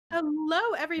Hello,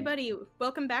 everybody.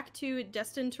 Welcome back to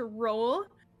Destined to Roll.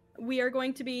 We are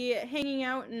going to be hanging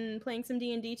out and playing some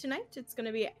D&D tonight. It's going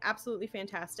to be absolutely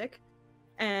fantastic,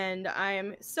 and I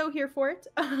am so here for it.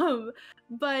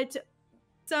 But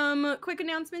some quick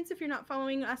announcements if you're not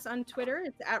following us on Twitter.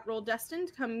 It's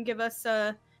 @RollDestined. Come give us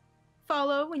a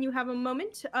follow when you have a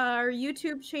moment. Our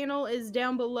YouTube channel is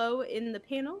down below in the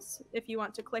panels if you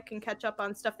want to click and catch up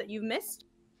on stuff that you've missed.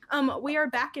 We are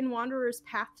back in Wanderer's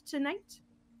Path tonight,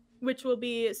 which will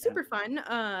be super fun.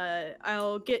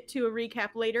 I'll get to a recap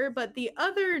later, but the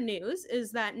other news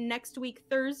is that next week,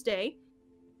 Thursday,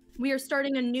 we are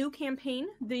starting a new campaign.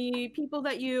 The people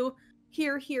that you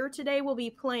hear here today will be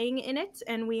playing in it,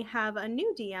 and we have a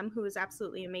new DM who is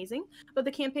absolutely amazing. But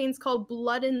the campaign's called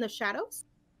Blood in the Shadows,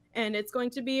 and it's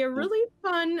going to be a really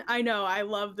fun... I know, I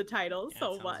love the title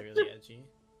so much. Really edgy.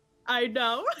 I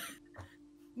know.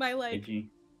 My, like,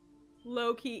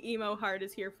 low-key emo heart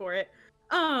is here for it.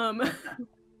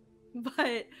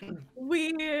 But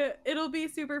it'll be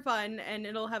super fun, and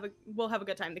we'll have a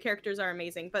good time. The characters are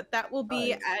amazing, but that will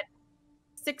be at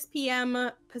 6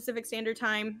 p.m. Pacific Standard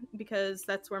Time, because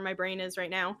that's where my brain is right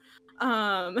now.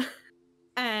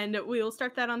 And we'll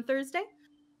start that on Thursday.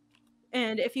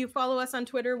 And if you follow us on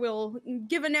Twitter, we'll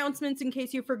give announcements in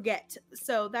case you forget.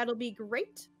 So that'll be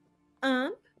great.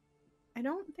 I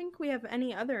don't think we have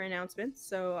any other announcements,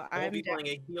 so I'll be playing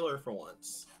a healer for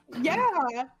once.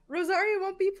 Yeah, Rosario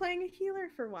won't be playing a healer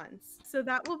for once, so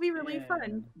that will be really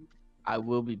fun. I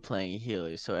will be playing a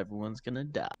healer, so everyone's gonna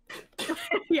die.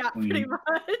 Yeah, pretty much.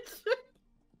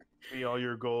 Be all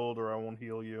your gold, or I won't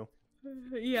heal you.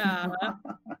 Yeah,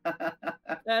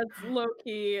 that's low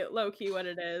key what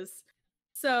it is.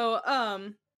 So,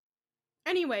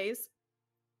 anyways.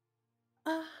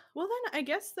 Well then, I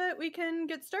guess that we can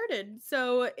get started.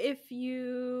 So I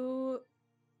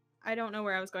don't know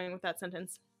where I was going with that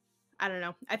sentence. I don't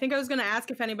know. I think I was going to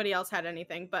ask if anybody else had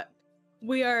anything, but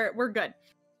we're good.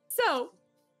 So,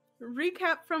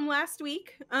 recap from last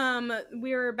week.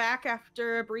 We were back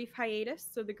after a brief hiatus,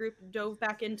 so the group dove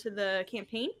back into the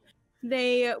campaign.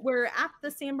 They were at the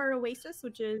Sandbar Oasis,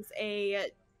 which is a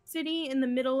city in the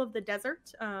middle of the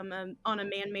desert, on a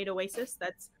man-made oasis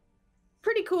that's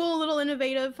pretty cool, a little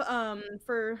innovative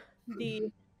for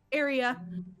the area,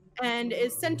 and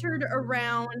is centered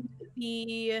around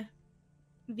the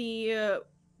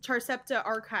Charsepta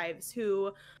Archives,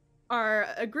 who are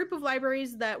a group of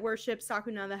libraries that worship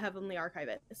Sakuna, the Heavenly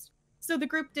Archivist. So the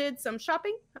group did some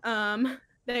shopping.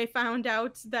 They found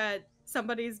out that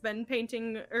somebody was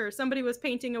painting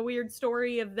a weird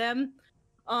story of them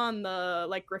on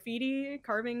the graffiti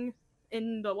carving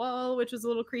in the wall, which was a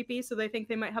little creepy, so they think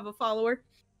they might have a follower.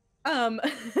 And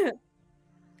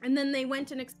then they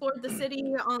went and explored the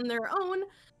city on their own,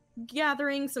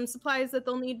 gathering some supplies that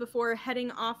they'll need before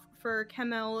heading off for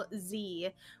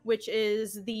Kemel-Ze, which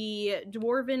is the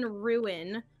dwarven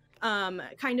ruin,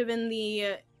 kind of in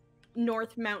the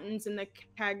North Mountains in the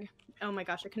oh my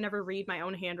gosh, I can never read my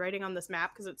own handwriting on this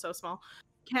map because it's so small.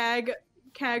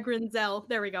 Kagrinzel,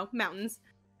 there we go, mountains.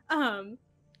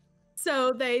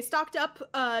 So they stocked up.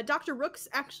 Dr. Rooks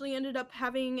actually ended up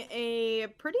having a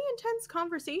pretty intense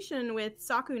conversation with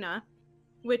Sakuna,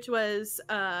 which was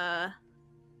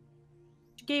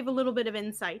gave a little bit of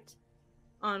insight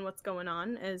on what's going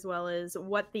on, as well as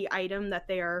what the item that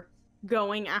they are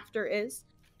going after is,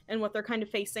 and what they're kind of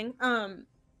facing. And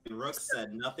Rooks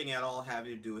said nothing at all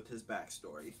having to do with his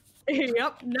backstory.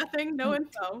 Yep, nothing, no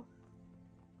info.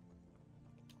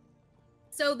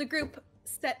 So the group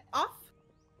set off,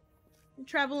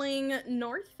 traveling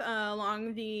north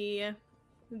along the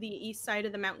east side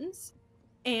of the mountains,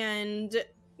 and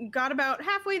got about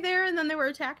halfway there, and then they were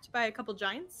attacked by a couple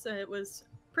giants. It was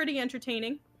pretty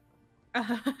entertaining.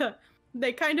 The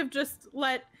group kind of just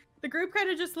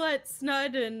let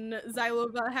Snud and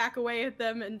Xylova hack away at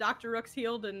them, and Dr. Rooks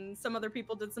healed, and some other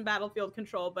people did some battlefield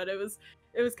control, but it was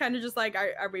kind of just like,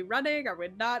 are we running? Are we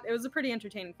not? It was a pretty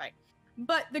entertaining fight.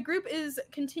 But the group is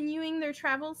continuing their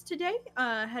travels today,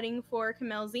 heading for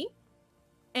Kemel-Ze,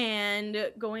 and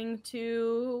we'll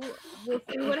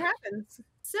see what happens.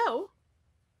 So,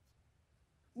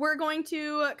 we're going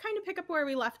to kind of pick up where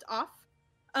we left off.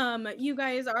 You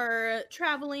guys are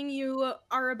traveling. You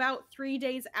are about 3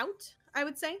 days out, I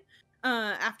would say,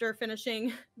 after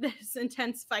finishing this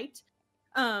intense fight.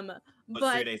 But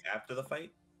 3 days after the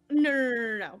fight?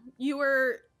 No. You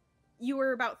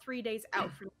were about 3 days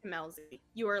out from Kemel-Ze.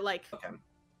 You were like... Okay.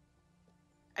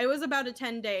 It was about a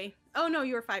 10-day... Oh, no,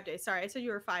 you were 5 days. Sorry, I said you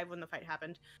were 5 when the fight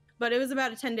happened. But it was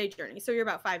about a 10-day journey, so you're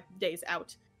about 5 days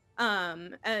out.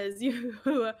 As you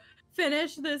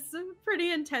finish this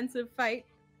pretty intensive fight.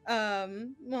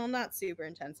 Well, not super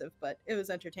intensive, but it was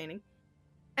entertaining.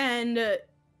 And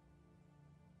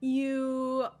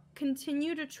you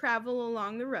continue to travel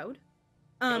along the road.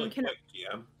 Really quick,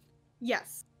 GM.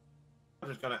 Yes. I'm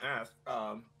just gonna ask.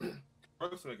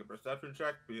 Rooks, make a perception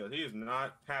check because he is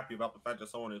not happy about the fact that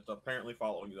someone is apparently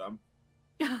following them.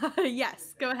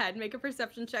 Yes, go ahead. Make a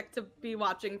perception check to be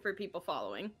watching for people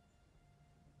following.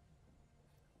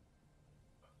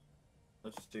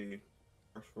 Let's see.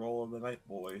 First roll of the night,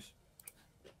 boys.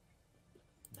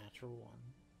 Natural 1.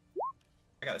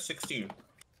 I got a 16.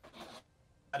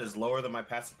 That is lower than my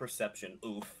passive perception.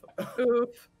 Oof.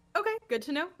 Oof. Okay, good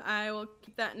to know. I will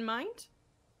keep that in mind.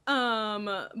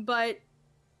 But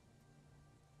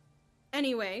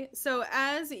anyway, so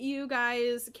as you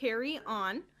guys carry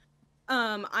on,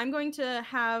 I'm going to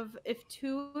have, if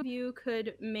two of you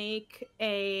could make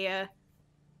a,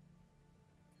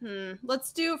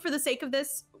 let's do, for the sake of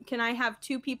this, can I have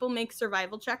two people make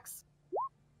survival checks?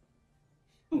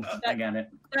 Ooh, I got it.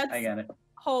 That's I got it.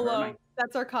 Holo.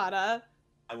 That's Arcana.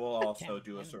 I will also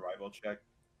do a survival check.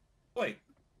 Wait.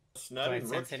 Snud Do I and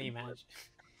sense Rooks any should- magic?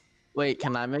 Wait,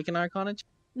 can I make an Arcana check?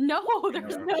 No,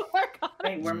 there's no Arcana.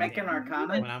 Wait, we're making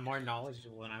Arcana? When I'm more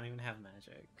knowledgeable, when I don't even have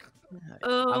magic.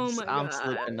 Oh I'm, my I'm god.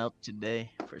 slipping up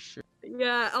today for sure.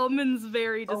 Yeah, Elman's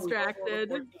very Oh, we got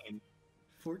distracted.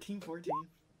 14. 14.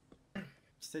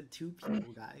 Said 2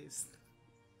 people, guys.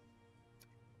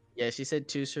 Yeah, she said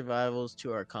 2 survivals, 2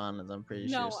 Arcanas. I'm pretty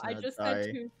No, sure. I Snug. just Sorry.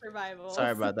 said 2 survival.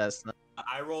 Sorry about that, Snug.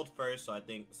 I rolled first, so I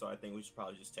think we should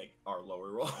probably just take our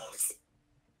lower rolls.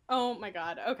 Oh my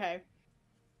god, okay.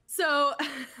 So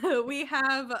we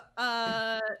have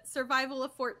a survival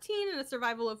of 14 and a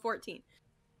survival of 14.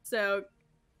 So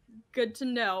good to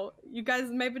know. You guys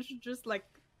maybe should just like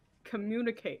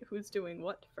communicate who's doing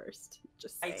what first.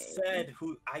 Just I saying.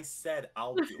 said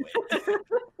I'll do it.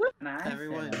 And I said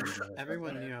Everyone I would do it.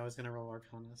 everyone knew I was gonna roll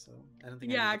Arcana, so I don't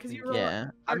think. I Yeah, need to 'cause you think. roll- Yeah,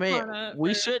 I mean, Arcana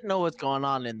we for- should know what's going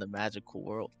on in the magical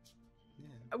world.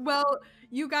 Yeah. Well,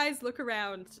 you guys look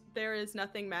around. There is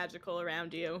nothing magical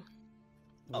around you.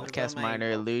 What about Cast my-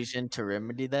 minor illusion to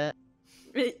remedy that.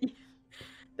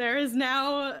 There is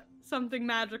now something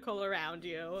magical around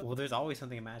you. Well, there's always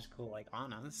something magical like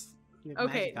on us. We have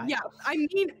Okay, magic yeah.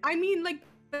 items. I mean, like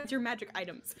that's your magic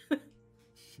items.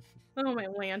 Oh my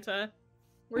Lanta,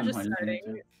 we're Oh just my starting,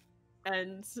 Lanta.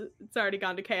 and it's already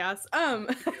gone to chaos.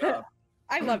 Yeah.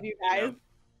 I love you guys.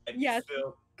 I Yes.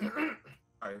 feel-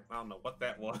 I don't know what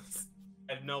that was.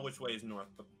 I know which way is north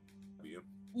of you.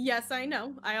 Yes, I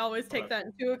know. I always take that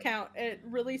into account. It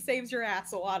really saves your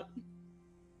ass a lot.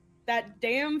 That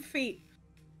damn feet.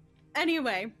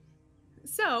 Anyway,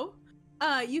 so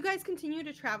you guys continue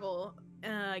to travel,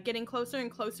 getting closer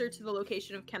and closer to the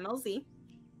location of Kemel-Ze.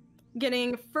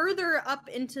 Getting further up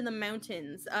into the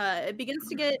mountains, it begins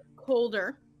to get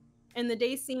colder, and the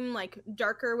days seem like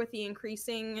darker with the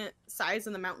increasing size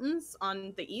of the mountains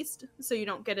on the east, so you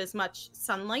don't get as much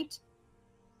sunlight.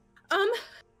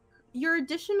 Your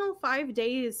additional 5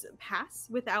 days pass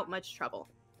without much trouble.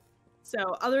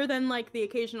 So other than like the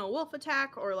occasional wolf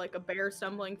attack or like a bear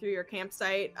stumbling through your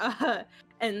campsite,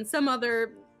 and some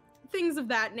other things of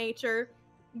that nature,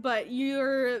 but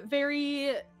you're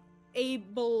very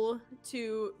able,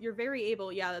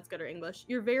 yeah, that's good or English.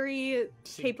 You're very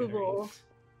capable.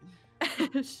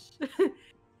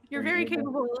 You're very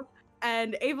capable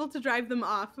and able to drive them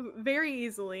off very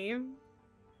easily.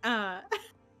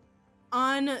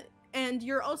 And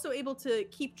you're also able to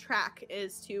keep track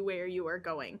as to where you are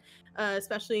going.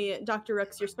 Especially Dr.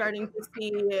 Rooks, you're starting to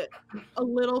see a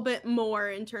little bit more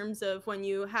in terms of when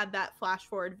you had that flash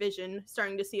forward vision,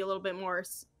 starting to see a little bit more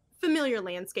familiar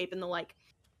landscape and the like.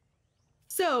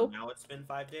 So Now it's been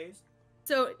 5 days.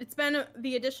 So it's been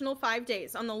the additional 5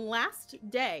 days. On the last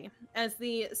day, as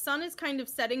the sun is kind of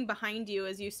setting behind you,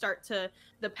 as you start to,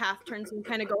 the path turns and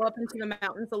kind of go up into the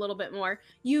mountains a little bit more,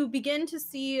 you begin to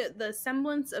see the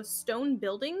semblance of stone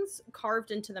buildings carved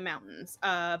into the mountains,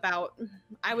 about,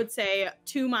 I would say,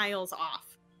 2 miles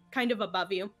off, kind of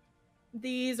above you.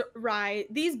 These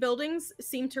buildings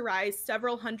seem to rise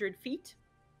several hundred feet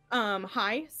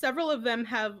high. Several of them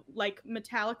have like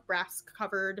metallic brass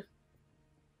covered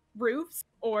roofs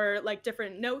or like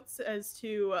different notes as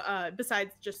to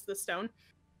besides just the stone,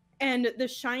 and the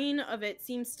shine of it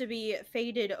seems to be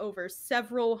faded over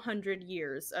several hundred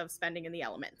years of spending in the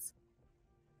elements.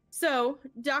 So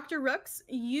Dr. Rooks,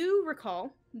 you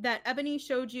recall that Ebony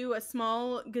showed you a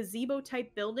small gazebo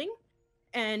type building,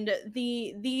 and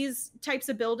these types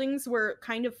of buildings were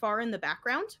kind of far in the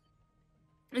background,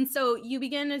 and so you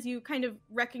begin, as you kind of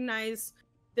recognize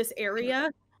this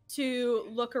area, to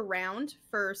look around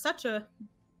for such a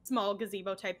small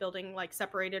gazebo type building, like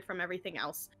separated from everything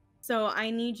else. So I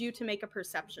need you to make a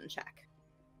perception check.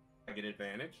 I get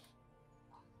advantage.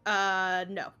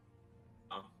 No.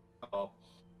 Oh.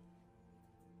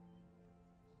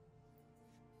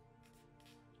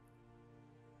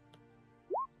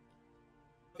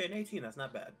 Okay, an 18. That's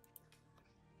not bad.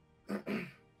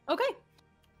 Okay.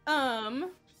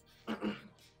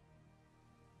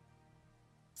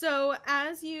 So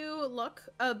as you look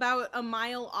about a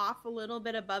mile off, a little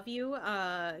bit above you,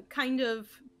 kind of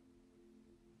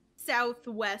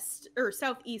southwest or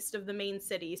southeast of the main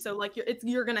city. So like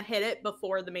you're gonna hit it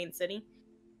before the main city.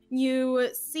 You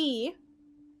see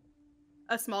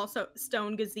a small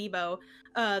stone gazebo,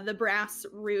 the brass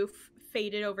roof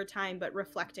faded over time, but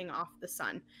reflecting off the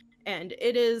sun. And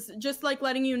it is just like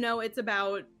letting you know it's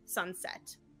about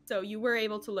sunset. So you were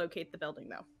able to locate the building,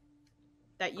 though,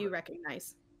 that you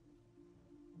recognize.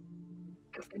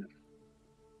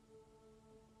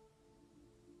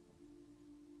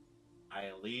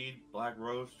 I lead Black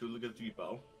Rose to the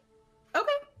gazebo.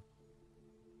 Okay.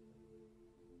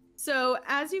 So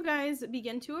as you guys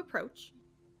begin to approach,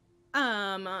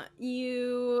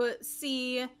 you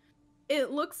see it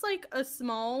looks like a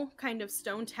small kind of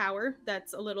stone tower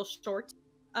that's a little short,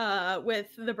 with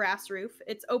the brass roof.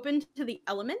 It's open to the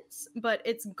elements, but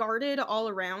it's guarded all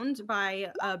around by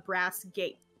a brass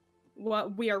gate.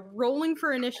 Well, we are rolling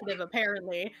for initiative,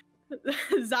 apparently.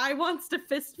 Zai wants to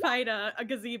fist fight a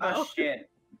gazebo. Oh shit!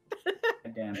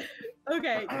 God damn it.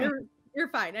 Okay, you're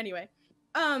fine. Anyway,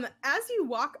 as you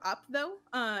walk up, though,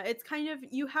 it's kind of,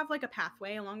 you have like a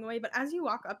pathway along the way, but as you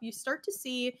walk up, you start to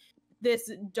see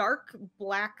this dark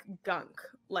black gunk,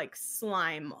 like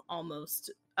slime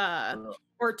almost,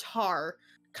 or tar,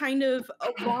 kind of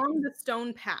along the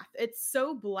stone path. It's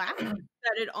so black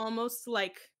that it almost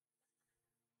like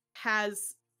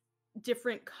has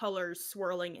different colors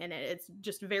swirling in it. It's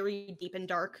just very deep and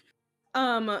dark.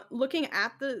 Looking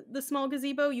at the small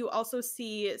gazebo, you also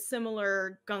see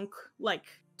similar gunk, like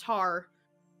tar,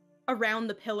 around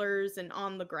the pillars and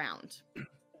on the ground.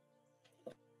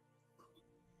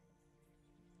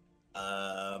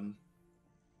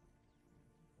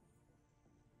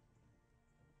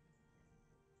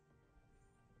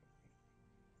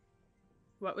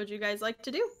 What would you guys like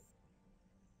to do?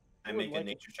 I make a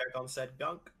nature check on said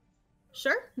gunk.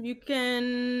 Sure, you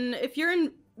can. If you're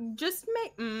in, just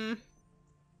make.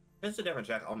 It's a different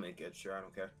check. I'll make it. Sure, I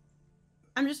don't care.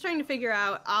 I'm just trying to figure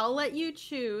out. I'll let you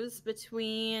choose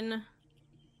between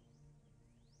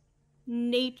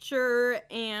nature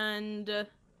and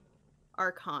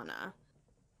arcana.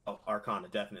 Oh, Arcana,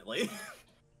 definitely.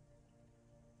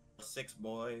 6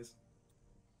 boys.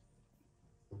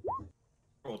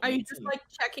 Are you just like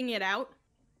checking it out?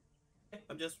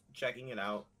 I'm just checking it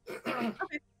out.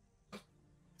 Okay.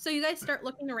 So you guys start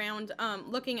looking around,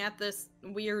 looking at this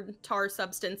weird tar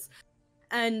substance,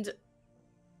 and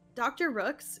Dr.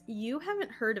 Rooks, you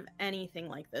haven't heard of anything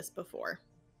like this before.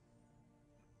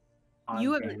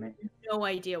 You have no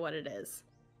idea what it is.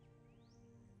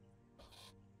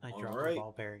 I All drop right. a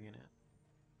ball bearing in it.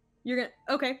 You're gonna,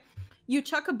 okay. You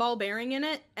chuck a ball bearing in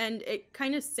it, and it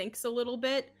kind of sinks a little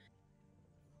bit,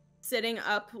 sitting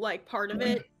up like part of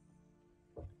it.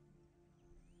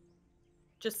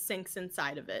 Just sinks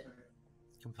inside of it.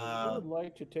 I would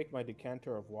like to take my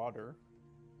decanter of water,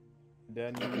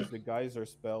 then use the geyser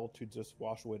spell to just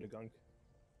wash away the gunk.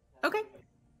 Okay.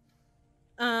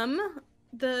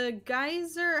 The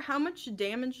geyser, how much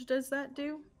damage does that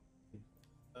do?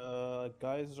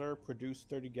 Geyser produce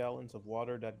 30 gallons of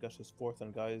water that gushes forth on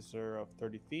a geyser of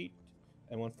 30 feet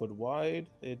and 1 foot wide.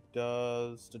 It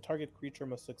does, the target creature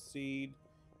must succeed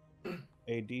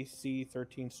a DC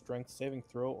 13 strength saving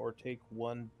throw or take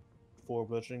 1 for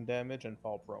bludgeoning damage and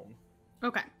fall prone.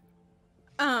 Okay.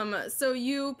 So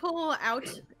you pull out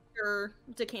your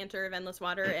decanter of endless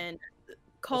water and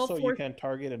call Also, for... you can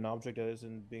target an object that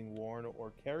isn't being worn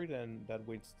or carried and that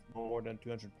weighs more than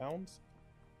 200 pounds.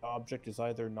 The object is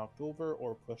either knocked over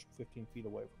or pushed 15 feet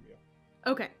away from you.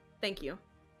 Okay, thank you.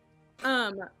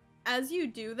 As you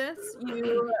do this,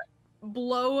 you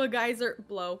blow a geyser...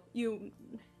 You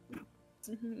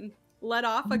let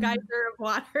off a geyser of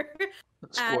water.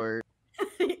 Squirt.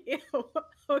 Ew,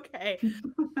 okay.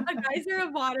 A geyser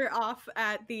of water off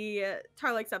at the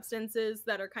tar-like substances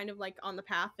that are kind of like on the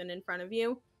path and in front of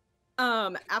you.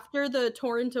 After the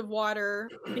torrent of water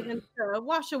begins to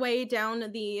wash away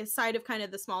down the side of kind of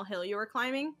the small hill you were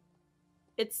climbing,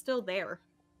 it's still there.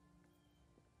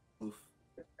 Oof.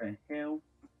 The hell?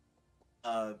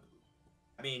 I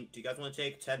mean, do you guys want to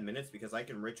take 10 minutes? Because I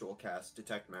can ritual cast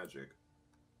Detect Magic.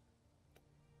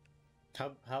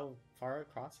 How far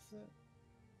across is it?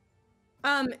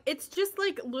 It's just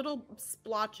like little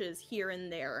splotches here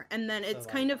and there, and then it's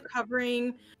So, kind like- of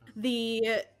covering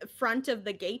the front of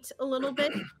the gate a little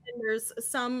bit. And there's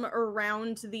some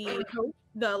around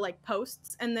the like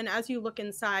posts, and then as you look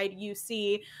inside, you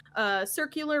see a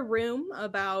circular room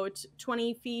about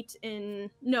 30 feet in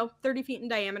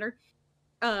diameter.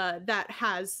 That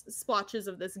has splotches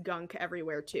of this gunk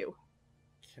everywhere too.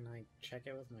 Can I check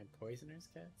it with my poisoner's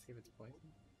kit? See if it's poison?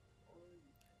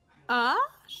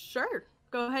 Sure.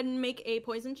 Go ahead and make a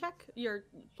poison check. Your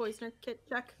poisoner kit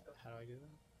check. How do I do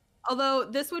that? Although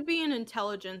this would be an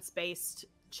intelligence-based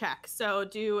check, so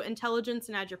do intelligence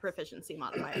and add your proficiency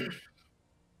modifier.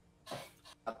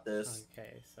 Got this.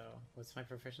 Okay, so what's my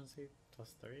proficiency? +3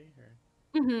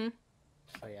 or? Mm-hmm.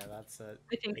 Oh yeah, that's a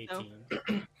I think 18.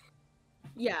 so.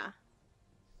 Yeah.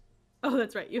 Oh,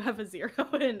 that's right. You have a 0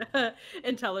 in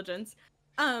intelligence.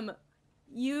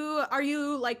 Are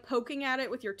you like poking at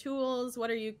it with your tools? What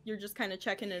are you? You're just kind of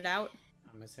checking it out.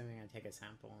 I'm assuming I take a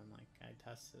sample and like I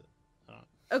test it. I don't.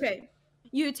 Okay.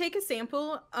 You take a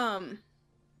sample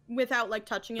without like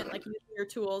touching it, like using your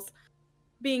tools,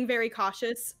 being very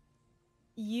cautious.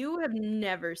 You have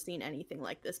never seen anything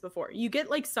like this before. You get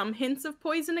like some hints of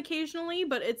poison occasionally,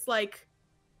 but it's like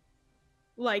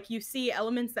you see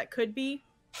elements that could be,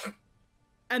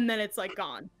 and then it's like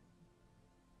gone.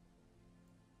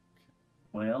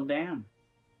 Well, damn.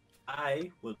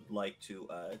 I would like to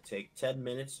take 10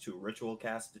 minutes to ritual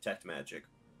cast detect magic.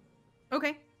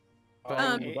 Okay. But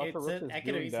Um, it, Dr. it's Rooks is I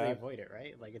can doing easily that. avoid it,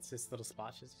 right? Like it's just little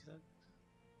splotches. You said.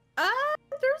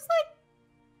 There's like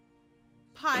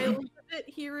piles of it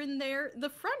here and there. The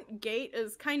front gate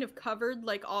is kind of covered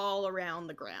like all around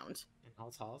the ground. And how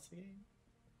tall is the game?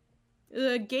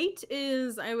 The gate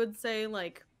is, I would say,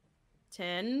 like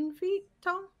 10 feet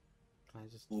tall. Can I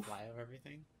just Oof. fly over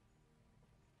everything?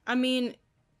 I mean,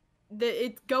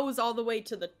 it goes all the way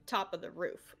to the top of the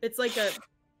roof. It's like a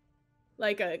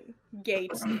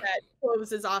gate that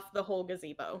closes off the whole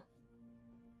gazebo.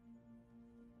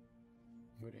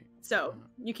 Would it- So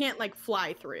you can't like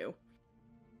fly through.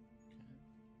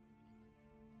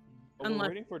 While we're Unless-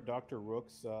 waiting for Dr.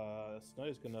 Rooks, Snow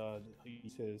is gonna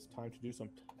use his time to do some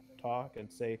talk and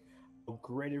say how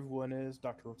great everyone is.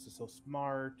 Dr. Rooks is so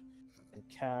smart, and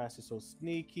Cass is so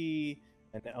sneaky,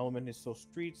 and the Element is so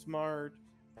street smart,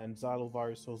 and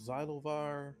Xylovar is so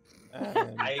Xylovar,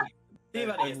 and,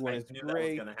 Anybody everyone knew is that was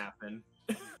great. gonna happen.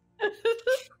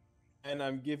 and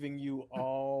I'm giving you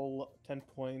all 10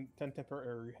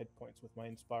 temporary hit points with my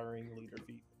inspiring leader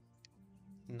feat.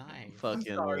 Nice.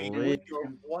 Fucking Sorry, lit.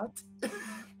 what? He's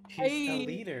Hey. the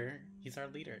leader. He's our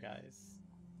leader, guys.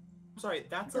 I'm sorry,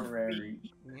 that's a Temporary.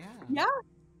 feat. Yeah. Yeah.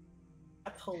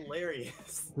 That's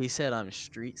hilarious. He said I'm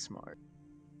street smart.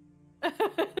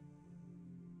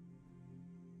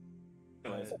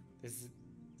 Anyways, Is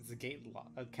the gate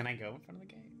locked? Can I go in front of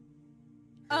the gate?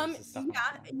 Or is the stuff on the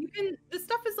Yeah, floor? you can. The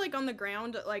stuff is like on the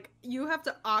ground. Like you have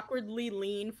to awkwardly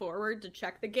lean forward to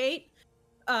check the gate.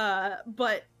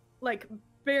 But like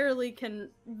barely can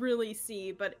really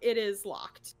see, but it is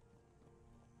locked.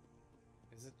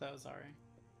 Is it though? Sorry.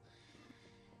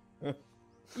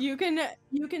 You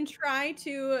can try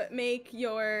to make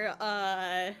your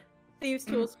thieves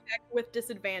tools check with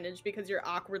disadvantage because you're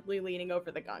awkwardly leaning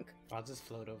over the gunk. I'll just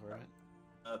float over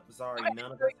it. sorry,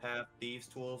 none of us have thieves'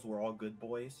 tools. We're all good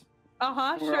boys.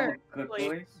 Uh-huh, We're all sure. good totally.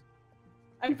 boys.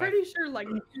 I'm If I- pretty sure like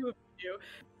 2 of you.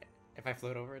 If I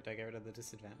float over it, do I get rid of the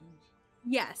disadvantage?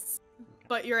 Yes, Okay.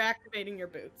 but you're activating your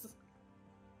boots.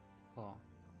 Well,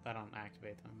 I don't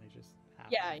activate them. They just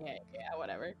happen. Yeah,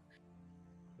 whatever.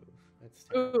 Oof, that's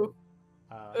Ooh. terrible.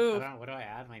 Oof. I don't, what do I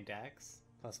add? My dex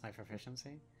plus my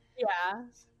proficiency? Yeah.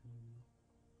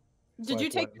 Did you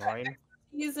Like, take what, 9?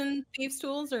 these in thieves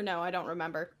tools or no? I don't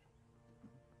remember.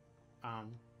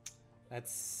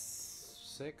 That's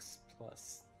 6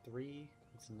 plus 3.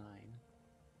 It's 9.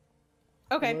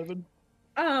 Okay. 11?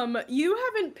 You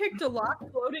haven't picked a lock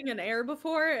floating in air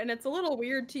before, and it's a little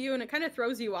weird to you, and it kind of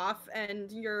throws you off,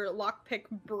 and your lockpick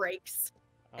breaks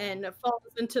Oh, and falls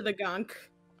into the gunk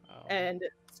oh, and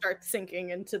starts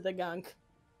sinking into the gunk.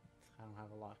 I don't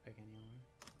have a lockpick anymore.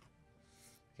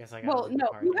 Guess I gotta Well, leave the no,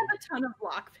 party. you have a ton of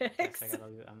Guess I lockpicks. gotta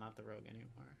leave, I'm not the rogue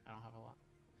anymore. I don't have a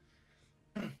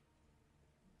lock.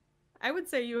 I would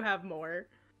say you have more.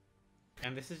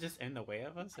 And this is just in the way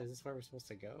of us? Is this where we're supposed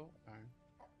to go? Or...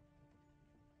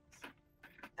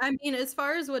 I mean, as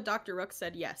far as what Dr. Rook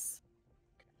said, yes.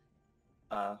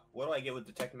 What do I get with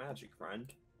detect magic,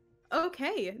 friend?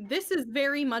 Okay, this is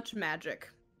very much magic.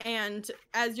 And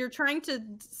as you're trying to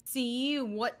see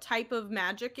what type of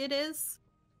magic it is,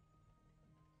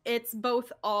 it's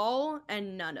both all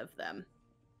and none of them.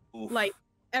 Oof. Like,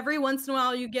 every once in a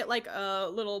while you get like a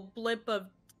little blip of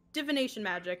divination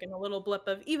magic and a little blip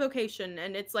of evocation,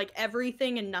 and it's like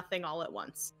everything and nothing all at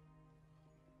once.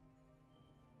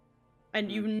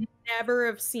 And you never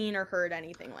have seen or heard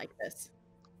anything like this.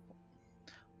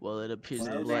 Well, it appears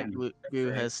the Well, Black then. Goo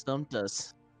has stumped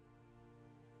us.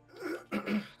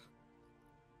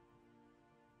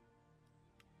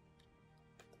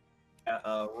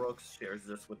 Rooks shares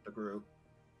this with the group.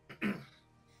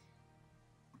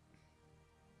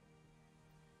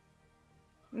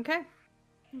 Okay.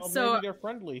 Oh, So maybe they're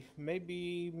friendly.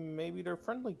 Maybe they're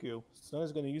friendly goo. Snug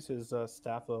is going to use his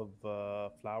staff of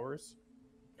flowers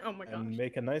oh my gosh. and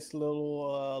make a nice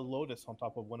little lotus on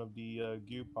top of one of the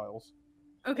goo piles.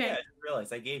 Okay. Yeah, I just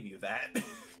realized I gave you that.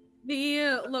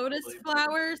 The lotus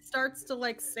flower starts to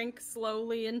like sink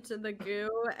slowly into the goo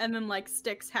and then like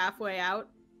sticks halfway out.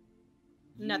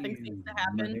 Nothing seems to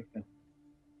happen.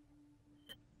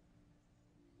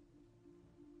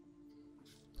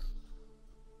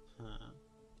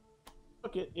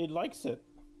 Look, it likes it.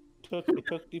 It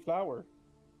took the flower.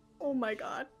 Oh my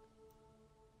god.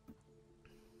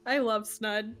 I love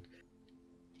Snud.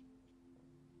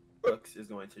 Rooks is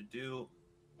going to do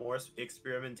more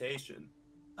experimentation.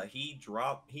 He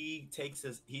takes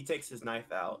his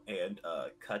knife out and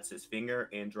cuts his finger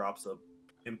and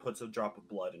puts a drop of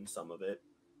blood in some of it.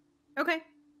 Okay.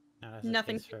 Now that's a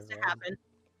Nothing taste for seems to blood. happen.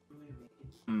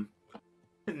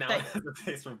 Now Thank- it has a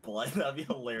taste for blood. That'd be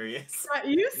hilarious.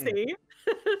 You see.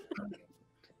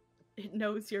 It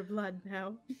knows your blood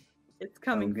now. It's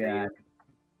coming for you.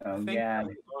 Oh I think god.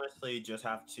 we honestly just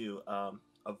have to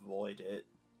avoid it.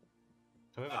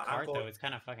 So we have I'm a card though. going- It's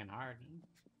kind of fucking hard.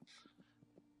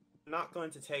 I'm not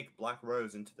going to take Black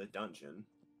Rose into the dungeon.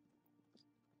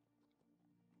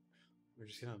 We're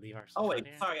just gonna leave our. Oh stuff wait, in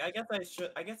here? sorry. I guess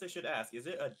I should ask: is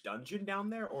it a dungeon down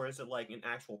there, or is it like an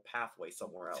actual pathway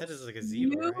somewhere It else? said it's a gazebo,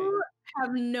 You right?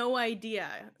 have no idea.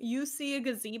 You see a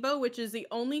gazebo, which is the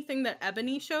only thing that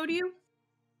Ebony showed you.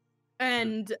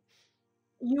 And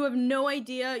you have no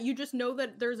idea. You just know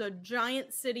that there's a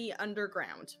giant city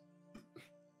underground.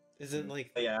 Is it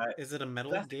like? Yeah, Is it a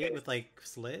metal that's the gate case. with like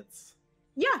slits?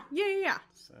 Yeah.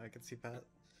 So I can see that.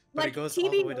 But Like it goes all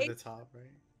the way to TBA the top, right?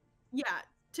 Yeah,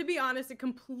 to be honest, it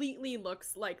completely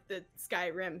looks like the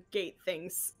Skyrim gate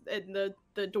things in the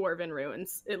Dwarven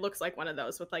ruins. It looks like one of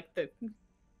those with like the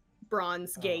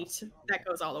bronze Oh. gate that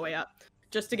goes all the way up.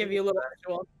 Just to give you a little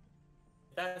visual.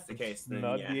 if that's the case, then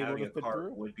Not yeah, be able having to a fit cart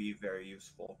through? would be very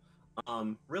useful.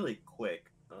 Really quick,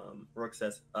 Rook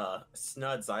says,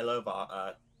 Snud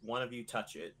Xylova, one of you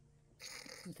touch it.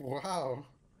 Wow.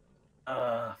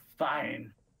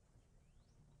 Fine.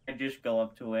 I just go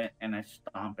up to it and I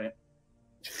stomp it.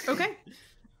 Okay.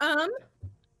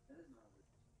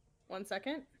 1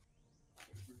 second.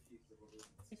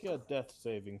 Make a death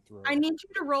saving throw. I need you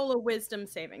to roll a wisdom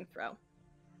saving throw.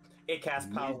 It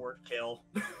casts Power Word Kill.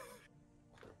 I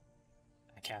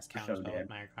cast So counter spell dead. with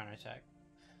my Arcana check.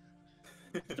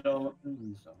 So,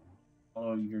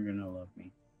 oh, you're gonna love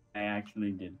me. I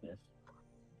actually did this.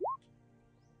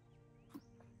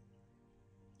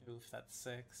 Oof, that's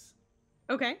 6.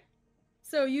 Okay.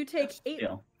 So you take But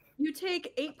still. you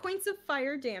take 8 points of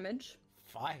fire damage.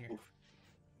 Fire.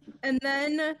 And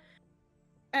then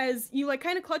as you like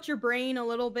kind of clutch your brain a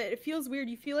little bit, it feels weird.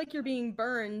 You feel like you're being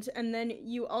burned, and then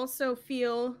you also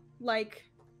feel like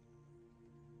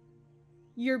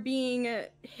you're being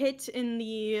hit in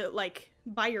the like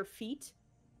by your feet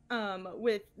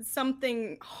with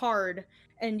something hard,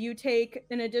 and you take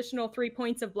an additional 3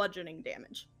 points of bludgeoning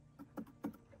damage.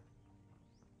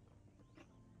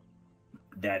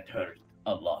 That hurt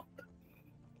a lot.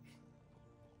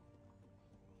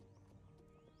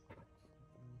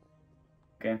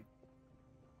 Okay.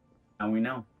 Now we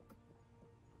know.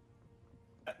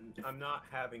 I'm not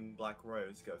having Black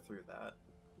Rose go through that.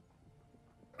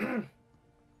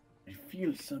 I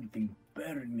feel something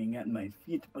burning at my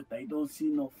feet, but I don't see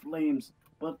no flames.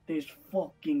 But this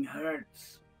fucking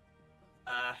hurts.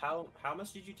 How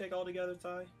much did you take altogether,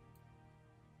 Ty?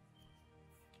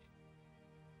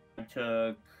 I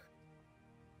took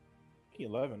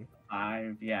 11.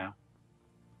 5, yeah.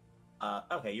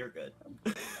 Okay, you're good.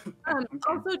 Okay.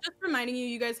 Also, just reminding you,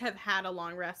 you guys have had a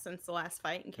long rest since the last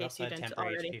fight, in You case also you had didn't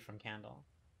temporary already. HP from Candle.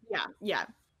 Yeah.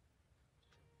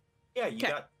 Yeah, you 'Kay.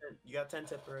 got 10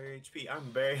 temporary HP. I'm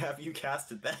very happy you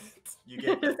casted that. You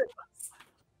get that.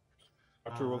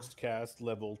 Dr. Rooks cast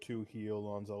level 2 heal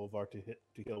on Zolvar to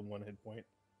heal 1 hit point.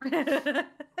 Oh,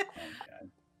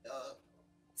 God.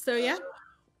 So yeah,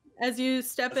 as you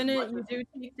step in As it, you do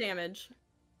take damage.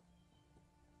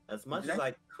 As much as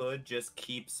I could just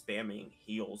keep spamming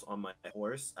heals on my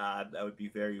horse, that would be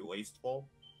very wasteful.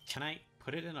 Can I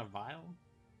put it in a vial?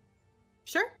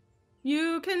 Sure.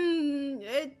 You can.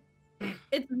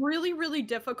 It's really, really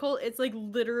difficult. It's like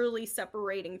literally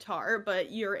separating tar,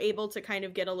 but you're able to kind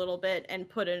of get a little bit and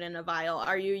put it in a vial.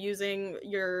 Are you using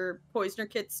your poisoner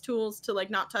kit's tools to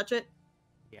like not touch it?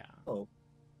 Yeah. Oh,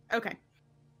 Okay.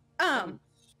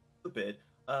 stupid.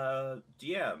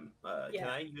 DM, can Yeah.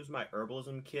 I use my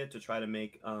herbalism kit to try to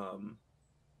make I'm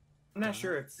not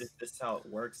sure if this is how it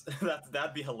works.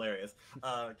 That'd be hilarious.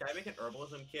 Can I make an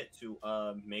herbalism kit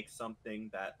to make something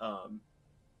that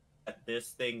that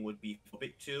this thing would be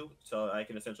phobic to, so I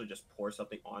can essentially just pour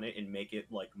something on it and make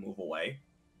it like move away?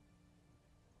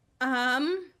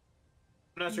 I'm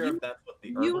not sure if that's what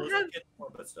the herbalism kit for,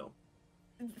 but still.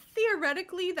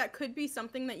 Theoretically, that could be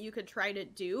something that you could try to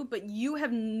do, but you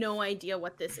have no idea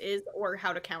what this is or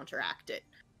how to counteract it.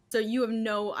 So you have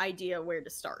no idea where to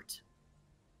start.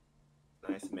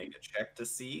 Nice, make a check to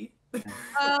see.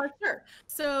 Sure.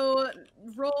 So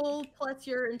roll plus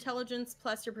your intelligence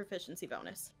plus your proficiency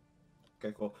bonus.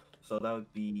 Okay, cool. So that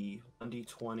would be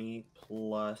 1d20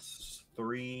 plus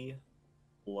 3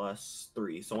 plus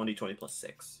 3. So 1d20 plus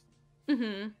 6.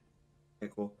 Mm-hmm.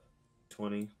 Okay, cool.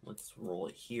 20. Let's roll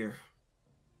it here.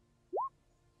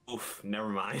 Oof, never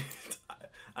mind.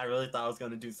 I really thought I was going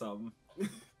to do something.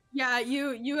 Yeah,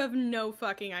 you have no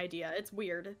fucking idea. It's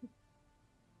weird.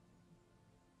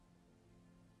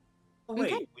 Oh,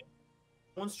 wait. Okay.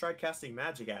 No one's tried casting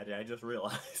magic at it, I just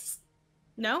realized.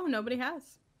 No, nobody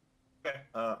has. Okay,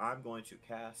 I'm going to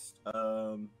cast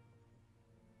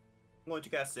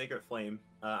Sacred Flame.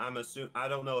 I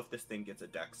don't know if this thing gets a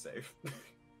dex save.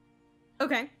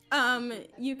 Okay.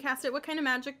 You cast it. What kind of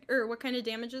magic or what kind of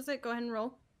damage is it? Go ahead and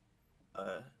roll.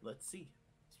 Let's see.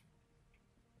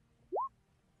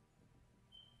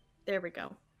 There we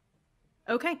go.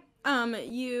 Okay.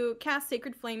 You cast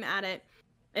Sacred Flame at it.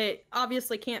 It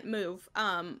obviously can't move.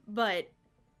 But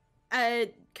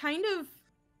it kind of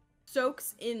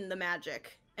soaks in the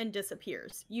magic and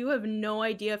disappears. You have no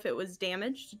idea if it was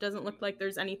damaged. It doesn't look like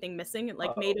there's anything missing. It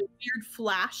like made a weird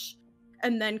flash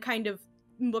and then kind of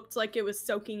looked like it was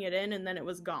soaking it in and then it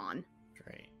was gone.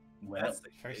 Great. Well,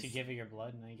 First you give it your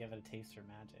blood, and then you give it a taste for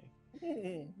magic.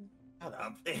 Shut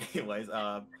up. Anyways,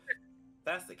 if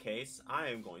that's the case, I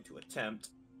am going to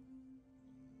attempt.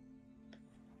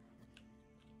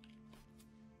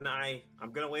 And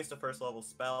I'm gonna waste a first level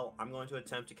spell. I'm going to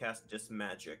attempt to cast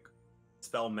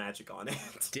spell magic on it.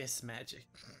 Dis magic.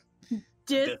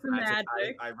 Dis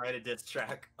magic. I write a diss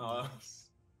track.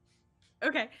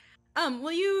 Okay.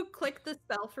 Will you click the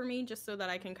spell for me just so that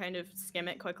I can kind of skim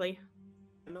it quickly?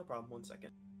 No problem. 1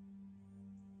 second.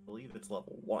 I believe it's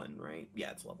level 1, right?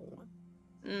 Yeah, it's level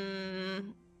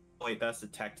 1. Wait, that's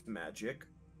detect magic.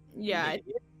 Yeah,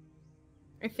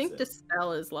 I think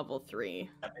dispel is level 3.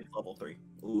 Yeah, it's level 3.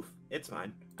 Oof, it's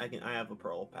fine. I have a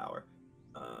pearl power.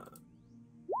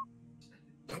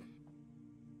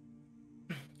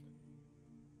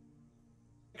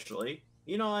 Actually,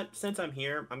 you know what? Since I'm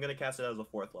here, I'm gonna cast it as a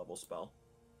 4th level spell.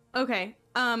 Okay.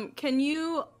 Can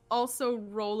you also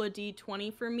roll a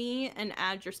d20 for me and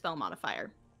add your spell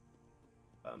modifier?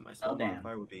 My spell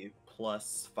modifier would be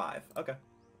 +5. Okay.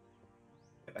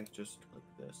 If I could just click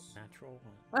this. Natural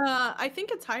 1. I think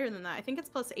it's higher than that. I think it's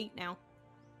 +8 now.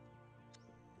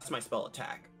 That's my spell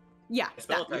attack. Yeah. My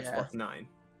spell attack's +9.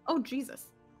 Oh,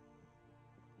 Jesus.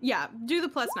 Yeah, do the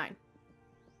 +9.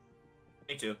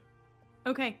 Me too.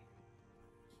 Okay.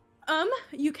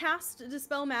 You cast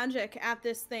Dispel Magic at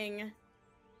this thing.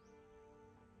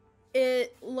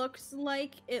 It looks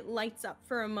like it lights up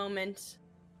for a moment.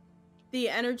 The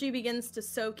energy begins to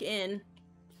soak in.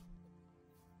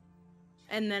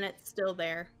 And then it's still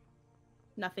there.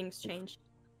 Nothing's changed.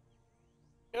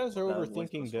 You guys are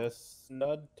overthinking this.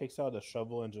 Nud takes out a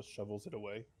shovel and just shovels it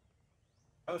away.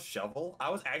 Oh, shovel? I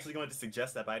was actually going to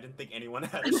suggest that, but I didn't think anyone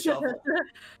had a shovel.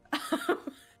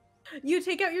 You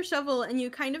take out your shovel and you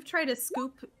kind of try to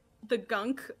scoop the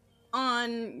gunk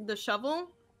on the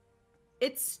shovel.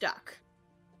 It's stuck.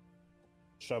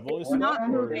 Shovel is not stuck,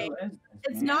 or- moving.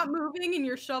 It's not moving, and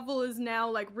your shovel is now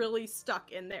like really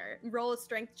stuck in there. Roll a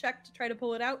strength check to try to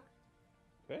pull it out.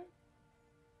 Okay.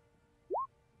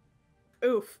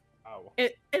 Oof. Ow.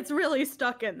 It's really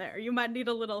stuck in there. You might need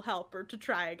a little help or to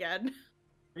try again.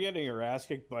 You're getting your ass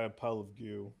kicked by a pile of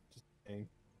goo. Just saying.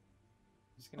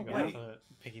 Just gonna go Wait. with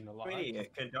picking the lock.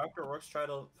 Wait, can Dr. Rooks try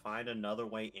to find another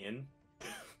way in?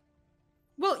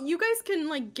 Well, you guys can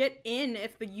like get in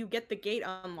if you get the gate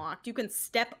unlocked. You can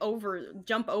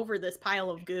jump over this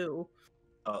pile of goo.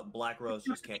 Black Rose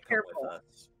just can't come with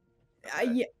us.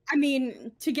 Yeah, I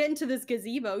mean, to get into this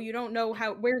gazebo, you don't know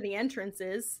where the entrance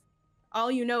is. All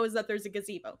you know is that there's a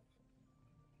gazebo.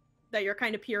 that you're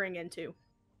kind of peering into.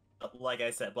 Like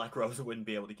I said, Black Rose wouldn't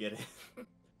be able to get it.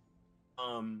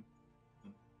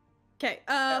 Okay,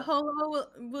 Holo,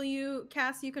 will you,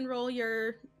 Cass, you can roll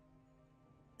your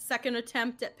second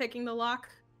attempt at picking the lock.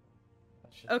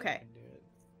 That should Okay. fucking do it.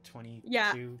 22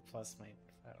 Yeah. plus my.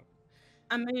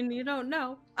 I mean, you don't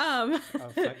know. Oh,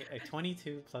 fuck it.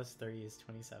 22 plus 30 is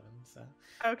 27. So.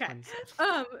 Okay.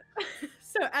 27.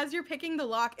 So as you're picking the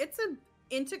lock, it's a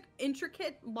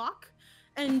intricate lock,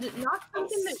 and not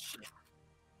something that.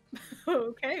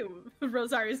 Okay,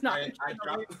 Rosario's not.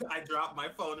 I dropped my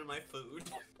phone and my food.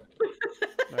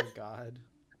 Oh God.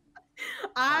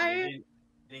 I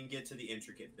didn't get to the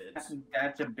intricate bits.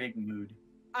 That's a big mood.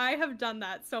 I have done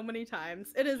that so many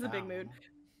times. It is a big mood.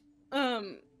 Wow.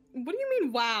 What do you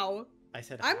mean, wow? I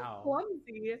said I'm how.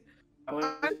 clumsy. I was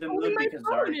I'm the holding mood my because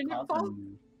phone Zara and called falls-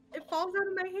 me. It falls out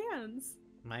of my hands.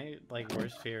 My like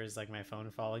worst fear is like my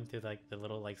phone falling through like the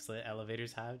little like slit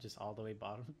elevators have just all the way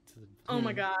bottom to the. Oh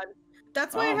my god.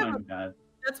 That's why I Oh have my a god.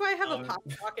 that's why I have a pop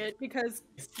pocket, because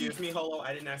Excuse me, Holo.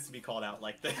 I didn't ask to be called out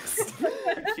like this.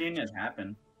 I've seen it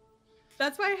happen.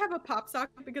 that's why I have a pop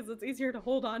socket, because it's easier to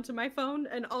hold on to my phone,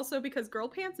 and also because girl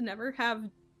pants never have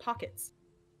pockets.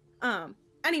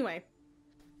 Anyway.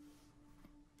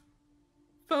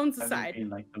 Phones That would aside, be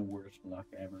like the worst luck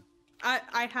ever.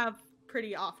 I have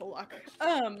pretty awful luck.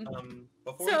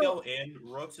 Before we go in,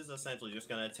 Rooks is essentially just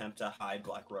gonna attempt to hide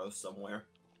Black Rose somewhere.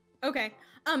 Okay.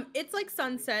 It's like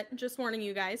sunset, just warning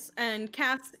you guys. And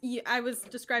Cass, I was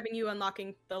describing you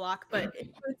unlocking the lock, but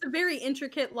it's a very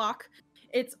intricate lock.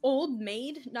 It's old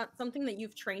made, not something that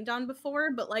you've trained on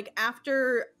before, but like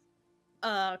after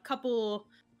a couple,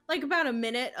 like about a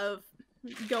minute of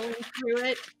going through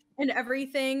it and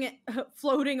everything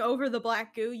floating over the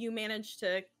black goo, you manage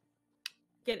to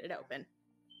get it open.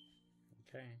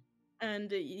 Okay. And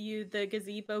the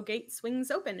gazebo gate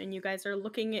swings open, and you guys are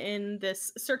looking in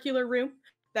this circular room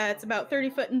that's about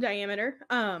 30 foot in diameter.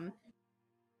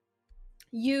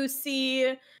 You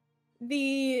see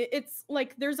it's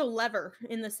like there's a lever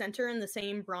in the center in the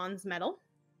same bronze metal.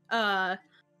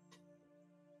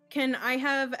 Can I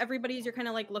have everybody, as you're kind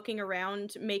of like looking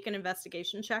around, make an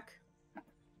investigation check?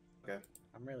 Okay.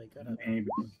 I'm really good at Maybe.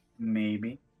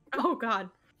 Maybe. Oh god.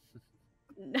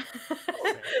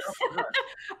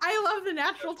 I love the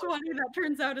natural 20 that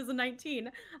turns out as a 19.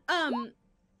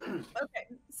 Okay,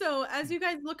 so as you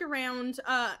guys look around,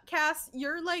 Cass,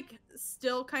 you're like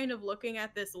still kind of looking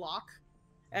at this lock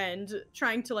and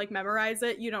trying to like memorize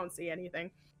it. You don't see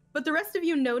anything. But the rest of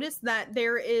you notice that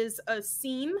there is a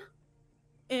seam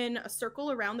in a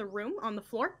circle around the room on the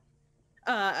floor,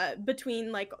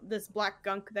 between like this black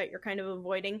gunk that you're kind of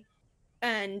avoiding,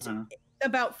 and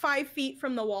about 5 feet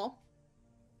from the wall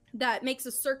that makes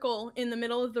a circle in the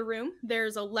middle of the room.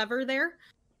 There's a lever there.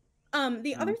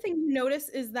 The other thing you notice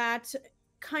is that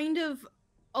kind of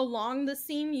along the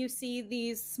seam, you see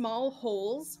these small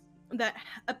holes that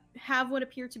have what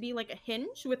appear to be like a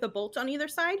hinge with a bolt on either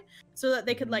side, so that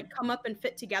they could like come up and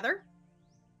fit together.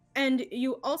 And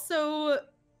you also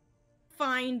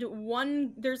find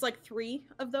there's like 3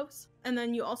 of those, and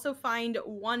then you also find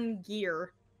one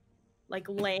gear like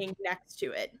laying next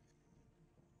to it.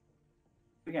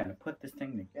 We gotta put this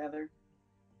thing together.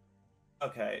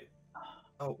 Okay.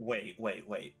 Oh, wait.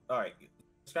 All right.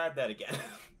 Describe that again.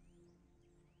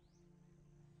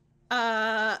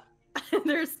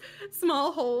 There's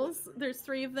small holes. There's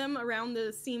 3 of them around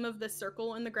the seam of the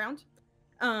circle in the ground,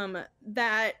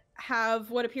 that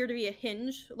have what appear to be a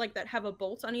hinge, like that have a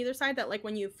bolt on either side that like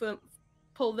when you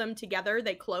pull them together,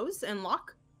 they close and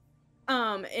lock.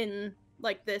 In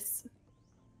like this,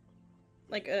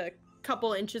 like a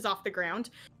couple inches off the ground.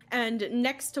 And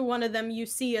next to one of them, you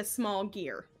see a small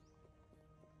gear.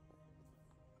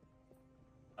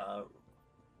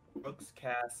 Rooks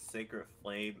casts Sacred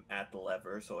Flame at the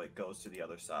lever, so it goes to the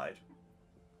other side.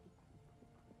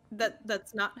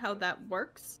 That's not how that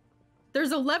works.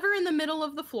 There's a lever in the middle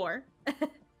of the floor,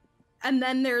 and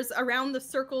then there's around the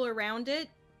circle around it.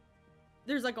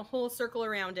 There's like a whole circle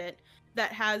around it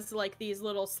that has like these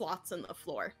little slots in the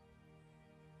floor.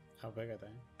 How big are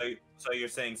they? So you're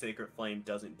saying Sacred Flame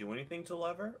doesn't do anything to the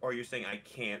lever, or you're saying I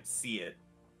can't see it?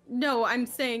 No, I'm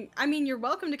saying, I mean, you're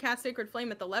welcome to cast Sacred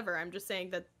Flame at the lever. I'm just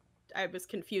saying that I was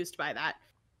confused by that.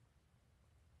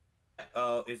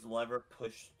 Is the lever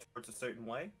pushed towards a certain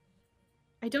way?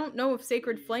 I don't know if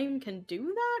Sacred Flame can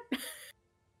do that.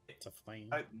 It's a flame.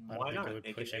 Why not? It would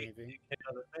It push can anything. hit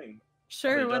other thing.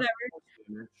 Sure, But it whatever. does force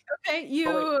damage. Okay, you.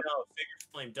 Oh, wait, no,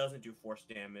 Sacred Flame doesn't do force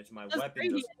damage. My Just weapon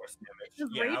radiant. does force damage.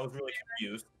 Just Yeah, I radiant. was really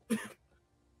confused.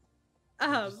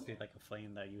 It'd just be like a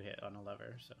flame that you hit on a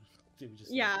lever, so it would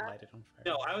just Yeah. light it on fire.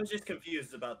 No, I was just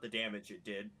confused about the damage it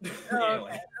did. Oh,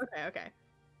 Anyway, okay.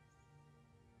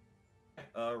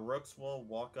 Rooks will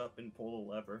walk up and pull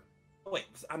the lever. Oh, wait,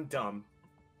 I'm dumb.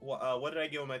 What did I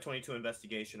get with my 22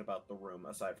 investigation about the room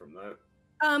aside from that?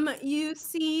 You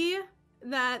see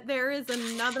that there is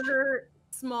another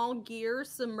small gear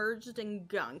submerged in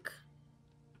gunk,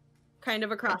 kind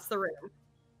of across the room.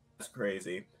 That's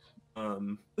crazy.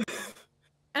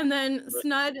 And then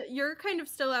Snud, you're kind of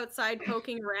still outside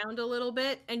poking around a little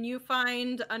bit, and you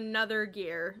find another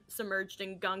gear submerged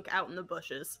in gunk out in the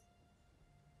bushes.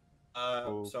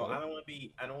 So I don't want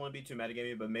to be too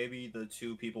metagamey, but maybe the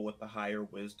two people with the higher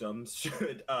wisdom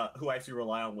should, who actually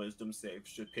rely on wisdom saves,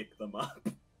 should pick them up.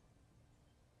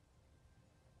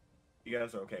 You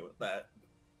guys are okay with that?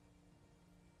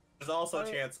 There's also a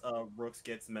chance Rooks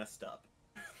gets messed up.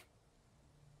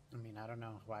 I mean, I don't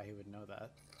know why he would know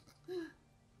that.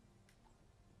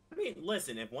 I mean,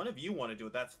 listen, if one of you want to do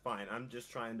it, that's fine. I'm just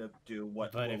trying to do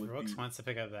what. But what if would Rooks be... wants to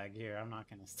pick up that gear, I'm not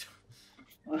gonna stop.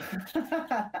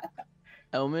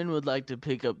 Elman would like to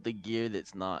pick up the gear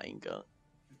that's not in gunk.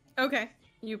 Okay,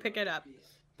 you pick it up.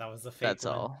 That was the fake That's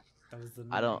one. all. That was the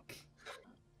I don't- mimic.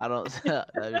 I don't.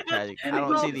 That'd be tragic. I And don't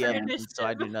see roll the for evidence, so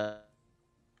I do initiative.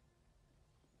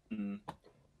 not.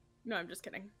 No, I'm just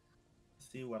kidding.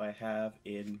 See what I have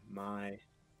in my.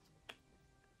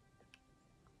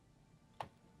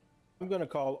 I'm gonna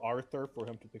call Arthur for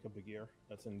him to pick up the gear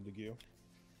that's in the queue.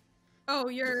 Oh,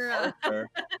 you're Arthur.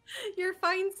 you're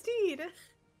fine steed.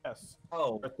 Yes,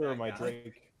 Oh, Arthur, my God.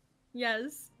 Drake.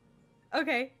 Yes.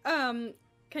 Okay.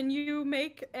 Can you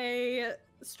make a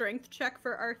strength check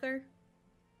for Arthur?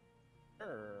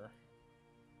 Sure.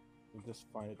 We'll just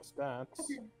find its stats.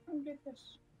 Get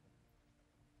this.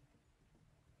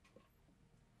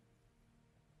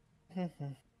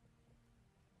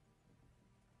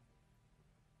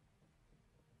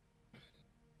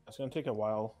 It's gonna take a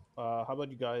while. How about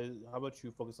you guys? How about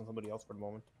you focus on somebody else for the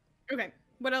moment? Okay.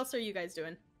 What else are you guys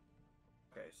doing?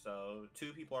 Okay, so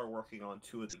two people are working on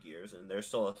two of the gears, and there's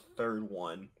still a third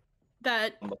one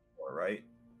That on the floor, right?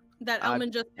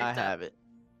 Elman just picked I up. have it.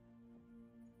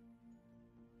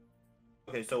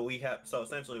 Okay, so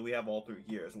essentially we have all three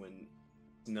gears when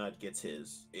Snud gets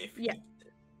his. If Yeah. he gets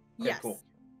it. Okay, Yes. cool.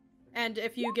 And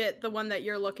if you get the one that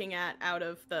you're looking at out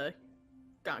of the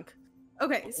gunk.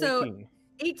 Okay, so 18.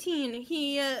 18,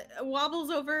 he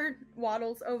waddles over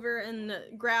and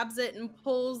grabs it and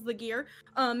pulls the gear,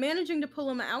 managing to pull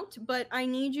him out, but I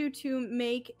need you to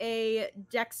make a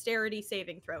dexterity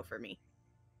saving throw for me.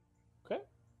 Okay.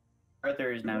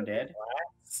 Arthur is now dead.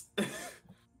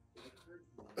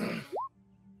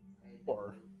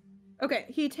 4. Okay,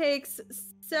 he takes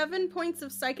 7 points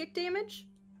of psychic damage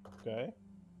Okay.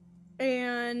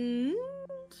 and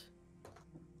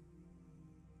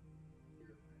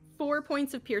 4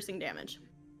 points of piercing damage.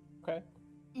 Okay.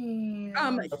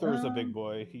 Arthur is a big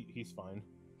boy. He's fine.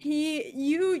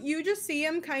 You just see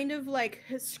him kind of like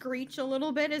screech a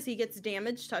little bit as he gets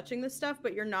damaged touching this stuff,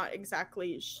 but you're not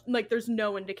exactly like there's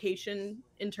no indication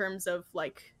in terms of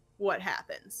like what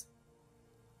happens.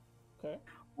 Okay.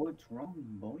 What's wrong,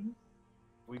 boy?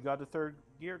 We got the third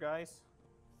gear, guys.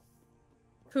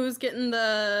 Who's getting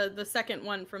the second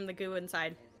one from the goo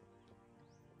inside?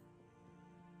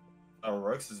 Oh,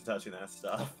 Rooks isn't touching that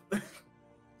stuff. I thought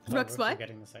Rooks Rooks what? were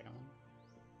getting the second one.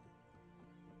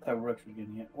 I thought Rooks was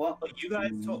getting it. Well, But you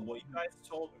guys told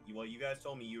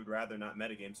me you would rather not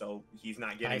metagame, so he's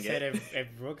not getting I said it. if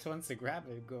Rooks wants to grab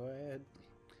it, go ahead.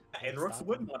 And Rooks Stop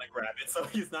wouldn't him. want to grab it, so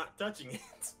he's not touching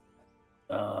it.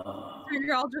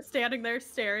 You're all just standing there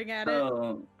staring at it.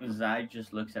 So Zai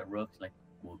just looks at Rooks like,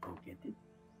 "We'll go get it.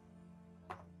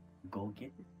 Go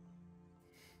get it."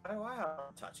 Why do I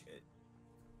have to touch it?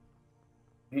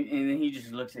 And then he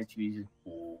just looks at you. He's just,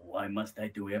 "Oh, why must I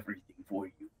do everything for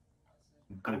you?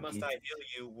 Go Why must get I it." heal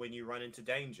you when you run into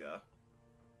danger?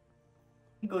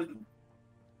 He goes,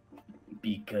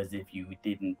 "Because if you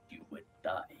didn't, you would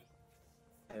die."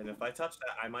 And if I touch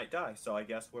that, I might die. So I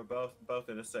guess we're both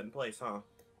in a certain place, huh?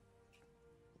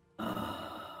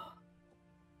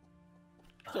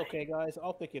 It's okay, guys.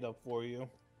 I'll pick it up for you.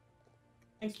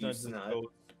 Thank you, Snud just Snud. goes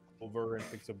over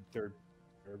and picks up the third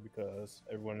gear because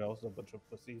everyone else is a bunch of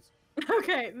pussies.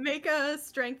 Okay, make a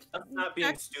strength Us not being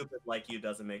check. stupid like you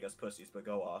doesn't make us pussies, but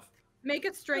go off. Make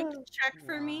a strength check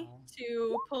for me Wow.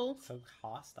 to pull. So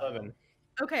hostile. 7.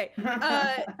 Okay.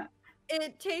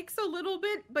 It takes a little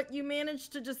bit, but you manage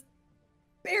to just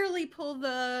barely pull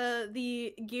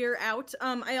the gear out.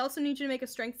 I also need you to make a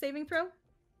strength saving throw.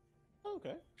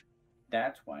 Okay.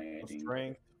 That's why I So didn't.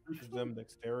 strength, wisdom,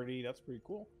 dexterity. That's pretty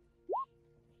cool.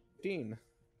 15.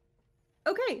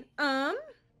 Okay.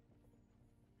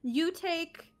 You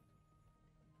take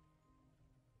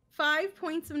 5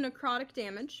 points of necrotic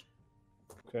damage,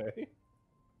 Okay.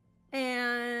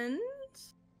 and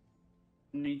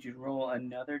I need you to roll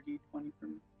another d20 for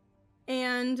me.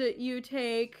 you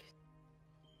take.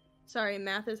 Sorry,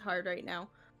 math is hard right now.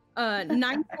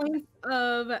 9 points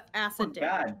of Oh acid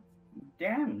damage. God,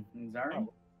 damn, Zari.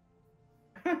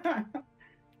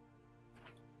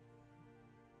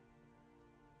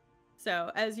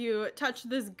 So as you touch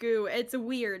this goo, it's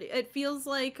weird. It feels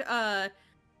like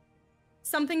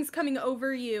something's coming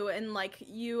over you, and like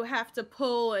you have to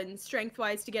pull and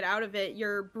strength-wise to get out of it.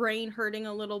 Your brain hurting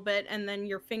a little bit, and then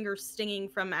your fingers stinging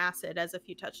from acid, as if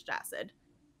you touched acid.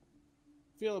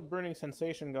 Feel a burning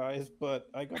sensation, guys, but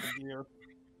I got the gear.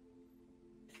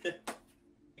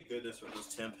 Thank goodness for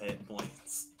those temp hit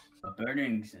points. A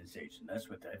burning sensation. That's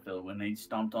what I felt when they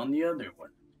stomped on the other one.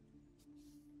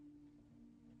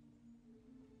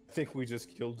 I think we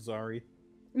just killed Zari.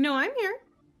 No, I'm here.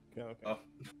 Okay, okay. Oh.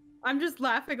 I'm just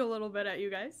laughing a little bit at you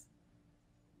guys.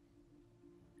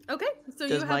 Okay, so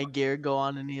Does you my have gear go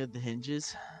on any of the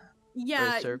hinges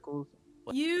yeah, or circles?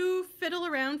 you fiddle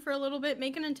around for a little bit.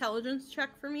 Make an intelligence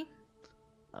check for me.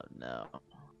 Oh no.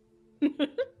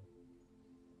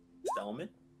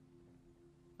 Element?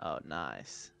 Oh,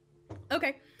 nice.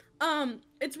 Okay.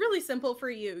 It's really simple for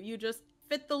you. You just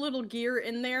fit the little gear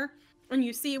in there, and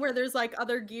you see where there's like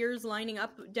other gears lining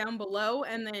up down below,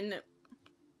 and then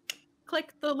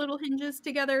click the little hinges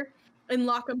together and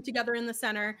lock them together in the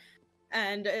center,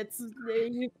 and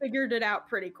you figured it out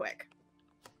pretty quick.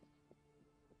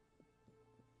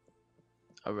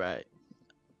 All right.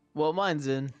 Well, mine's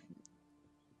in.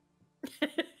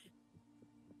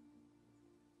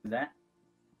 That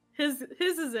His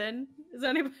is in. Is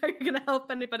anybody gonna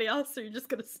help anybody else, or are you just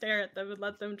gonna stare at them and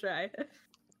let them try?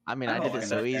 I mean, Oh, I did I it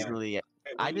so understand. easily.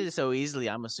 I did it so easily.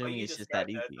 I'm assuming you it's just that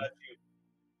described easy. I thought you-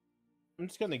 I'm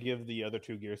just gonna give the other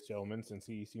 2 gears to Elman since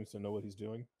he seems to know what he's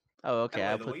doing. Oh, okay.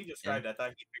 I the put way you described, I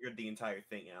thought you figured the entire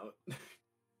thing out.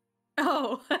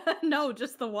 Oh, no,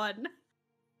 just the one.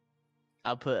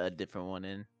 I'll put a different one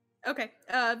in, Okay,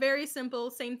 very simple,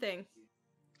 same thing.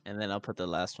 and then I'll put the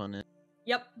last one in,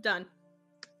 Yep, done.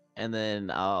 and then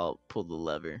I'll pull the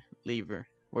lever. We're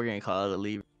gonna call it a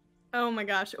lever. Oh my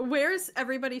gosh, where's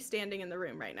everybody standing in the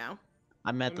room right now?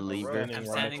 I'm at the I'm lever. standing I'm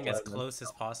right standing as next to Elman. close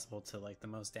as possible to like the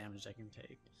most damage I can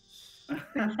take.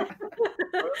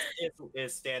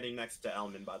 is standing next to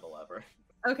Elman by the lever.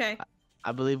 Okay.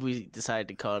 I believe we decided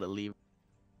to call it a lever.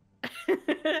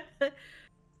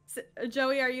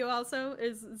 Joey, are you also?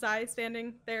 Is Zai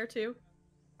standing there too?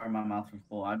 or my mouth was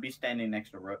full. I'd be standing next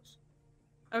to Rooks.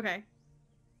 Okay.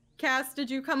 Cass, did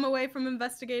you come away from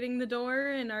investigating the door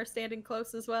and are standing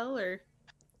close as well, or?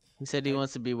 He said he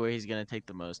wants to be where he's gonna take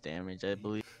the most damage. I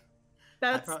believe.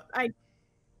 That's I'd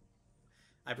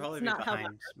probably be not how that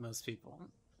behind most people.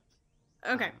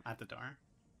 okay. At the door,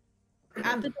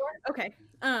 At the door. Okay.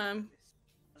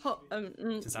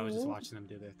 since I was just watching them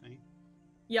do their thing.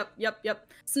 Yep.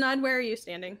 Snud, where are you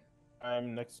standing?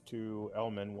 I'm next to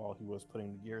Elman while he was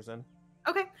putting the gears in.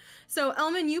 Okay. So,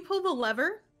 Elman, you pull the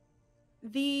lever.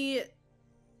 The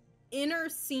inner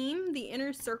seam, the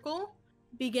inner circle,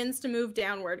 begins to move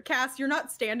downward. Cass, you're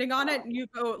not standing on it. You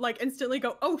go, like, instantly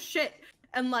go, oh shit,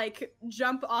 and, like,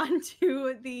 jump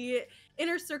onto the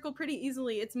inner circle pretty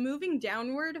easily. It's moving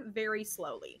downward very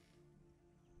slowly.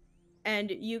 And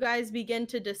you guys begin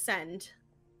to descend.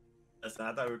 Listen,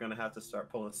 I thought we were gonna have to start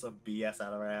pulling some BS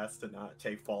out of our ass to not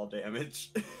take fall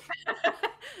damage.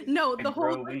 No, And the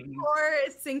whole growing. floor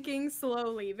is sinking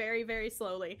slowly, very, very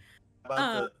slowly.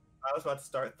 I was about to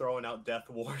start throwing out death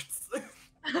wards.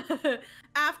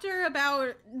 After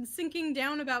about sinking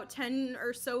down about 10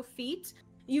 or so feet,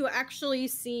 you actually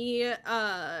see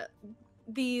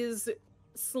these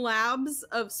slabs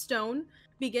of stone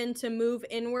begin to move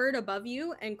inward above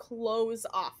you and close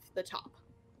off the top.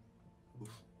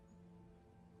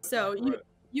 So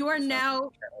you are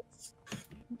now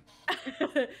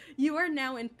you are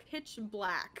now in pitch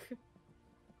black,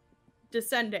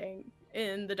 descending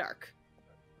in the dark.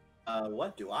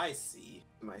 What do I see?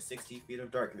 My 60 feet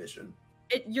of dark vision.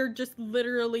 You're just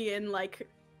literally in like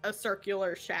a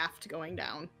circular shaft going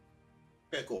down.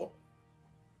 Okay, cool.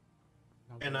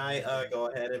 Can I go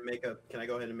ahead and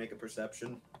make a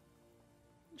perception?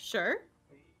 Sure.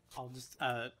 I'll just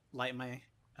light my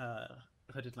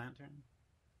hooded lantern.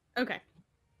 Okay.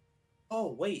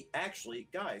 Oh wait, actually,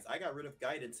 guys, I got rid of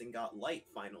guidance and got light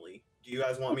finally. Do you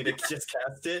guys want me to just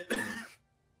cast it?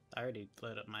 I already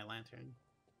lit up my lantern.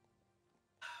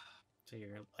 So your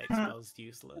light spell's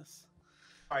useless.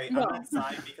 Sorry, No. I'm not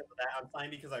signed because of that. I'm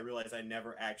signed because I realized I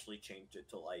never actually changed it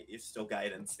to light. It's still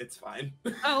guidance. It's fine.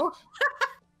 Oh.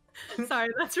 Sorry,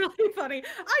 that's really funny.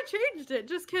 I changed it.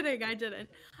 Just kidding, I didn't.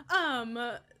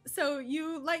 So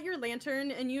you light your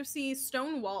lantern and you see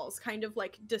stone walls kind of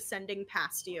like descending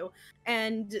past you,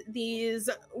 and these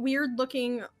weird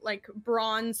looking like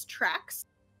bronze tracks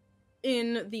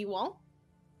in the wall.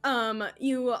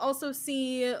 You also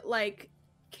see like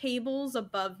cables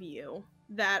above you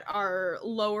that are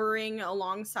lowering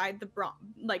alongside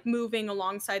moving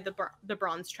alongside the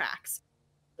bronze tracks.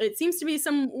 It seems to be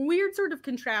some weird sort of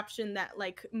contraption that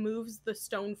like moves the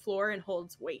stone floor and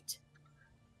holds weight.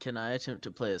 Can I attempt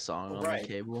to play a song on Right. the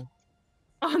cable?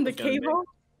 On the It's gonna make- cable?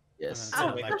 Yes. It's an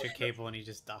Oh. electric cable and he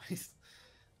just dies.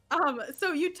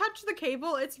 So you touch the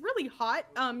cable, it's really hot.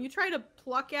 You try to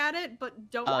pluck at it, but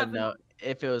don't Oh have no!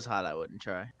 If it was hot, I wouldn't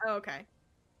try. Oh, okay.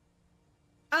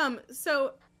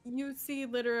 So you see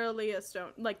literally a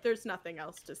stone, like there's nothing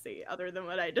else to see other than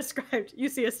what I described. You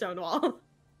see a stone wall.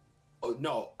 Oh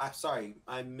no! Sorry,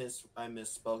 I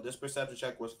misspoke. This perception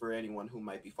check was for anyone who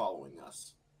might be following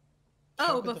us.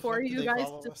 Oh, What the before fuck did you they guys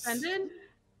follow us? descended?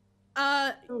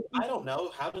 I don't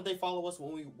know. How did they follow us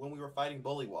when we were fighting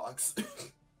bullywogs?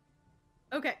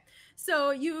 Okay. So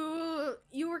you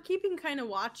were keeping kind of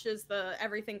watch as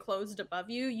everything closed above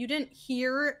you. You didn't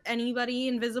hear anybody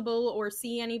invisible or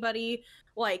see anybody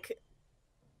like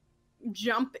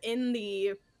jump in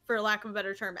the, for lack of a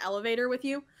better term, elevator with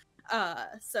you.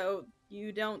 So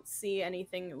you don't see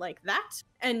anything like that.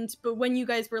 But when you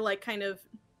guys were like kind of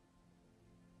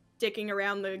dicking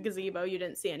around the gazebo, you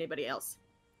didn't see anybody else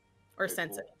or Very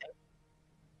sense cool. anything.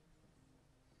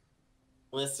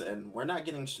 Listen, we're not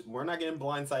getting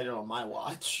blindsided on my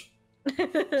watch. I To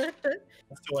us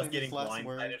Famous getting last blindsided 5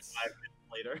 words. minutes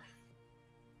later.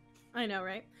 know,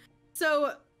 right?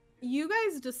 So you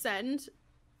guys descend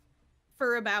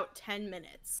for about 10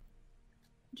 minutes.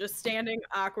 Just standing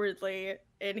awkwardly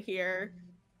in here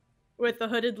with the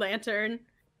hooded lantern.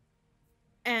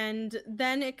 And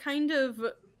then it kind of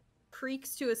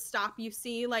creaks to a stop. You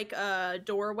see like a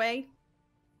doorway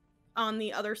on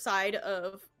the other side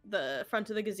of the front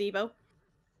of the gazebo.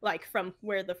 Like from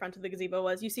where the front of the gazebo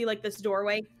was. You see like this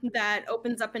doorway that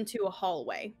opens up into a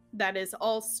hallway that is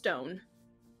all stone.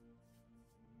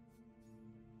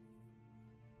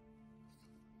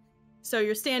 So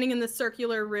you're standing in the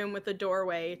circular room with a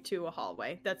doorway to a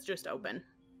hallway that's just open.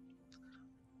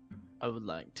 I would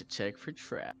like to check for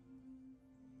trap.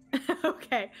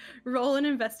 Okay, roll an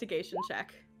investigation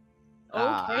check. Okay,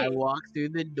 I walk through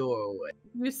the doorway.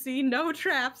 you see no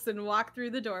traps and walk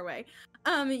through the doorway.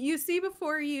 You see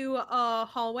before you a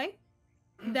hallway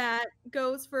that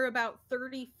goes for about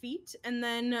 30 feet and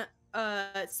then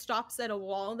stops at a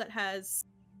wall that has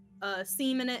a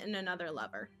seam in it and another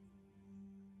lever.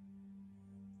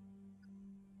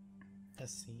 A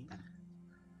scene.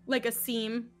 Like a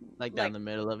seam. Like down the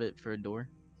middle of it for a door.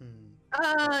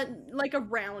 Like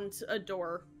around a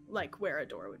door, like where a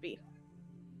door would be.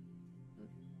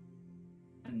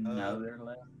 Another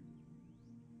left.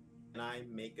 Can I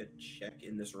make a check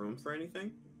in this room for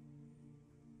anything?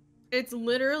 It's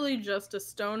literally just a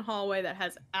stone hallway that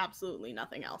has absolutely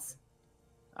nothing else.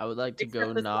 I would like to Except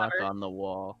go this knock lever. on the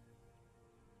wall.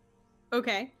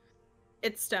 Okay.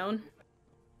 It's stone.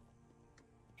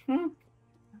 Kind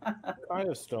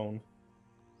of stone.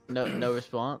 No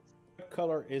response. What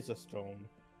color is a stone?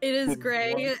 It is One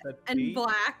gray set and B?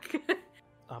 black.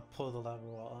 I'll pull the lever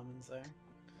while I'm in there.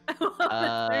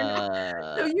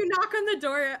 So you knock on the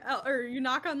door, or you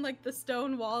knock on like the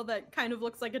stone wall that kind of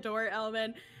looks like a door,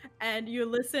 Elvin, and you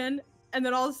listen, and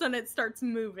then all of a sudden it starts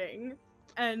moving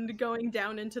and going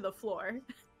down into the floor.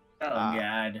 Oh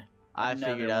God. I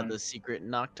Another figured out one. the secret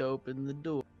knock to open the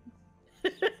door.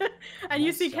 And you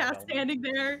Nice see shot, Cass Elvin. standing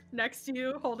there next to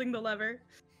you, holding the lever.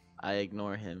 I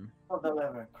ignore him. Pull the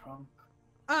lever, Crunk.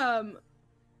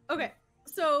 Okay,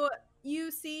 so you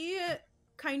see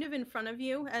kind of in front of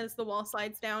you as the wall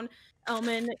slides down,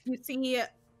 Elman, you see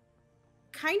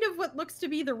kind of what looks to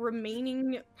be the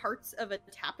remaining parts of a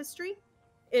tapestry.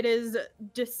 It is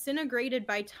disintegrated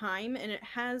by time and it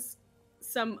has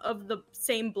some of the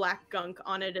same black gunk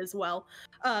on it as well.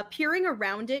 Peering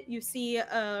around it, you see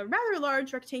a rather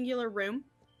large rectangular room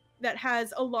that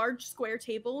has a large square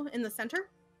table in the center.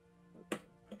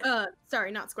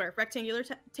 Sorry, not square, rectangular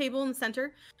table in the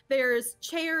center. There's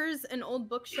chairs and old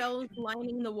bookshelves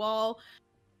lining the wall.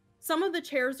 Some of the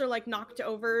chairs are like knocked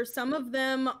over. Some of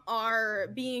them are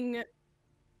being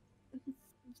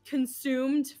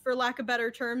consumed, for lack of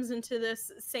better terms, into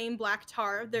this same black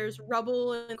tar. There's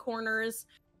rubble in the corners,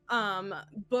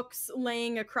 books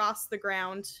laying across the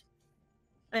ground.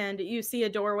 and you see a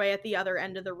doorway at the other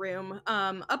end of the room.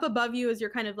 Up above you, as you're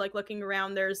kind of like looking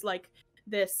around, there's like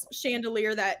this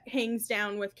chandelier that hangs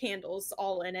down with candles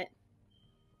all in it.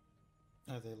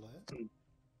 Are they lit?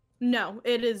 No,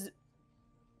 it is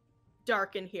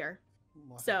dark in here.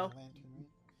 We'll have So- a lantern, right?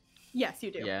 Yes,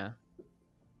 you do. Yeah.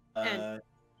 And-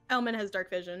 Elman has dark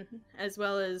vision, as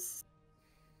well as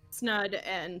Snud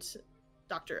and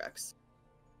Dr. Rooks.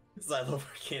 Xylover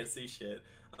can't see shit.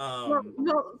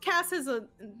 Well, Cass has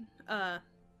a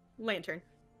lantern.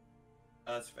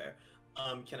 That's fair.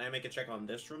 Can I make a check on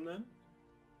this room then?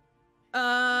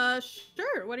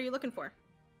 Sure. What are you looking for?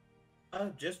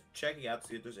 Just checking out to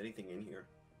see if there's anything in here.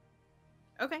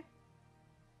 Okay.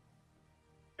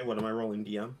 And what am I rolling,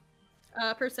 DM?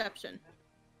 Perception.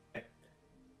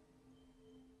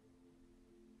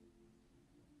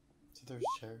 So there's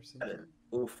chairs in That is,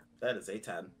 here. oof, that is a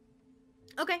 10.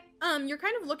 Okay. You're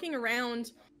kind of looking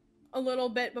around a little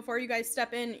bit before you guys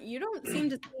step in. You don't seem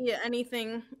to see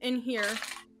anything in here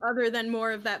other than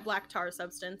more of that black tar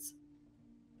substance.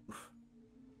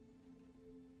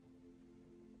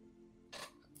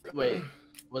 Wait,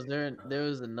 there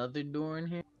was another door in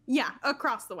here, Yeah,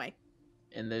 across the way.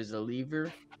 and there's a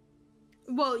lever.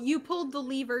 Well, you pulled the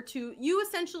lever you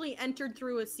essentially entered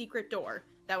through a secret door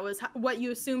that was what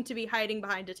you assumed to be hiding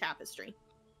behind a tapestry.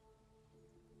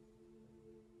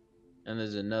 And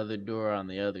there's another door on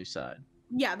the other side.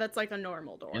 Yeah, that's like a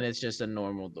normal door. And it's just a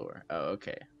normal door. Oh,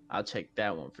 okay. I'll check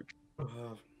that one for.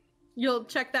 You'll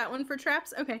check that one for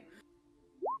traps? Okay.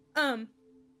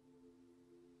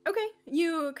 Okay,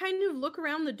 you kind of look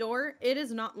around the door. It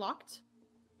is not locked.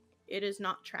 It is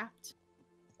not trapped.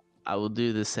 I will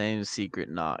do the same secret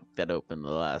knock that opened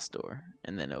the last door,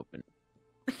 and then open.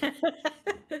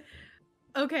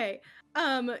 Okay.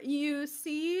 You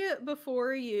see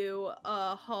before you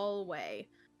a hallway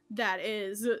that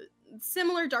is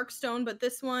similar dark stone, but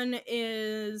this one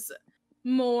is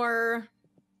more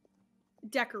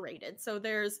decorated. So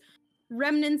there's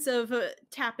remnants of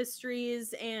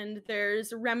tapestries, and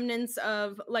there's remnants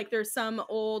of like there's some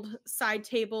old side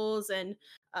tables and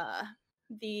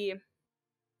the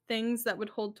things that would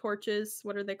hold torches.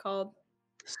 What are they called?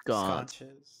 Sconce.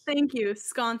 Scotches. Thank you,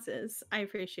 sconces. I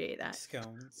appreciate that.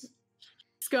 Scones.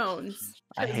 Scones.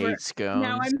 I 'Cause we're- hate scones.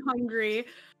 Now I'm hungry.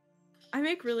 I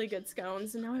make really good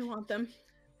scones, and now I want them.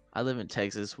 I live in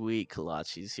Texas. We eat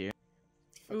kolaches here.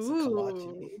 What's a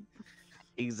kolache?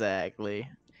 Exactly.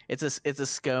 It's a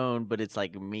scone, but it's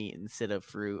like meat instead of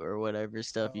fruit or whatever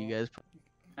stuff you Oh. guys put.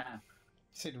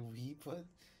 Should we put?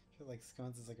 I feel like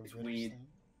scones is like a British weed. thing.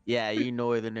 Yeah, you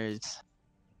northerners.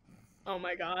 Oh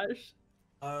my gosh.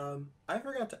 I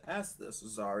forgot to ask this,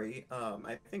 Zari.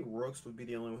 I think Rooks would be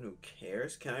the only one who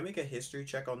cares. Can I make a history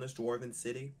check on this dwarven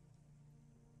city?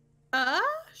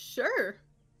 Sure.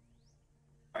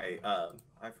 I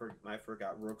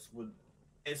forgot Rooks would.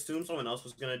 I assumed someone else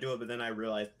was gonna do it, but then I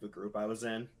realized the group I was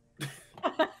in.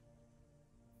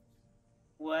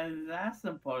 What is that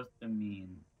supposed to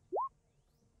mean?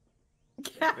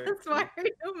 Cass, why are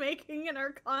you making an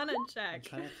Arcana I'm check?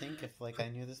 trying to think if like I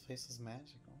knew this place was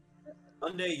magical.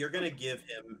 Monday, you're gonna give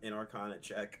him an Arcana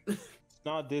check. It's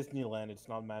not Disneyland. It's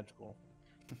not magical.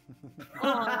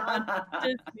 Aw,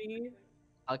 Disney.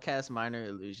 I'll cast minor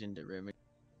illusion to remedy.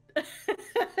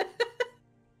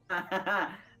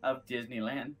 Of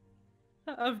Disneyland.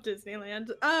 Of Disneyland.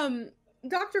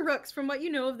 Dr. Rooks, from what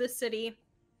you know of this city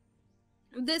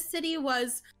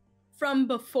was from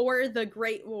before the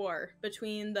Great War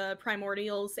between the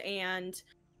Primordials and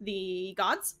the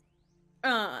gods.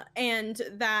 And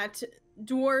that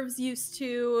dwarves used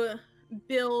to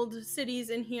build cities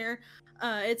in here.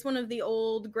 It's one of the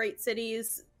old great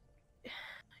cities.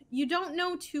 You don't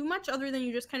know too much other than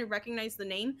you just kind of recognize the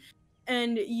name,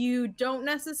 and you don't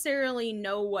necessarily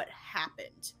know what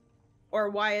happened or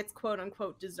why it's quote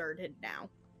unquote deserted now.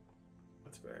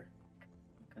 That's fair.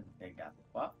 Because they got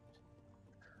fucked.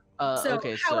 So,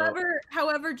 Okay, so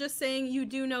however, just saying, you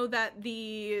do know that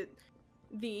the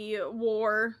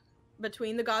war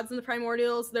between the gods and the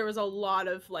primordials, there was a lot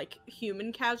of like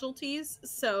human casualties.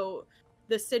 So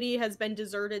the city has been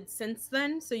deserted since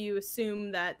then. So you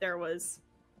assume that there was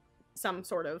some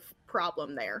sort of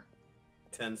problem there.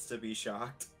 Tends to be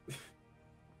shocked.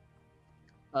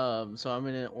 so I'm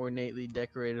in an ornately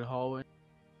decorated hallway.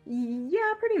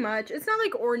 Yeah, pretty much. It's not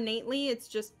like ornately, it's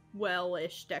just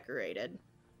well-ish decorated.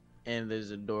 And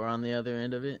there's a door on the other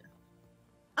end of it.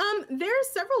 There's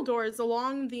several doors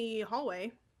along the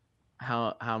hallway.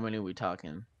 How many are we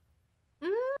talking?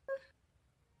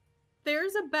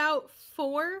 There's about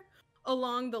 4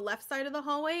 along the left side of the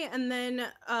hallway, and then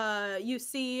you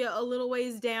see a little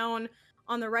ways down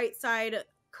on the right side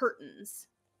curtains.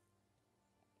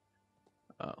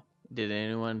 Oh, did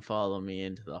anyone follow me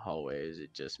into the hallway? Or is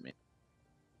it just me?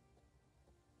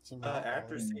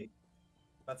 After seeing,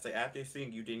 let's say after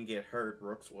seeing you didn't get hurt,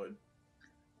 Rooks would.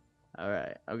 All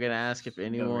right, I'm gonna ask if Go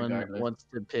anyone regardless. wants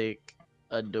to pick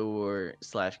a door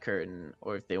 / curtain,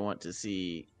 or if they want to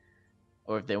see,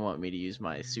 or if they want me to use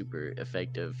my super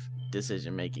effective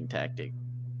decision-making tactic.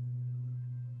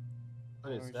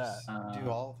 What is Or that? just do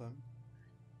all of them.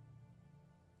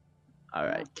 All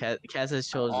right, Cass has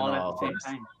chosen All all at the of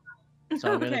same them, time. so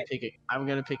I'm Okay.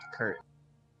 gonna pick a curtain.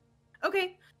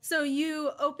 Okay, so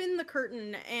you open the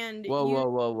curtain and Whoa, you.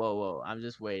 whoa! I'm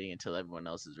just waiting until everyone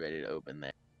else is ready to open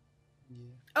there. Yeah.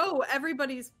 Oh,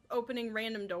 everybody's opening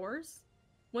random doors.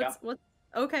 What?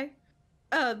 Okay.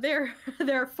 There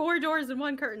are 4 doors and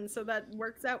 1 curtain, so that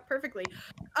works out perfectly.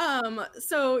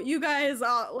 So you guys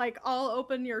all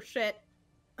open your shit,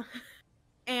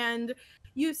 and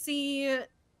you see.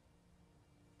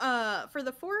 For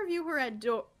the 4 of you who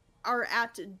are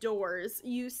at doors,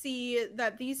 you see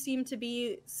that these seem to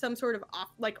be some sort of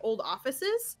old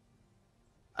offices.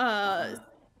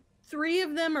 3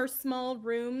 of them are small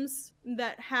rooms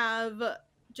that have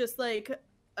just like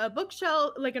a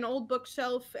bookshelf, like an old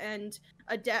bookshelf, and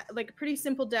a pretty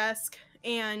simple desk.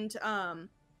 And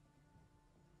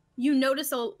you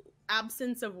notice a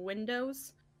absence of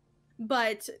windows,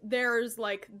 but there's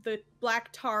like the black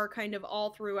tar kind of all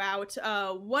throughout.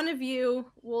 One of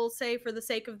you, will say for the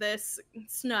sake of this,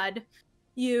 Snud,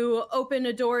 you open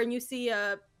a door and you see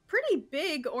a pretty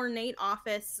big ornate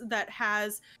office that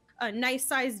has a nice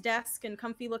sized desk and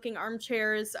comfy looking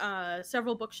armchairs.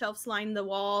 Several bookshelves line the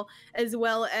wall, as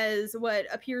well as what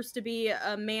appears to be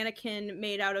a mannequin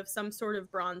made out of some sort of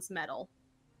bronze metal.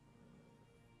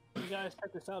 You guys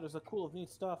check this out. There's a cool of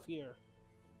neat stuff here.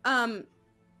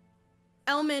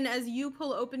 Elman, as you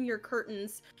pull open your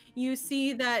curtains, you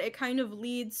see that it kind of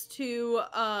leads to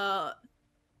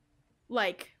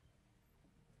like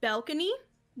balcony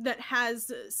that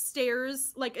has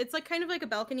stairs. Like it's like kind of like a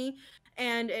balcony,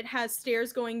 and it has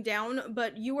stairs going down,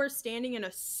 but you are standing in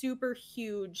a super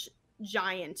huge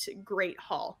giant great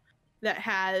hall that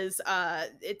has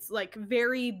it's like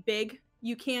very big.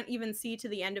 You can't even see to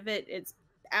the end of it. It's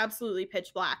absolutely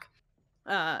pitch black.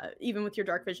 Even with your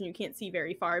dark vision, you can't see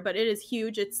very far, but it is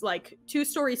huge. It's like 2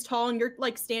 stories tall, and you're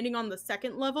like standing on the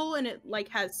 2nd level, and it like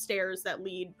has stairs that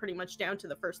lead pretty much down to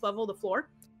the 1st level, the floor.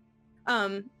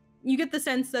 You get the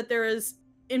sense that there is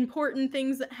important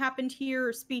things that happened here,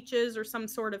 or speeches, or some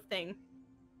sort of thing.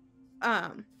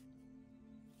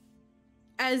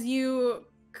 As you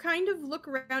kind of look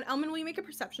around, Elman, will you make a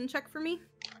perception check for me?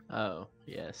 Oh,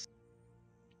 yes.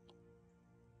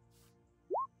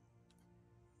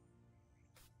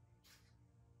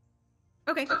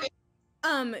 Okay.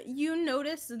 You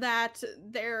notice that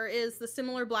there is the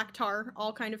similar black tar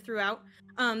all kind of throughout.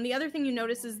 The other thing you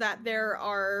notice is that there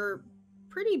are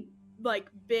pretty like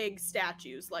big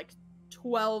statues, like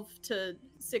 12 to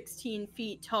 16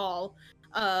 feet tall,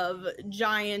 of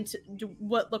giant,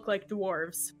 what look like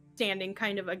dwarves, standing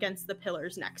kind of against the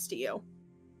pillars next to you.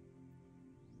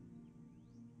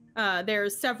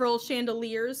 There's several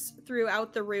chandeliers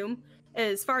throughout the room,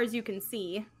 as far as you can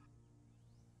see.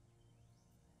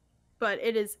 But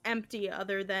it is empty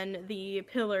other than the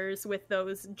pillars with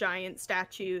those giant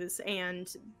statues,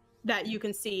 and that you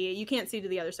can see. You can't see to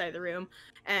the other side of the room,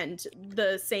 and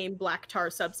the same black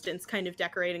tar substance kind of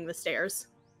decorating the stairs.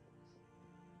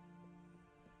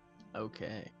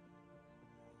 Okay.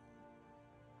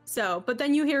 So, but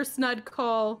then you hear Snud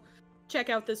call,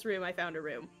 "Check out this room, I found a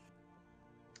room."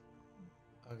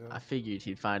 I'll go. I figured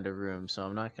he'd find a room, so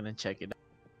I'm not gonna check it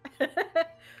out.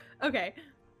 Okay.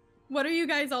 What are you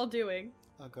guys all doing?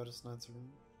 I'll go to Snud's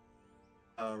room.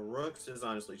 Rooks is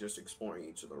honestly just exploring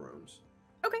each of the rooms.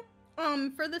 Okay.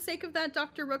 For the sake of that,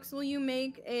 Dr. Rooks, will you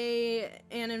make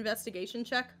an investigation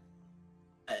check?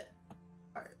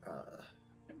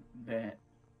 Bet.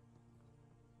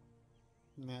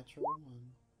 Natural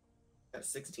one. At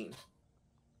 16.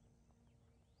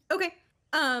 Okay.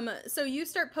 So you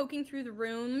start poking through the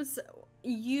rooms.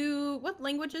 What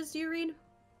languages do you read?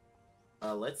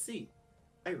 Let's see.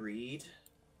 I read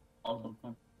All of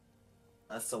them.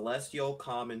 Celestial,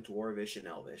 Common, Dwarvish, and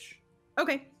Elvish.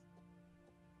 Okay.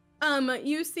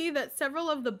 You see that several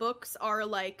of the books are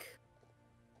like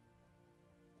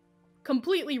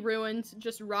completely ruined,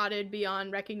 just rotted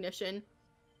beyond recognition.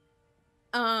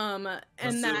 And that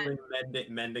Assuming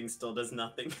mending still does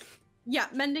nothing. yeah,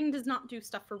 mending does not do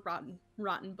stuff for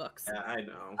rotten books. Yeah, I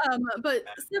know. But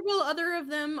several other of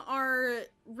them are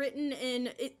written in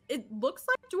it looks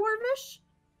like Dwarvish,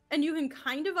 and you can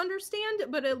kind of understand,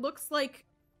 but it looks like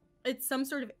it's some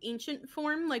sort of ancient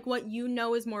form, like what you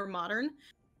know is more modern.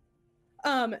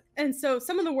 And so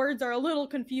some of the words are a little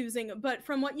confusing, but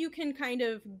from what you can kind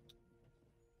of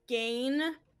gain,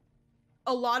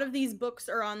 a lot of these books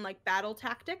are on like battle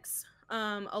tactics.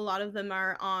 A lot of them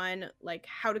are on like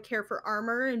how to care for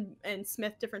armor and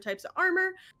smith different types of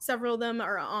armor. Several of them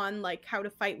are on like how to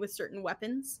fight with certain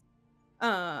weapons.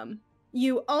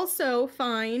 You also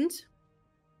find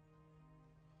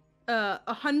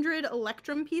 100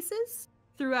 electrum pieces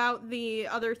throughout the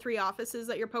other 3 offices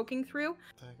that you're poking through.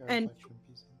 And Electrum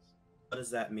pieces. What does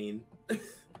that mean?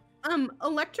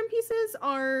 electrum pieces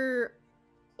are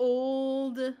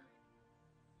old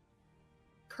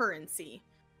currency,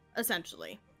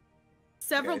 essentially.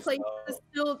 Several Okay,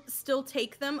 places still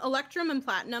take them. Electrum and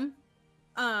platinum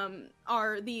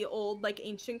are the old like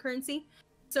ancient currency.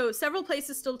 So several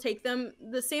places still take them.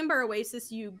 The Sandbar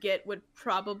Oasis you get would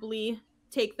probably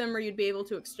take them, or you'd be able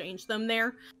to exchange them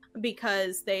there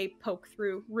because they poke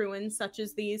through ruins such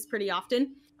as these pretty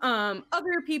often.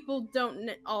 Other people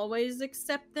don't always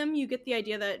accept them. You get the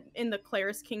idea that in the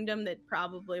Claris Kingdom that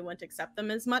probably wouldn't accept them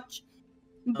as much.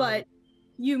 But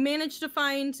you managed to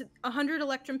find 100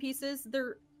 electrum pieces.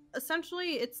 They're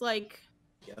essentially, it's like,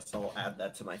 Yes, I'll add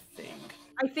that to my thing.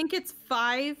 I think it's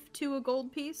 5 to a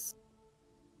gold piece.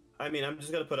 I mean, I'm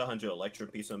just gonna put 100 electrum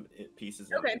pieces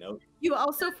in Okay. my note. You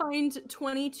also find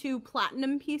 22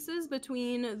 platinum pieces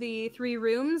between the 3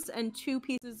 rooms and 2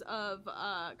 pieces of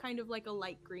kind of like a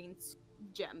light green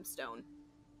gemstone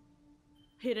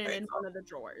hidden in one of the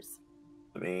drawers.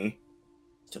 Let me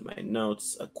to my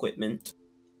notes, equipment.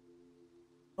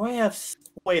 Do I have?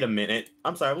 Wait a minute.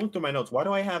 I'm sorry. I looked through my notes. Why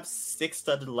do I have 6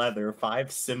 studded leather,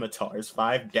 5 scimitars,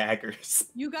 5 daggers?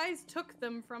 You guys took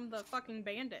them from the fucking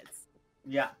bandits.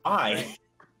 Yeah. I.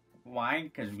 Why?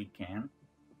 Because we can.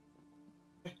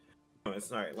 Oh,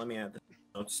 it's alright. Let me add the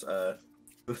notes.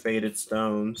 2 faded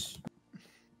stones.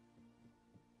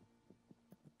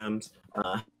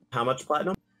 How much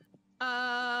platinum?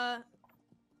 Oh,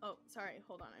 sorry.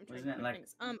 Hold on. I'm trying Wasn't to it like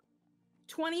like-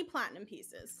 20 platinum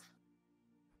pieces.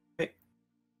 Okay.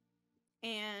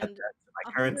 And Add that to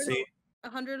my 100 currency.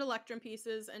 100 electrum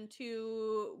pieces and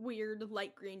 2 weird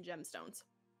light green gemstones.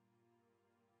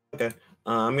 Okay.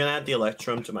 I'm gonna add the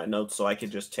electrum to my notes so I can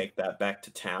just take that back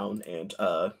to town, and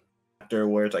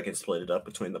afterwards I can split it up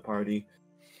between the party.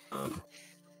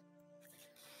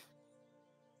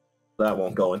 That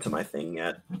won't go into my thing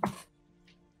yet.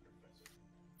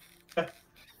 Okay.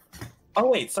 Oh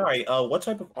wait, sorry. What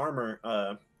type of armor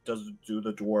do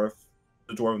the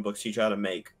dwarven books teach you how to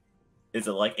make? Is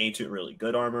it like ancient, really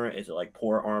good armor? Is it like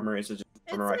poor armor? Is it just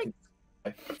armor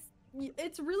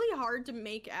It's really hard to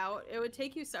make out. It would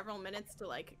take you several minutes to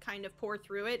like kind of pour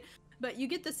through it, but you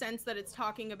get the sense that it's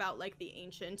talking about like the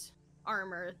ancient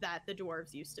armor that the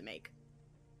dwarves used to make.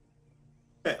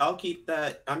 Okay, I'll keep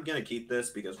that. I'm gonna keep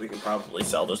this because we can probably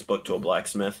sell this book to a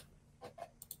blacksmith.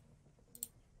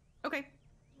 Okay.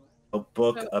 A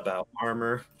book about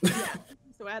armor. Yeah.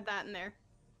 So add that in there.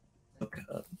 Book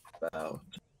about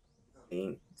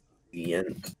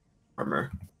ancient armor.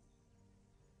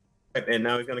 Okay, and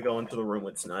now he's gonna go into the room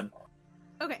with Snud.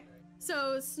 Okay.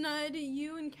 So Snud,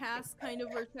 you and Cass kind of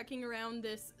were checking around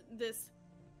this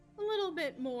a little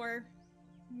bit more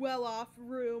well-off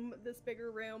room, this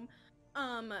bigger room.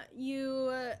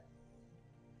 You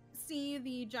see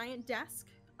the giant desk.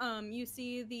 You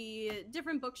see the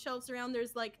different bookshelves around.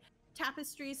 There's like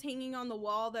tapestries hanging on the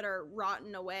wall that are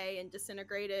rotten away and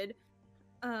disintegrated.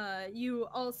 You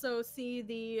also see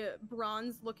the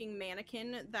bronze-looking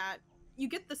mannequin that you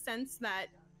get the sense that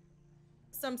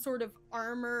some sort of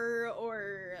armor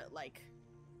or like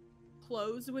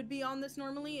clothes would be on this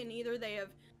normally, and either they have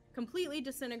completely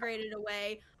disintegrated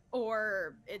away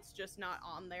or it's just not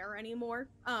on there anymore.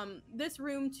 This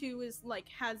room too is like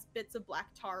has bits of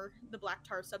the black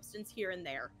tar substance here and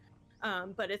there,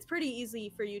 but it's pretty easy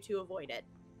for you to avoid it.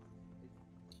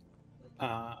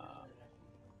 I'd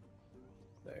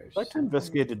like to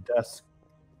investigate the desk.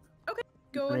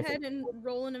 Go ahead and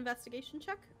roll an investigation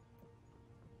check.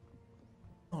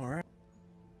 All right.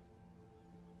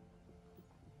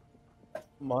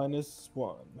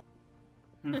 -1.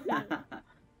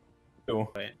 Two.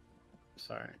 Wait,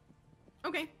 sorry.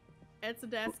 Okay, it's a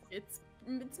desk. It's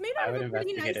made I out would of a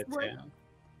pretty investigate nice it wood.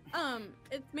 too.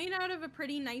 It's made out of a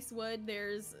pretty nice wood.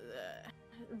 There's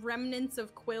remnants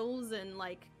of quills and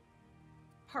like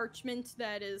parchment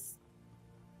that is,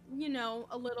 you know,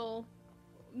 a little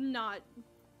not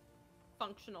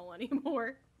functional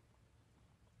anymore.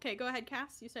 Okay, go ahead,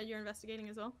 Cass. You said you're investigating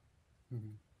as well.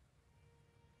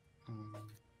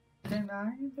 Can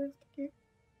I investigate?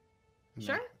 No,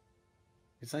 Sure.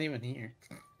 It's not even here.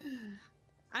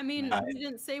 I mean, Nice. you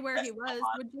didn't say where he was.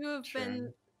 Would you have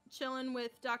been chilling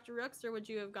with Dr. Rooks, or would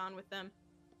you have gone with them?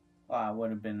 Oh, I would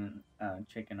have been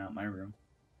checking out my room.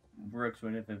 Rooks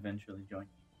would have eventually joined.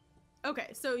 Okay,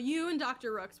 so you and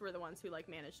Dr. Rooks were the ones who like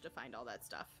managed to find all that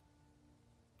stuff.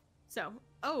 So,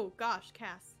 oh gosh,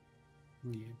 Cass.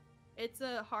 Yeah. It's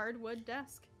a hardwood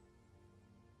desk.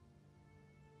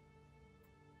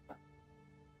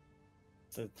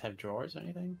 Does it have drawers or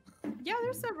anything? Yeah,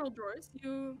 there's several drawers.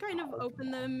 You kind of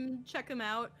open them, check them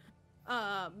out,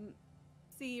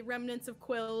 see remnants of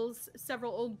quills,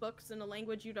 several old books in a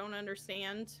language you don't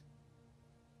understand.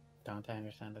 Don't I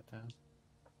understand it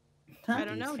though? I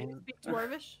don't know. Do you speak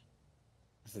Dwarvish?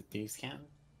 Is it thieves' can?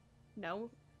 No.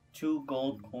 2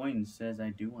 gold coins says I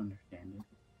do understand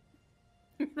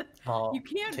it. I'll You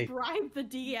can't take, bribe the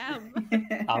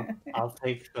DM. I'll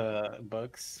take the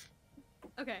books.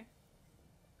 Okay.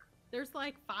 There's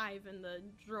like 5 in the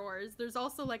drawers. There's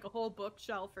also like a whole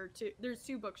bookshelf or 2. There's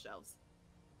 2 bookshelves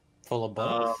Full of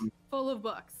books. full of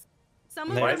books. Some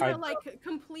of They them are- are like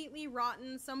completely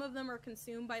rotten. Some of them are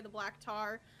consumed by the black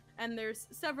tar, and there's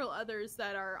several others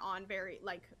that are on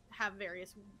have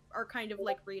various, are kind of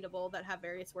like readable, that have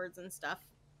various words and stuff.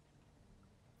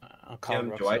 I'll call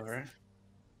Rooks Joyce. over.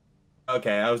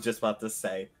 Okay, I was just about to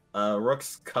say.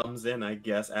 Rooks comes in, I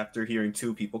guess, after hearing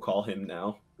 2 people call him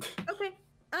now. Okay.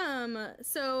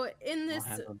 So in I'll this,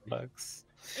 handle the books.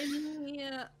 in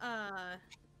the,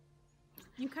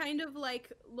 you kind of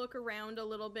like look around a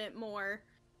little bit more.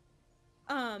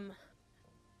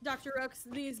 Dr. Rooks,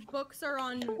 these books are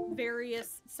on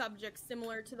various subjects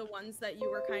similar to the ones that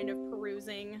you were kind of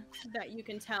perusing, that you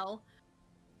can tell.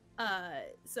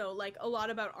 So like a lot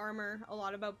about armor, a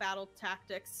lot about battle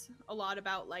tactics, a lot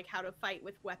about like how to fight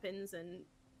with weapons and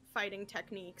fighting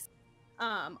techniques.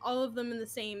 All of them in the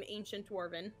same ancient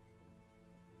dwarven.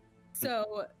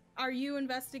 So, are you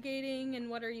investigating, and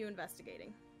what are you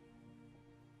investigating?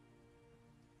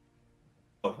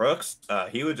 Oh, Rooks,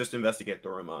 he would just investigate the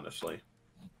room, honestly.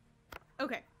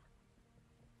 Okay.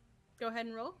 Go ahead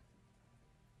and roll.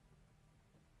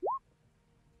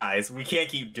 Guys, we can't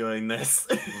keep doing this.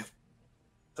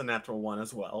 It's a natural 1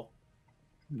 as well.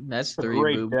 That's It's a 3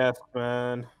 great boob. desk,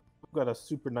 man. I've got a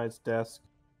super nice desk.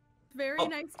 Very Oh.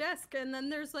 nice desk, and then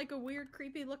there's like a weird,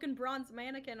 creepy-looking bronze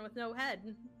mannequin with no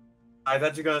head. I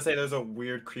thought you were gonna say there's a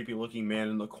weird, creepy-looking man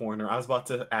in the corner. I was about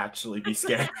to actually be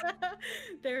scared.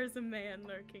 There's a man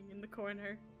lurking in the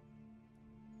corner.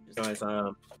 Guys,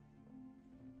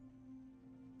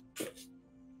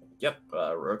 yep,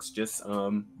 Rooks just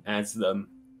adds them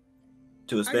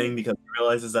to his Are thing you- because he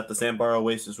realizes that the Sandbar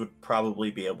Oasis would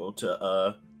probably be able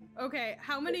to Okay,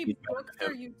 how many He's got books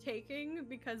him. are you taking?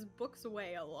 Because books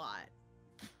weigh a lot.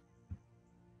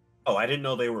 Oh, I didn't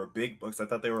know they were big books. I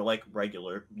thought they were like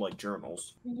regular, like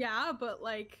journals. Yeah, but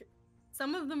like,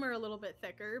 some of them are a little bit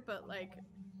thicker, but like,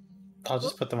 I'll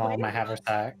just put them all in my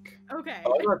haversack. okay.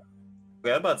 Oh, I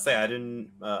was about to say I didn't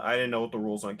know what the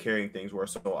rules on carrying things were,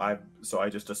 so I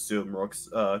just assumed Rooks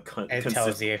It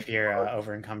tells you if you're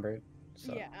over encumbered,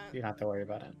 so Yeah. you don't have to worry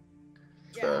about it.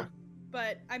 Yeah, Fair.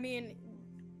 but I mean,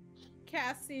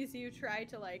 Cass sees you try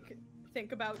to like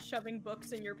think about shoving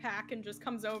books in your pack and just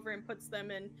comes over and puts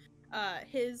them in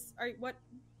his. What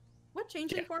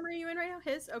changeling Yeah. form are you in right now?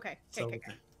 His? Okay. So Okay.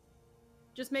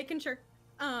 Just making sure.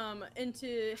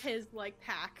 Into his like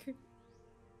pack.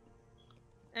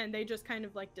 And they just kind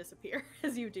of like disappear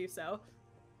as you do so.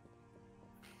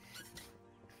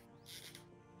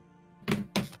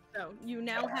 So you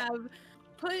now have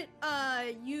put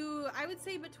I would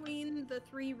say between the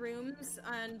 3 rooms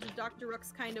and Dr.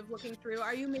 Rook's kind of looking through.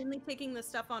 Are you mainly taking the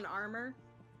stuff on armor?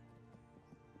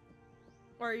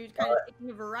 Or are you kind of taking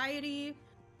a variety?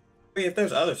 If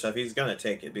there's other stuff, he's gonna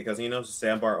take it because he knows the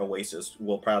Sandbar Oasis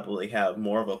will probably have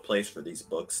more of a place for these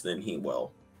books than he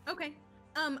will. Okay.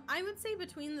 I would say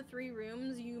between the 3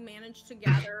 rooms you managed to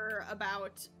gather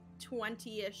about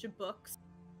 20-ish books.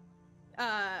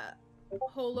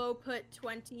 Holo put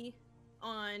 20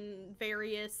 on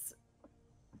various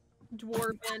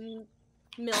dwarven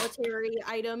military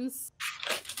items.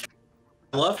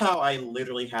 I love how I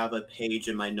literally have a page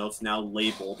in my notes now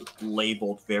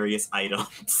labeled various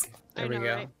items. There I we know,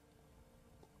 go.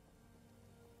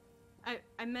 right?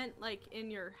 I meant like in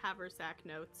your haversack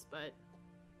notes, but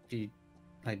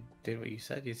I did what you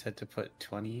said. You said to put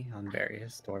 20 on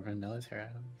various dwarven military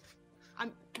items. I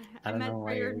I don't meant know for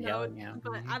why your you're notes, yelling at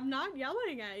but me. I'm not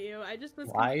yelling at you. I just was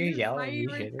Why are you confused yelling? why You you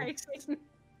were hit it. typing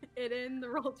it in the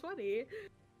roll 20.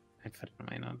 I put it in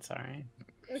my notes. Sorry.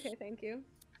 Okay, thank you.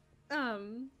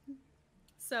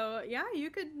 So yeah, you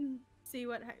could see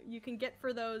what you can get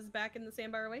for those back in the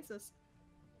Sandbar Oasis.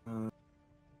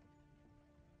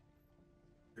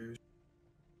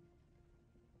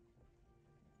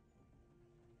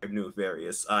 new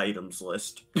various items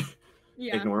list.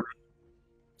 Yeah. Ignore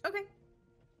me. Okay.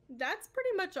 That's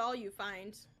pretty much all you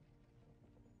find.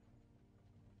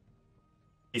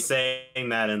 He's saying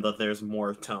that and that there's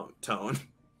more tone.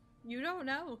 You don't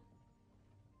know.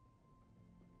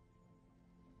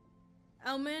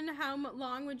 Elman, how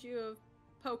long would you have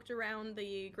poked around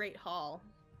the Great Hall?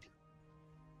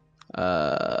 Like,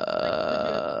 would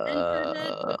you have entered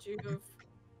it? Would you have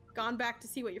gone back to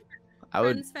see what your I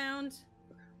would. friends found?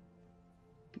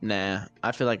 Nah,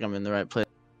 I feel like I'm in the right place.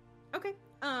 Okay.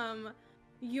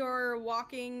 You're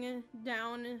walking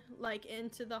down like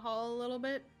into the hall a little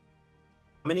bit.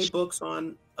 How many books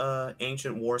on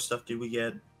ancient war stuff did we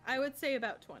get? I would say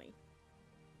about 20.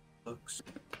 Books.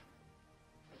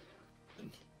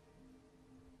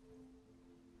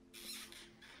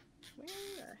 Where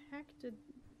the heck did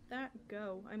that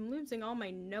go? I'm losing all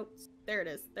my notes. There it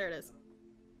is. There it is.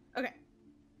 Okay.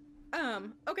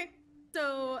 Okay.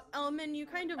 So, Elman, you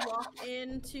kind of walk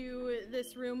into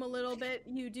this room a little bit.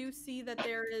 You do see that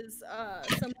there is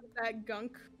some of that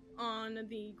gunk on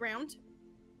the ground.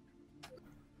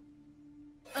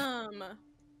 But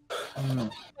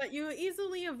you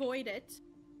easily avoid it.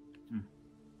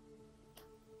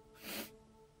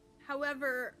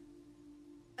 However,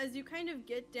 as you kind of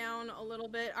get down a little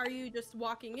bit, are you just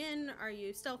walking in? Are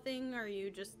you stealthing? Are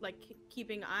you just like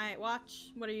keeping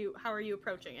watch? How are you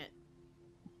approaching it?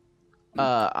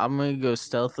 I'm gonna go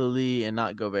stealthily and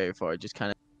not go very far. Just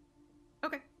kind of.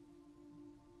 Okay.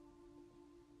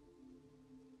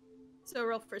 So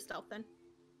roll for stealth then.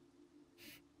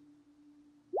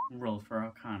 Roll for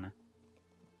Arcana.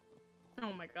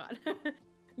 Oh my god.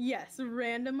 Yes,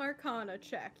 random Arcana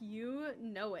check. You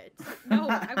know it. No,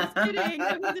 I was kidding.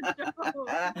 It was a joke.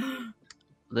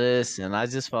 Listen, I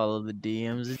just follow the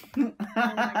DMs. Oh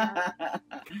my god.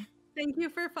 Thank you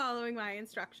for following my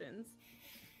instructions.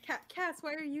 Cass,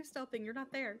 why are you stealthing? You're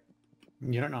not there.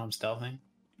 You don't know I'm stealthing.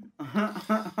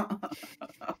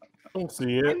 Don't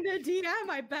see it. I'm the DM.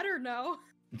 I better know.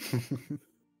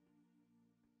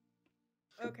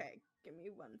 Okay, give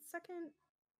me 1 second.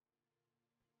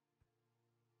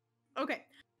 Okay.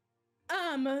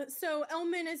 So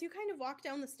Elman, as you kind of walk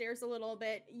down the stairs a little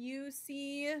bit, you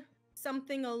see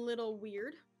something a little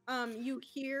weird. You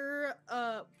hear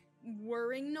a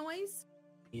whirring noise.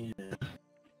 Yeah.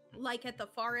 Like at the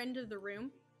far end of the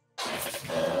room.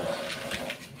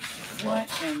 What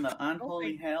in the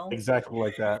unholy hell? Exactly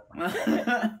like that.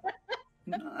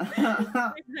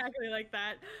 Exactly like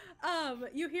that.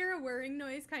 You hear a whirring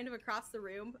noise kind of across the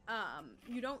room.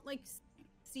 You don't like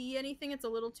see anything. It's a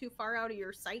little too far out of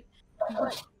your sight.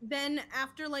 But then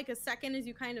after like a second, as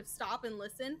you kind of stop and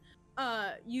listen,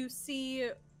 you see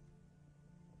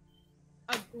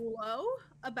a glow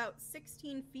about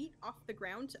 16 feet off the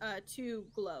ground. Two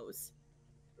glows,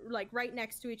 like right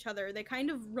next to each other. They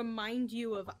kind of remind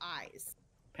you of eyes.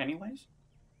 Pennywise?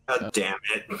 God damn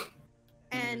it.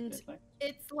 And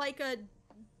it's like a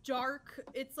dark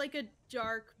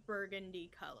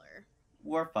burgundy color.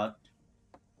 We're fucked.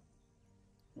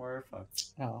 We're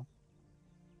fucked. Oh.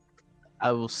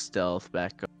 I will stealth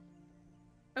back up.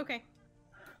 Okay.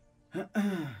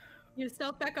 You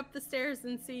stealth back up the stairs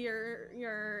and see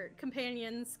your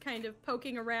companions kind of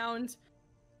poking around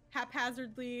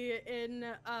haphazardly in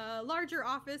a larger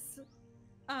office.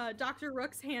 Dr.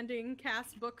 Rooks handing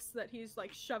Cass books that he's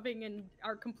like shoving and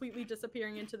are completely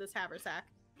disappearing into this haversack.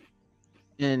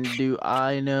 And do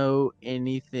I know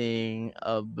anything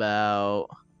about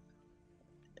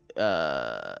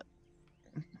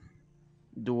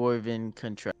dwarven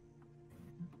contract?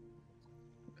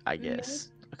 I guess.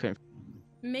 I couldn't.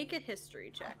 Make a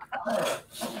history check.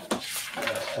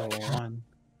 Oh, 1.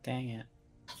 Dang it.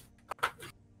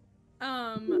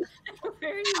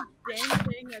 Very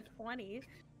dang a 20.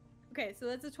 Okay, so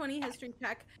that's a 20 history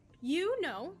check. You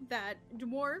know that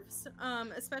dwarves,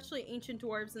 especially ancient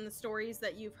dwarves in the stories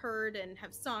that you've heard and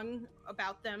have sung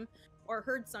about them, or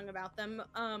heard sung about them,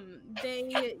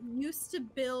 they used to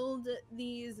build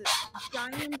these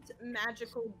giant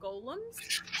magical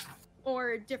golems,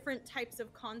 or different types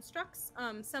of constructs,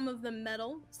 some of them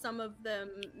metal, some of them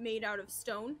made out of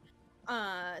stone,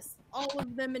 all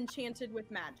of them enchanted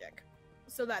with magic,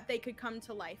 so that they could come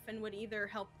to life and would either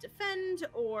help defend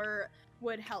or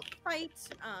would help fight,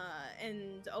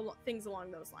 and things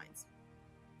along those lines.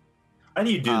 Why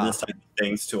do you do this type of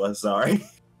things to us, sorry?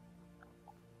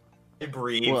 I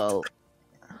breathe. Well,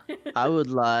 I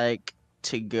would like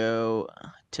to go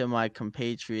to my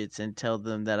compatriots and tell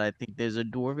them that I think there's a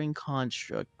dwarven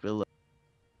construct below.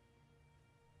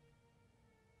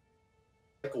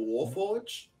 Like a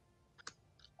Wolfforge?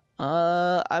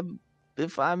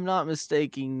 if I'm not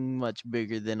mistaken, much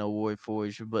bigger than a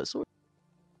Warforged, but sort.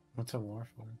 What's a Warforged?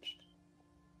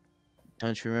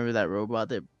 Don't you remember that robot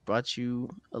that brought you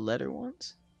a letter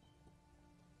once?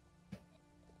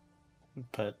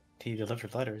 But he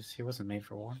delivered letters. He wasn't made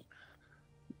for war.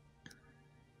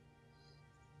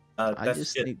 I That's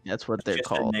just just, think that's what that's they're just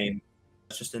called. a name.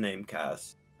 That's just a name,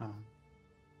 Cass. Oh.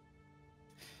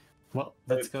 Well,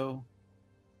 let's go.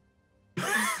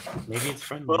 Maybe it's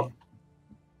friendly. Well,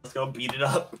 let's go beat it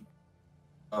up.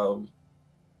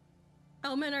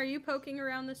 Elman, are you poking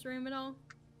around this room at all?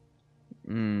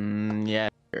 Yeah,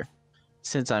 sure.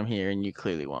 Since I'm here and you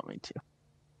clearly want me to.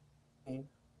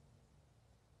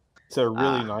 It's a really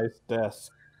Ah. nice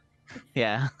desk.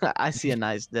 Yeah, I see a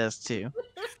nice desk too.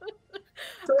 I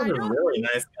Those are don't- really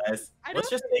nice, guys. I Let's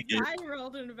don't just think take it. I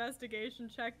rolled an investigation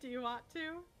check. Do you want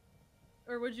to?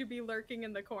 Or would you be lurking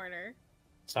in the corner?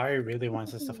 Sorry really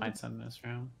wants us to find something in this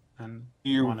room. And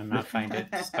You- want to not find it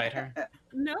despite her.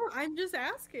 No, I'm just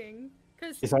asking.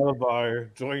 Because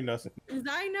Salavar, join us.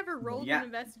 I never rolled Yeah, an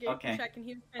investigation okay. check and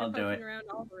he was kind I'll of do poking it. around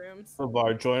all the rooms.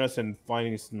 Salavar, join us in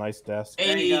finding this nice desk.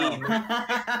 There you go.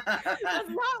 That's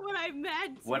not what I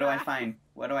meant. What do I Zach. find?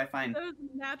 What do I find? That was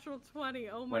a natural 20.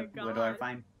 Oh my god. What do I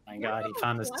find? My god, he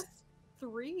found this.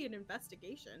 +3 in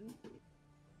investigation.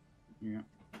 Yeah.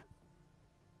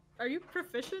 Are you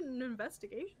proficient in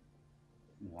investigation?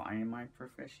 Why am I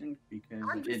proficient? Because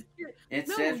I'm just curious. it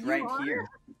No, says you right are? here.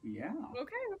 Yeah.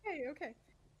 Okay.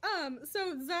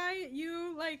 So Zai,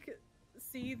 you like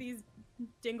see these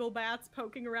dinglebats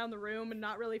poking around the room and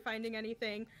not really finding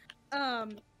anything.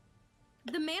 The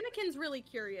mannequin's really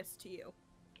curious to you.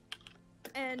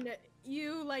 And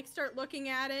you like start looking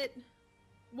at it,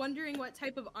 wondering what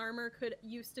type of armor could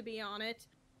used to be on it.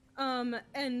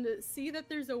 And see that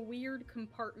there's a weird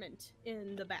compartment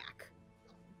in the back.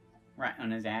 Right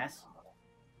on his ass.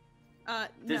 No,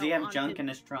 Does he have on junk his- in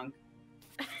his trunk?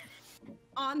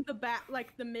 on the back,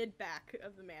 like the mid back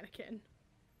of the mannequin.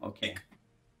 Okay.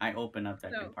 I open up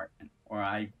that So- compartment, or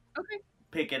I Okay.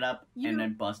 pick it up You- and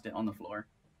then bust it on the floor.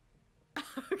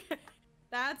 Okay.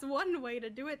 That's one way to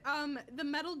do it. The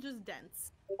metal just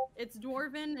dents. It's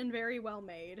dwarven and very well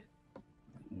made.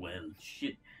 Well,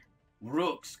 shit.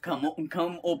 Rooks,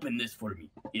 come open this for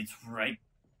me. It's right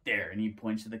there, and he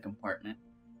points to the compartment.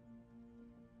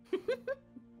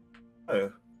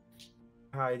 Oh,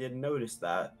 I didn't notice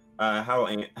that. How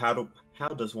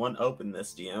does one open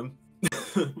this, DM?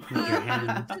 Your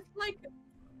hand. It's like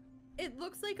it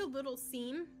looks like a little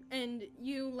seam, and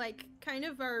you like kind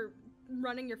of are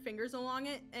running your fingers along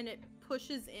it, and it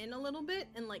pushes in a little bit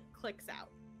and like clicks out.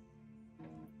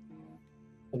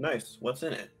 Nice. What's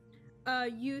in it?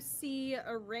 You see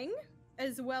a ring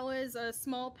as well as a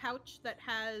small pouch that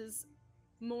has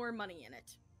more money in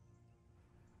it.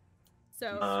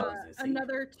 So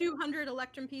another 200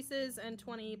 electrum pieces and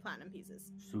 20 platinum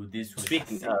pieces. So this was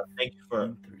Speaking of, thank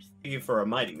you for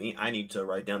reminding me. I need to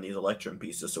write down these electrum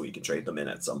pieces so we can trade them in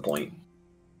at some point.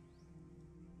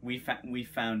 We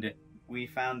found it. We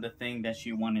found the thing that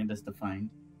she wanted us to find.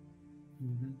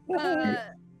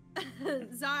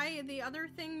 Zai, the other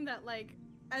thing that, like,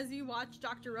 as you watch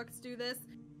Dr. Rooks do this,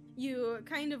 you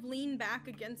kind of lean back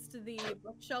against the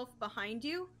bookshelf behind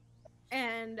you,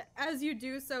 and as you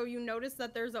do so, you notice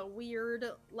that there's a weird,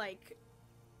 like,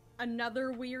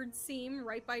 another weird seam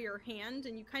right by your hand,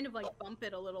 and you kind of, like, bump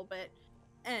it a little bit,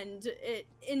 and it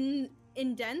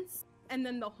indents, and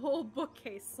then the whole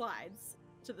bookcase slides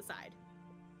to the side.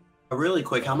 Really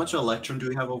quick, how much electrum do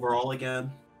we have overall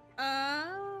again?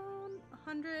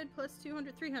 100 plus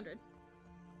 200, 300.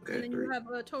 Okay, And then you three. have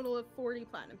a total of 40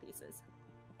 platinum pieces.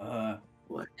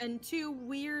 And 2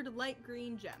 weird light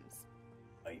green gems.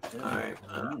 Alright.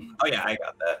 Oh yeah, I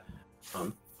got that.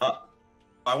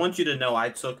 I want you to know I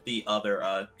took the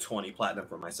other 20 platinum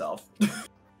for myself.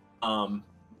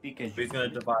 Because he's gonna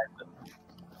divide them.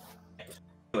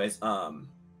 Anyways, how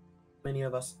many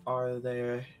of us are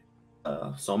there?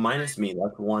 So minus me,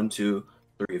 that's 1, 2,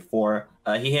 3, 4.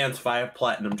 He hands 5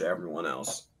 platinum to everyone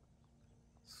else.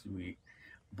 Sweet.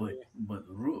 But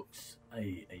Rooks,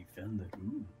 I found the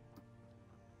room.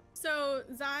 So,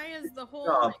 Zai, as the whole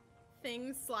Yeah. like,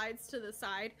 thing slides to the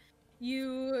side,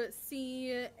 you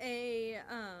see a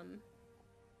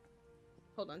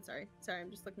hold on, sorry, I'm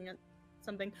just looking at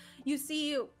something. You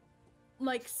see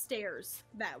like stairs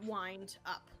that wind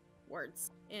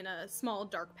upwards in a small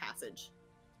dark passage.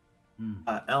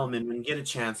 Elman, when you get a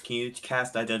chance, can you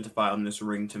cast Identify on this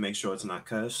ring to make sure it's not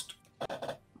cursed?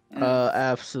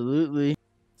 Absolutely.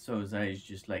 So Zai's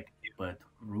just like, but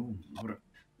room, whatever,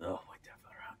 I'll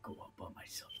go up by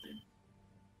myself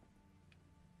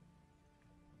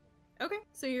then. Okay,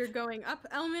 so you're going up.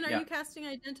 Elman, are Yeah. you casting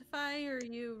Identify? Or are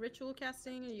you ritual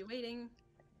casting? Are you waiting?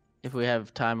 If we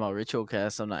have time, I'll ritual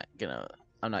cast. I'm not gonna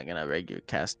regular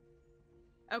cast.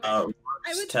 Okay.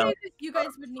 I would say that you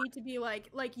guys would need to be like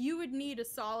you would need a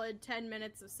solid 10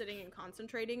 minutes of sitting and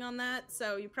concentrating on that.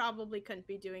 So you probably couldn't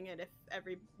be doing it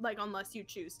unless you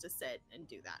choose to sit and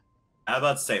do that. I was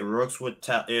about to say, Rooks would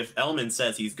tell if Elman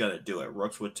says he's gonna do it.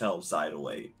 Rooks would tell Zai to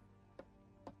wait.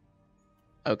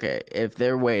 Okay, if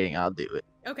they're waiting, I'll do it.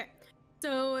 Okay.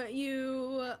 So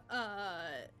you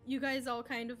guys all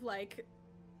kind of like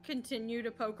continue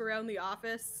to poke around the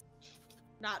office,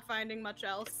 not finding much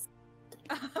else.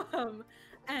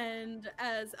 And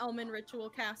as Elman ritual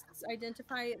casts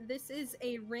Identify, this is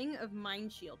a ring of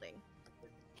mind shielding.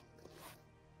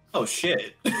 Oh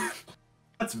shit.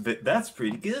 That's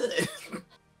pretty good.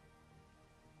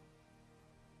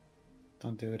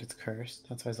 Don't do it. It's cursed.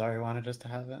 That's why Zari wanted us to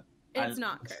have it. It's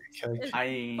not cursed. As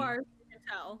far as you can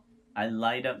tell. I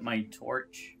light up my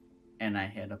torch and I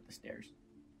head up the stairs.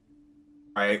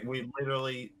 Alright, we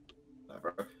literally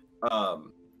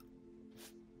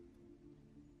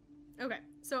Okay,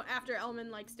 so after Elman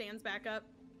like stands back up.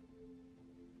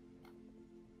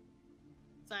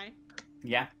 Sorry.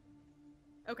 Yeah.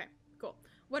 Okay, cool.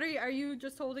 What are you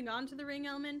just holding on to the ring,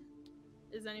 Elman?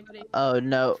 Is anybody? Oh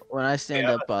no! When I stand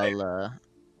up,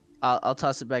 I'll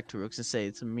toss it back to Rooks and say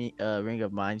it's a ring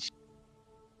of mind.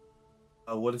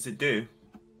 What does it do?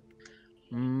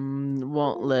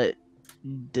 Won't let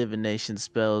divination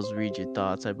spells read your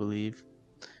thoughts, I believe.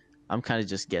 I'm kind of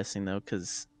just guessing though,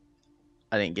 because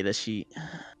I didn't get a sheet.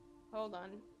 Hold on.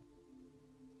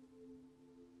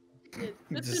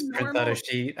 Just print out a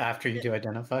sheet after you do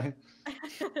Identify.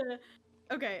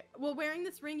 Okay, well, wearing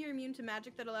this ring, you're immune to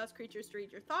magic that allows creatures to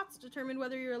read your thoughts, determine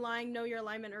whether you're lying, know your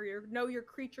alignment, or know your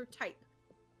creature type.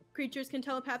 Creatures can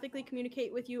telepathically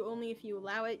communicate with you only if you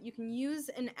allow it. You can use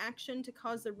an action to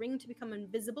cause the ring to become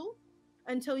invisible,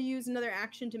 until you use another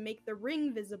action to make the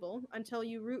ring visible, until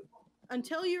you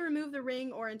remove the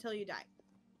ring, or until you die.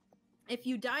 If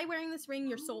you die wearing this ring,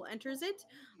 your soul enters it,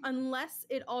 unless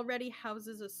it already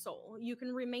houses a soul. You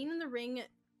can remain in the ring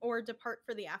or depart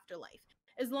for the afterlife.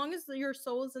 As long as your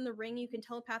soul is in the ring, you can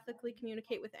telepathically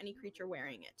communicate with any creature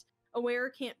wearing it. A wearer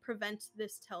can't prevent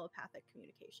this telepathic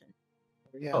communication.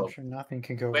 Yeah, I'm sure nothing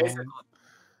can go Basically, wrong.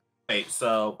 wait,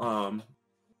 so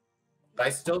I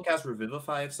still cast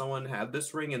Revivify if someone had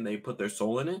this ring and they put their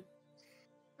soul in it?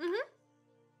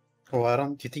 Well,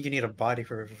 do you think you need a body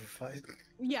for Revivify?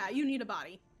 Yeah, you need a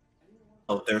body.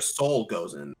 Oh, their soul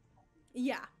goes in.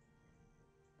 Yeah.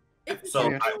 It's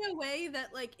So a way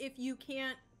that, like, if you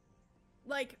can't,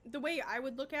 like, the way I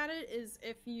would look at it is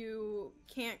if you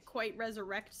can't quite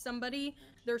resurrect somebody,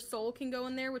 their soul can go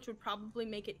in there, which would probably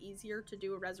make it easier to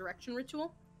do a resurrection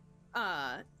ritual.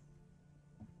 Is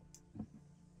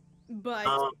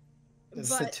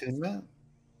this attunement?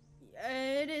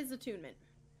 It is attunement.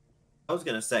 I was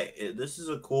gonna say, this is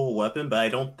a cool weapon, but I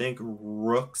don't think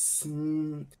Rooks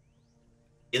could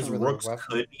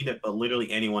need it, but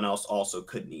literally anyone else also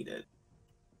could need it.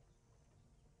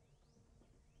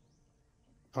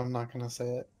 I'm not gonna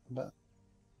say it, but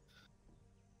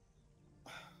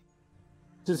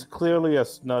This is clearly a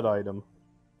snud item.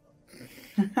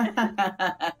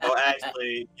 Oh,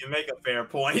 actually, you make a fair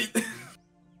point.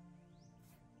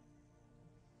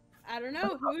 I don't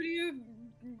know. Who do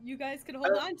you guys could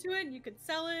hold on to it? You could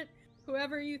sell it.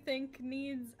 Whoever you think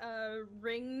needs a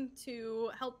ring to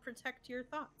help protect your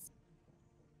thoughts.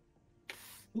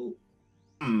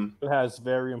 It has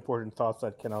very important thoughts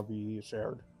that cannot be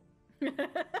shared.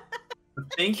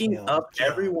 Thinking of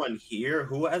everyone here,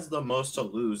 who has the most to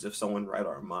lose if someone read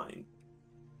our mind?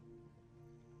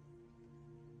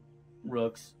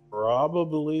 Rooks.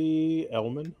 Probably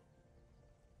Elman.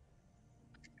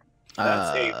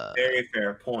 That's a very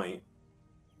fair point.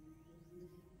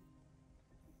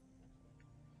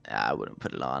 I wouldn't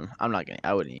put it on.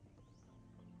 I wouldn't.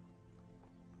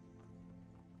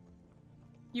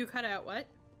 You cut out what?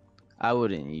 I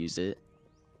wouldn't use it.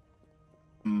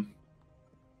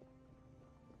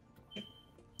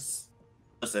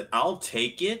 Listen, I'll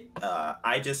take it.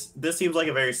 This seems like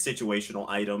a very situational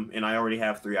item, and I already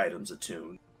have 3 items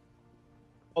attuned.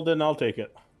 Well, then I'll take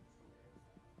it.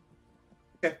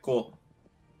 Okay, cool.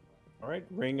 Alright,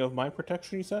 Ring of Mind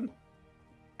Protection, you said?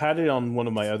 Had it on one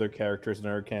of my other characters in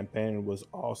our campaign, and it was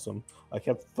awesome. I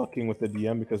kept fucking with the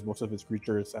DM because most of his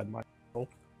creatures had mind control.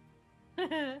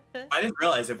 I didn't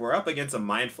realize if we're up against a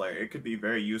Mind Flayer, it could be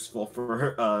very useful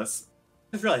for us.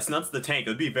 I just realized Snut's the tank. It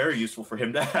would be very useful for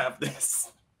him to have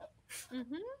this.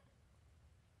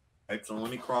 Alright, so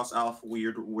let me cross off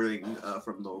weird ring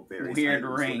from the very weird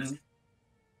ring.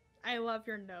 I love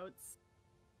your notes.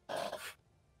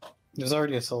 There's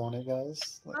already a soul on it,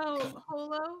 guys. Like, Oh,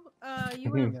 Holo,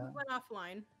 you Yeah. went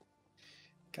offline.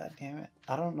 God damn it.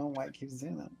 I don't know why it keeps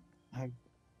doing that.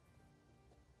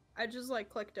 I just like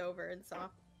clicked over and saw.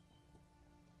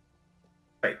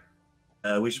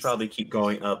 We should probably keep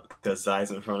going up because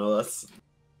Zai's in front of us.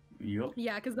 Yup.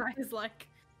 Yeah, because I was like,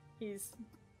 he's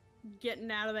getting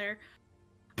out of there.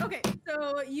 Okay,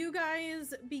 so you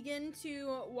guys begin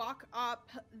to walk up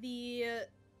the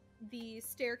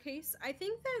staircase. I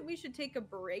think that we should take a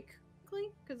break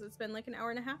quickly because it's been like an hour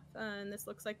and a half, and this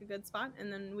looks like a good spot.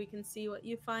 And then we can see what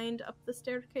you find up the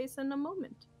staircase in a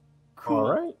moment. Cool.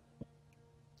 All right.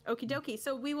 Okie dokie.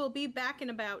 So we will be back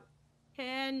in about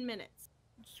 10 minutes.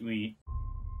 Sweet.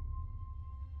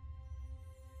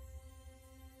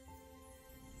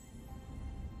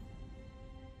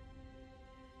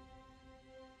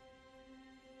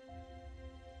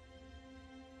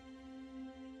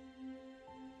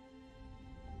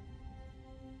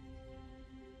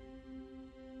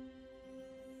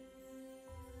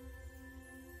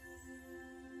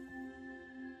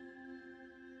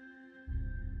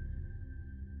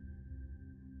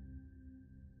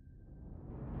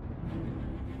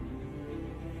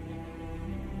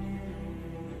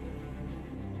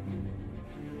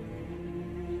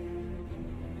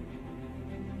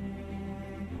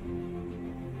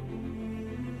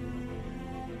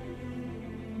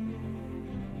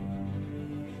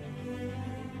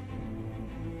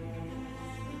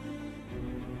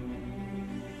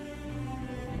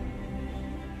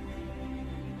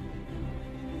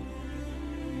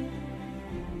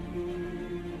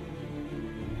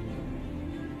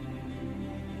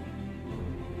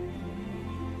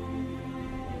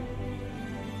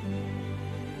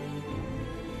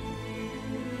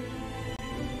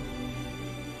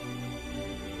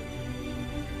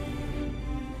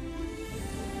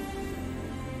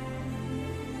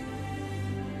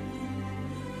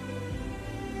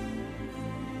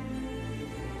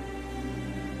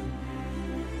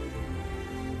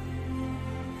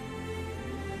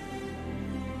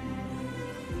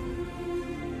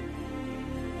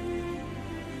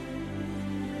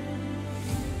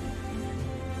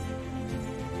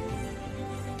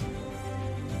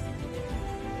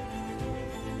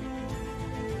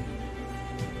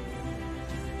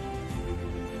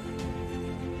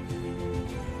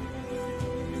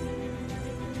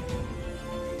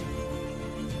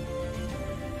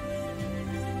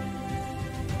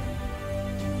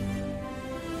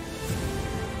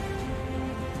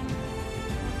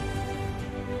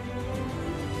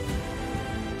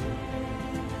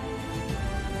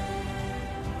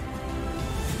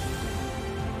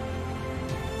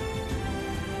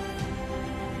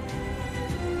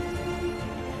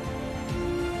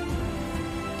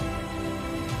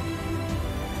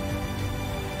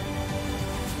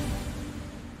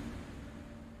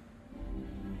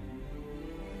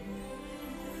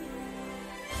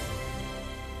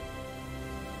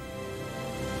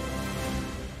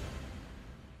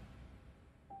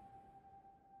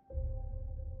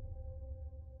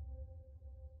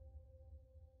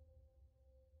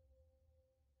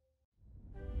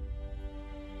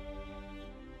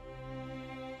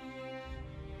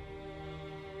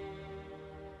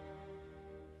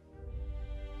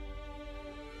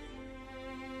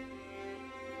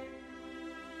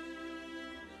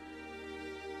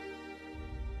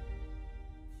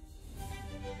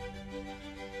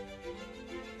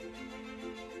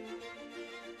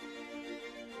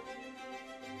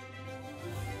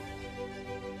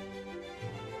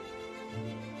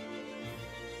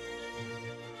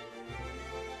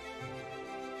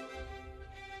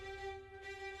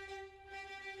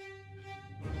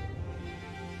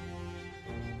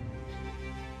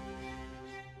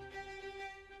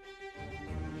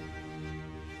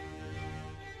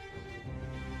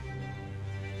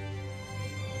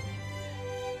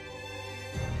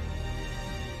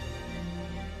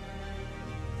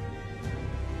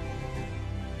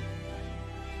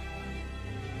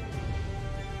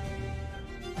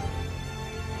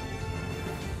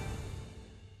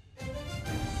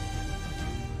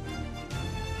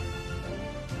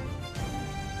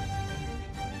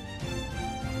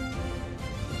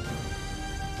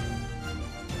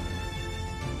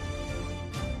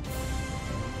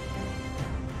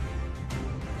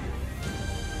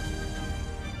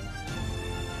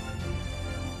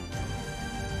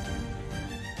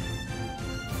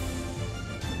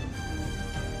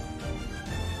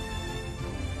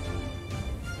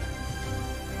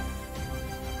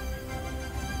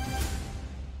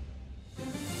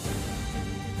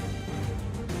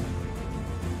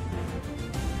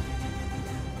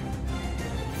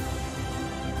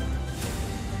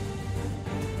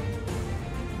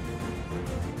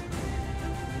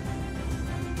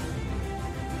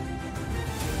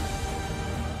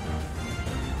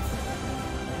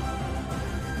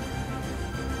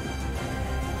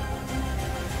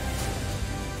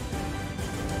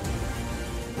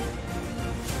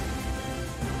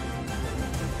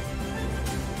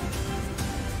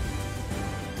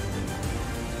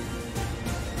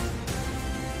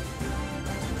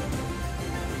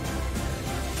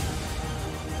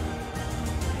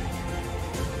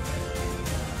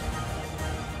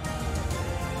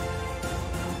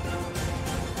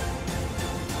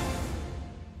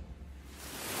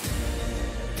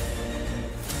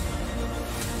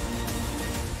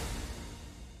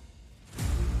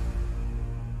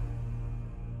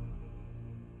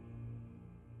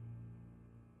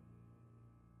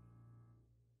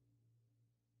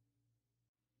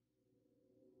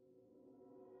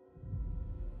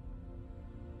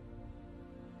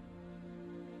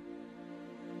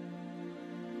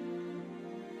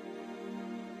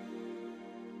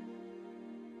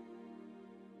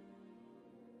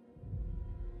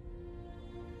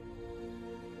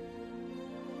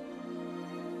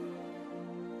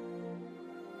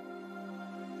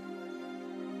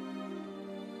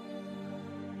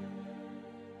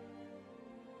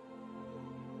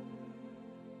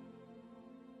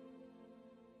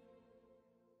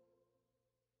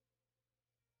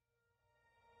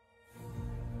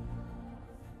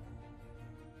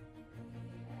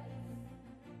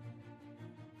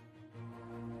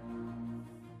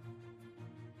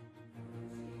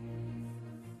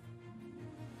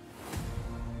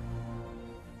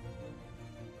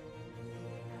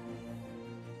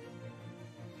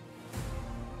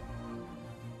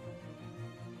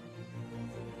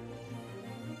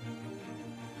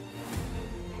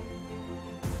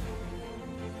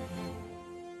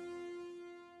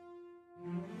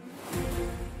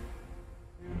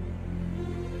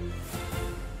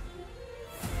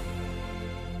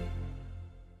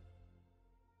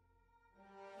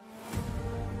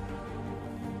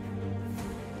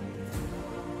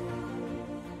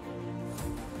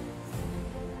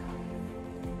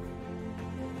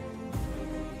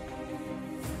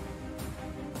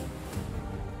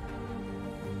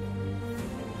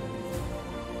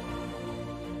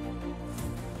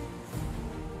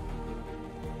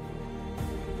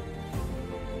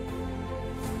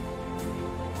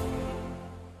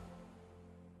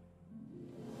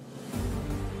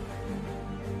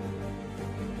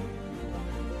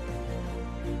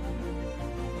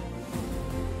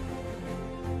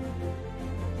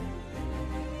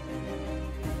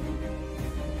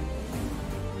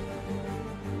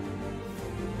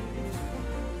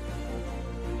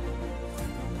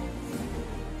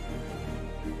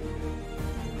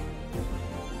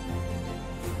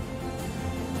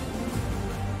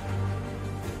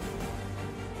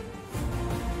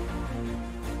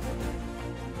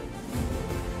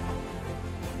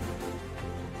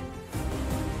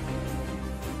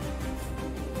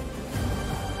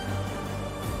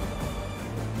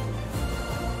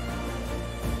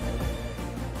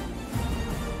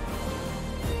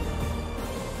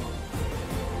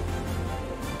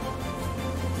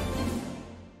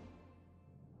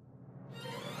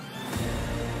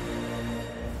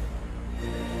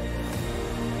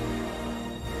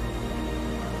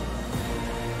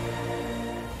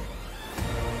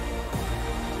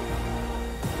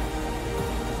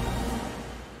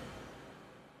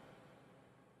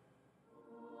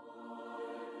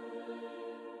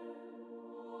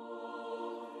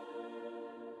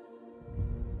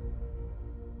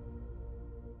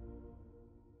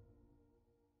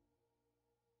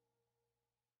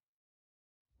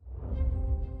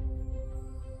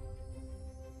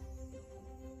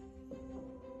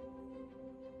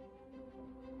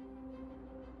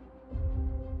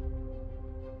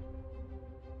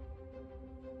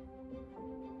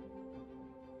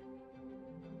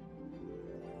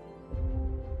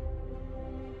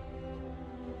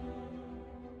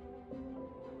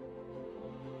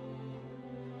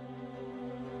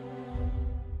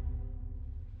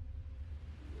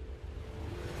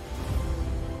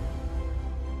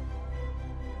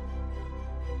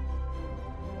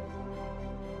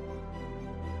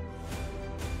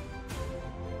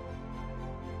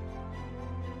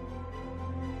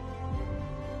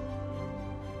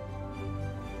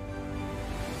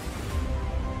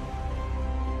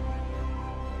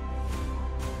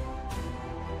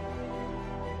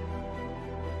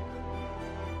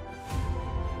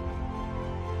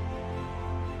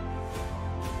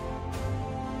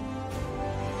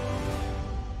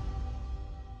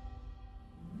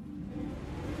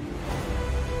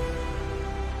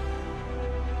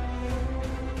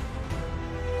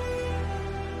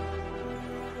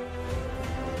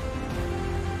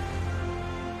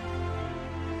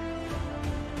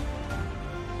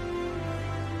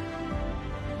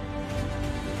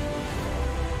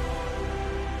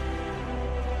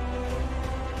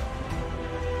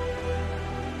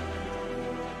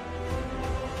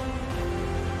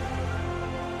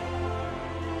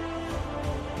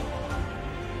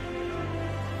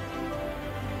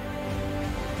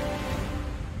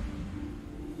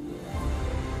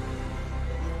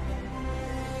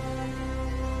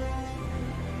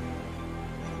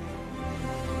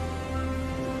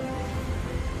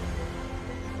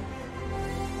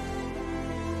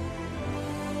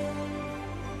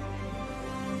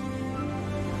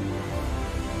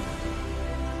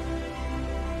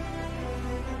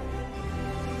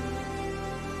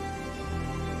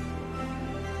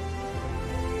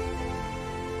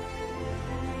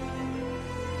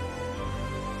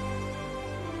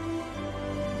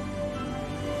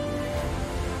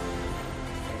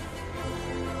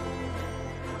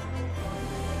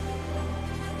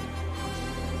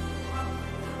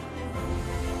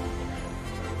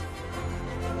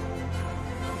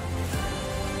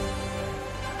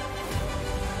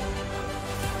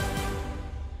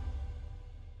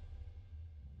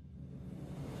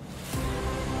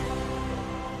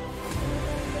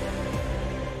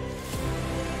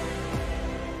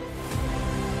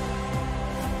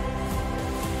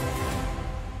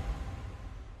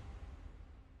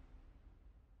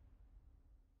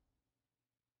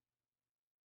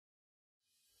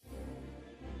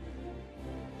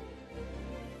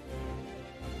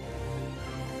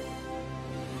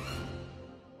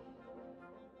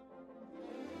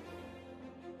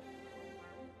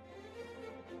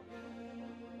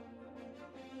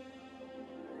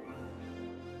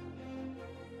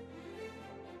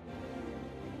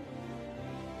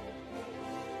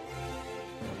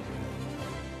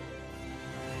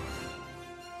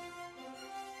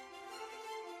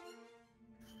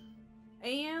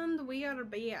 And we are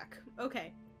back.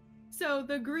 Okay. So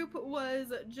the group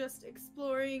was just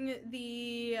exploring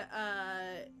the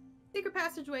secret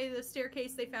passageway, the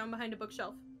staircase they found behind a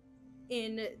bookshelf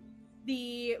in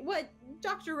the what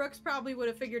Dr. Rooks probably would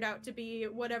have figured out to be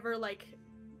whatever, like,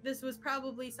 this was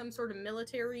probably some sort of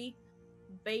military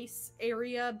base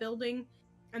area building,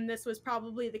 and this was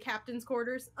probably the captain's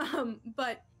quarters.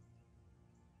 But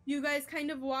you guys kind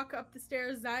of walk up the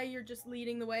stairs. Zai, you're just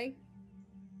leading the way.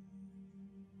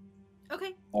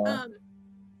 Okay.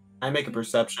 I make a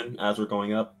perception as we're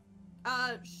going up.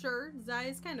 Sure. Zai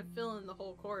is kind of filling the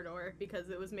whole corridor because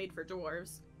it was made for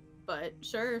dwarves. But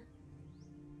sure.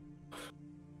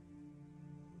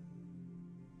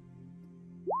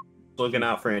 Looking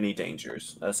out for any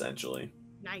dangers, essentially.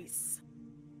 Nice.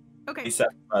 Okay.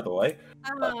 27, by the way.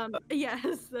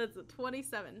 Yes, that's a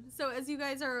 27. So as you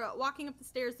guys are walking up the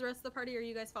stairs, the rest of the party, are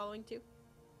you guys following too?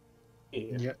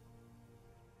 Yeah. Yep.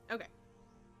 Okay.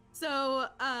 So,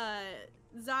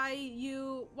 Zai,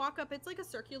 you walk up. It's like a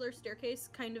circular staircase,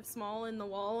 kind of small in the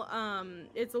wall.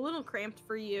 It's a little cramped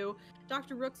for you.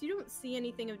 Dr. Rooks, you don't see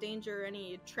anything of danger,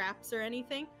 any traps or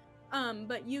anything.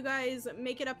 But you guys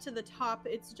make it up to the top.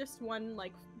 It's just one,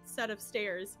 like, set of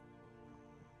stairs.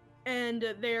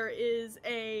 And there is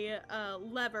a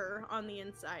lever on the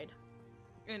inside.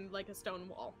 And, like, a stone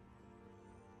wall.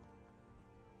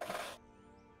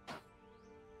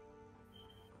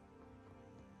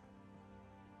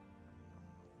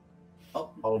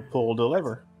 I'll pull the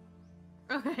lever.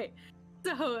 Okay,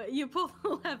 so you pull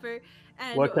the lever,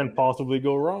 and What can possibly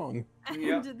go wrong? and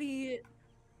Yep. the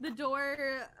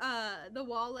door, the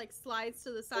wall like slides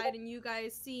to the side, and you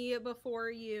guys see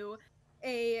before you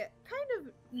a kind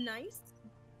of nice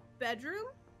bedroom.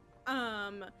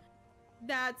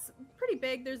 That's pretty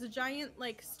big. There's a giant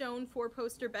like stone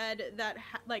 4-poster bed that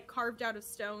like carved out of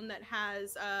stone that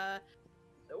has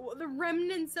the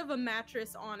remnants of a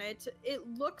mattress on it. It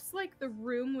looks like the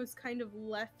room was kind of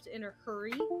left in a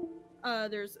hurry.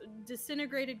 There's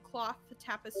disintegrated cloth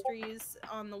tapestries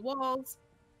on the walls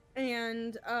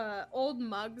and old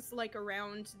mugs like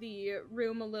around the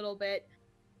room a little bit.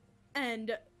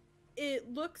 And it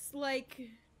looks like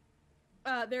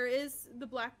there is the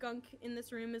black gunk in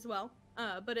this room as well.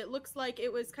 But it looks like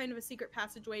it was kind of a secret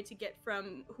passageway to get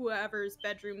from whoever's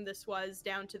bedroom this was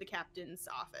down to the captain's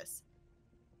office.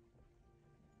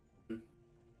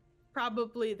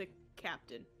 Probably the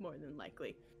captain, more than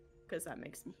likely, because that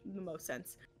makes the most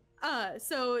sense.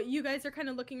 So you guys are kind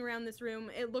of looking around this room.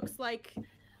 It looks like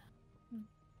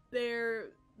the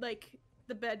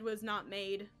bed was not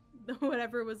made.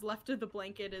 Whatever was left of the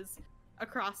blanket is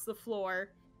across the floor.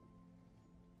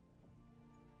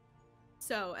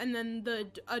 So, and then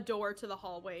a door to the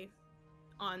hallway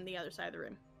on the other side of the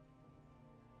room.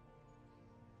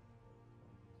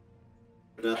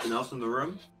 Nothing else in the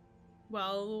room?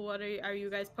 Well, what are you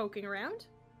guys poking around?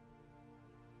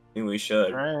 I think we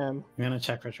should. I'm gonna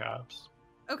check for traps.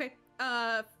 Okay.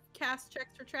 Cast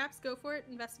checks for traps. Go for it.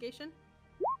 Investigation.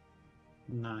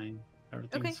 9.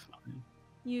 Everything's fine.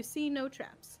 You see no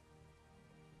traps.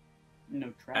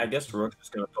 No trap. I guess Rook's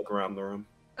just gonna poke around the room.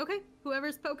 Okay.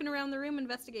 Whoever's poking around the room,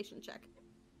 investigation check.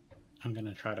 I'm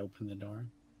gonna try to open the door.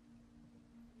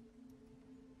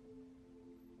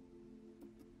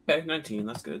 Okay, 19.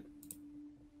 That's good.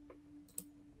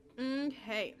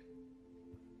 Okay.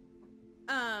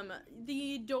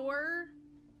 The door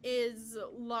is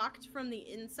locked from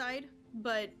the inside,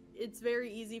 but it's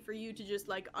very easy for you to just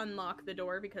like unlock the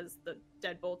door because the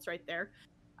deadbolt's right there.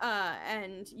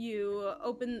 And you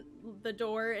open the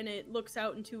door and it looks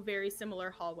out into very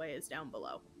similar hallways down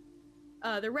below.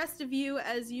 The rest of you,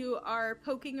 as you are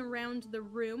poking around the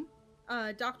room,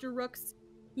 Dr. Rooks,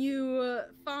 you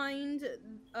find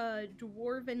a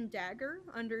dwarven dagger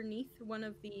underneath one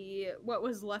of what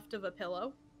was left of a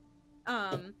pillow.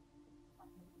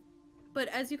 But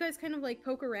as you guys kind of like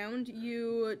poke around,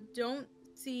 you don't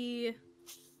see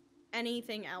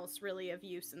anything else really of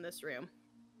use in this room.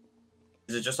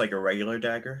 Is it just like a regular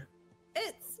dagger?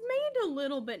 It's made a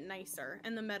little bit nicer,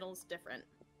 and the metal's different.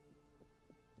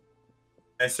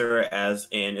 Nicer as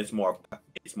in it's more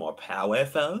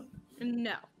powerful?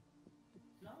 No.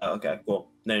 Oh, okay,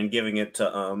 cool. Then giving it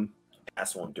to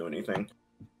Cass won't do anything.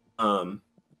 Okay,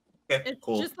 It's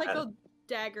cool. just like a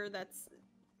dagger that's...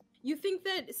 You think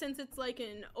that since it's like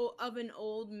an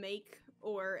old make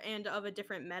and of a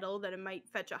different metal, that it might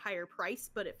fetch a higher price,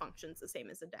 but it functions the same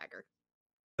as a dagger.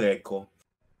 Okay, cool.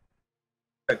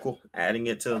 Okay, cool. Adding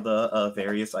it to the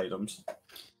various items.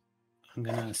 I'm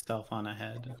gonna stealth on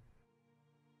ahead.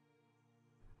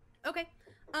 Okay.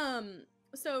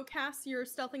 So Cass, you're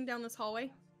stealthing down this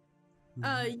hallway?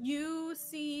 You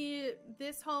see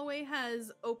this hallway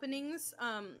has openings,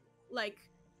 like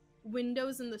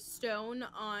windows in the stone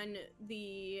on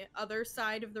the other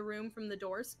side of the room from the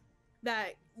doors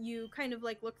that you kind of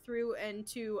like look through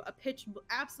into a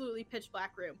absolutely pitch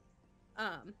black room.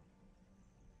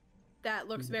 That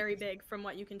looks very big from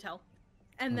what you can tell.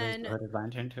 And then There's a hooded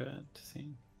lantern to it to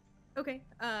see. okay,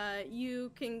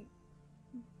 you can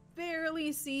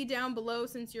barely see down below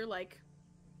since you're like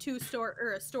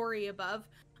a story above,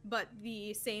 but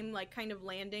the same like kind of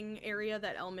landing area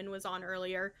that Elman was on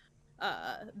earlier,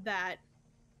 that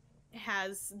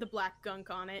has the black gunk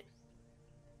on it.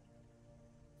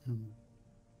 I'm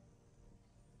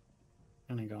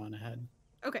gonna go on ahead.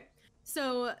 Okay,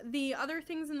 so the other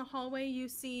things in the hallway, you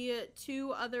see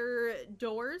 2 other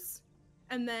doors,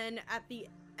 and then at the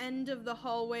end of the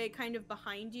hallway, kind of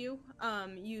behind you,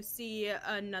 you see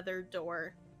another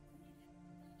door.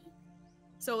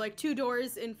 So like 2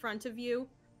 doors in front of you,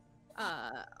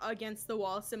 against the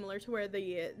wall, similar to where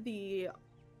the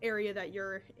area that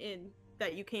you're in,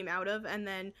 that you came out of, and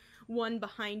then one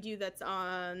behind you that's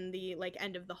on the like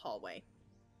end of the hallway.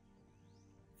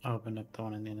 I'll open up the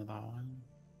one in the end of the hallway.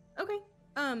 Okay.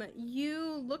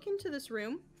 You look into this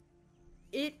room.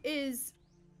 It is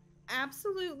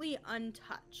absolutely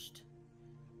untouched.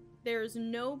 There's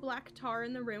no black tar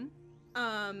in the room.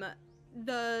 Some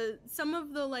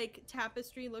of the like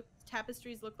tapestries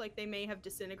look like they may have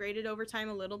disintegrated over time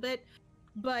a little bit,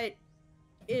 but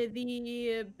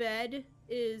the bed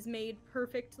is made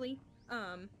perfectly.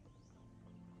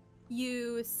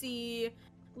 You see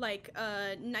like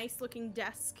a nice looking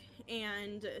desk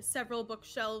and several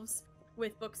bookshelves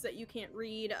with books that you can't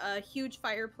read, a huge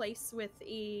fireplace with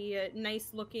a nice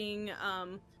looking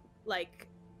like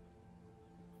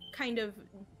kind of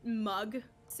mug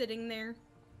sitting there.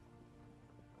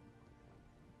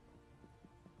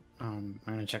 I'm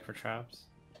gonna check for traps.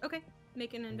 Okay,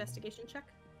 make an investigation check.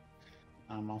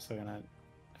 I'm also gonna,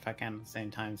 if I can at the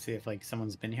same time, see if like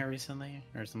someone's been here recently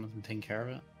or someone's been taking care of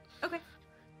it. Okay.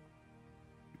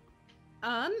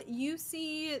 You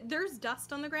see there's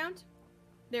dust on the ground.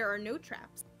 There are no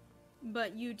traps,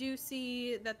 but you do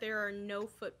see that there are no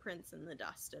footprints in the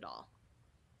dust at all.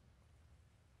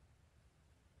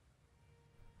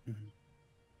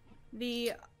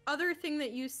 The other thing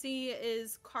that you see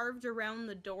is carved around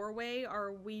the doorway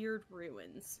are weird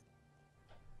ruins.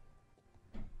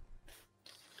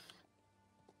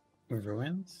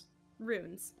 Ruins?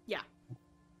 Runes, yeah.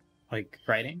 Like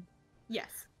writing?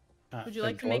 Yes. Would you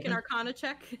like to like make an dwarven? Arcana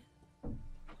check?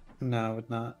 No, I would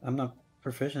not. I'm not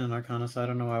proficient in Arcana, so I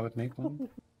don't know why I would make one.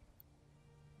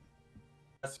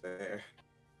 That's fair.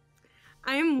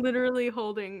 I am literally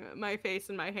holding my face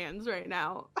in my hands right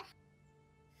now.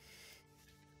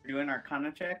 We're doing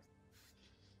Arcana checks?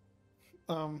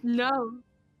 No,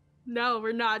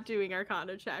 we're not doing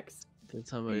Arcana checks. Did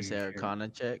somebody say Arcana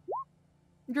check?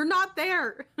 You're not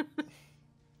there.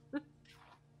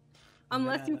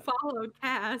 Unless you Yeah. followed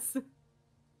Cass.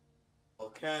 Well,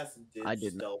 Cass I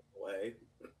did not. stealth away.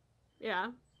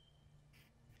 Yeah.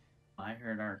 I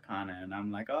heard Arcana, and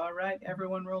I'm like, all right,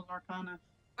 everyone rolls Arcana.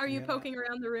 Are you I'm gonna- poking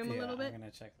around the room a little bit? I'm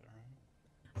gonna check the room.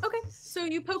 Okay, so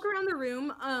you poke around the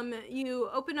room. You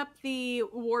open up the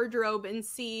wardrobe and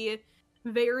see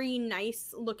very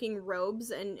nice looking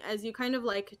robes, and as you kind of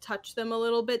like touch them a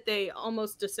little bit, they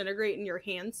almost disintegrate in your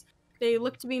hands. They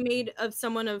look to be made of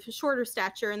someone of shorter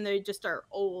stature, and they just are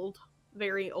old,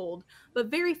 very old, but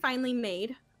very finely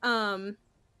made. Will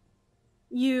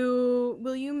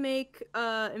you make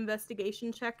a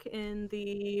investigation check in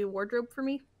the wardrobe for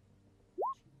me?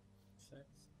 6.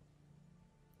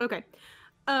 Okay.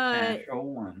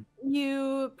 Natural 1.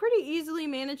 You pretty easily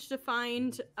managed to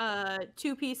find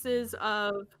 2 pieces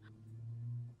of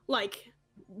like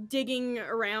digging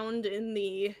around in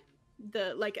the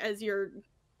like as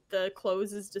the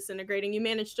clothes is disintegrating. You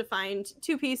managed to find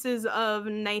 2 pieces of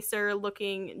nicer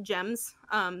looking gems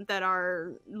that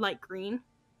are light green.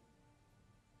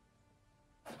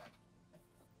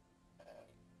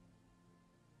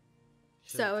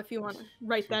 So if you want to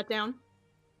write that down.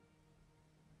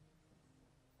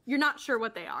 You're not sure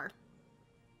what they are.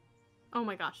 Oh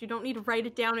my gosh, you don't need to write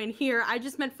it down in here. I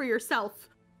just meant for yourself.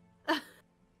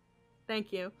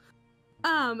 Thank you.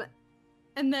 And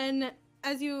then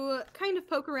as you kind of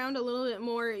poke around a little bit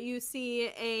more, you see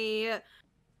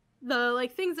the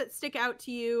like things that stick out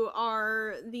to you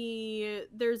are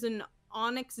there's an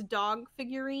onyx dog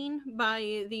figurine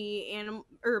by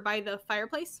the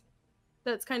fireplace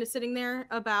that's kind of sitting there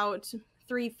about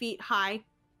 3 feet high.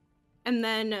 And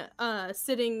then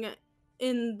sitting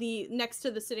in the next to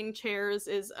the sitting chairs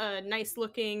is a nice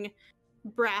looking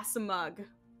brass mug.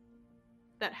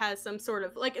 that has some sort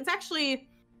of like it's actually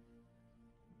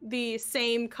the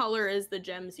same color as the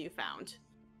gems you found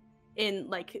in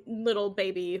like little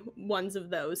baby ones of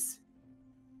those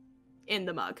in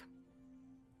the mug.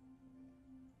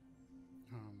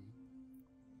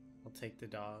 I'll take the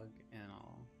dog and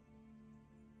I'll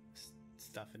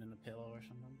stuff it in a pillow or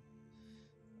something.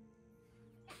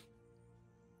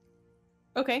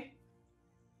 Okay.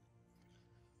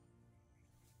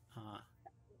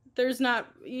 There's not.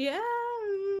 Yeah.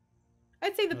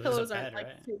 I'd say the Well, there's a pillows aren't bed, like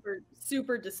right?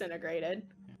 super disintegrated.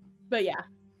 Yeah. But yeah.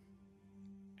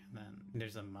 And then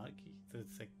there's a mug.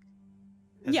 It's like.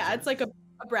 has Yeah, it's like gems.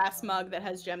 a brass mug that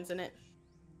has gems in it.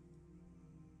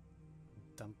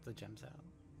 Dump the gems out.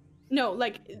 No,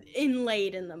 like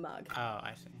inlaid in the mug. Oh,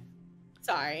 I see.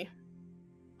 Sorry.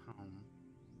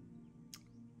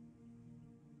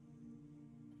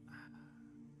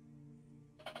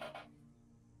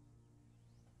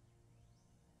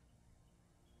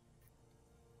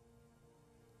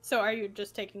 So are you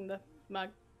just taking the mug?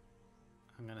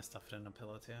 I'm gonna stuff it in a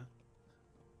pillow too.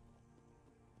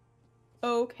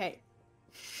 Okay.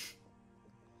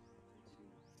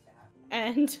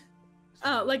 And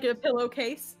like a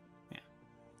pillowcase? Yeah.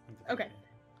 Okay.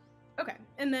 Okay.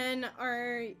 And then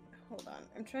hold on.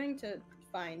 I'm trying to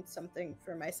find something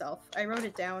for myself. I wrote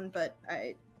it down, but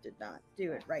I did not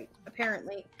do it right,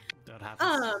 apparently. What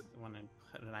happens when I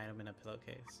put an item in a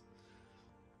pillowcase?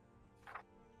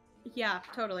 Yeah,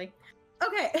 totally.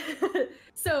 Okay.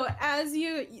 So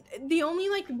the only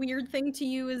like weird thing to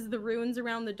you is the runes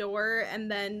around the door,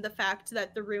 and then the fact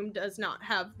that the room does not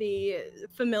have the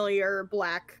familiar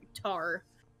black tar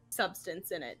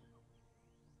substance in it.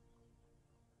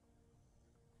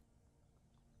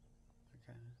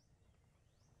 Okay.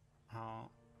 I'll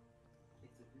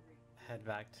head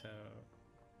back to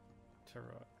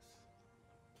Rooks.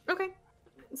 Okay.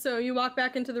 So you walk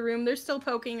back into the room. They're still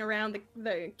poking around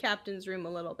the captain's room a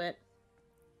little bit.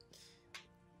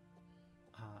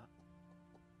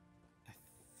 I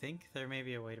think there may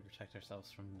be a way to protect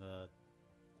ourselves from the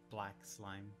black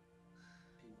slime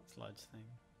sludge thing.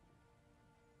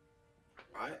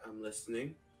 Alright, I'm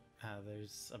listening.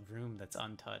 There's a room that's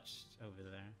untouched over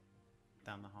there,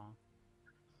 down the hall.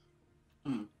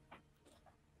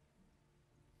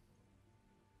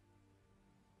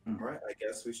 Alright, I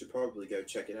guess we should probably go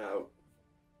check it out.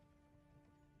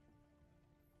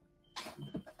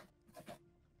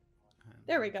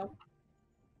 There we go.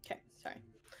 Okay, sorry.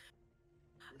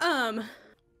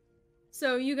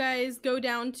 So you guys go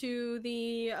down to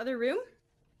the other room,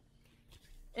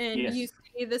 and Yes. you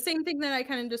see the same thing that I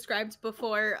kind of described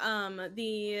before.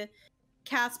 The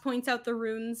cast points out the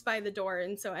runes by the door,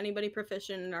 and so anybody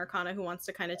proficient in Arcana who wants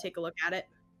to kind of take a look at it.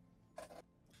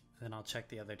 Then I'll check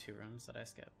the other two rooms that I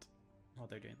skipped while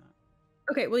they're doing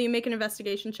that. Okay, will you make an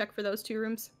investigation check for those two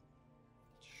rooms?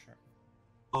 Sure.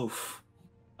 Oof.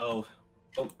 Oh,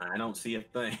 I don't see a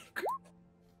thing.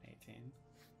 18.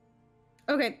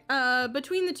 Okay,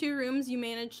 between the two rooms, you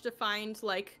managed to find,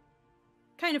 like,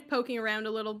 kind of poking around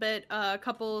a little bit, a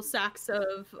couple sacks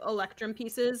of electrum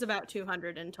pieces, about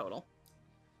 200 in total.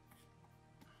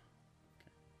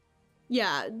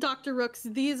 Yeah, Dr. Rooks,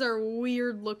 these are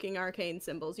weird-looking arcane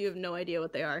symbols. You have no idea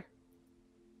what they are.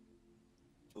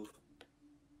 Oof.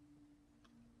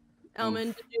 Elman,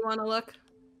 did you want to look?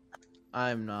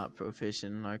 I'm not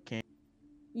proficient in arcane.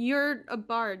 You're a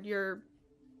bard. You're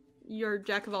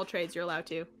jack of all trades. You're allowed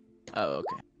to. Oh,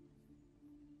 okay.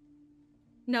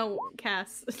 No,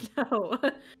 Cass. No.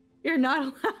 You're not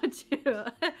allowed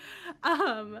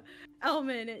to.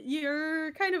 Elman,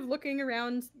 you're kind of looking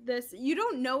around this. You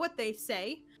don't know what they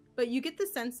say, but you get the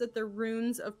sense that they're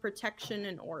runes of protection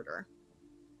and order.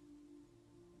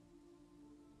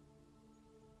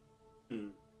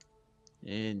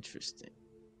 Interesting.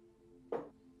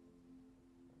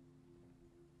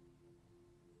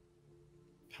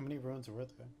 How many runes were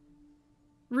there?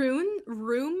 Rooms?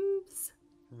 Runes.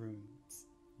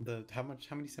 How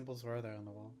many symbols were there on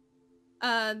the wall?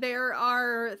 There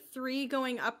are 3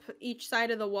 going up each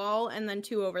side of the wall, and then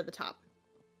 2 over the top.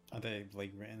 Are they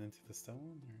like written into the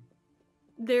stone? Or?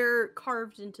 They're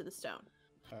carved into the stone.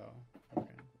 Oh,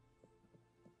 okay.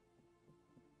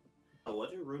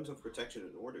 What do runes of protection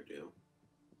and order do?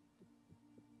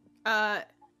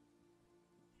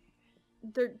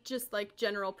 They're just like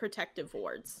general protective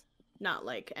wards, not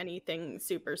like anything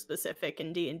super specific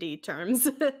in D&D terms.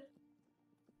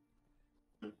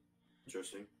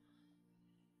 Interesting.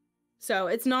 So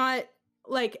it's not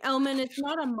like Elman, it's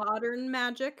not a modern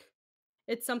magic.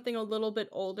 It's something a little bit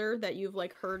older that you've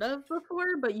like heard of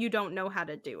before, but you don't know how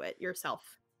to do it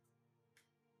yourself.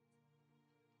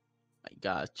 I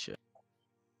gotcha.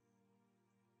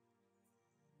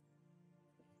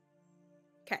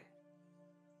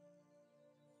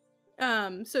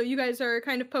 So you guys are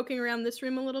kind of poking around this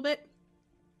room a little bit.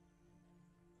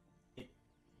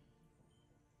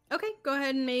 Okay, go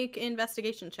ahead and make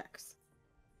investigation checks.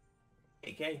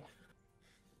 Okay.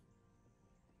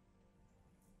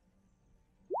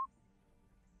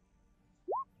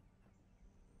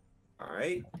 All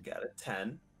right, got a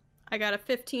 10. I got a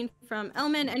 15 from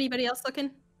Elman. Anybody else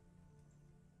looking?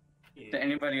 Did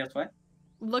anybody else what?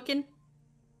 Looking?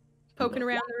 Poking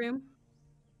around the room?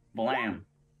 Blam.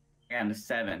 I got a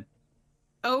 7.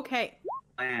 Okay.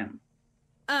 Blam.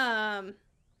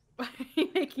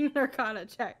 Making an Arcana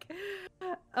check.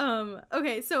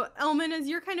 Okay, so Elman, as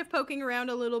you're kind of poking around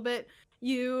a little bit,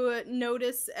 you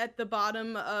notice at the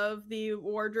bottom of the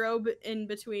wardrobe, in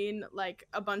between like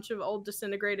a bunch of old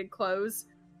disintegrated clothes,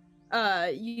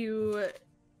 you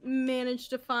manage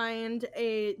to find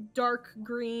a dark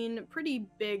green, pretty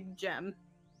big gem.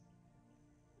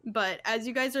 But as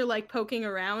you guys are like poking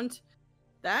around,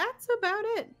 that's about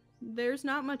it. There's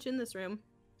not much in this room.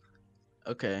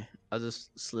 Okay, I'll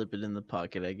just slip it in the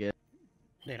pocket, I guess.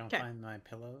 They don't 'Kay. find my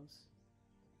pillows?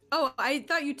 Oh, I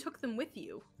thought you took them with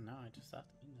you. No, I just left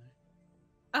them in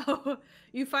there. Oh,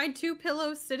 you find 2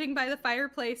 pillows sitting by the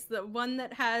fireplace. The one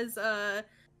that has a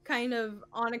kind of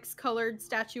onyx colored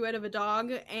statuette of a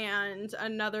dog, and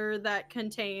another that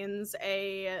contains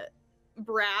a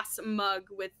brass mug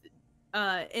with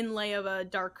inlay of a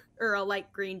dark or a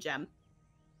light green gem.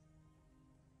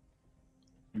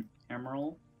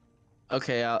 Emerald.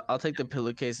 Okay, I'll take the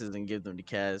pillowcases and give them to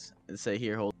Kaz and say,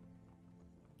 here, hold.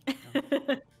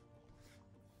 Okay.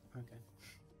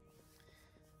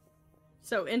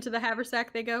 So into the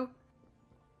haversack they go,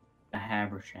 The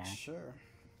haversack. Sure.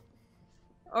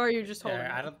 or you're just holding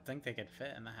Yeah, I them? don't think they could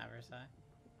fit in the haversack.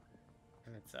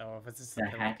 If it's just The a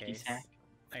hacky pillowcase, sack.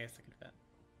 I guess they could fit.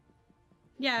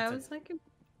 Yeah, I It's a- was like,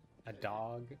 A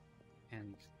dog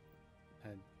and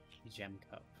a gem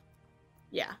cup.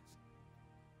 yeah.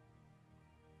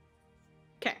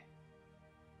 Okay.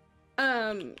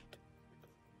 Okie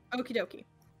dokie.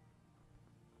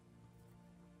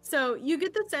 So you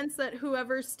get the sense that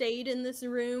whoever stayed in this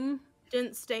room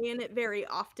didn't stay in it very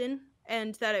often,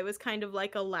 and that it was kind of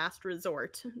like a last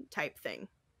resort type thing.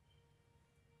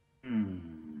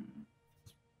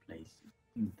 This place is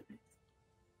interesting.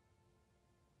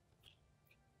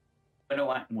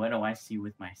 What do I see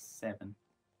with my 7?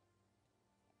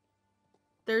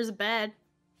 There's a bed.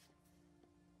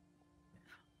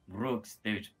 Rooks,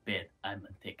 there's bed. I'm gonna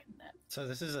take a nap. So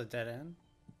this is a dead end?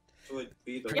 So it'd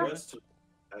be the Yeah. worst.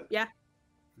 Yeah.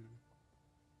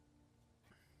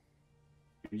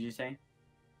 What did you say?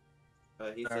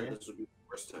 He Sorry? said this would be the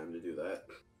worst time to do that.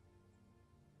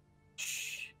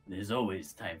 Shh. There's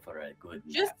always time for a good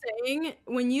nap. Just saying,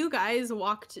 when you guys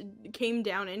came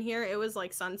down in here, it was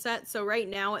like sunset. So right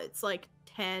now it's like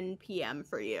 10 p.m.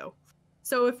 for you.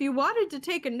 So if you wanted to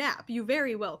take a nap, you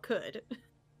very well could.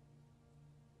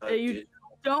 You Did-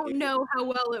 don't know how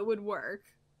well it would work.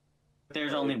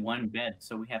 There's only one bed,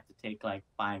 so we have to take like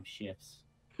 5 shifts.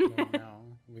 Well,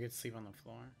 no, we could sleep on the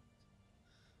floor.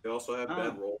 They also have Oh.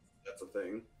 bedrolls. That's a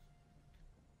thing.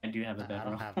 I do have a I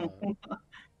bedroom. don't have a. I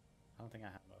don't think I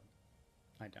have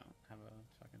a. I don't have a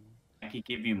fucking. I could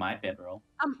give you my bedroll.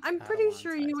 I'm I don't pretty want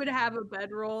sure size you would one. have a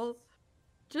bedroll.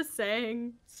 Just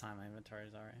saying. It's not in my inventory,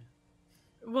 sorry.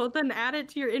 Well, then add it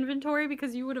to your inventory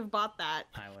because you would have bought that.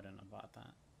 I wouldn't have bought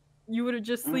that. You would have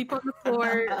just sleep on the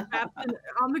floor,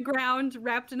 on the ground,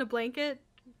 wrapped in a blanket.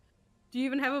 Do you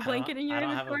even have a blanket in your I don't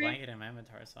have a inventory? blanket in my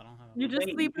inventory, so I don't have a You blanket.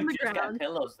 just sleep on the you just ground. got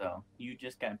pillows, though. You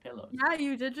just got pillows. Yeah,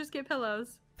 you did just get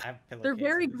pillows. I have pillowcases. They're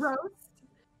very gross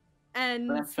and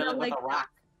Then fill smell it with like a rock.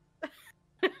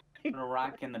 Put a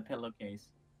rock in the pillowcase.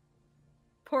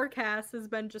 poor Cass has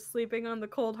been just sleeping on the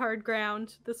cold hard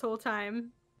ground this whole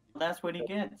time. That's what he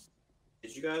gets.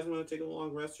 Did you guys want to take a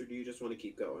long rest, or do you just want to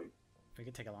keep going? We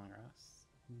could take a long rest.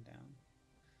 I'm down.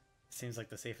 Seems like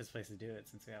the safest place to do it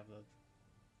since we have the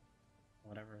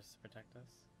whatever's to protect us.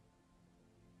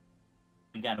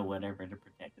 We got a whatever to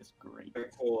protect us. Great.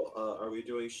 Alright, cool. Are we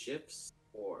doing shifts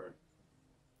or?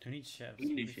 Don't need shifts. We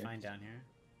can We'll do be fine shifts. down here.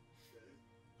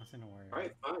 Nothing to worry All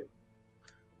right, about.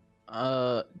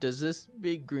 fine. Does this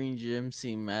big green gem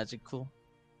seem magical?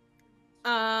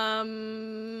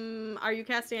 Are you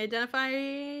casting Identify,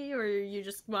 or you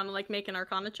just want to like make an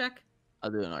Arcana check?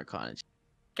 I'll do an Arcana.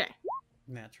 Okay.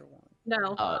 Natural one.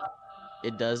 No,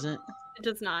 It doesn't? it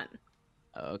does not.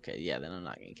 Oh, okay, yeah, then I'm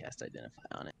not gonna cast Identify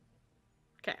on it.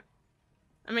 Okay.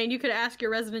 I mean, you could ask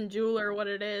your resident jeweler what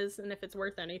it is and if it's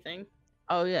worth anything.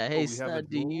 Oh yeah, hey we have a Snud,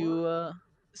 do you jeweler?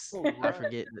 Oh, I right.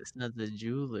 forget that Snud's the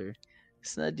jeweler.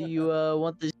 Snud, do you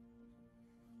want this?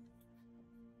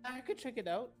 I could check it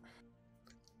out.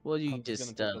 Well, you I'm just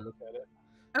just gonna take a look at it.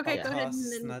 Okay, Yeah. go ahead. Toss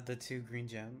And then... not the 2 green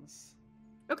gems.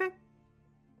 Okay.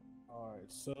 All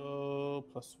right, so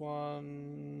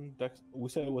 +1 dex. We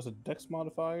said it was a dex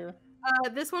modifier.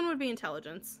 This one would be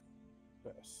intelligence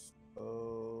Yes.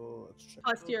 So let's check.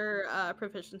 plus your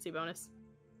proficiency bonus.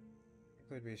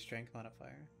 It would be a strength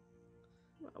modifier.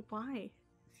 Why?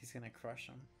 He's gonna crush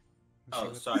him.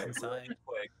 Oh, sorry. Really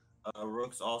quick.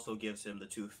 Rooks also gives him the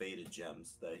 2 faded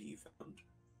gems that he found.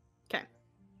 Okay.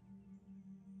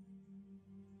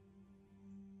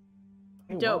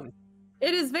 Hey, Dope. one.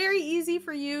 It is very easy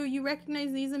for you. You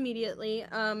recognize these immediately.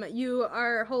 You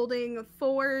are holding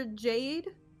 4 jade.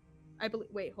 I believe.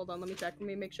 Wait, hold on. Let me check. Let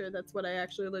me make sure that's what I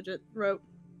actually legit wrote.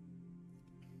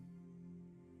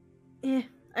 I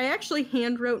actually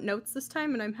hand wrote notes this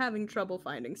time, and I'm having trouble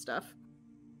finding stuff.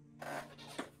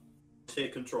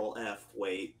 Hit Control F.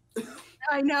 Wait.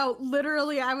 I know.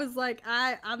 Literally, I was like,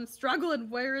 I'm struggling.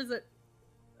 Where is it?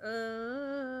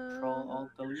 Control Alt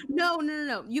Delete.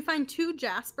 No. You find 2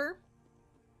 Jasper.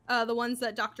 The ones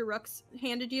that Dr. Rooks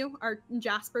handed you are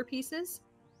Jasper pieces.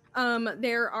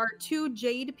 There are 2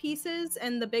 jade pieces,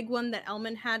 and the big one that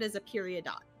Elman had is a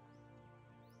periodot.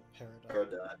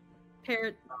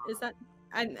 Peridot. Is that?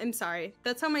 I'm sorry.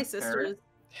 That's how my sister is.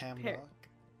 Hamdock.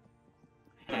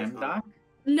 Hamdock?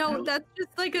 No, that's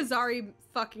just like Azari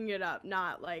fucking it up,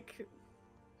 not like.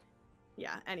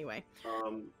 Yeah. Anyway.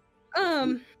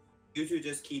 You should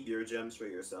just keep your gems for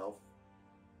yourself.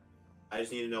 I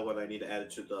just need to know whether I need to add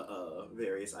it to the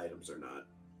various items or not.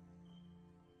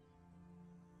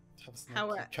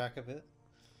 How keep track of it?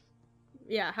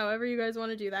 Yeah, however you guys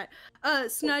want to do that.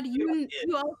 Snud, you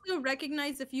also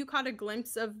recognize, if you caught a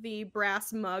glimpse of the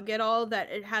brass mug at all,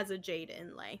 that it has a jade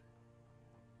inlay.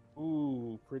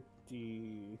 Ooh,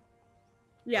 pretty.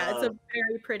 Yeah, it's a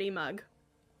very pretty mug.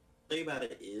 The thing about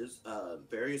it is,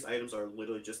 various items are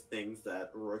literally just things that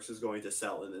Rooks is going to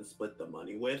sell and then split the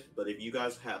money with. But if you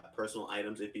guys have personal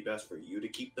items, it'd be best for you to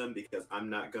keep them, because I'm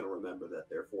not going to remember that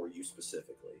they're for you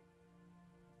specifically.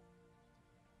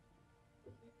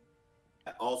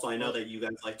 Also, I know that you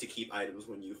guys like to keep items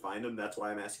when you find them. That's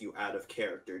why I'm asking you out of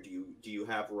character. Do you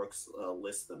have Rooks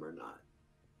list them or not?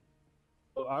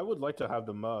 Well, I would like to have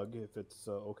the mug if it's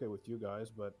okay with you guys,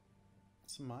 but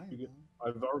It's mine.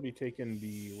 I've already taken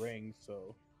the ring,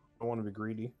 so I don't want to be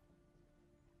greedy.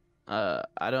 I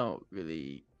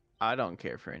don't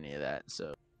care for any of that.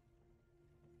 So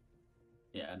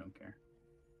Yeah, I don't care.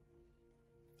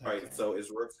 Alright, so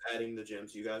is Rooks adding the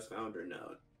gems you guys found or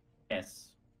no?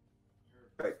 Yes.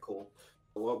 Alright, cool.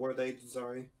 What were they,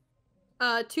 sorry?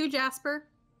 2 Jasper,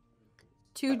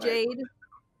 2 Alright. jade.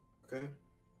 Okay.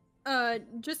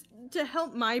 Just to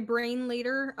help my brain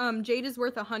later, jade is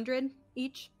worth 100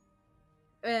 each,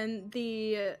 and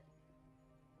the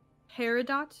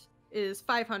peridot is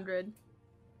 500.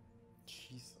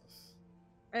 Jesus.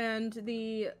 And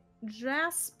the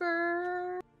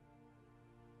Jasper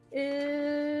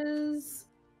is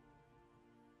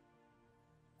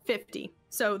 50.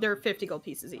 So they're 50 gold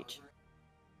pieces each.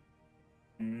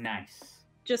 Nice.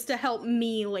 Just to help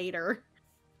me later.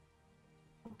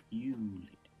 You.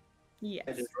 Yes.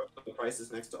 I just wrote the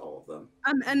prices next to all of them.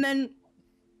 And then,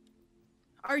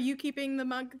 are you keeping the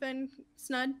mug then,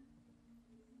 Snud?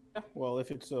 Yeah, well,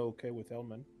 if it's okay with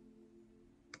Elman.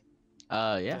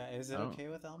 yeah. Is it okay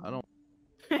with Elman? I don't.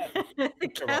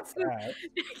 Cass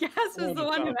was the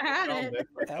one who had it.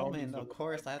 Elman, of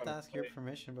course, I have to ask your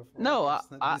permission before. No, I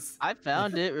I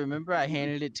found it. Remember, I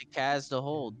handed it to Kaz to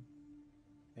hold.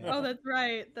 Yeah. Oh, that's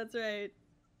right. That's right.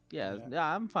 Yeah, Yeah.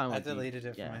 yeah, I'm fine I with you. deleted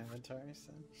it from Yeah. my inventory,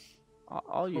 so.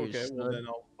 All yours. Okay, well Snud. then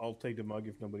I'll take the mug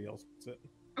if nobody else wants it.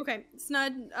 Okay,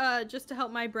 Snud, just to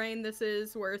help my brain, this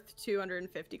is worth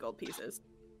 250 gold pieces.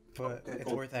 But Okay, it's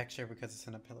cool. worth extra because it's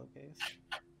in a pillowcase.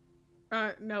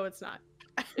 No, it's not.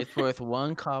 It's worth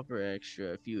 1 copper extra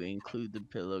if you include the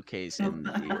pillowcase in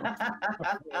the deal.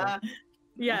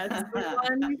 Yes, the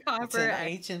 1 copper It's an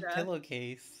ancient extra.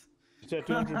 pillowcase. Is that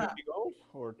 250 gold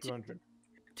or 200?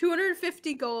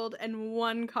 250 gold and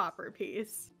 1 copper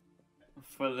piece.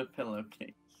 For the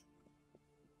pillowcase.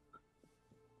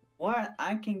 What?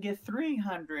 I can get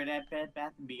 300 at Bed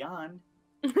Bath & Beyond.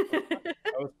 I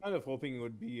was kind of hoping it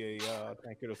would be a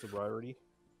tankard of sobriety.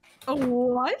 A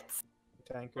what?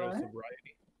 Tankard of What?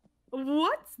 sobriety.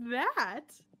 What's that?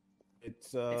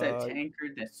 It's It's a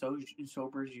tankard that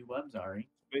sobers you up, Zari.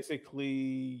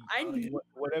 basically I need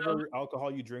whatever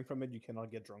alcohol you drink from it, you cannot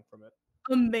get drunk from it.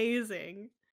 amazing.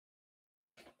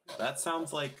 That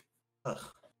sounds like. Ugh.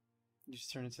 You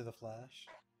just turn into the Flash.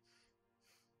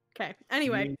 Okay. It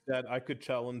Anyway, means that I could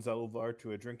challenge Zelvar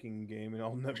to a drinking game and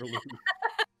I'll never lose.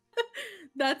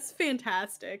 That's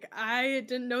fantastic. I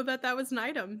didn't know that that was an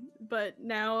item, but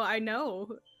now I know.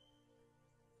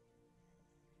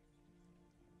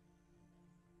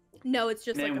 No, it's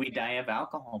just Then like we a die of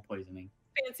alcohol poisoning.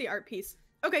 fancy art piece.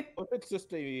 Okay. If it's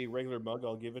just a regular mug,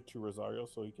 I'll give it to Rosario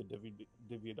so he can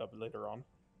divvy it up later on.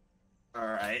 All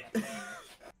right.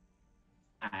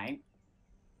 Alright.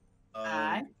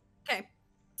 Um, Okay.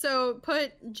 So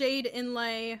put jade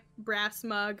inlay, brass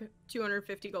mug,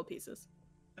 250 gold pieces.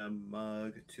 a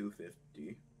mug,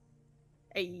 250.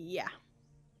 Yeah.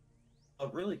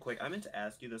 Really quick, I meant to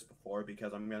ask you this before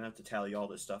because I'm gonna have to tally all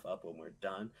this stuff up when we're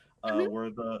done.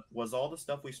 Mhm. Was all the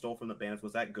stuff we stole from the bandits,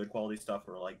 was that good quality stuff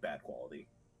or like bad quality?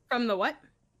 From the what?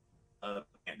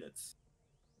 Bandits.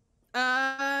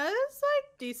 It's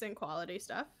like decent quality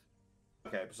stuff.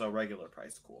 Okay, so regular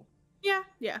price, cool. Yeah,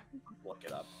 yeah. Look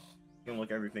it up. You can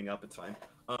look everything up. It's fine.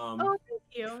 Oh, thank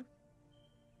you.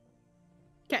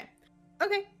 Okay.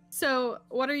 Okay. So,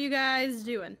 what are you guys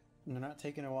doing? We're not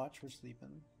taking a watch, we're sleeping.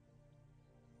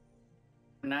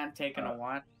 We're not taking a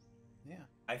watch. Yeah.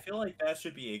 I feel like that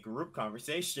should be a group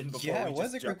conversation before Yeah, we it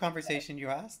was just a group jump. conversation. You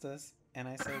asked us, and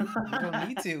I said you don't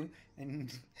need to, and you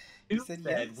You said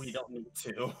said yes. we don't need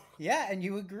to. Yeah, and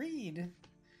you agreed.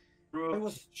 I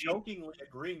was jokingly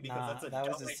agreeing because Nah, that's a that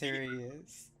was dumb a idea.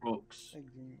 serious Rooks.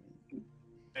 agreement.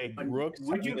 Hey, But Rooks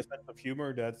would having you- a sense of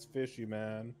humor, that's fishy,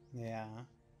 man. Yeah,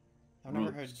 I've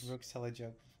never heard Rooks. Rooks tell a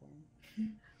joke before.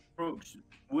 Rooks,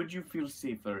 would you feel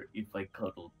safer if I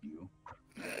cuddled you?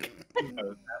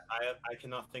 I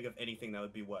cannot think of anything that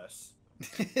would be worse.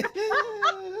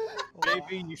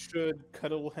 Maybe you should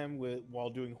cuddle him while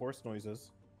doing horse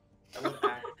noises. That would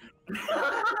act-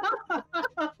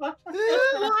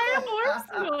 Why horse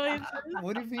noises?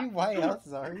 What do you mean? Why else,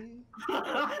 Zari?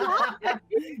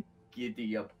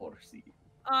 Giddy up, horsey.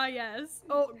 Ah, yes.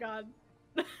 Oh, God.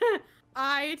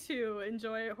 I, too,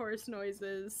 enjoy horse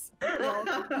noises. while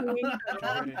doing You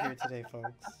heard it here today,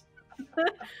 folks.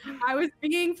 I was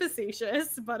being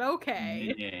facetious, but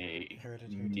okay. Nay. Heard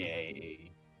it here today.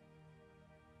 Nay.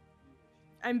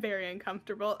 I'm very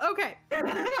uncomfortable. Okay.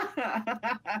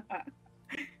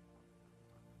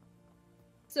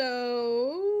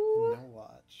 So, No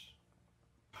watch.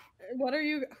 what are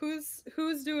you?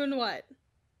 Who's doing what?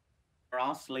 We're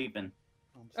all sleeping.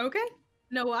 Okay.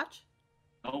 No watch.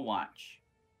 No watch.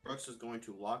 Brooks is going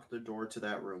to lock the door to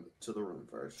the room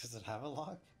first. Does it have a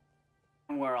lock?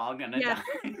 We're all gonna Yeah, die.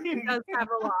 It does have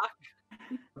a lock.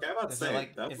 Okay, I'm about to Is say, it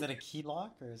like? that Is it a key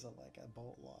lock or is it like a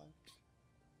bolt lock?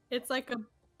 It's like a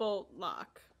bolt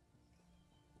lock.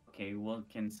 Okay, well,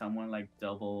 can someone like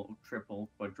double, triple,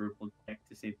 quadruple check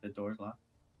to see if the door's locked?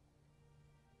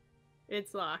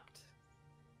 It's locked.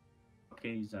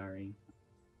 Okay, Zari.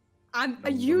 I'm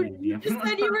Don't you. believe You you. just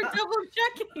said you were double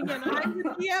checking, and I'm the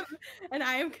DM, and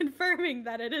I am confirming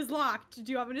that it is locked.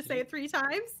 Do you want me to say it 3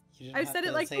 times? You didn't I've have said it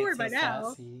to like say 4 so by now.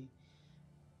 sassy.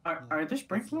 Are the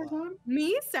sprinklers on?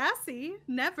 Me, sassy,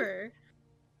 never.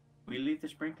 We leave the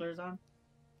sprinklers on?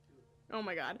 Oh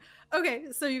my god. Okay,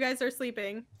 so you guys are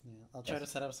sleeping. Yeah, I'll try to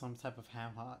set up some type of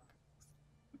ham hock.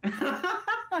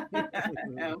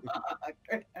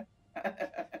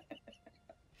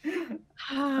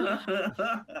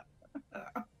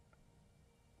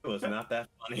 it was not that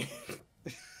funny.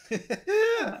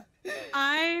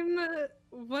 I'm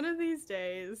one of these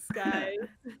days, guys.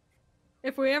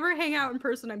 If we ever hang out in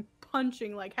person, I'm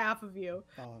punching like half of you.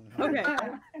 Oh no. Okay.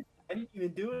 I didn't even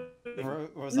do it.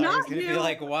 Rosario's Not gonna be you.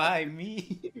 like, why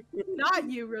me? Not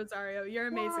you, Rosario. You're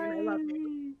amazing. And I love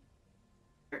you.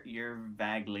 You're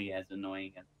vaguely as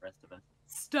annoying as the rest of us.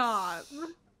 Stop.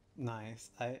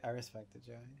 Nice. I respect it,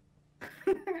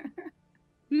 Joey.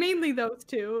 Mainly those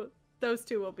two. Those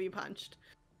two will be punched.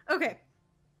 Okay.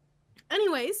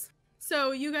 Anyways,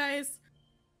 so you guys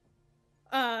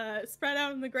spread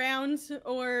out on the ground,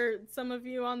 or some of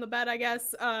you on the bed, I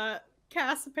guess.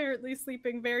 Cass apparently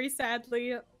sleeping very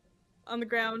sadly on the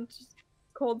ground, just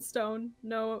cold stone,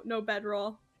 no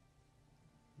bedroll.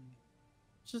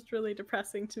 Just really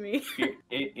depressing to me.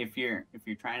 If you're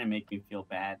trying to make me feel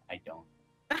bad, I don't.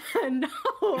 No,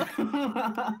 I'm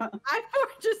more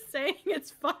just saying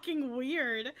it's fucking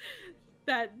weird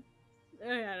that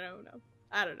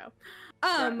I don't know.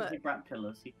 He brought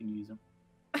pillows. He can use them.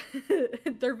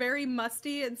 They're very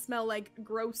musty and smell like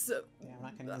gross Yeah, I'm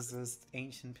not gonna use those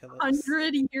ancient pillows.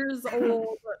 100 years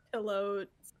old pillows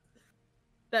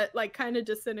that like kind of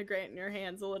disintegrate in your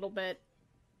hands a little bit.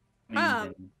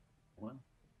 Well,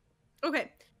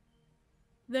 Okay.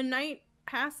 The night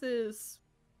passes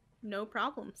no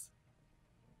problems.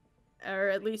 Or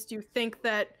at least you think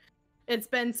that it's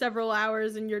been several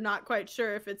hours and you're not quite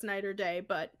sure if it's night or day,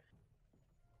 but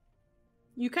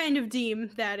you kind of deem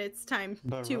that it's time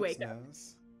But to Rooks wake up.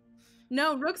 knows.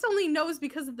 No, Rooks only knows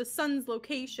because of the sun's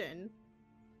location.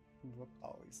 Rook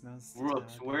always knows. the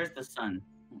Rooks, time. where's the sun?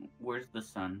 Where's the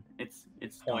sun? It's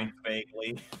Point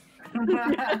vaguely.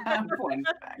 Point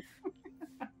back.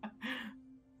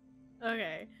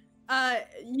 Okay.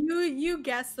 You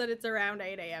guess that it's around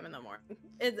 8 a.m. in the morning.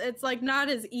 It's like not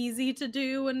as easy to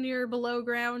do when you're below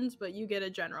ground, but you get a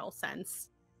general sense.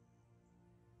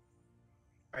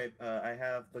 Alright, I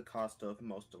have the cost of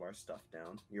most of our stuff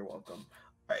down. You're welcome.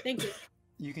 Alright. Thank you.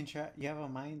 You can track. You have a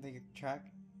mind that can track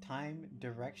time,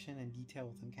 direction, and detail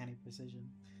with uncanny precision.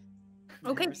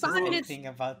 Okay, Never says fine, it's- anything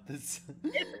about this.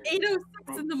 It's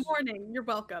 8:06 in the Rooks. morning. You're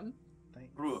welcome.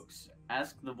 Thanks. Rooks,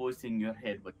 ask the voice in your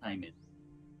head what time it is.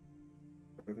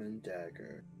 Urban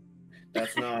dagger.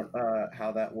 That's not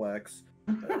how that works.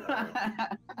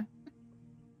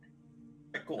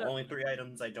 Cool. Only 3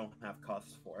 items I don't have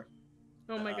costs for.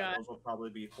 Oh my god. Those will probably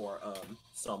be for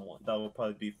someone. That will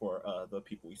probably be for the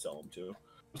people we sell them to.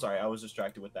 I'm sorry, I was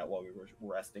distracted with that while we were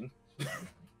resting.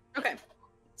 Okay.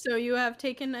 So you have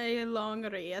taken a long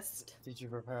rest. Did you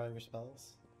prepare all your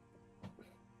spells?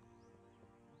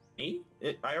 Me?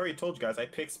 I already told you guys. I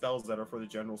pick spells that are for the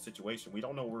general situation. We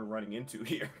don't know what we're running into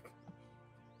here.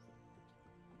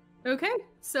 Okay.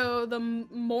 So the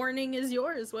morning is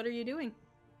yours. What are you doing?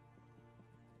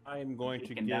 I'm going to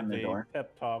Kicking give down the a door.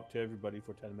 pep talk to everybody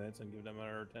for 10 minutes and give them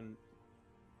another 10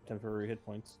 temporary hit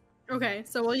points. Okay.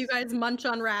 So while you guys munch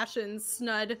on rations,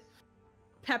 Snud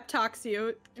pep talks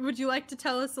you. Would you like to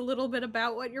tell us a little bit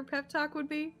about what your pep talk would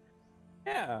be?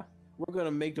 Yeah, we're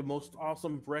gonna make the most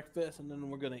awesome breakfast, and then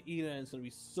we're gonna eat it, and it's gonna be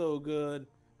so good,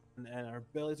 and our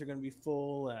bellies are gonna be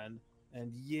full, and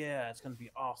yeah, it's gonna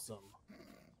be awesome.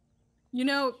 You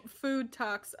know, food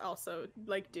talks also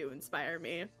like do inspire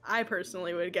me. I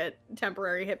personally would get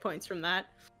temporary hit points from that.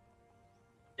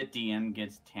 The DM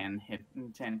gets 10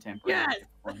 temporary Yes! hit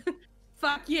points.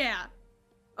 Fuck yeah!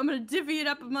 I'm gonna divvy it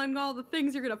up among all the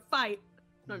things you're gonna fight.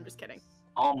 No, I'm just kidding.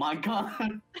 Oh my god!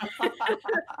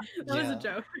 That was a Yeah.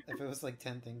 joke. If it was like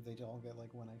 10 things, they'd all get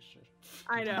like 1 extra.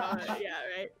 I know. Yeah,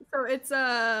 right. So it's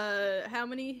how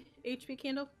many HP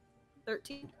candle?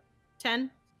 13?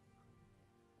 10?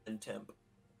 And temp.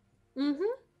 Mm-hmm.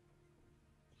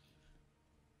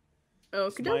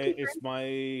 It's Okay.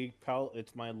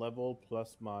 it's my level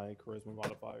plus my charisma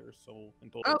modifier, so in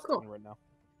total Oh, it's cool. 10 right now.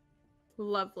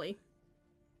 Lovely.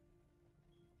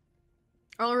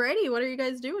 Alrighty, what are you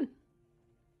guys doing?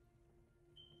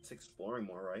 It's exploring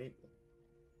more, right?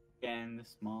 And the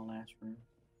small ass room.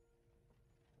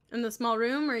 In the small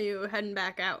room, or are you heading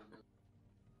back out?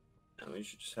 And we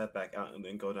should just head back out and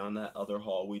then go down that other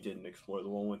hall we didn't explore, the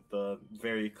one with the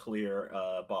very clear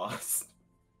boss.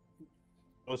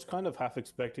 I was kind of half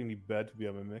expecting the bed to be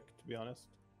a mimic, to be honest.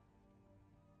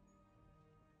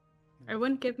 Or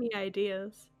wouldn't give me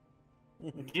ideas.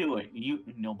 Do it. You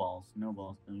no balls. No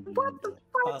balls. No, What the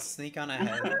fuck? I'll sneak on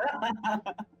ahead.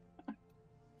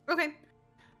 Okay.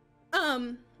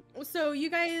 So you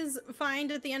guys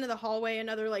find at the end of the hallway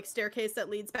another like staircase that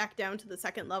leads back down to the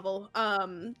second level.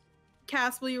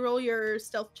 Cass, will you roll your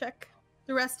stealth check?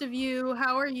 The rest of you,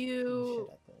 how are I'm you?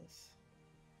 shit at this.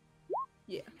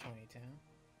 Yeah. 22.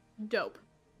 Dope.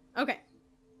 Okay.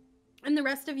 And the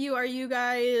rest of you, are you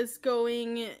guys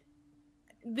going?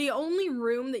 The only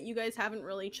room that you guys haven't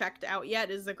really checked out yet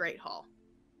is the Great Hall.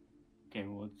 Okay,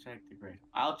 we'll check the great.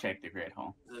 I'll check the great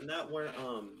hall. Isn't that where,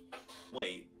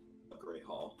 wait, a Great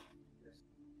Hall?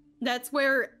 That's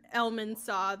where Elman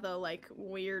saw the like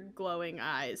weird glowing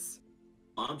eyes.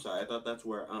 Oh, I'm sorry, I thought that's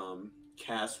where,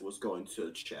 Cass was going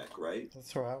to check, right?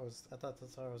 That's where I was. I thought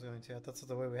that's where I was going to. I thought that's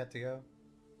the way we had to go.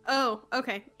 Oh,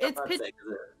 okay. It's I'd pitch. say,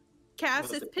 'cause Cass,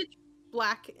 what is it's it? pitch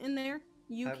black in there.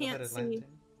 You I have a can't hooded see. lantern.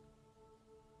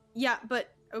 Yeah,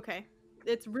 but okay.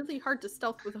 It's really hard to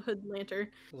stealth with a hood lantern.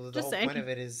 Well, the Just whole saying. point of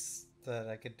it is that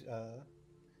I could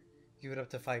give it up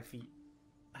to 5 feet.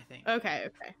 I think. Okay.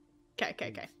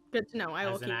 Good to know. I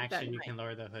will As an keep that action, in you mind. can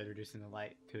lower the hood, reducing the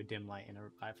light to a dim light in a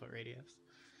 5-foot radius.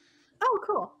 Oh,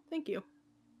 cool. Thank you.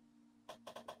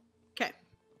 Okay.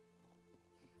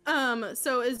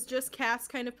 So is just Cass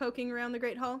kind of poking around the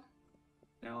Great Hall?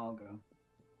 No, I'll go.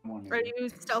 Come on, Are you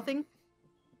stealthing?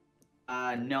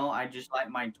 No, I just light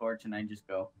my torch and I just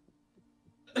go.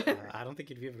 I don't think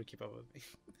you'd be able to keep up with me.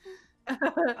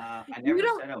 I never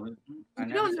don't- said I was. I you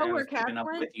never don't said know I where was Cass keeping up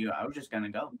went? with you. I was just gonna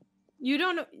go. You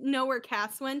don't know where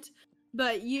Cass went,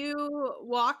 but you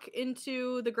walk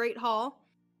into the Great Hall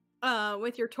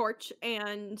with your torch,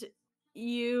 and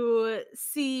you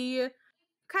see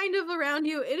kind of around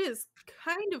you, it is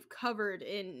kind of covered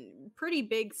in pretty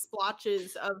big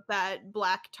splotches of that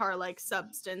black tar-like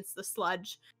substance, the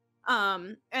sludge.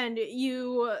 And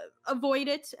you avoid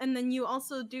it, and then you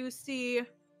also do see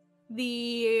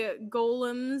the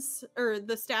golems, or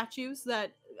the statues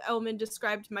that Elman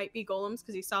described might be golems,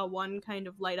 because he saw one kind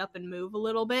of light up and move a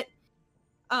little bit.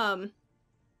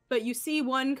 But you see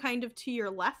one kind of to your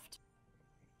left,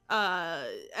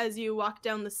 as you walk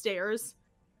down the stairs.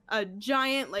 A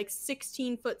giant, like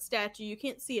 16-foot statue. You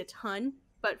can't see a ton,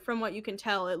 but from what you can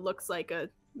tell, it looks like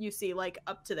you see like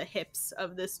up to the hips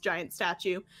of this giant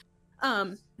statue.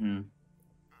 And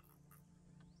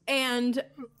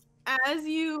as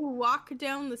you walk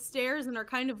down the stairs and are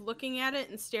kind of looking at it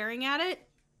and staring at it,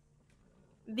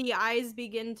 the eyes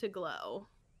begin to glow.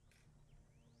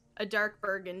 A dark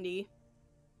burgundy.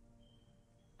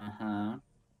 Uh-huh.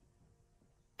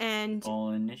 And roll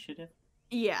initiative?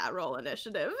 Yeah, roll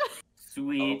initiative.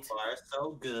 Sweet. So far,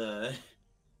 so good.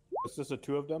 Is this the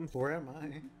two of them? Where am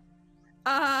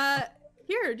I?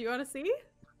 Here, do you want to see?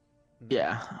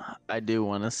 Yeah, I do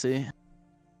want to see.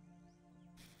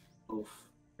 Oof.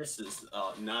 This is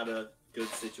not a good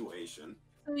situation.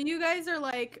 So you guys are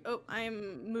like, oh,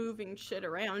 I'm moving shit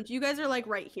around. You guys are like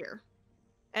right here.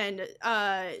 And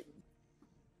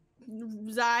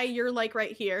Zai, you're like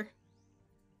right here.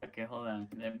 Okay, hold on.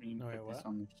 Let me Wait, put this what?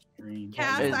 on the screen.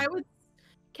 Cass,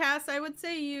 I would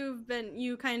say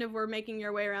you kind of were making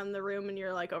your way around the room and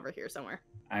you're like over here somewhere.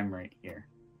 I'm right here.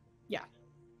 Yeah.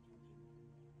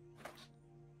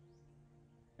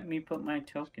 Let me put my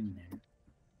token there.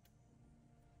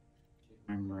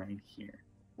 I'm right here.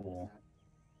 Cool.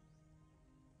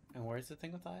 And where's the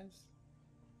thing with eyes?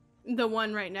 The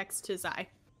one right next to Zai.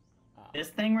 Oh. This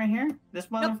thing right here? This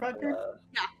motherfucker?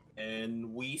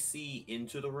 And we see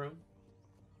into the room.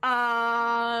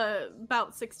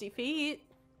 About 60 feet.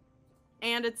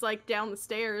 And it's like down the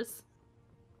stairs.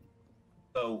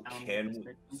 So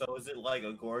so is it like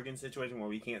a Gorgon situation where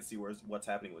we can't see what's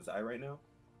happening with Zai right now?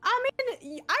 I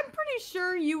mean, I'm pretty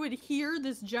sure you would hear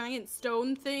this giant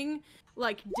stone thing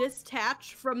like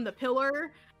detach from the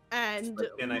pillar and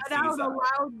let out a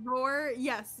loud roar.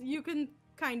 Yes, you can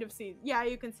kind of see. Yeah,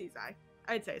 you can see Zai.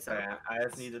 I'd say so. I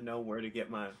just need to know where to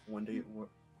get my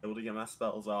able to get my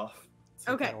spells off. It's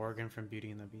like Okay. that organ from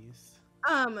Beauty and the Beast.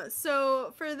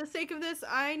 So for the sake of this,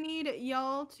 I need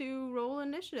y'all to roll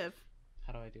initiative.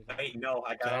 How do I do that? Wait, no,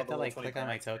 I Do got I all have the to like level click on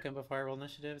my 25. token before I roll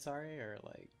initiative? Sorry, or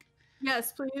like.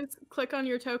 Yes, please click on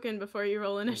your token before you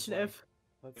roll initiative.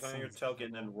 Let's Click on your sounds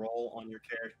token, then simple. roll on your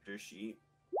character sheet.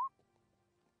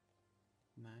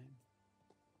 9.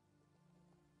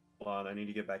 Hold on, I need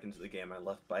to get back into the game. I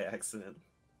left by accident.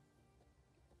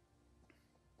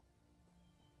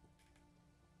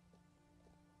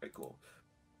 Okay, cool.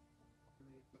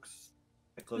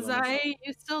 I click on this- Zai,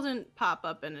 you still didn't pop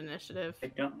up in initiative.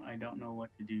 I don't know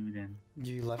what to do then.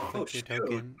 You left click Oh, your shoot.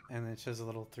 token, and it shows a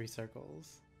little 3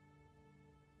 circles.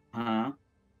 Huh?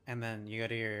 And then you go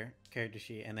to your character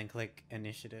sheet, and then click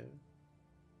initiative.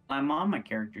 I'm on my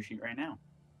character sheet right now.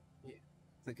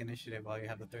 Click initiative while you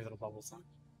have the 3 little bubbles on.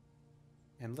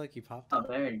 And look, you popped Oh, up.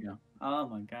 there you go. Oh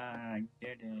my god, I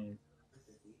did it.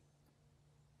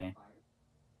 Okay.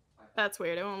 That's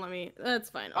weird. It won't let me. That's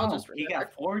fine. I'll just he remember.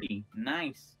 got 40.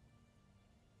 Nice.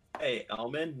 Hey,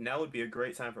 Elman, now would be a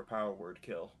great time for power word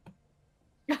kill.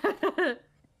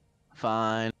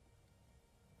 Fine.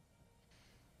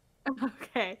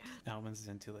 Okay. Almon's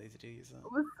been too lazy to use them.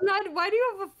 Why do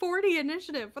you have a 40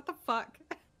 initiative? What the fuck?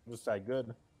 Was that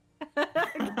good?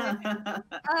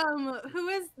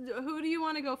 Who do you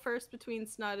want to go first between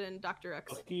Snud and Dr.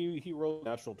 X? He rolled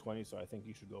natural 20, so I think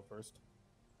you should go first.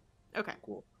 Okay,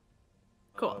 Cool.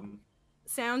 cool.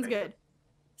 Sounds okay. good.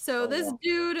 So Oh, this wow.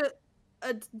 dude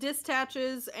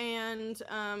disattaches and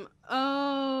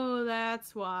oh,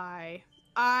 that's why.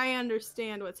 I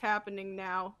understand what's happening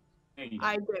now. There you go.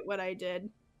 I get what I did.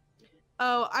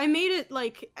 Oh, I made it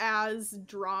like as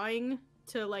drawing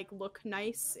to like look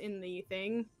nice in the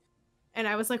thing. And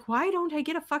I was like, why don't I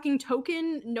get a fucking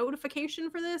token notification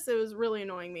for this? It was really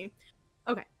annoying me.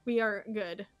 Okay, we are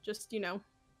good. Just,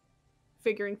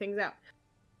 figuring things out.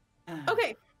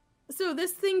 Okay, so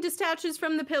this thing detaches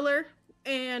from the pillar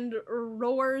and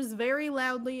roars very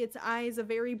loudly. Its eyes a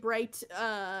very bright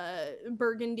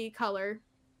burgundy color.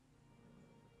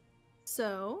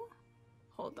 So,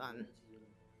 hold on.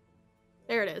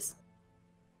 There it is.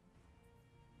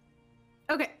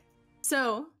 Okay,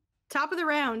 so top of the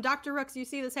round, Dr. Rooks, you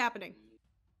see this happening.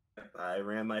 I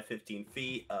ran my 15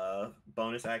 feet.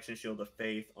 Bonus action Shield of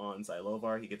Faith on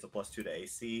Xylovar. He gets a +2 to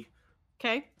AC.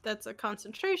 Okay, that's a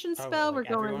concentration Oh, spell. like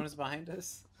We're everyone going is behind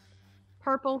us?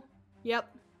 purple.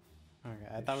 Yep.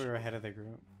 Okay, I thought we were ahead of the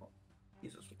group.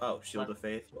 Jesus. Oh, Shield of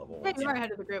Faith, level Hey, 1. you are ahead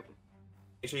of the group.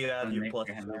 Make sure you add your Make plus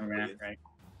sure I have 2, my math please. right.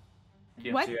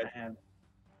 Yeah, What? so I have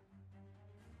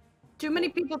Too many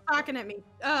people talking at me.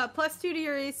 +2 to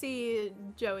your AC,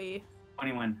 Joey.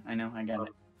 21. I know, I got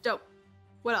it. Dope.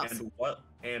 What else?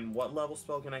 And what level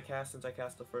spell can I cast since I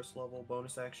cast the first level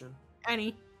bonus action?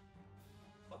 Any.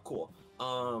 Oh, cool.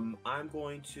 I'm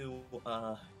going to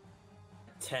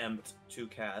attempt to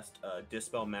cast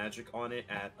Dispel Magic on it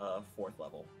at 4th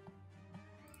level.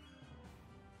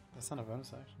 That's not a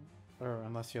bonus action. Or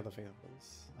unless you're the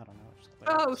faithless. I don't know. Just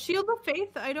Oh, Shield of Faith?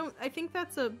 I think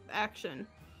that's a action.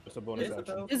 It's a bonus Is it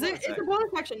action. though? Is it? It's a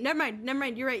bonus action. Never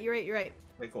mind. You're right.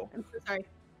 Okay, cool. I'm so sorry.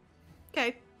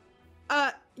 Okay.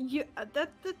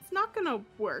 That's not gonna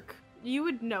work. You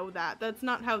would know that. That's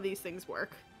not how these things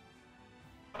work.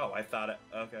 Oh, I thought it.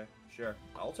 Okay, sure.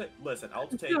 I'll take No, I'll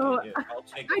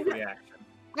take I the free action.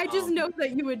 I just know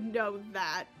that you would know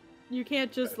that. You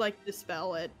can't just like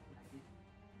dispel it.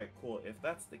 Okay, cool. If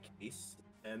that's the case,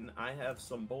 then I have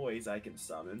some boys I can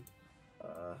summon.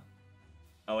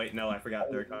 Oh wait, no, I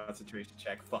forgot their concentration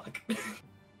check. Fuck. This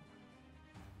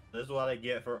is what I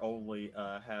get for only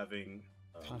having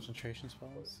concentration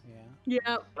spells? Yeah.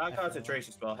 Yeah. not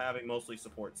concentration spell, having mostly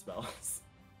support spells.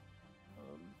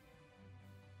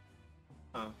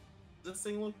 Does this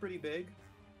thing look pretty big?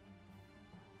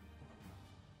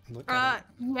 Look at it.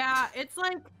 Yeah,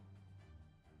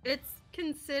 it's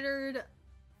considered,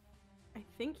 I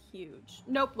think, huge.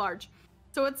 Nope, large.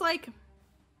 So it's like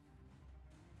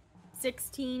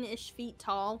 16-ish feet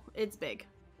tall. It's big.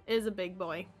 It is a big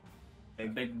boy.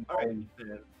 Big Alright,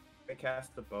 then I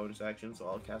cast the bonus action, so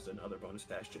I'll cast another bonus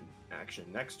action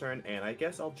next turn, and I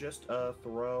guess I'll just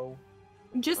throw.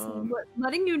 Just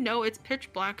letting you know it's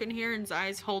pitch black in here and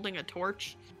Zai's holding a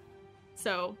torch.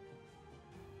 So.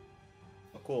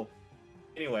 Oh, cool.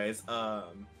 Anyways,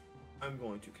 I'm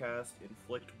going to cast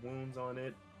Inflict Wounds on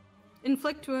it.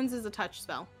 Inflict Wounds is a touch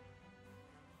spell.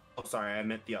 Oh, sorry, I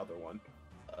meant the other one.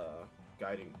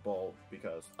 Guiding Bolt,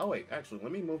 because... Oh, wait, actually,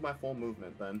 let me move my full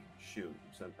movement then. Shoot,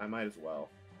 so I might as well.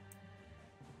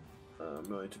 I'm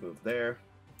going to move there.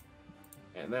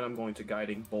 And then I'm going to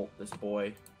Guiding Bolt this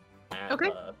boy at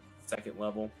 2nd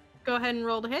level. Go ahead and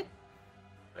roll to hit.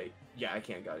 Yeah, I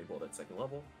can't Guiding Bolt at 2nd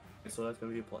level. So that's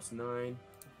going to be a +9.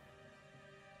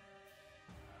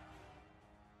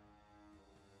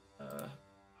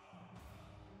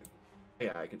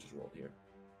 Yeah, I can just roll here.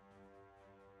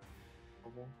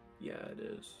 Yeah, it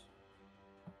is.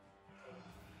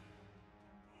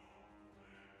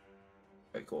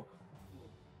 Okay, cool.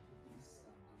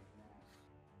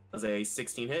 Does a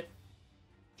 16 hit?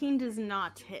 16 does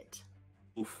not hit.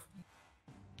 Oof.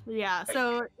 Yeah,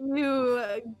 so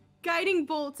you guiding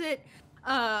bolt it,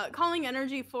 calling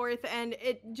energy forth, and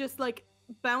it just like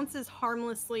bounces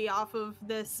harmlessly off of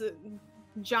this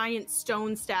giant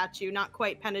stone statue, not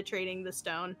quite penetrating the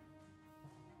stone.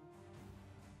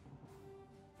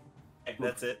 Okay,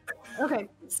 that's it. Okay,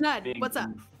 Snud, Big what's up?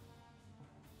 oof.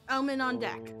 Elman on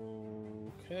deck.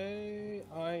 Okay,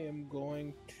 I am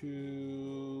going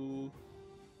to.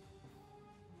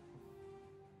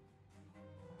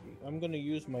 I'm going to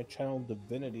use my Channel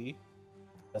Divinity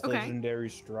as Okay. Legendary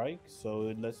Strike, so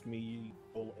it lets me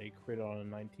roll a crit on a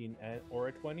 19 or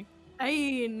a 20.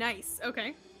 Hey, nice.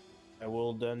 Okay. I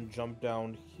will then jump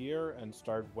down here and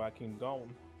start whacking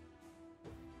down.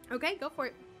 Okay, go for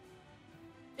it.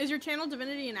 Is your channel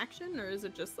divinity in action, or is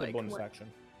it just The like bonus what?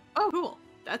 action. Oh, cool.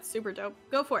 That's super dope.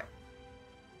 Go for it.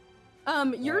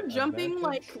 You're jumping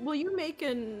advantage? like. Will you make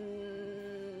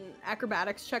an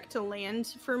acrobatics check to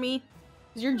land for me?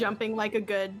 'Cause you're jumping like a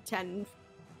good 10,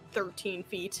 13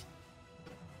 feet.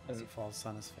 As it falls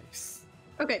on his face.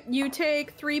 Okay, you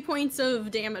take 3 points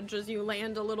of damage as you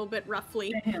land a little bit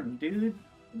roughly, Damn, dude.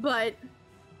 but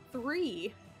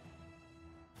 3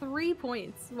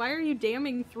 points. Why are you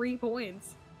damning 3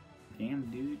 points?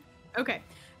 Damn, dude. Okay,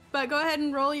 but go ahead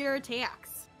and roll your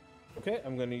attacks. Okay,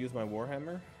 I'm going to use my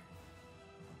Warhammer.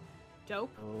 Dope.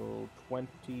 So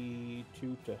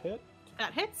 22 to hit.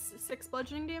 That hits. 6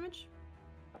 bludgeoning damage.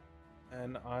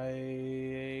 And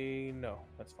no,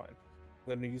 that's fine. I'm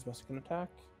going to use my second attack.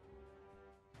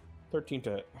 13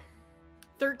 to hit.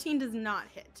 13 does not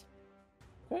hit.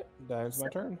 Okay, that is my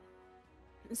turn.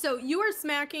 So you are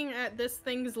smacking at this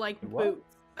thing's like What?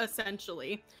 boots,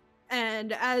 essentially.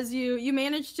 And as you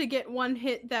manage to get one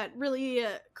hit that really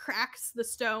cracks the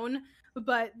stone,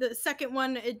 but the second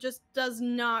one, it just does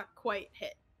not quite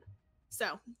hit.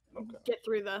 So Okay. get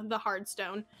through the hard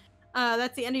stone.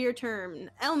 That's the end of your turn.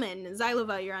 Elman,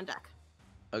 Xylova, you're on deck.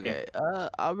 Okay,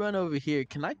 I'll run over here.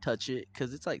 Can I touch it?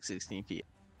 Because it's like 16 feet.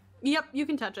 Yep, you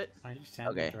can touch it. Are you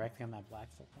standing Okay. directly on that black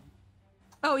foot?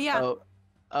 Oh, yeah. Oh,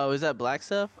 Oh, is that black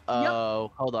stuff?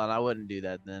 Oh, hold on. I wouldn't do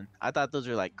that then. I thought those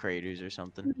were like craters or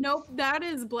something. Nope, that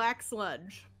is black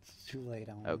sludge. It's too late,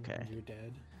 Ellen. Okay. You're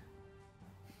dead.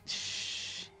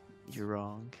 Shh. You're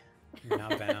wrong. You're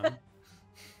not Venom.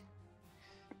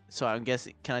 So I'm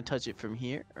guessing, can I touch it from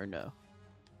here or no?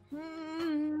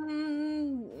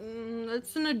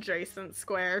 It's an adjacent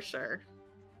square, sure.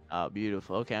 Oh,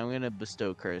 beautiful. Okay, I'm gonna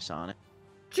bestow curse on it.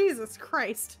 Jesus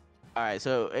Christ. All right,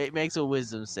 so it makes a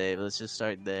wisdom save. Let's just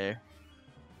start there.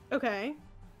 Okay.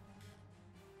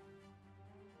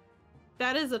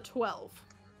 That is a 12.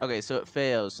 Okay, so it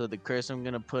fails. So the curse I'm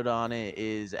gonna put on it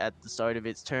is at the start of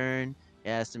its turn. It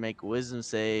has to make a wisdom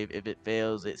save. If it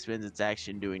fails, it spends its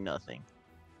action doing nothing.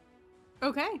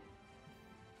 Okay.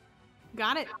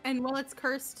 Got it. And while it's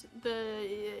cursed,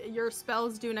 your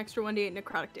spells do an extra 1d8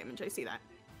 necrotic damage. I see that.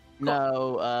 Cool.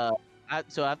 No,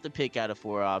 so I have to pick out of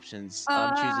 4 options.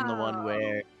 I'm choosing the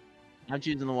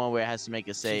one where it has to make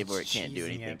a save or it can't do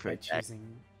anything for attack.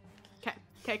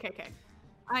 Okay.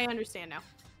 I understand now.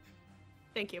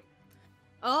 Thank you.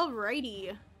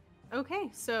 Alrighty. Okay,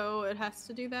 so it has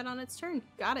to do that on its turn.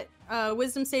 Got it.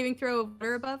 Wisdom saving throw of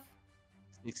or above?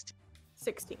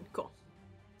 16. Cool.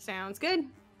 Sounds good.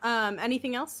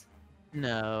 Anything else?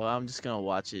 No, I'm just gonna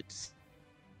watch it.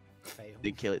 Fail.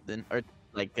 Then kill it then, or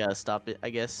like stop it, I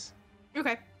guess.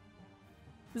 Okay.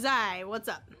 Zai, what's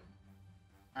up?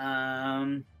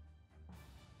 Gosh.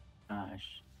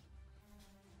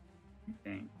 I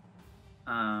think.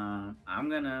 I'm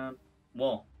gonna.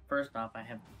 Well, first off, I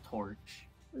have the torch.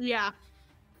 Yeah,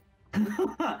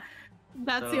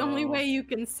 that's the only way you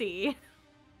can see.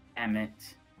 Damn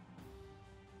it.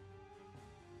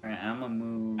 Alright, I'm gonna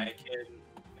move. I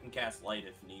can cast light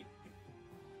if need.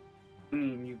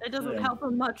 It doesn't help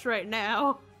him much right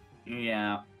now.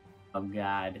 Yeah. Oh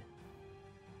god.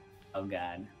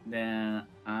 Then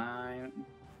I'm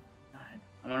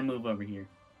gonna move over here.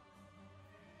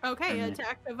 Okay,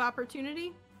 attack of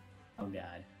opportunity. Oh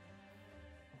god.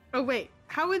 Oh wait,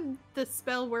 how would the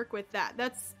spell work with that?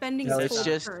 That's spending No, a it's full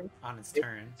just- turn. On its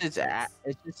turn. It's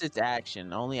just its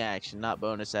action, only action, not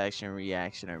bonus action,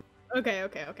 reaction, or. Okay.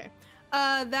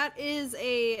 That is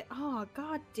a. Oh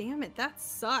god damn it, that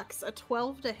sucks. A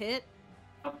 12 to hit.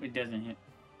 Oh, it doesn't hit.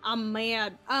 I'm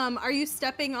mad. Are you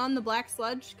stepping on the black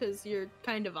sludge? Because you're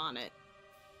kind of on it.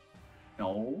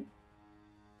 No.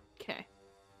 Okay.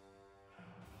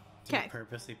 Do you Okay.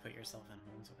 purposely put yourself in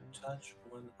harm's way? Touch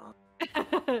one on.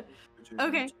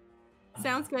 Okay.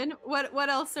 Sounds good. What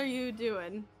else are you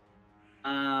doing?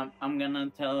 I'm gonna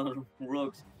tell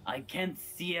Rooks, I can't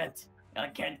see it. I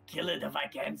can't kill it if I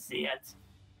can't see it.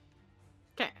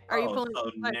 Okay. Are you pulling? So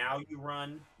now you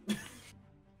run.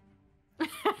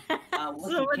 Well, So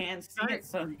he let's can't see start. it,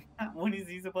 so what is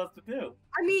he supposed to do?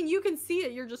 I mean, you can see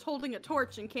it. You're just holding a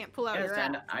torch and can't pull out Yes, your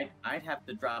and axe. I'd have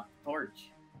to drop the torch.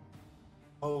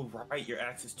 Oh right, your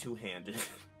axe is two-handed.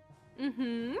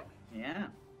 Mm-hmm. Yeah.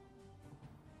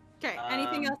 Okay.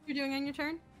 Anything else you're doing on your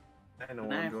turn? I know Can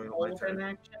what I I'm doing on my hold turn. an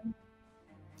action?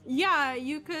 Yeah,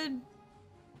 you could.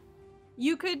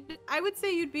 I would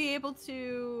say you'd be able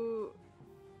to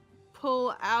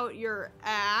pull out your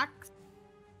axe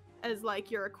as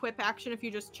like your equip action if you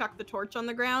just chuck the torch on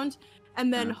the ground,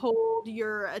 and then hold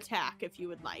your attack if you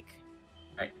would like.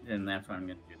 Right, then that's what I'm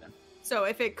gonna do then. So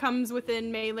if it comes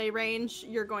within melee range,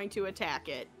 you're going to attack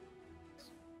it.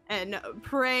 And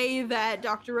pray that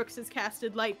Dr. Rooks has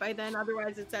casted light by then,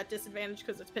 otherwise it's at disadvantage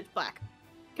because it's pitch black.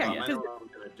 Okay, I know what I'm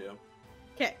gonna do.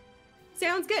 okay.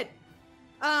 Sounds good.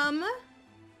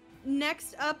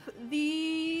 Next up,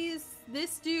 this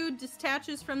dude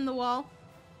detaches from the wall.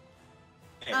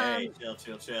 Hey,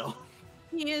 chill.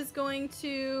 He is going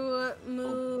to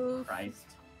move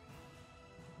Christ.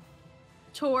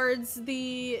 towards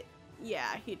the.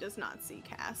 Yeah, he does not see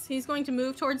Cass. He's going to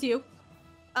move towards you.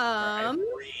 I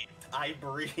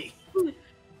breathe.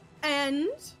 And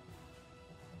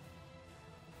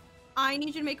I need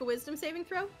you to make a wisdom saving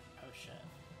throw. Oh shit.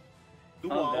 You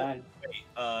Oh won't. god.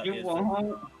 Wait, You is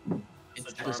won't.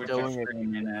 It's charm bestowing a,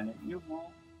 Screaming at it. You won't.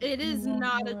 It is won't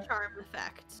not do a it. charm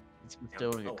effect. it's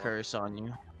bestowing a curse on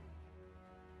you.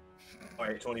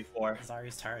 Alright, 24.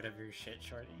 Zari's tired of your shit,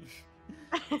 Shorty.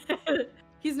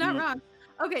 He's not wrong.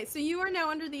 Okay, so you are now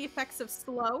under the effects of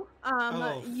slow. Oh,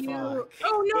 fuck.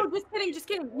 Oh no, just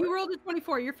kidding. You rolled a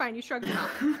 24. You're fine. You shrugged it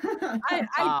off.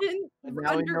 I didn't.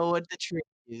 Now we know what the trick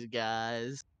is,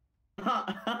 guys.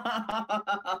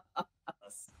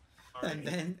 And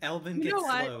then Elvin You gets know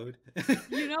what? slowed.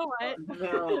 You know what?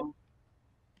 No.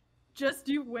 Just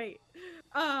you wait.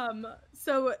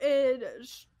 So it.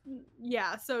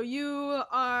 Yeah. So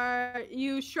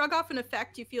you shrug off an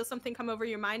effect. You feel something come over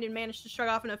your mind and manage to shrug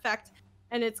off an effect.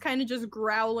 and it's kind of just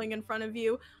growling in front of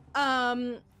you.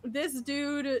 This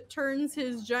dude turns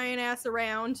his giant ass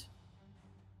around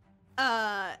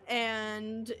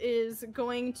and is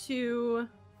going to...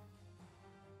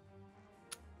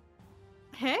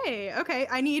 Hey, okay.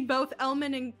 I need both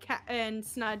Elman and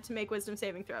Snud to make wisdom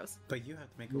saving throws. But you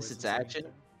have to make a This wisdom its saving action?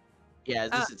 throw. Yeah,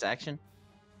 is this its action?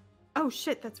 Oh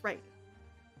shit, that's right.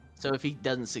 So if he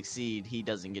doesn't succeed, he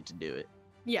doesn't get to do it.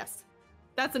 Yes.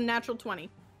 That's a natural 20.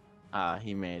 Ah,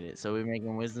 he made it. So we're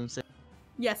making wisdom save.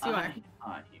 Yes, you are.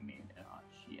 Oh, he made it. Oh,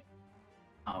 shit.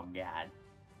 Oh, God.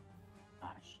 Oh,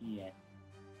 shit.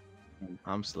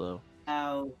 I'm slow.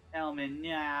 Oh, Elman,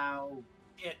 no.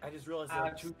 Shit, I just realized there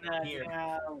are two down here.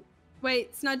 No.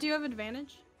 Wait, Snud, do you have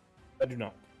advantage? I do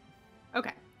not.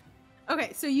 Okay.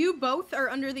 Okay, so you both are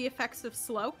under the effects of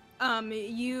slow.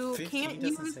 You 15 can't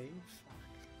doesn't use... save?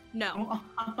 No.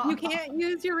 You can't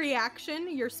use your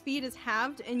reaction, your speed is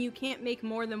halved, and you can't make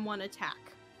more than one attack.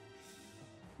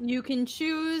 You can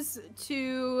choose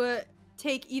to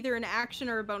take either an action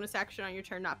or a bonus action on your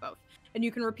turn, not both. And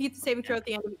you can repeat the saving throw at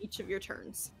the end of each of your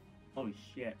turns. Holy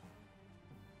shit.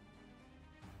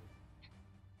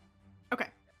 Okay.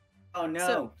 Oh, no.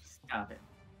 So- Stop it.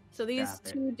 So these Stop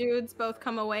it. two dudes both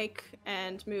come awake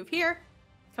and move here,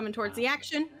 coming towards the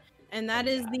action. And that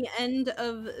is the end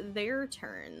of their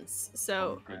turns.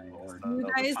 So Oh, good lord. you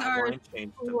The guys are timeline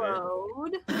changed a bit.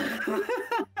 slowed.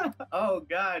 Oh,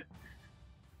 God.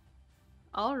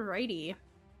 Alrighty.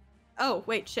 Oh,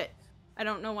 wait, shit. I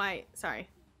don't know why. Sorry.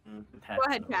 What Go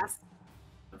ahead, Cass.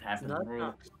 What happened Not- to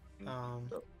Rooks?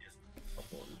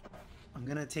 I'm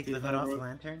gonna take the hood off the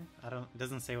lantern. It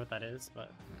doesn't say what that is,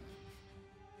 but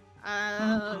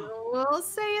We'll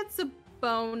say it's a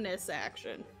bonus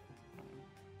action.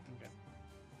 okay.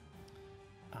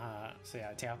 So yeah,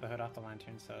 I take off the hood off the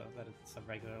lantern so that it's a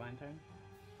regular lantern.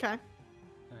 Okay.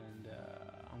 And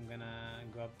I'm gonna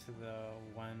go up to the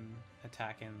one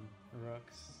attacking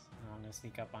Rooks, and I'm gonna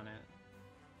sneak up on it.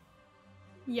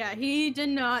 Yeah, he did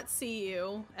not see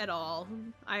you at all.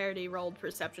 I already rolled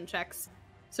perception checks.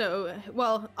 So,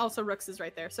 well, also Rooks is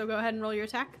right there. So go ahead and roll your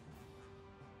attack.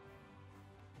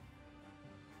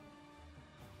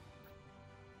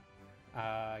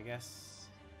 I guess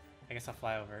I'll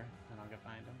fly over and I'll get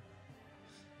behind him.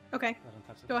 Okay. Let him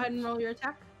touch the Go ahead and torch. roll your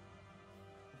attack.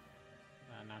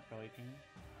 Natural 18.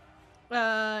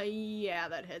 Yeah,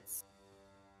 that hits.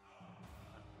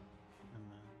 And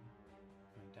then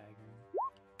my dagger.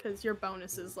 Because your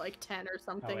bonus is like 10 or Oh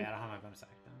something. wait, I don't have my bonus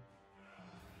action.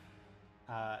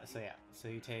 So yeah, so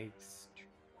he takes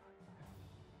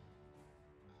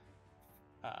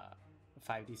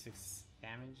 5d6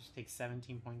 damage. Takes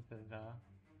 17 points of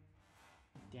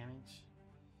damage.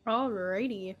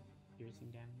 Alrighty.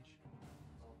 Piercing damage.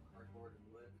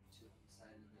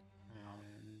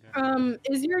 And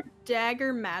Is your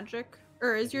dagger magic?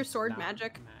 Or is your it's sword not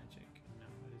magic? Magic. No,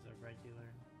 it is a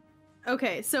regular.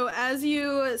 Okay, so as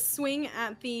you swing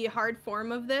at the hard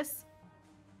form of this,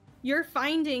 you're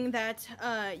finding that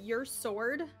your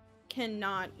sword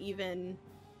cannot even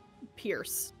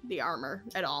pierce the armor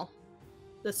at all.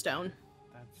 The stone.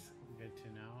 That's good to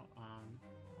know.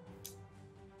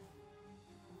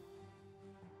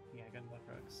 Yeah, good luck,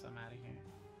 Rooks. I'm out of here.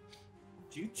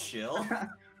 Do you chill?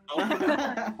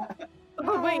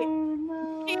 Oh wait,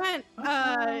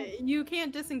 you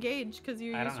can't disengage because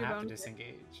you I used don't your have to bonus.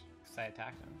 disengage because I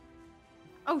attacked him.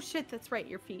 Oh shit, that's right,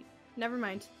 your feet. Never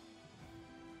mind.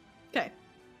 Okay.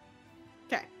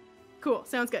 Okay. Cool,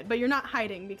 sounds good. But you're not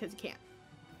hiding because you can't.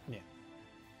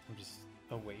 I'm just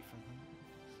away from him.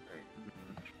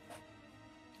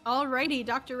 Alrighty,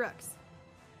 Dr. Rooks.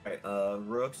 Alright,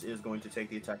 Rooks is going to take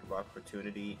the attack of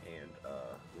opportunity and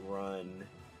run.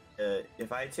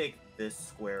 If I take this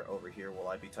square over here, will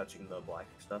I be touching the black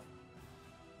stuff?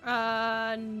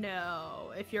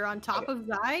 No. If you're on top of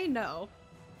Zai, no.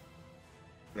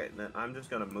 Okay, then I'm just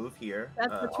gonna move here.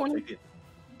 That's the I'll 20 take it.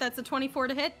 That's a 24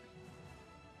 to hit.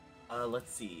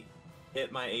 Let's see.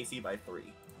 Hit my AC by 3.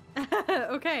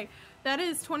 Okay, that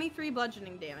is 23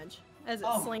 bludgeoning damage as it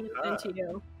slams into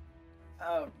you.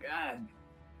 Oh, God.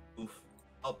 Oof.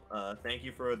 Oh, thank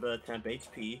you for the temp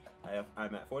HP.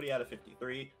 I'm at 40 out of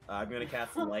 53. I'm gonna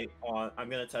cast light on. I'm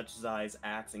gonna touch Zai's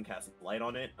axe and cast light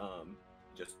on it.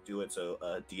 Just do it so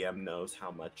DM knows how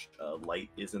much light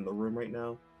is in the room right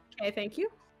now. Okay, thank you.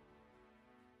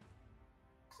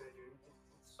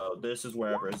 So this is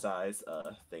wherever Zai's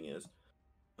thing is.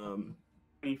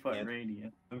 20-foot and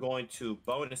radius. I'm going to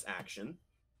bonus action.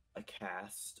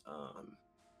 Cast.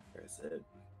 Where is it?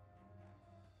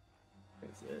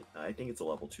 Where is it? I think it's a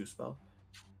level 2 spell.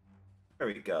 There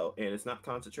we go. And it's not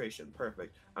concentration.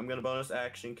 Perfect. I'm gonna bonus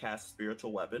action cast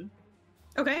spiritual weapon.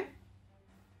 Okay.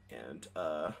 and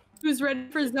Who's ready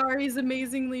for Zari's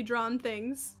amazingly drawn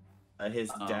things?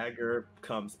 his dagger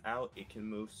comes out. It can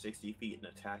move 60 feet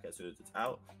and attack as soon as it's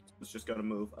out. It's just gonna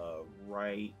move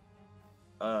right.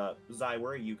 Zai,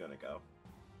 where are you gonna go?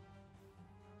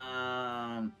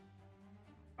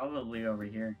 Probably over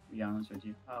here, to be honest with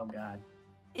you. Oh god.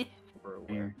 Over where?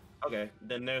 Here. Okay,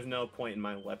 then there's no point in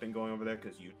my weapon going over there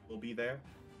because you will be there.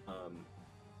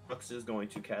 Rooks is going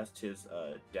to cast his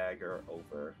dagger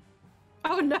over.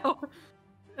 Oh no!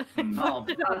 Oh.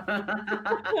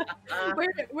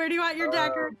 Where do you want your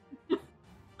dagger?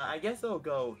 I guess they'll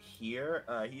go here.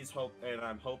 And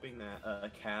I'm hoping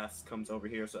that Cass comes over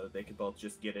here so that they could both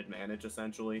just get advantage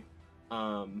essentially.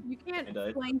 You can't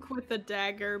flank with a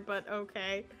dagger, but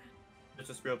okay. It's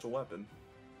a spiritual weapon.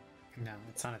 No,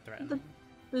 it's not a threat.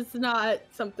 It's not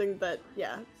something that,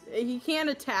 yeah. He can't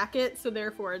attack it, so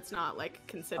therefore it's not, like,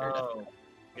 considered Oh,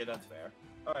 yeah, that's fair.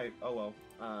 Alright, oh well.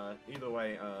 Either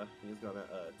way, he's gonna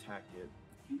attack it.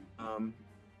 You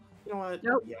know what?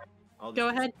 Nope. Yeah, Go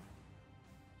ahead.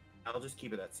 I'll just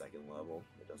keep it at second level.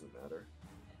 It doesn't matter.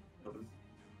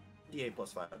 D8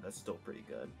 plus 5, that's still pretty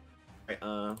good.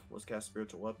 Alright, let's cast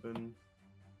Spiritual Weapon.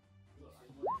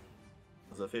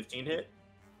 Does a 15 hit?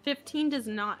 15 does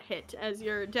not hit. As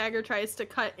your dagger tries to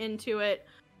cut into it,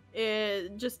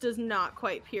 it just does not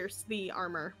quite pierce the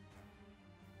armor.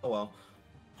 Oh well.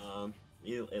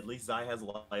 At least Zai has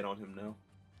light on him now.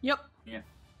 Yep. Yeah.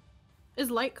 Is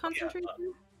light concentration?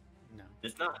 No.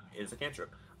 It's not. It's a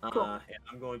cantrip. Cool. And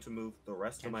I'm going to move the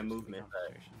rest of my Cantrips movement. with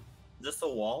concentration. Is this a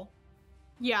wall?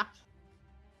 Yeah.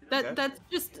 Okay.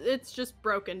 It's just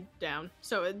broken down.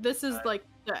 So this is like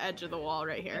the edge of the wall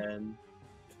right here. And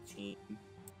 15.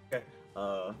 Okay.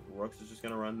 Rooks is just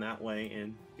gonna run that way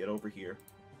and get over here.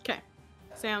 Okay.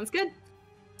 Sounds good.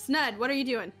 Sned, what are you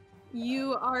doing?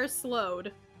 You are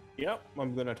slowed. Yep,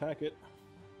 I'm gonna attack it.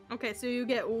 Okay, so you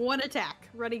get one attack.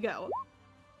 Ready, go.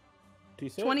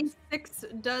 T6. 26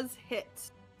 does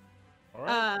hit. All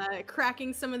right.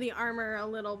 Cracking some of the armor a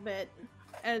little bit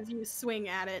as you swing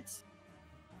at it.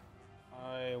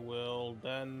 I will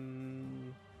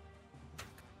then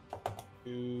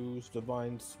use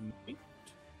Divine Smite.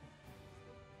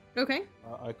 Okay.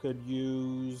 I could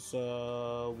use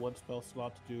one spell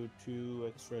slot to do 2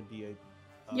 extra D8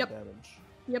 damage.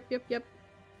 Yep.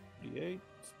 D8.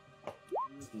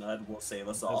 Snud will save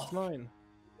us all. That's 9.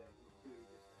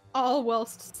 All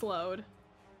whilst slowed.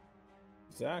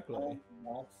 Exactly.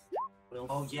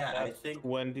 Oh yeah, I think.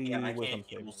 20 Yeah, I with can't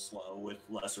something. heal slow with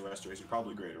lesser restoration.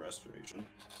 Probably greater restoration.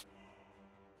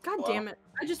 God Wow. damn it.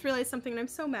 I just realized something and I'm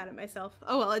so mad at myself.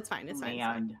 Oh well, it's fine. It's fine.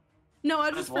 Man. No, I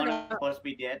Was just one forgot. supposed to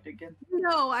be dead again?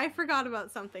 No, I forgot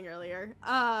about something earlier.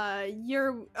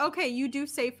 You're okay. You do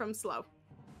save from slow,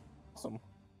 Awesome.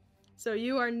 so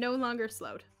you are no longer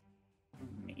slowed,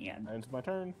 Man. And it's my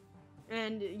turn.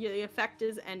 and the effect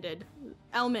is ended.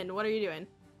 Elman, what are you doing?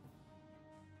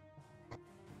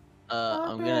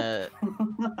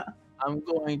 I'm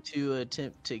going to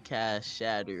attempt to cast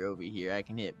Shatter over here. I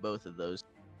can hit both of those.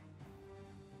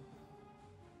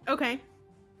 Okay.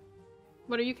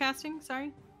 What are you casting?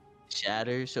 Sorry.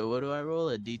 Shatter. So what do I roll?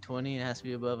 A D20. It has to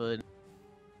be above a.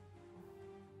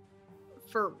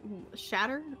 For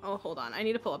shatter? Oh, hold on. I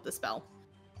need to pull up the spell.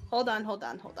 Hold on.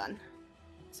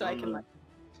 So I can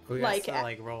We Like, have to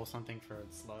like roll something for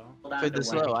slow. For the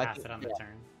slow, I Cast think, it on the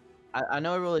turn. I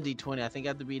know I roll a D20. I think I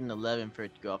have to beat an 11 for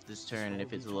it to go off this turn, and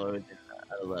if it's lower than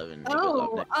 11, it goes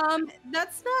off Oh, next.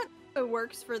 that's not how it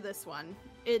works for this one.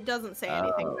 It doesn't say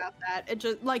anything Oh. about that. It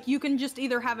just like you can just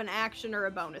either have an action or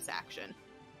a bonus action.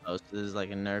 Oh, so this is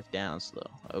like a nerf down slow.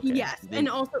 Okay. Yes, Then- and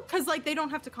also because like they don't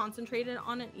have to concentrate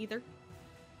on it either.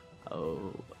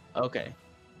 Oh, okay.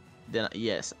 Then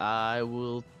yes, I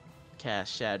will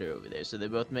cast Shatter over there. So they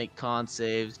both make con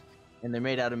saves, and they're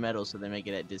made out of metal, so they make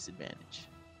it at disadvantage.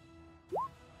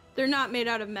 They're not made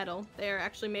out of metal. They are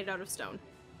actually made out of stone.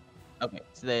 Okay,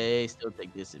 so they still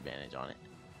take disadvantage on it.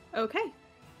 Okay,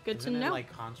 good Isn't to it know.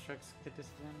 like constructs get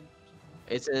disadvantage?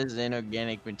 It says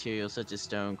inorganic materials such as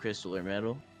stone, crystal, or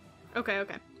metal. Okay.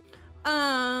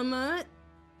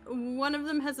 One of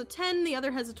them has a 10, the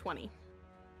other has a 20.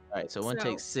 All right, so one So-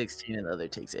 takes 16 and the other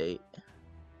takes 8.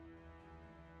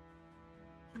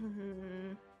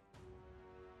 Mhm.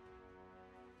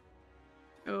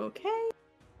 Okay.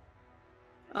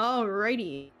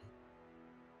 Alrighty.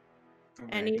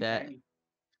 Any-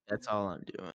 That's all I'm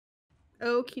doing.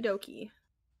 Okie dokie.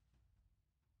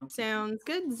 Sounds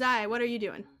good. Zai, what are you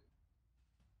doing?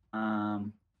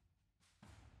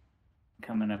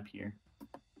 Coming up here.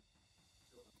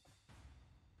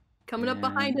 Coming up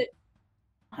behind it.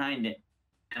 And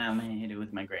I'm gonna hit it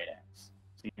with my great axe.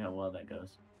 See how well that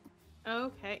goes.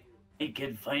 Okay. I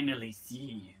can finally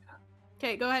see.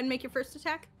 Okay, go ahead and make your first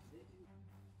attack.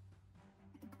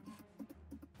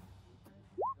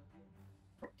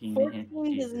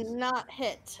 14 does not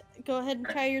hit. Go ahead and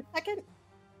try your second.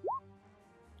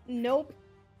 Nope.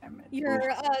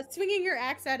 You're swinging your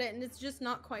axe at it, and it's just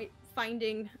not quite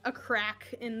finding a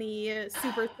crack in the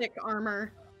super thick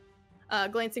armor,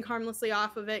 glancing harmlessly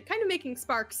off of it, kind of making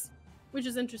sparks, which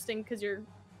is interesting because your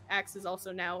axe is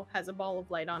also now has a ball of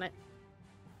light on it.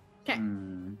 Okay.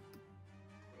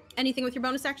 Anything with your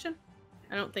bonus action?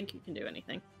 I don't think you can do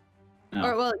anything. No.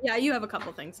 Or, well, yeah, you have a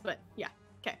couple things, but yeah.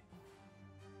 Okay.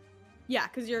 Yeah,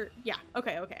 because you're... Yeah,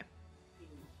 okay.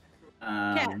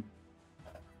 Cat.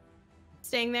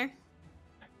 Staying there?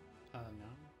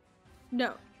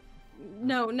 No.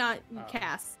 No, not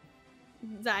Cass.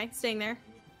 Zai, staying there?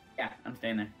 Yeah, I'm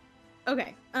staying there.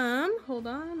 Okay. Hold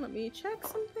on, let me check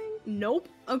something. Nope.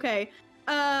 Okay.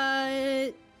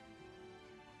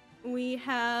 We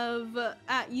have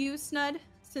at you, Snud,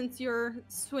 since you're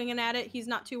swinging at it, he's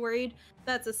not too worried.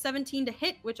 That's a 17 to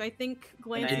hit, which I think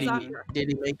glances off your... Did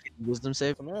he make a wisdom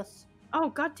save? Yes. Oh,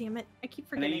 god damn it. I keep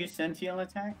Can I forgetting. use Sential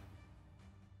attack?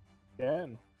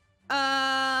 Can.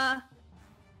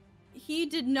 He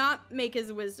did not make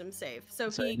his wisdom save, so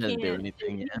he doesn't can't do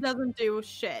anything, he yeah. doesn't do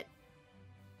shit.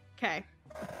 Okay.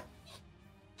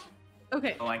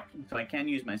 Okay. So I can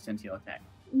use my Sential attack.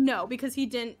 No, because he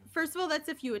didn't. First of all, that's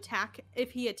if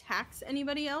he attacks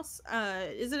anybody else.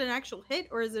 Is it an actual hit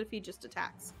or is it if he just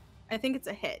attacks? I think it's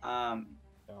a hit. I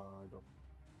don't.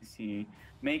 Let's see.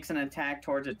 Makes an attack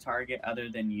towards a target other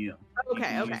than you.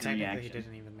 Okay, You okay. can use Technically, he reaction.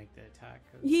 didn't even make the attack.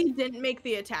 'cause- He didn't make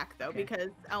the attack though Okay. because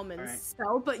Elman's Alright.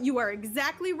 spell, but you are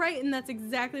exactly right, and that's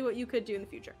exactly what you could do in the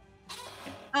future.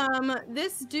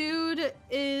 This dude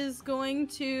is going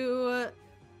to.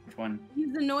 Which one?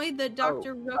 He's annoyed that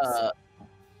Dr. Rooks.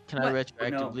 Can I What?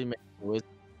 retroactively make a wisdom?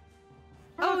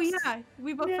 Oh yeah,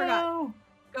 we both forgot. No.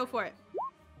 Go for it.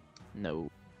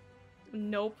 No.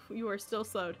 Nope, you are still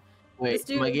slowed. Wait,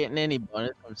 This am I dude- getting any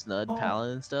bonus from Snud, Oh.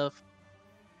 Paladin stuff?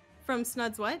 From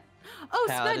Snud's what? Oh,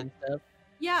 Snud. Paladin stuff?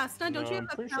 Yeah, Snud. Don't No, you I'm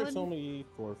have a pretty sure it's paladin? only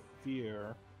for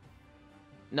fear.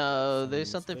 No, I'm there's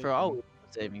something for all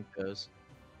mistaken. saving throws.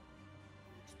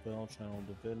 Spell, channel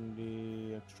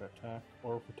divinity, extra attack,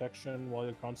 or protection while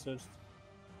you're conscious.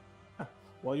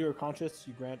 While you are conscious,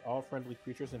 you grant all friendly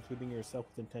creatures, including yourself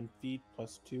within 10 feet,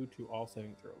 +2 to all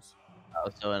saving throws. Oh,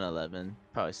 so an 11.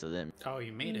 Probably still didn't. Oh,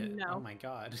 you made it. No. Oh my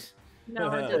god.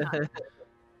 No, it did not.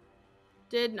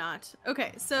 Did not.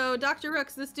 Okay, so Dr.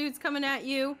 Rooks, this dude's coming at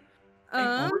you. You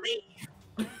Oh,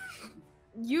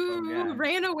 God.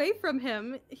 ran away from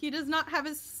him. He does not have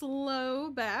his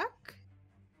slow back.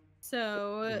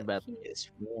 So He's about to get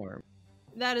swarmed.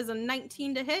 that is a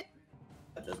 19 to hit.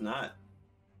 That does not.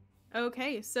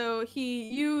 Okay, so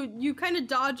you kind of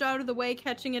dodge out of the way,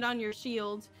 catching it on your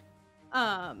shield.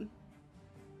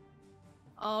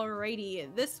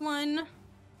 Alrighty, this one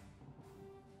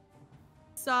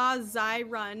saw Zai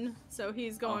run, so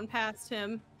he's going past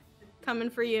him, coming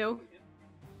for you.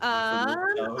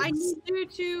 I need you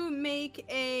to make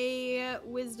a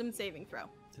wisdom saving throw.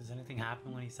 Does anything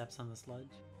happen when he steps on the sludge?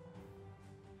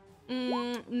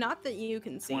 Not that you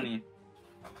can see. 20.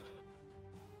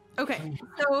 Okay,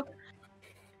 so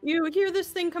you hear this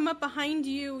thing come up behind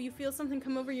you, you feel something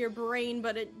come over your brain,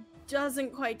 but it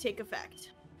doesn't quite take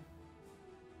effect.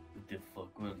 What the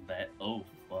fuck was that? Oh,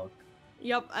 fuck.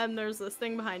 Yep, and there's this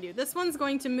thing behind you. This one's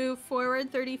going to move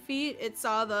forward 30 feet. It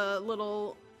saw the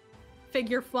little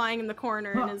figure flying in the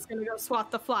corner and is going to go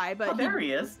swat the fly, but Oh, there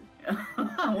he is.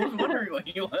 I was wondering what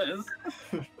he was.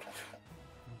 I'm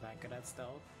that good at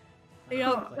stealth.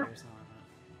 Yep. Players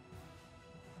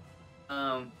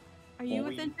not. Are you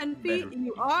Well, within we 10 feet? better- You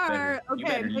you are. better- you Okay,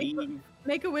 better leave.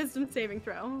 make a wisdom saving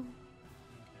throw. Okay.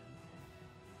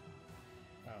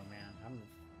 Oh man,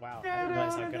 wow. I didn't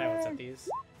realize how good I was at these.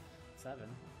 7.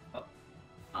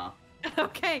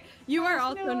 Okay, you are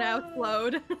also now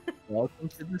slowed. Welcome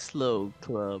to the slow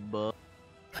club. On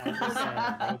this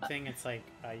rogue thing, it's like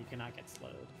you cannot get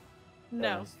slowed.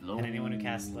 No, And anyone who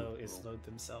casts slow is slowed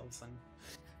themselves. And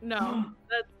no,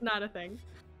 that's not a thing.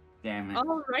 Damn it.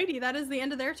 Alrighty, that is the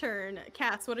end of their turn.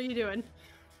 Cass, what are you doing?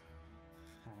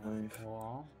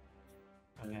 Cool.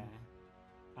 Okay.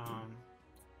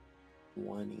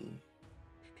 20.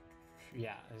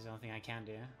 Yeah, there's the only thing I can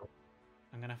do.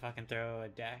 I'm gonna fucking throw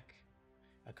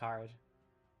a card.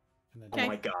 In the Okay. Oh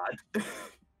my god.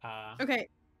 Okay.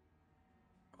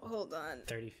 Hold on.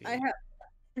 30 feet. I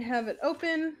have it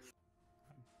open.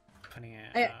 Putting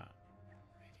it I- right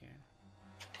here.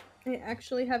 I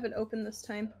actually have it open this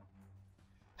time.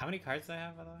 How many cards do I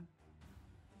have, by the way?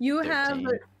 You have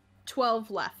 13. 12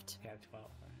 left. I have 12.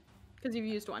 because you've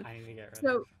used one. I need to get rid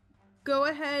So of. go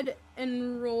ahead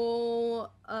and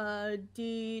roll a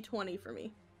d20 for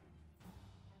me.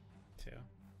 2.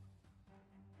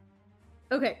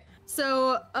 Okay,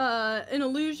 so an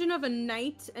illusion of a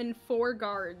knight and 4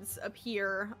 guards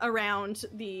appear around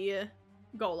the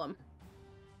golem.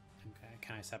 Okay,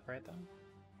 can I separate them?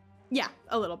 Yeah,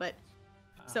 a little bit.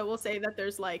 So Oh, we'll say that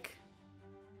there's like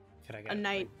could I get a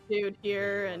knight like, dude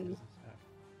here bigger and ones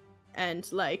and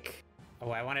stuff? like Oh,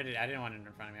 I wanted it. I didn't want it in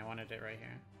front of me. I wanted it right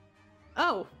here.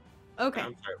 oh, okay.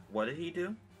 I'm sorry, what did he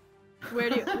do? Where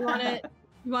do you want it?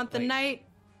 You want the Like- knight?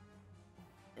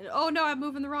 Oh no, I'm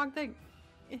moving the wrong thing.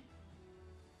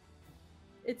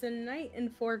 It's a knight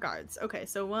and 4 guards. Okay,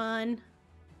 so 1.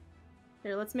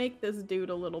 Here, let's make this dude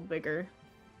a little bigger.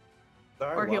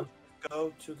 Sorry, Or why he'll- don't you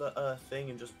go to the thing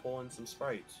and just pull in some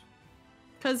sprites.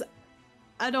 Cause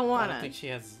I don't I wanna. don't think she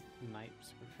has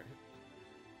knights for her.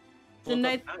 The Well,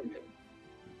 knight, that's fine.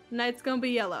 knight's gonna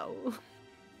be yellow.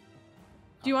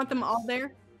 Do you want them all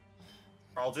there?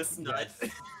 All just nuts.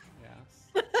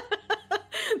 Yes.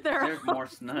 They're There's more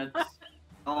snuds.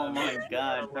 Oh my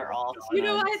god, they're all snuds. You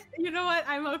know what? You know what?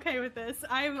 I'm okay with this.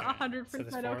 I'm Okay, 100% so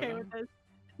there's 4 of okay with them? this.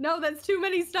 No, that's too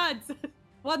many studs.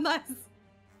 1 less.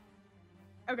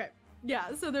 Okay.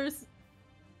 Yeah, so there's...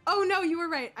 Oh, no, you were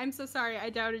right. I'm so sorry. I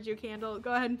doubted you, Candle.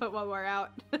 Go ahead and put one more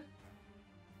out. Okay.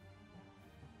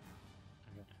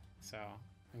 So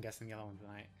I'm guessing the other one's the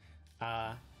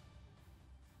knight.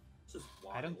 This is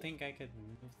I don't wild. think I could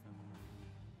move them.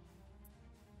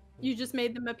 You just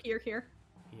made them appear here.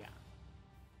 Yeah.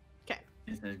 Okay.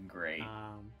 This is great.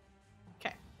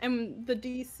 Okay. And the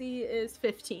DC is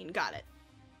 15. Got it.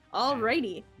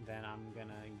 Alrighty. Then I'm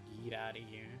gonna yeet out of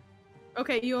here.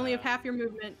 Okay, you only have Uh, half your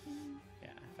movement. Yeah,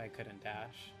 if I couldn't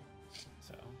dash.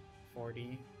 So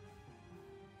 40.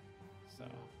 So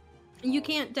You I'll-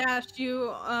 can't dash.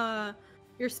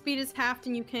 Your speed is halved,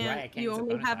 and you can't. Right, I can't you use a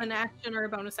only bonus have an action. action or a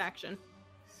bonus action.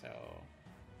 So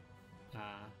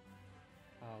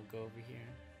I'll go over here.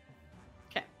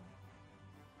 Okay.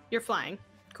 You're flying.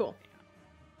 Cool.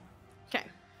 Okay.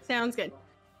 Sounds good.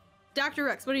 Dr.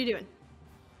 Rooks, what are you doing?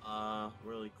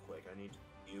 Really quick, I need to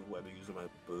do whether using my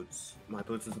boots. My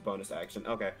boots is a bonus action.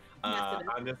 Okay. Yes, it is.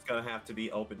 I'm just gonna have to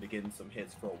be open to getting some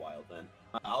hits for a while then.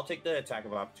 I'll take the attack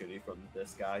of opportunity from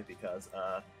this guy because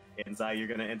in Zai you're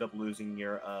gonna end up losing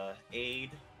your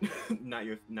aid. not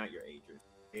your aid, your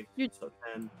aid. You're so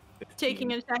 10, 15,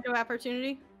 Taking an attack of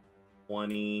opportunity.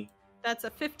 20, That's a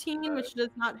 15, which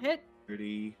does not hit.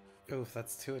 30. Oof,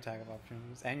 that's 2 attack of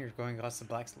opportunities, and you're going across the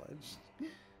black sludge.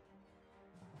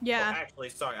 Yeah. Oh, actually,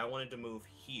 sorry, I wanted to move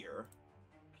here.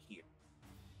 Here.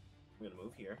 I'm gonna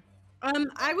move here.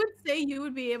 I would say you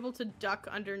would be able to duck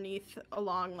underneath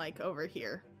along like over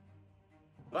here.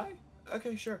 Bye.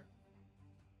 Okay, sure.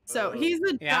 So he's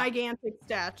a Yeah. gigantic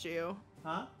statue.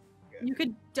 Huh? You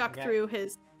could duck Okay. through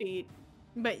his feet,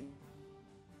 but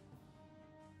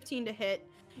 15 to hit.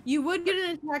 You would get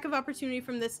an attack of opportunity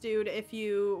from this dude if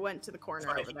you went to the corner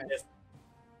Sorry, over he there. missed.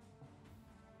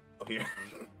 Oh, here.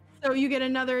 So you get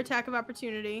another attack of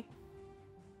opportunity.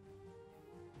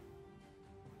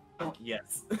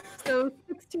 Yes. So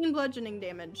 16 bludgeoning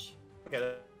damage.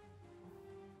 Okay.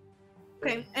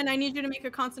 Okay, and I need you to make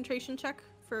a concentration check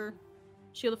for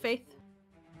Shield of Faith.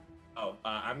 Oh,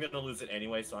 I'm gonna lose it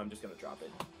anyway, so I'm just gonna drop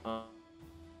it.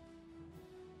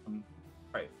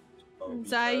 Right. Oh,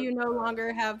 Zai, because, you no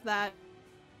longer have that.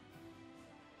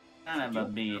 Son of a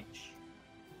bitch.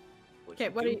 which Okay, I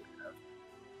what do are you? have.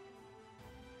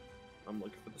 I'm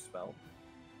looking for the spell.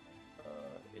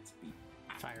 It's beat.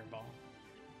 Fireball.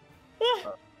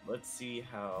 Let's see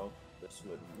how this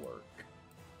would work.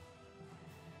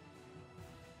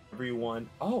 Everyone.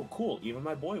 Oh, cool. Even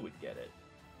my boy would get it.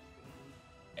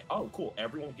 Oh, cool.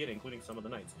 Everyone would get it, including some of the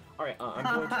knights. All right. I'm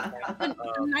going to.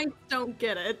 The knights don't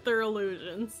get it. They're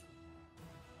illusions.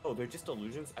 Oh, they're just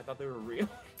illusions. I thought they were real.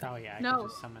 Oh yeah, I No. can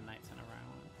just summon knights in a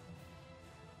round.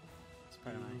 It's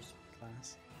part of my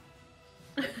class.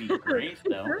 That'd be great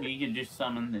though. You can just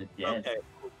summon the dead. Okay.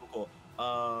 Cool.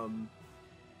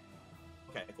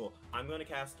 Okay. Cool. I'm going to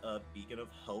cast a Beacon of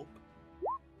Hope.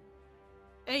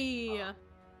 Hey.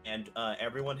 And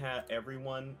everyone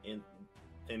in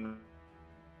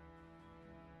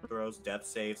throws death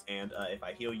saves, and if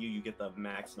I heal you, you get the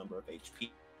max number of HP.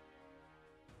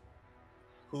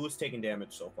 Who's taking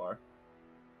damage so far?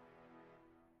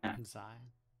 Zai.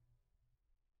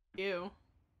 You.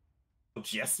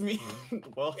 Just me.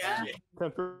 Well, Yeah. shit.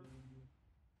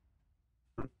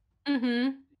 Mm-hmm.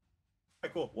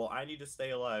 Alright, cool. Well, I need to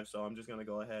stay alive, so I'm just gonna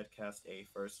go ahead cast a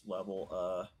first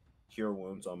level Cure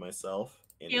Wounds on myself.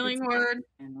 And it Healing gets- word.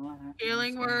 And what happens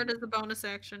Healing when- word is a bonus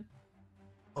action.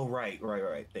 Oh, right.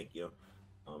 Thank you.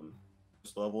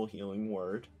 First level healing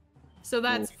word. So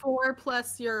that's 4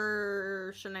 plus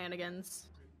your shenanigans.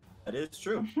 That is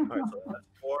true. All right, so that's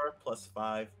 4 plus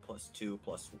 5 plus 2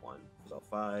 plus 1. So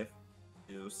 5,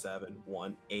 2, 7,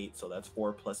 1, 8. So that's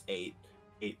 4 plus 8.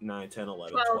 8, 9, 10,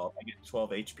 11, 12. I get 12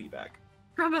 HP back.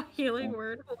 From a healing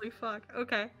word? Holy fuck.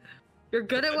 Okay. You're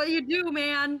good at what you do,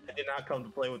 man. I did not come to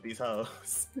play with these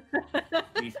hoes.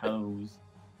 These hoes.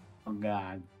 Oh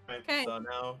god. Right, Okay. so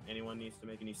now anyone needs to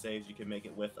make any saves, you can make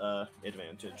it with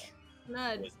advantage.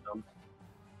 Nud. Wisdom.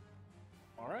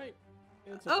 All right.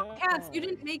 It's Oh, attack Cass, you time.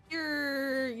 didn't make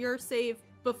your save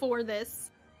before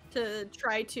this to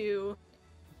try to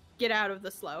get out of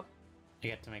the slow.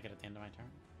 You get to make it at the end of my turn.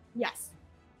 Yes.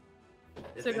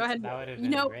 So go ahead. That would have You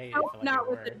been know, great. nope, if, like, not it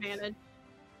with worked. advantage.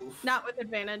 Oof. Not with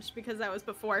advantage because that was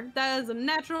before. That is a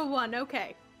natural 1.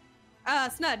 Okay.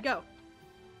 Snud, go.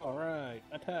 All right.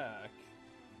 Attack.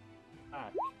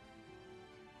 Attack.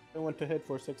 I went to hit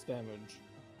for 6 damage.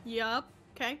 Yup.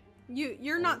 Okay.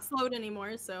 You're not slowed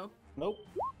anymore, so. Nope.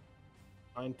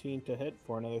 19 to hit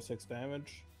for another 6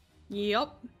 damage.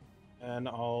 Yup. And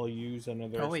I'll use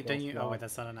another. Oh wait, spell don't you? Oh slot. wait,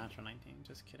 that's not a natural 19.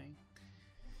 Just kidding.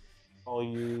 I'll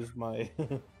use my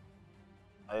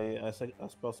a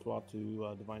spell slot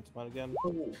to divine smite again.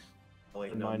 Oh,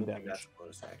 wait, no, 9 moving damage. that's a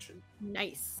bonus action.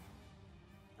 Nice.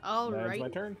 That's Alright. my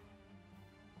turn.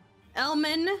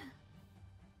 Elman,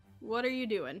 what are you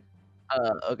doing?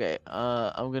 Okay.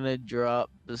 I'm gonna drop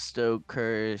bestow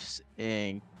curse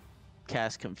and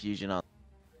cast confusion on.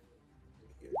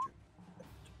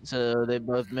 So they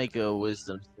both make a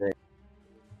wisdom save.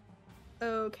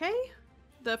 Okay.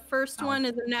 The first Ow. one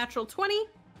is a natural 20.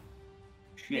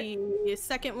 Shit. The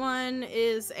second one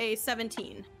is a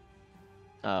 17.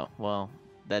 Oh well,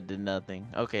 that did nothing.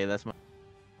 Okay, that's my.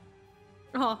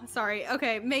 Oh, sorry.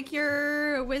 Okay, make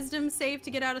your wisdom save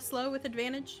to get out of slow with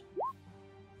advantage.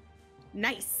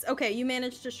 Nice. Okay, you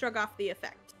managed to shrug off the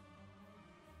effect.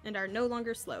 And are no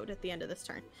longer slowed at the end of this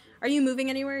turn. Are you moving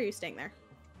anywhere or are you staying there?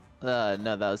 No,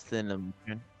 that was the end of my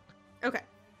turn. Okay.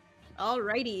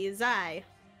 Alrighty, Zai.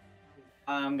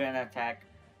 I'm gonna attack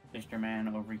Mr. Man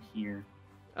over here.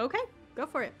 Okay, go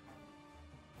for it.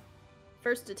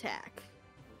 First attack.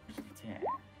 Attack.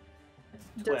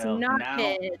 That's Does 12. not now,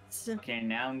 hit. Okay,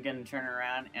 now I'm gonna turn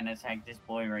around and attack this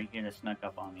boy right here that snuck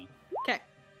up on me. Okay.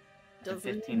 That's a Does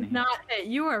 15 hit. not hit.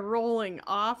 You are rolling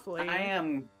awfully. I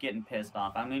am getting pissed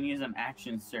off. I'm gonna use an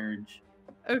action surge.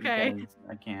 Okay. Because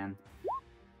I can.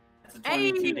 That's a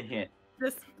 22 Hey! to hit.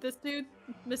 This dude,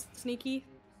 Miss Sneaky.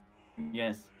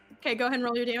 Yes. Okay, go ahead and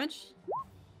roll your damage.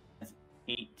 That's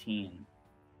 18.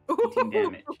 18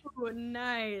 damage. Ooh,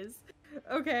 nice.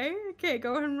 Okay,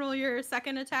 go ahead and roll your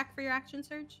second attack for your action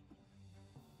surge.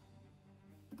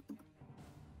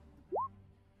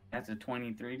 That's a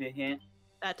 23 to hit.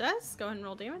 That does. Go ahead and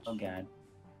roll damage. Oh god.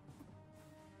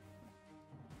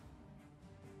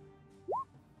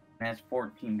 That's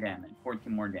 14 damage.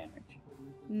 14 more damage.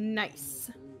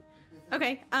 Nice.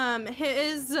 Okay,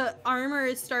 his armor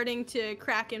is starting to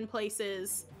crack in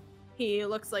places. He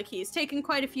looks like he's taken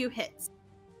quite a few hits.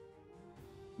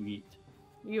 Sweet.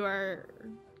 You are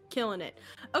killing it.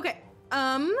 Okay,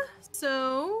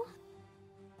 so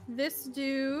this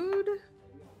dude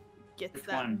gets Which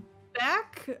that one?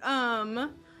 back. Which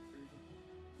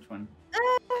one?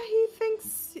 He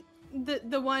thinks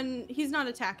the one he's not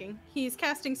attacking. He's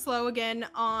casting slow again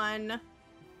on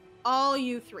all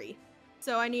you three.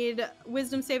 So I need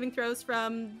wisdom saving throws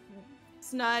from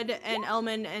Snud and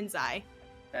Elman and Zai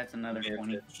That's another 20.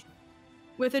 Advantage.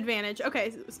 with advantage.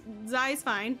 Okay, Zai's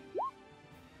fine.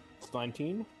 It's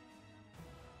 19.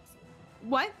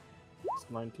 What? It's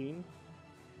 19.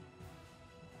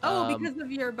 Oh, Um, because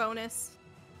of your bonus.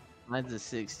 Mine's a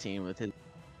 16 with his.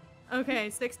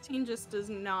 Okay, 16 just does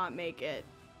not make it.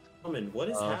 Woman, what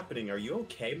is Oh. happening? Are you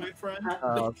okay, my friend?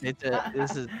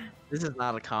 This is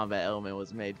not a combat element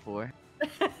was made for.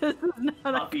 This is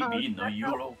not a Coffee bean, though, combat.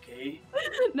 you're okay?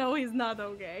 No, he's not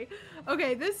okay.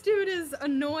 Okay, this dude is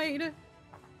annoyed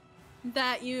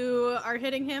that you are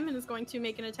hitting him and is going to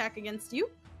make an attack against you.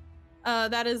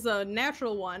 That is a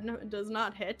natural one. It does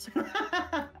not hit.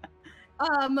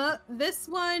 This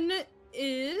one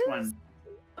is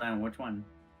Which one?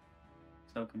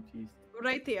 So confused.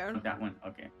 right there. Oh, that one.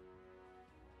 Okay.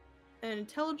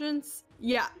 Intelligence.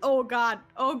 Yeah. Oh god.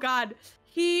 Oh god.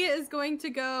 He is going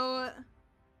to go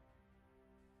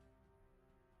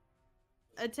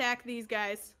attack these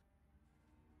guys.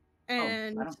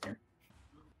 And I don't care.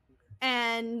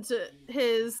 and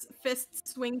his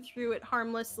fists swing through it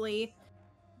harmlessly.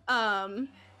 That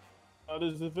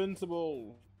is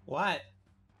invincible. What?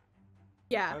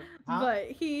 Yeah, Huh?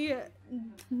 but he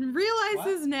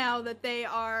realizes now that they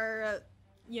are,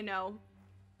 you know,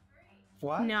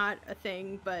 What? not a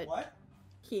thing, but What?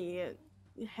 he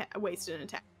wasted an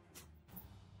attack.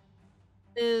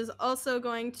 Is also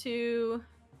going to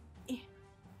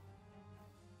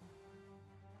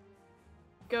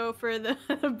go for the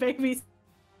baby.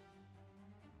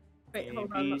 Wait,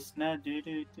 hold on. Baby's not do.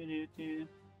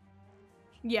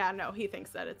 Yeah, no, he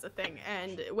thinks that it's a thing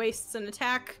and wastes an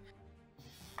attack.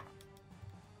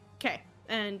 Okay,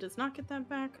 and does not get that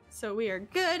back, so we are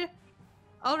good.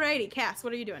 Alrighty, Cass,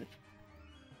 what are you doing?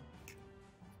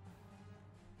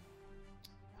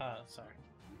 Sorry.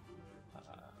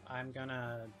 I'm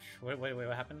gonna. Wait,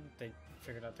 what happened? They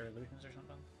figured out their illusions or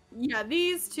something? Yeah,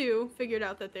 these two figured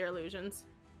out that they're illusions.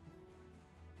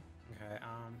 Okay,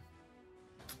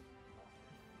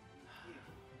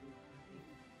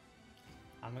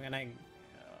 I'm gonna.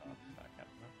 Oh, fuck, I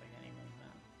don't think any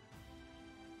movement.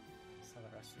 So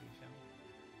the rest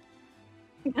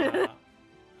of you feel.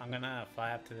 I'm gonna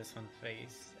fly up to this one's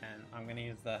face, and I'm gonna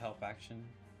use the help action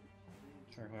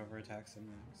for whoever attacks him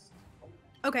next.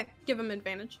 Okay, give him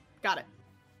advantage. Got it.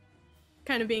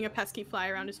 Kind of being a pesky fly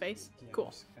around his face. Yeah, Cool.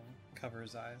 just kinda cover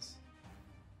his eyes.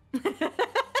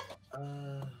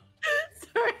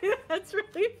 Sorry, that's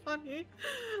really funny.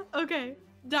 Okay,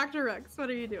 Dr. Rooks,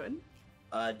 what are you doing?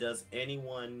 Does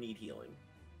anyone need healing?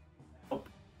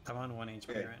 I'm on 1 HP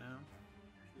Okay. right now.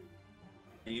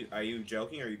 Are you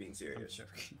joking or are you being I'm serious?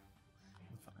 joking.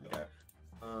 I'm fine. Okay.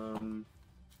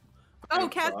 Oh, I'm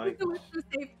Cass fine. needs a wisdom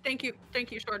save. Thank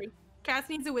you, Shorty. Cass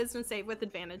needs a wisdom save with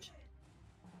advantage.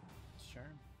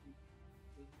 Sure.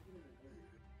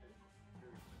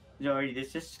 Sorry,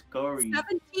 this is scary.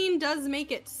 17 does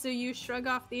make it, so you shrug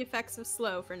off the effects of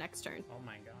slow for next turn. Oh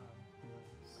my god.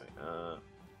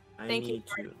 I Thank you, need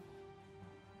to.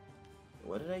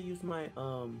 What did I use my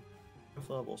fifth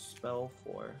level spell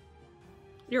for?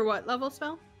 Your what level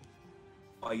spell?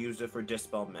 I used it for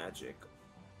dispel magic.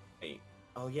 Wait.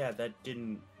 Oh yeah, that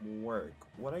didn't work.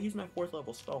 What did I use my 4th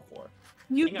level spell for?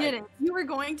 You think I- didn't. You were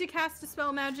going to cast a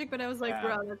spell magic, but I was like, Yeah.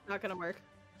 bro, that's not gonna work.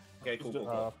 Okay, cool, Just,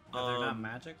 cool, cool. Are they not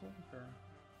magical? Or...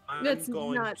 I'm That's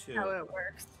going not to. how it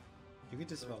works. You can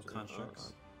dispel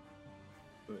constructs.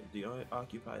 The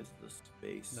occupies the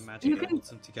space. The You magic can- holds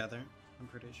them together, I'm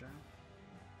pretty sure.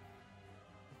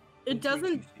 It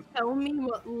doesn't tell me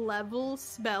what level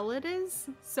spell it is,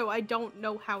 so I don't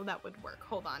know how that would work.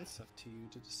 Hold on. It's up to you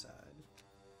to decide.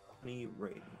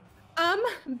 Rating.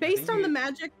 Based on the you-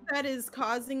 magic that is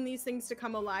causing these things to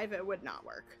come alive, it would not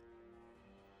work.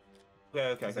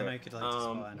 Okay, Because then I could like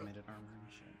dispel animated armor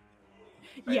and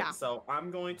shit. Right, Yeah. So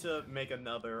I'm going to make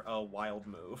another wild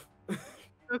move.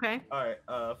 Okay. All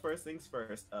right. First things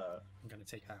first. I'm gonna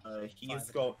take half.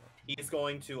 He's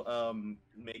going to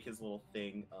make his little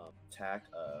thing attack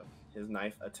his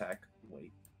knife attack.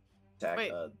 Attack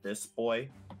Wait. This boy.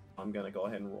 I'm gonna go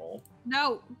ahead and roll.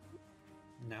 No.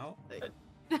 No.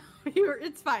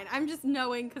 It's fine. I'm just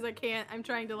knowing because I can't. I'm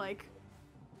trying to like.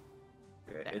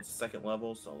 Okay, There. it's 2nd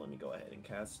level, so let me go ahead and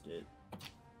cast it.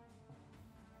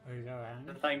 There you go, Anne.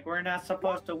 It's like, we're not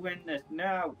supposed to win this.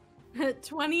 No.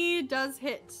 20 does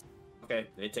hit. Okay,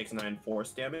 it takes 9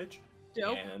 force damage.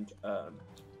 Dope. And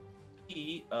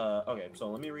okay, so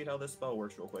let me read how this spell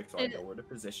works real quick so I know where to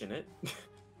position it.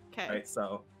 Okay. Alright,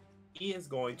 so he is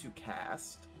going to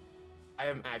cast. I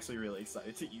am actually really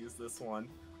excited to use this one.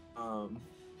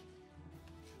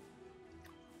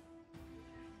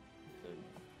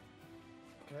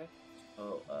 Okay.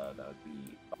 So that would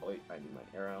be. Oh wait, I need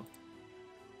my arrow.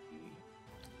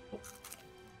 Oh,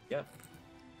 yep.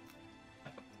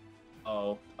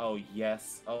 Oh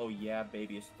yes. Oh yeah,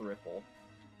 baby is triple.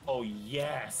 Oh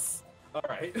yes. All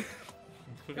right.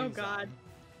 Oh god.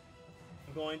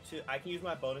 I'm going to. I can use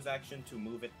my bonus action to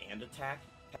move it and attack.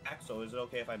 So is it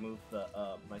okay if I move the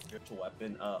my spiritual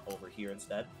weapon over here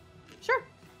instead? Sure.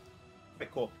 Okay,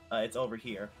 cool. It's over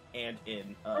here, and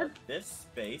in this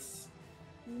space.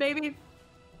 Maybe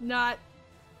not.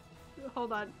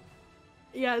 Hold on.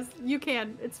 Yes, you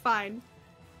can. It's fine.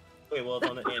 Wait, well, it's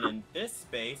on the, and in this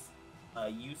space,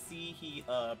 you see he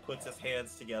puts his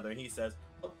hands together and he says,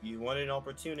 oh, "You want an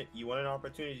opportunity? You want an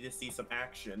opportunity to see some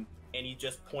action?" And he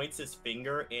just points his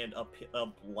finger, and a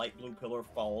light blue pillar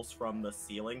falls from the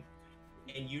ceiling,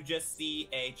 and you just see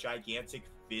a gigantic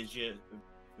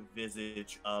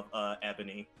visage of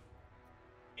Ebony,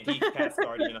 and he casts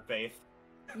Guardian of Faith.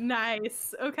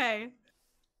 Nice. Okay.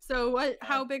 So what?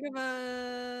 How big of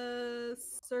a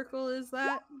circle is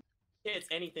that? It's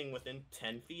anything within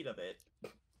 10 feet of it.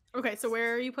 Okay. So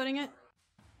where are you putting it?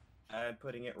 I'm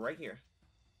putting it right here.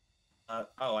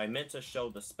 Oh, I meant to show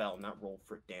the spell, not roll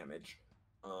for damage.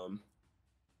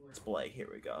 display. Here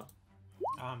we go.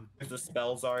 Um, There's the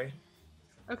spell, sorry.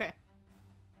 Okay.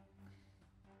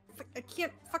 I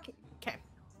can't fucking. Okay.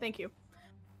 Thank you.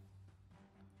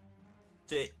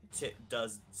 It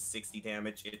does 60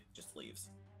 damage. It just leaves.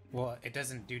 well, it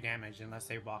doesn't do damage unless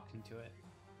they walk into it.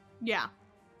 Yeah.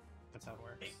 That's how it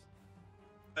works.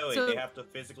 Oh, wait, So- they have to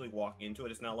physically walk into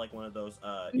it. It's not like one of those.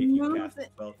 If you Move cast a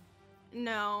it. spell.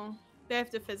 No. They have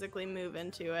to physically move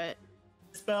into it.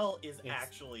 Spell is It's-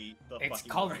 actually the. It's fucking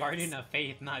called worst. Guardian of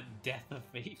Faith, not Death of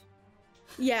Faith.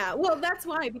 Yeah, well, that's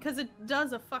why, because it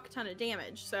does a fuck ton of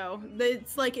damage. So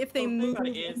it's like if they The thing move. about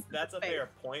it is, into that's a space. fair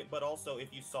point, but also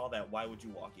if you saw that, why would you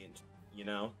walk into? You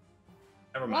know.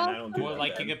 Never mind. Well, I don't do Well, that.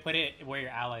 like you then. could put it where your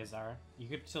allies are. You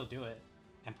could still do it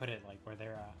and put it like where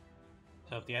they're at.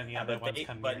 So if the Yeah, other but ones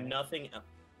come but near it. nothing.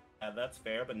 That's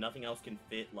fair, but nothing else can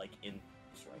fit like in.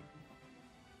 Right.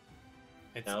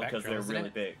 It's No, because spectral, they're isn't really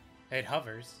it? big. It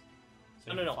hovers.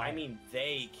 So No, you no, can no. I fly. mean,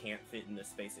 they can't fit in this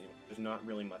space anymore. There's not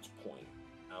really much point.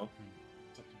 No.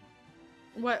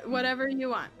 Whatever you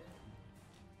want.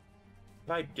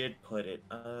 If I did put it,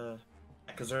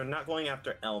 because they're not going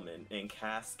after Elman, and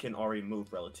Cass can already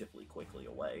move relatively quickly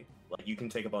away. Like you can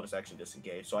take a bonus action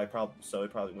disengage. So it probably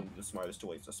wouldn't be the smartest to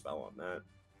waste a spell on that.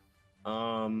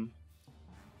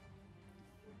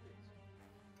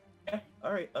 Yeah.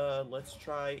 All right. Let's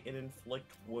try and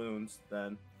inflict wounds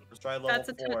then. Let's try level That's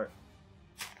a 4.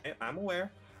 I'm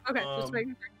aware. Okay, just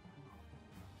making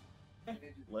sure.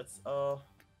 Let's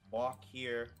walk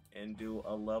here and do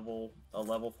a level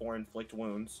 4 inflict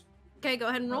wounds. Okay, go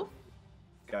ahead and roll.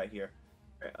 Guy here.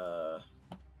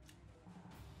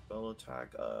 Spell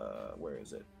attack. Where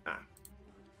is it? Ah.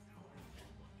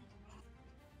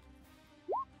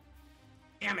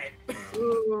 Damn it!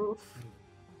 Ooh.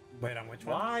 Wait, on which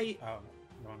one? Why? Oh,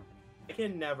 go on. I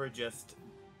can never just.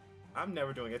 I'm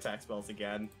never doing attack spells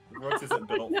again. Rooks isn't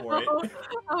built for it.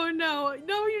 Oh no,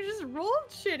 no, you just rolled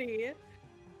shitty.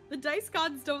 The dice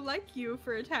gods don't like you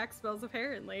for attack spells,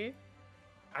 apparently.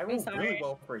 I roll sorry. really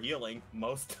well for healing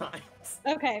most times.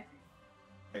 Okay.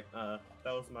 Okay, that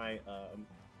was my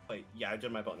wait, yeah, I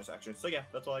did my bonus action. So yeah,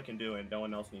 that's all I can do, and no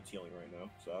one else needs healing right now.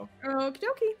 So Okie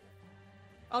dokie.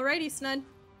 Alrighty, Snud.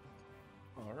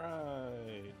 All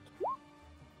right.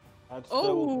 That's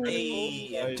Oh.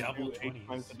 Hey, I double do 8 20s.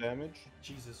 times the damage.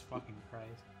 Jesus fucking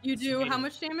Christ. You do Smite how it.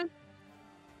 much damage?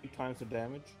 8 times the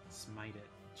damage. Smite it.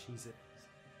 Jesus.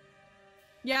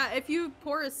 Yeah, if you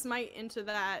pour a smite into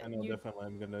that, I know you... definitely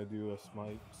I'm gonna do a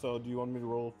smite. So do you want me to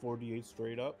roll 48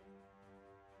 straight up?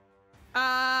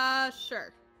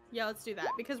 Sure. Yeah, let's do that,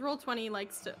 because roll 20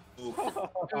 likes to... oof.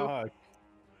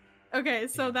 Okay,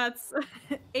 so that's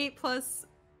 8 plus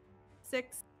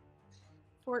 6,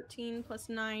 14 plus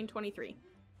 9, 23.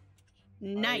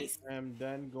 Nice. I am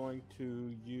then going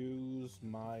to use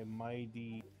my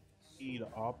mighty speed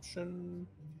option.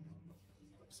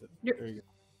 You're- There you go.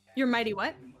 Your mighty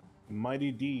what?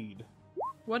 Mighty deed.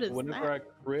 What is Whenever that?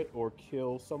 I crit or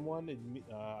kill someone,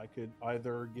 I could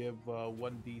either give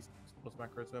 1d plus my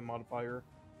charisma modifier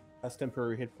as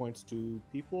temporary hit points to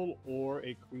people, or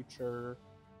a creature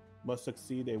must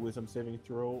succeed a wisdom saving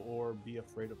throw or be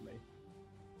afraid of me.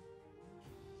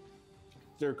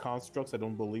 They're constructs. I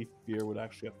don't believe fear would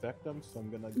actually affect them, so I'm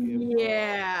gonna give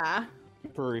Yeah.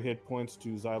 temporary hit points to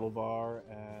Xylovar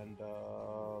and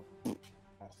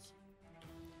pass.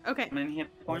 Okay. How many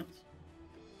hit points?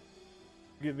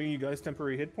 Giving you guys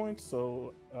temporary hit points,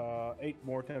 so 8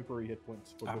 more temporary hit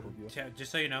points for both of you.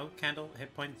 Just so you know, Candle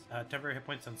hit points, temporary hit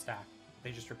points on stack.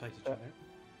 They just replace each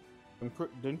other.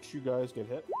 Didn't you guys get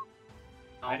hit?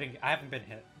 I haven't been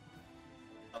hit.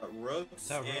 Rooks,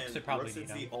 So Rooks and would probably Rooks is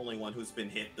need the him. only one who's been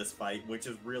hit this fight, which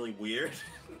is really weird.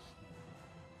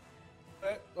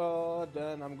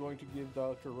 Then I'm going to give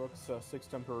Dr. Rooks 6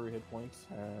 temporary hit points,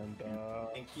 and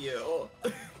Thank you.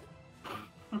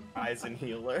 Eyes and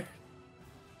healer.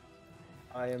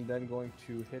 I am then going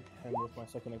to hit him with my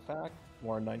second attack,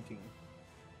 more 19.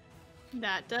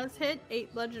 That does hit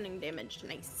 8 bludgeoning damage.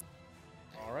 Nice.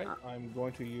 Alright, I'm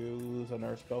going to use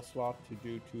another spell slot to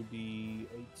do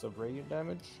 2d8s of radiant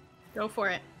damage. Go for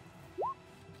it.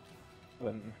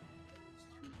 Then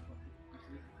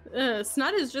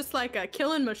Snut is just like a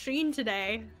killing machine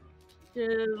today.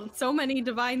 So many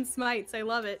divine smites. I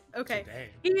love it. Okay.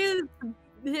 Today.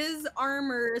 His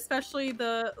armor, especially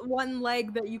the one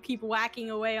leg that you keep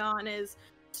whacking away on, is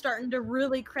starting to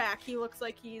really crack. He looks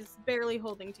like he's barely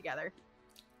holding together.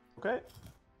 okay,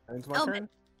 and it's my Elman.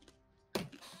 turn.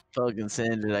 Fucking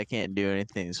sanded. I can't do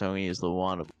anything, so I'm gonna use the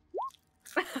wand.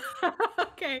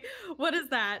 Okay, what is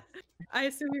that? I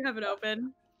assume you have it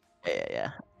open.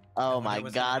 Yeah. Oh wonder my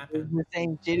what's gonna god, this is the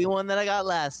same shitty one that I got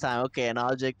last time. Okay, an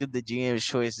object of the GM's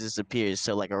choice disappears,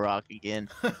 so like a rock again.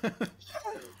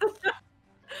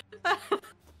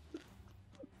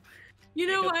 You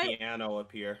know Make what? a piano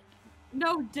appear.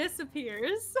 No,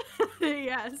 disappears.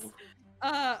 Yes.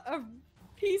 A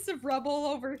piece of rubble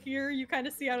over here you kind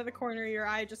of see out of the corner of your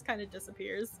eye just kind of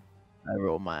disappears. I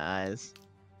roll my eyes.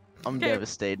 I'm Okay.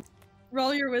 devastated.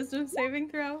 Roll your wisdom saving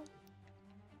throw.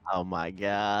 Oh my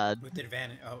god. With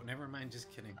advantage. Oh, never mind. Just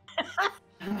kidding.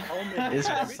 It's-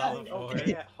 Everything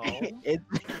okay at home? It's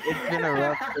been a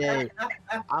rough day.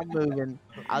 I'm moving.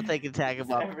 I'll take attack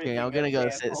of opportunity. I'm gonna go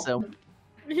sit some.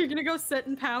 You're gonna go sit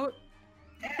and pout.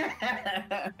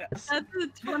 That's a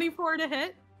 24 to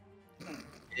hit.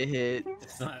 It hit.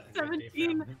 It's not a good day for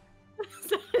 17. Elmer.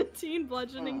 17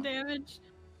 bludgeoning damage.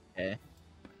 Okay.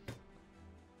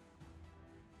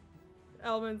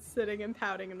 Elman's sitting and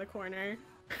pouting in the corner.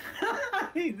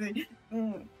 And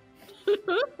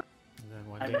then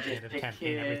one I day just at a time,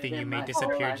 pictured everything you in made my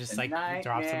disappear whole just life like a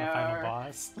drops in the final nightmare.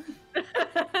 boss.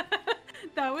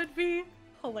 That would be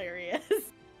hilarious.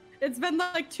 It's been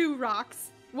like 2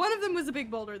 rocks. One of them was a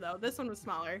big boulder though. This one was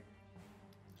smaller.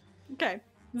 Okay.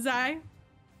 Zai?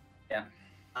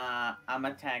 I'm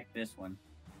attack this one.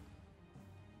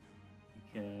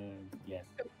 Because, yes.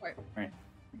 Go for it. Right.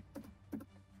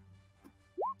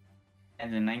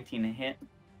 And a 19 to hit.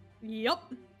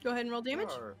 Yup. Go ahead and roll damage.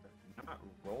 Are not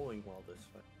rolling well this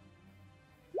fight.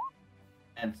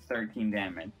 And 13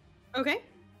 damage. Okay.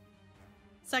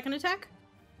 Second attack.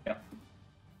 Yep.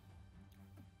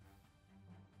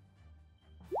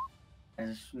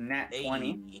 And a nat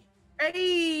 20.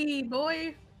 Hey,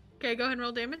 boy. Okay, go ahead and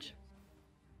roll damage.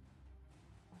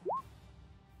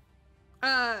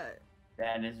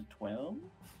 That is a 12.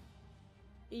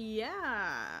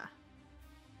 Yeah.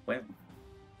 Wait.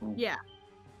 Ooh, Yeah.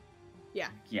 Yeah.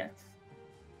 Yes.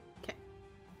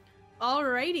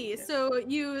 Alrighty, Yeah. so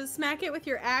you smack it with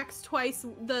your axe twice.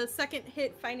 The second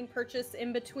hit finding purchase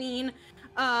in between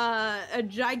a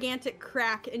gigantic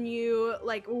crack, and you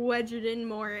like wedge it in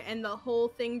more, and the whole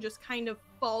thing just kind of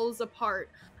falls apart.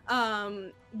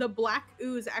 The black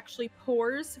ooze actually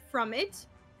pours from it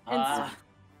and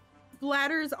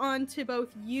splatters onto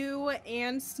both you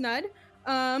and Snud.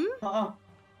 Oh,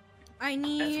 I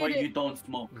need. that's why you don't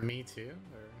smoke. Me too?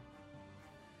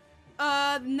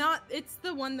 Or... Not. It's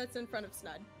the one that's in front of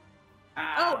Snud.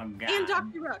 Oh, Oh, God. and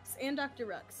Dr. Rooks. And Dr.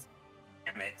 Rooks.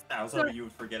 Damn it. I was So- hoping you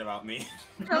would forget about me.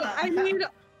 So I need.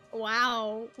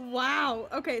 Wow. Wow.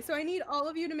 Okay, so I need all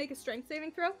of you to make a strength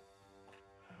saving throw.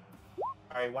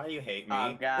 Alright, why do you hate me?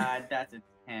 Oh, God, that's a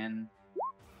 10.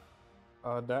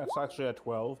 That's actually a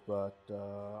 12, but I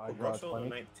got Russell 20.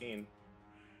 19.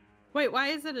 Wait, why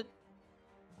is it a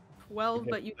 12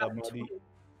 Because but you got Ebony- 20?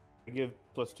 I give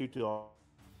 +2 to all.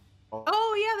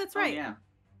 Oh, yeah, that's right. Oh, yeah.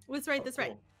 That's right, that's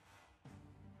right.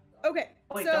 Cool. Okay,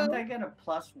 Wait, so... don't I get a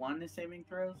 +1 to saving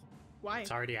throws? Why?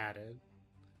 It's already added.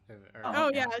 Or- Oh, Oh,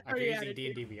 okay. yeah, it's If you're already using added.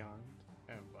 D&D Beyond,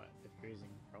 but if you're using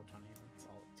Roll20, it's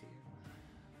all up to you.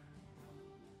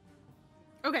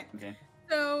 Okay, Okay.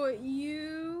 so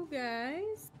you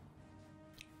guys...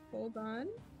 Hold on.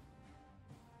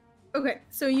 Okay,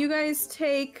 so you guys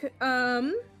take,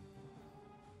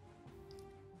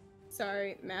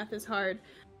 Sorry, math is hard.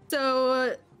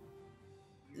 So,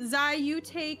 Zai, you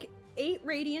take 8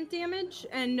 radiant damage,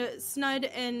 and Snud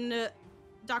and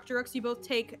Dr. Rooks, you both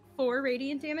take 4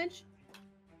 radiant damage.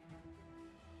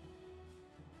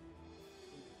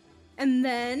 And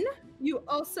then you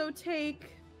also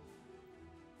take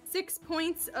 6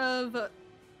 points of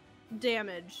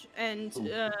damage, and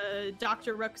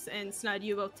Dr. Rooks and Snud,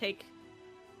 you both take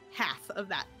half of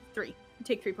that. 3. You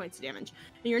take 3 points of damage.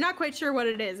 And you're not quite sure what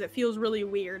it is. It feels really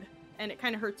weird, and it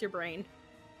kind of hurts your brain.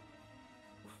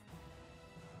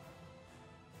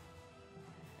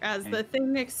 As the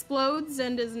thing explodes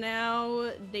and is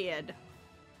now dead.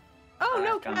 Oh,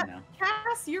 no, it's gone now.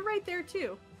 Cass, you're right there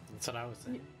too. That's what I was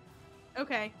saying.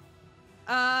 Okay.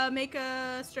 Make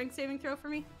a strength saving throw for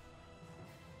me.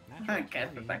 Natural Okay,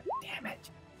 20. but damn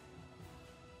it.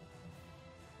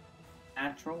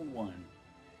 Natural 1.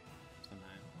 It's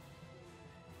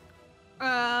a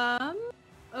 9.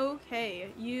 Okay.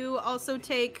 You also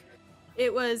take,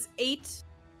 it was 8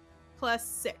 plus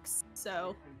 6,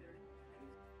 so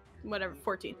whatever,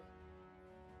 14.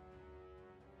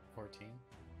 14.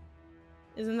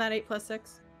 Isn't that 8 plus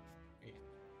 6? Yeah.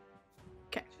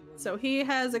 Okay. So he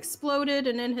has exploded,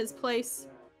 and in his place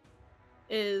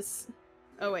is...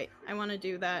 Oh wait, I want to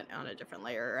do that on a different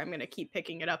layer, or I'm going to keep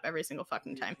picking it up every single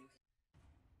fucking time.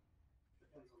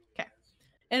 Okay.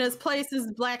 In his place is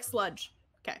black sludge.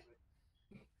 Okay.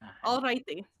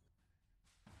 Alrighty.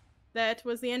 That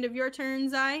was the end of your turn,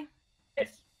 Zai.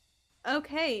 Yes.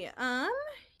 Okay,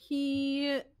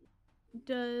 he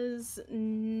does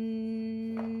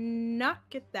not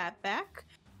get that back.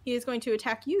 He is going to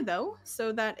attack you, though.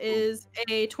 So that is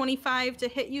a 25 to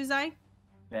hit you, Zai.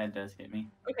 That does hit me.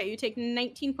 Okay, you take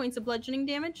 19 points of bludgeoning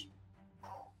damage.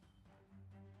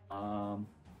 Hold on.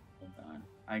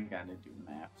 I gotta do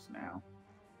maps now.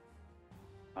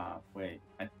 Wait.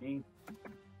 I think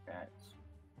that's.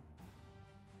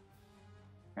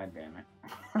 God damn it.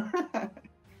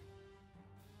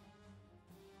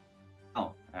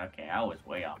 Oh, okay. I was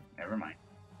way off. Never mind.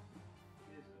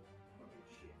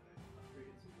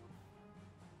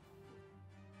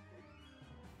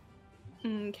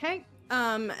 Okay.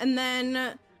 And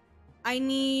then I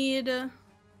need.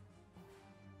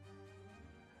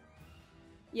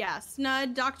 Yeah,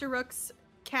 Snud, Dr. Rooks,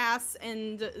 Cass,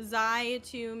 and Zai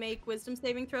to make wisdom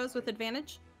saving throws with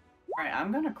advantage. Alright,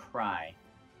 I'm gonna cry.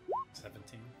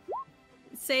 17.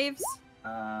 Saves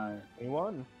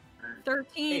 21. 13.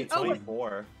 Hey, it's Oh, wait,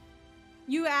 24.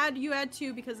 you add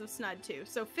 2 because of Snud too.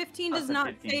 So 15 does so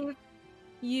not 15. save.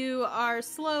 You are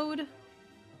slowed.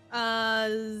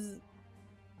 Zai,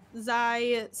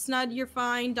 Snud, you're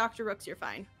fine. Dr. Rooks, you're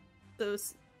fine. So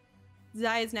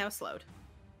Zai is now slowed.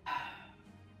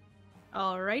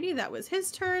 Alrighty, that was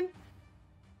his turn.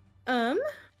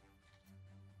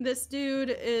 This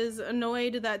dude is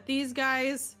annoyed that these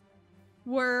guys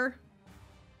were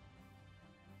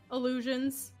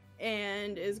illusions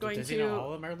and is going Does to. he know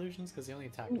all of them are illusions? Because he only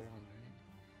attacked one, right?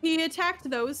 He attacked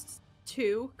those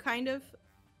 2, kind of,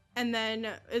 and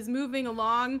then is moving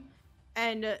along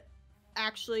and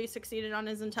actually succeeded on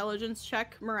his intelligence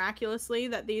check miraculously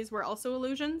that these were also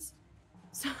illusions.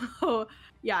 So,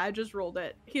 yeah, I just rolled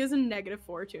it. He has a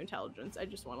 -4 to intelligence. I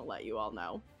just want to let you all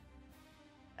know.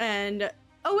 And,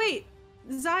 oh wait,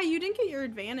 Zai, you didn't get your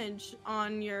advantage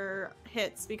on your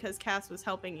hits because Cass was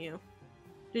helping you.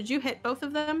 Did you hit both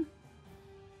of them?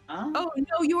 Oh,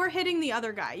 no, you were hitting the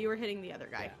other guy.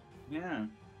 Yeah.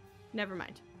 Never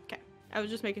mind. Okay, I was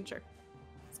just making sure.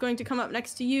 It's going to come up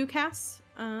next to you, Cass.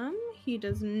 He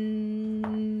does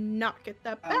not get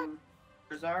that back.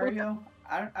 Rosario,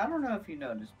 I don't know if you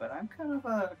noticed, but I'm kind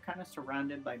of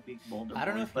surrounded by big boulder. I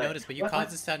don't know if you noticed, but you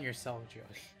caused this on yourself, Joey.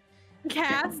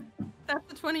 Cass, that's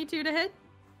a 22 to hit.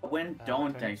 When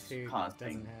don't I 22 cause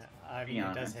doesn't things? hit. I mean,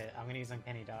 it does hit. I'm gonna use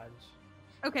Uncanny Dodge.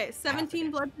 Okay, 17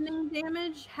 again. bludgeoning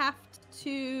damage, half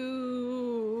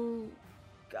to...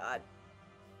 God.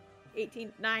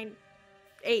 18, 9,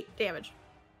 8 damage.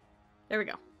 There we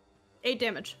go. 8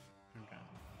 damage.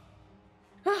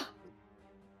 Okay.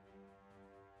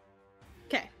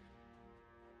 Okay.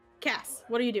 Cass,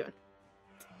 what are you doing?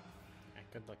 Okay,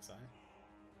 good luck, Si.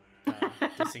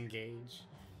 Disengage.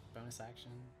 Bonus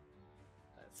action.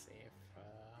 Let's see if...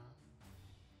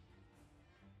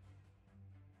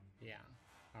 Yeah.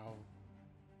 Oh,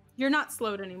 You're not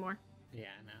slowed anymore. yeah,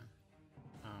 no.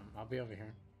 I'll be over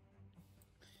here.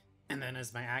 And then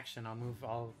as my action, I'll move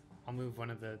one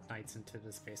of the knights into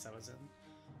the space I was in.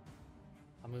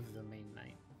 I'll move the main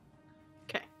knight.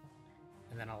 Okay.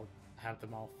 And then I'll have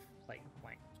them all flank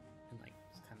and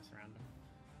just kind of surround them.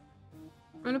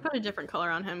 I'm gonna put a different color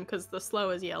on him because the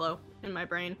slow is yellow in my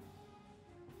brain.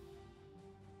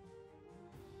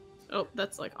 Oh,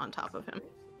 that's like on top of him.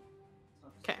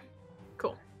 Okay,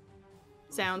 cool.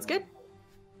 Sounds good.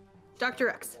 Dr.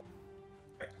 X.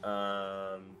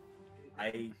 I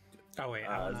Oh wait,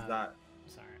 I wanna... not.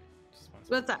 Sorry, just one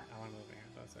second. What's that? I want to move here.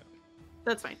 That's it.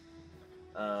 That's fine.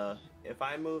 If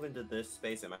I move into this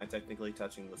space, am I technically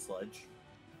touching the sludge?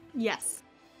 Yes.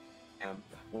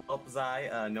 Well,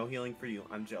 Zai, no healing for you.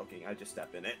 I'm joking. I just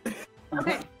step in it.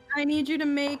 Okay, I need you to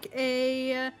make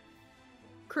a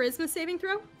charisma saving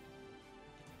throw.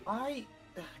 God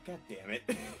damn it.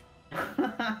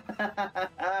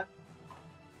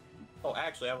 Oh,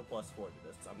 actually, I have a +4 to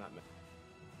this. I'm not.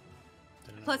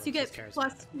 Plus you get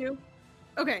 +2.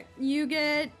 Okay, you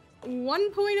get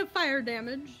 1 point of fire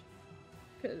damage.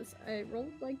 Because I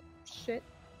rolled like shit.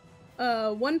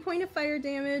 1 point of fire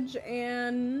damage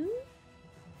and...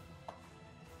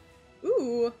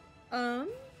 Ooh. 5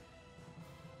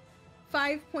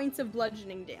 points of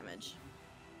bludgeoning damage.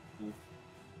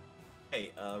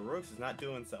 Hey, Rooks is not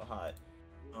doing so hot.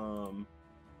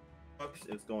 Rooks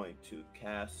is going to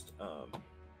cast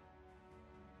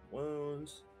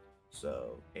wounds.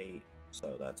 So 8.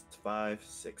 So that's 5,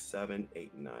 6, 7,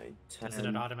 8, 9, 10. Doesn't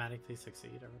it automatically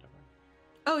succeed or whatever?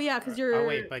 Oh yeah, because you're... Oh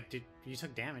wait, but you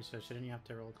took damage, so shouldn't you have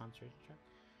to roll a concentration check?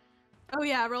 Oh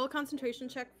yeah, roll a concentration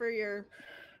check for your...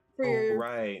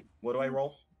 Right. What do I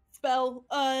roll? Spell.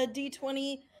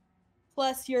 D20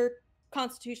 plus your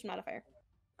Constitution modifier.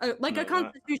 Like No, a not-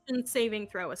 Constitution saving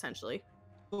throw, essentially.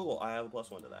 Cool, I have a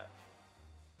 +1 to that.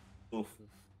 Oof.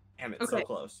 Damn it, Okay. so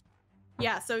close.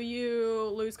 Yeah, so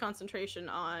you lose concentration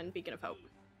on Beacon of Hope.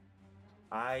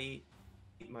 I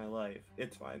hate my life.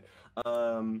 It's fine.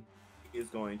 He is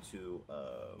going to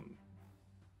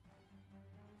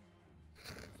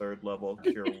third level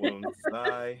cure wounds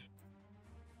die.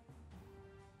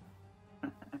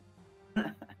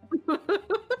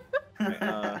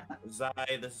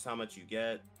 Zai, this is how much you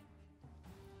get.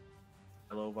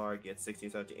 Lovar gets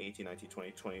 16, 17, 18, 19,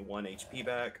 20, 21 HP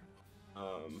back.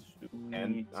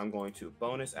 And I'm going to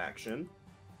bonus action.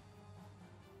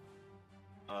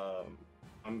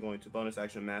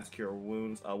 Mass cure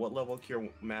wounds. What level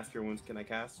mass cure wounds can I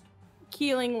cast?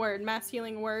 Healing Word. Mass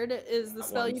Healing Word is the That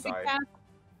spell one, you can sorry. cast,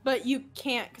 but you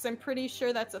can't because I'm pretty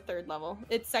sure that's a 3rd level.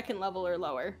 It's 2nd level or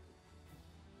lower.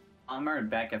 I'm already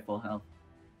back at full health.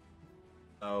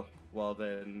 Oh, well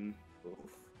then. Oof.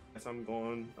 Guess I'm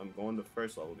going to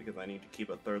 1st level because I need to keep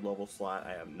a 3rd level slot.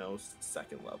 I have no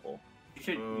 2nd level.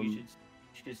 You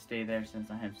should stay there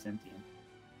since I have sentient.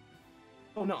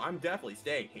 Oh no, I'm definitely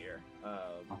staying here.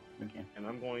 Okay. And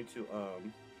I'm going to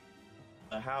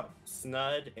how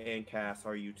Snud and Cass, how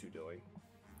are you two doing?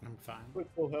 I'm fine. With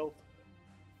full health.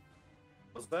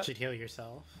 What's that? Should heal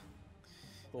yourself. I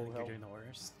Full think you're health. doing the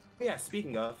worst. Yeah,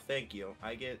 speaking of, thank you.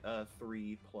 I get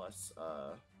 3 plus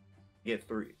get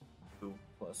 3 2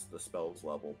 plus the spell's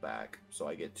level back. So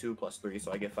I get 2 plus 3,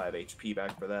 so I get 5 HP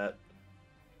back for that.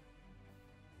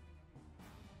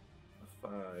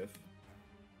 5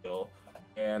 heal.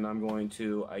 And I'm going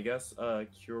to, I guess,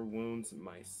 cure wounds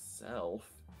myself.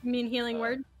 You mean Healing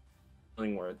Word?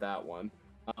 Healing Word, that one.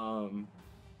 Going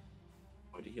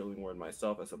to Healing Word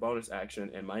myself as a bonus action,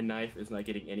 and my knife is not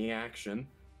getting any action.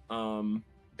 What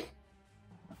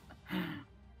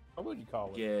would you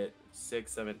call it? Get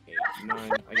 6, 7, 8,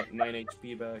 9. I get 9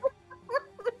 HP back.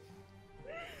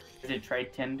 Is it try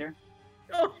tender?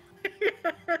 Oh.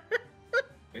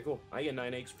 Okay, cool. I get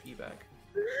 9 HP back.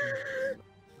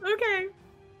 Okay.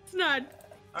 Snud.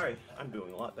 Alright, I'm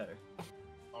doing a lot better.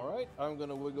 Alright, I'm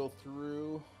gonna wiggle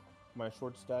through my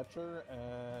short stature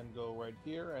and go right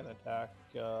here and attack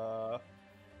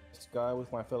this guy with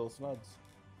my fellow snuds.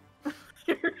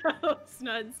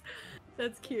 Snuds.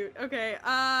 That's cute. Okay.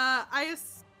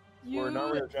 We're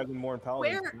not really dragging more in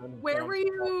paladins. Where were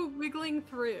you wiggling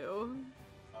through?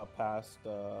 Past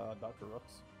Dr.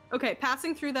 Rooks. Okay,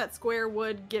 passing through that square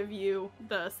would give you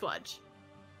the sludge.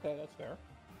 Okay, that's fair.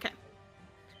 Okay.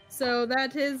 So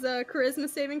that is a charisma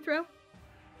saving throw.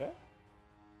 Okay.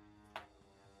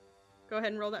 Go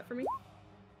ahead and roll that for me.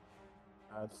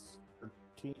 That's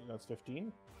 13. That's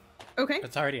 15. Okay.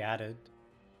 It's already added.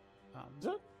 Is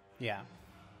it? Yeah.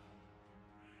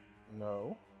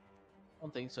 No. I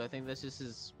don't think so. I think that's just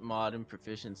his mod and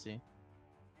proficiency.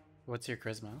 What's your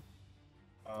charisma?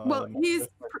 Well, he's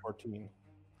 14.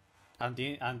 I'm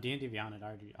D&D Beyond it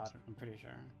already. I'm pretty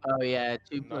sure. Oh yeah,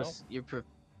 2 No? plus your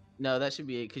No, that should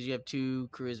be it because you have 2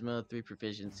 charisma, 3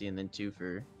 proficiency, and then 2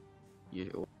 for your.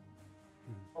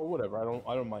 Oh, whatever. I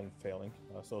don't mind failing.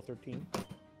 So 13.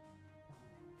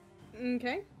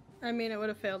 okay. I mean, it would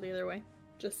have failed either way.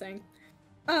 Just saying.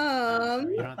 You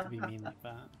don't have to be mean like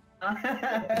that.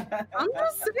 I'm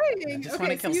just saying. I just okay,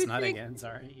 want to kill you Snut take again.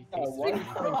 Sorry. One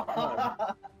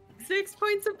 6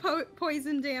 points of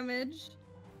poison damage,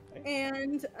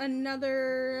 and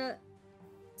another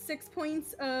 6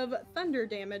 points of thunder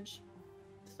damage.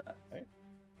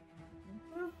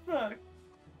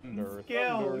 Thunder,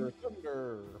 Skill. thunder,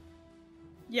 thunder.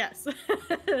 Yes.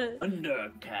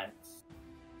 Undercats.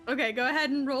 Okay, go ahead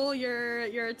and roll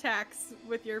your attacks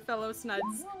with your fellow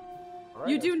snuds. All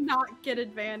You right, do not get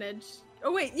advantage.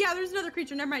 Oh wait, yeah, there's another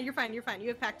creature. Never mind. You're fine. You're fine. You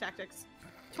have pack tactics.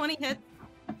 20 hits.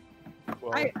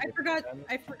 well, I forgot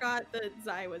that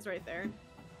Zai was right there.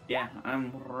 Yeah,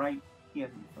 I'm right here,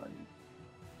 buddy.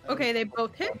 Okay, they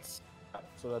both hit.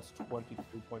 So that's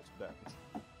 22 points of damage.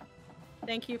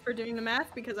 Thank you for doing the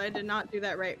math because I did not do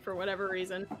that right for whatever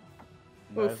reason.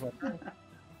 That Oof. is my turn.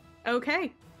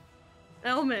 Okay.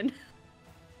 Elman.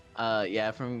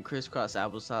 Yeah, from crisscross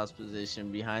applesauce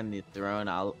position behind the throne,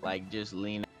 I'll like just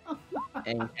lean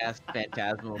and cast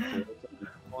phantasmal force on this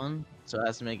one. So it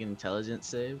has to make an intelligence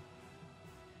save.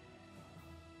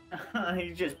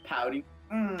 He's just pouting.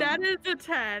 That is a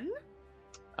 10.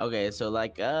 Okay, so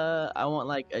like I want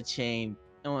like a chain.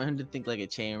 I want him to think like a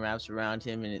chain wraps around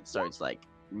him and it starts like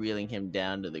reeling him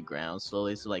down to the ground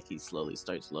slowly. So like he slowly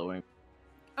starts lowering.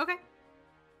 Okay.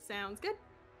 Sounds good.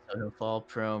 So he'll fall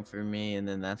prone for me, and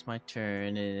then that's my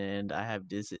turn. And I have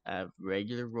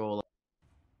regular roll.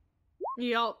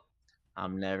 Yup.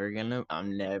 I'm never gonna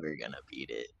beat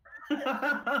it.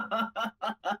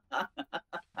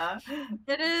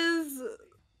 It is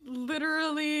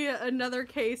literally another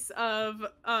case of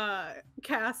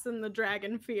Cass and the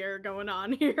dragon fear going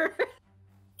on here.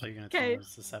 So you're gonna tell Okay.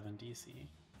 us the 7 DC.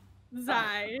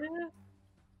 Zai.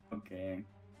 Okay.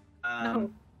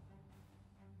 No.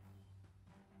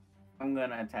 I'm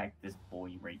gonna attack this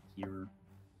boy right here.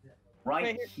 Right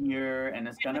Right here, and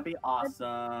it's gonna be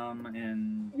awesome.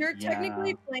 And You're yeah.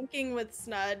 technically flanking with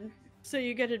Snud, so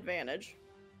you get advantage.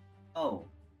 Oh,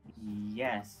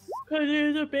 yes. Cause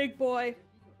he's a big boy.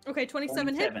 Okay,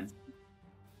 27 hits. 27.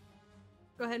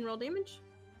 Go ahead and roll damage.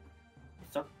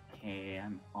 It's okay.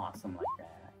 I'm awesome like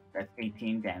that. That's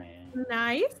 18 damage.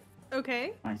 Nice.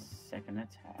 Okay. My second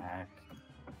attack.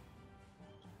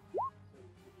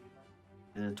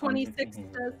 Is a 26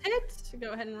 hit. does hit.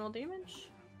 Go ahead and roll damage.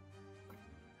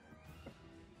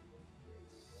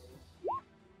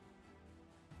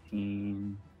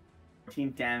 14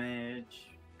 damage.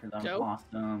 Because I'm Dope.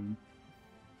 awesome.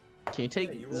 Can you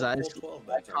take you rolled Zai's full 12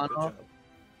 that time. icon Good off? job.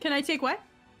 Can I take what?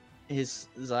 His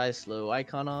Zai's slow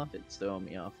icon off? It's throwing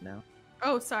me off now.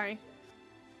 Oh, sorry.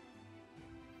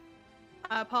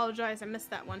 I apologize. I missed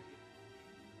that one.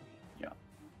 Yeah.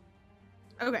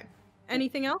 Okay.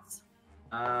 Anything else?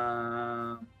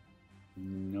 No.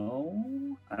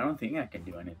 I don't think I can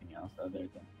do anything else other than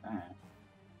that.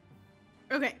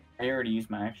 Okay. I already used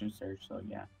my action search, so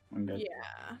yeah, I'm good.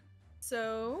 Yeah.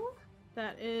 So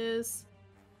that is.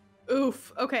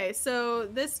 Oof. Okay, so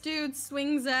this dude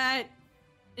swings at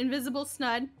Invisible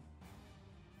Snud.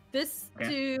 This Okay.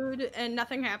 dude, and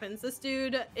nothing happens. This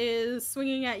dude is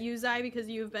swinging at Yuzai because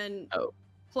you've been Oh, This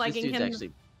plaguing dude's him.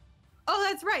 actually. Oh,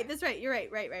 that's right. That's right. You're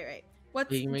right. Right.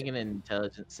 What's? He can make an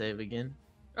intelligence save again.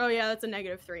 Oh yeah, that's a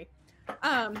 -3.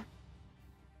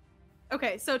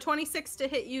 Okay, so 26 to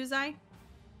hit Yuzai.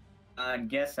 I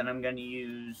guess, and I'm gonna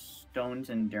use Stone's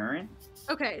Endurance.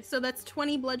 Okay, so that's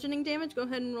 20 bludgeoning damage. Go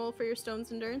ahead and roll for your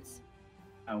Stone's Endurance.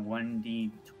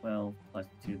 1d12 plus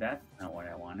 2. That's not what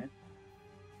I wanted.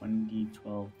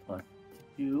 1d12 plus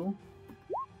 2.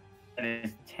 That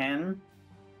is 10.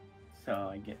 So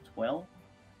I get 12.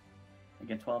 I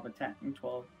get 12 attack and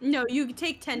 12. No, you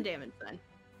take 10 damage then.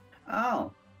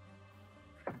 Oh.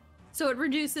 So it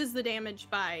reduces the damage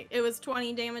by. It was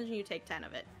 20 damage and you take 10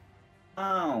 of it.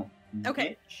 Oh.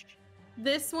 Okay. Bitch.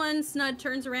 This one, Snud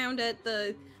turns around at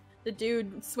the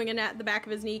dude swinging at the back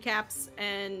of his kneecaps,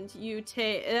 and you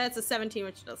take. That's a 17,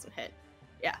 which doesn't hit.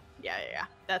 Yeah.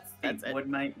 That's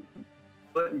it.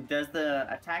 But does the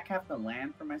attack have to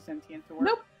land for my sentient to work?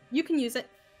 Nope. You can use it.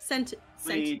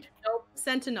 Sweet. Nope.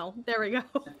 Sentinel. There we go.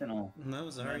 Sentinel. No,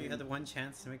 Zara, you had the one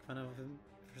chance to make fun of him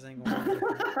for saying one.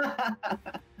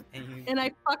 And you. And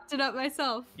I fucked it up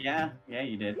myself. Yeah,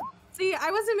 you did. See,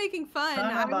 I wasn't making fun.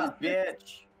 Son of a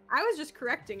bitch. I was just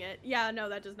correcting it. Yeah, no,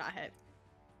 that does not hit.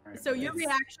 Alright, So but your it's-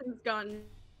 reaction's gone.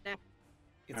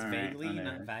 It's Alright, vaguely, not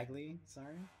whatever. vaguely.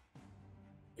 Sorry.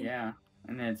 Yeah,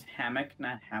 and it's hammock,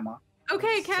 not hammock.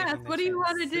 Okay, Saving Cass, the what do you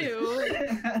want to chance.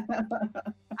 do?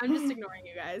 I'm just ignoring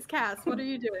you guys. Cass, what are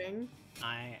you doing?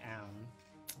 I am.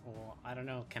 Well, I don't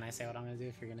know. Can I say what I'm gonna do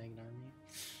if you're gonna ignore me?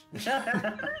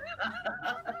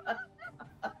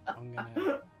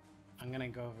 I'm gonna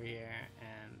go over here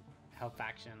and help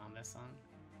action on this one,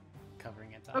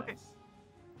 covering its eyes. Okay.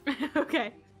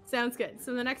 Okay, sounds good.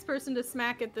 So the next person to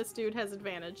smack at this dude has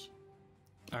advantage.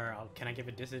 Or can I give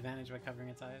a disadvantage by covering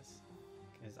its eyes?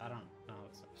 Because I don't know.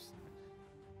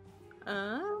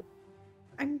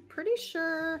 I'm pretty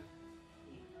sure.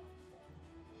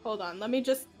 Hold on, let me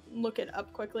just look it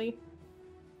up quickly.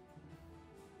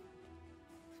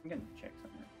 I'm gonna check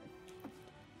something real quick.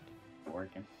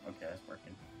 Working. Okay, that's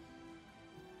working.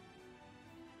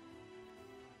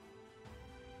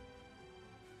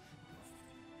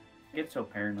 I get so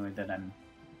paranoid that I'm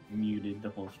muted the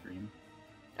whole stream.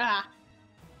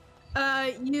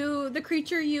 The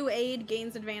creature you aid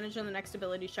gains advantage on the next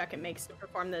ability check it makes to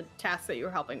perform the task that you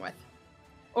were helping with.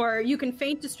 Or you can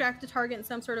feint distract a target in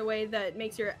some sort of way that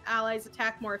makes your ally's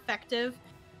attack more effective.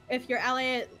 If your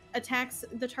ally attacks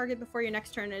the target before your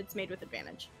next turn, it's made with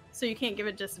advantage. So you can't give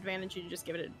it disadvantage, you just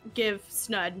give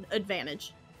Snud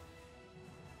advantage.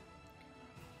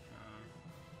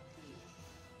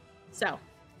 So,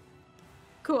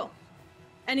 cool.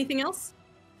 Anything else?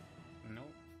 Nope,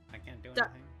 I can't do Da-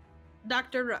 anything.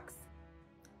 Dr. Rooks.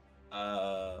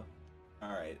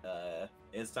 Alright,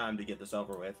 it's time to get this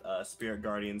over with. Spirit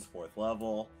Guardians, 4th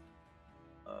level.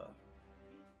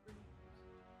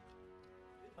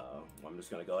 I'm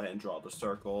just gonna go ahead and draw the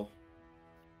circle.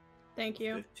 Thank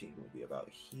you. 15 will be about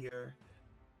here.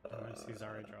 I'm gonna see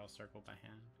Zara draw a circle by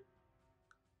hand.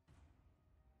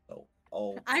 Oh,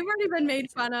 Oh, I've already been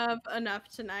made fun of enough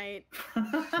tonight.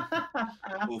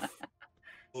 oof.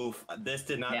 Oof. This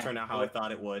did not Yeah. turn out how I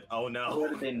thought it would. Oh Would no.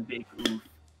 have been big oof.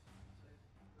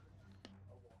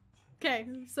 Okay,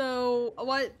 so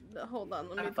what? Hold on,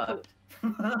 let me. I'm fucked.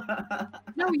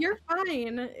 No, you're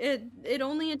fine. It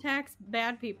only attacks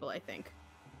bad people, I think.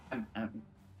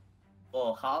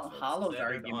 Well, So Hollow's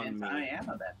centered on argument, me. I am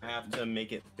a bad. I have to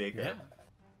make it bigger. Yeah.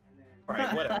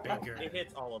 Alright, whatever. Bigger. It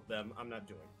hits all of them. I'm not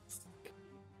doing this.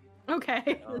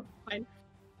 Okay, Oh. that's fine.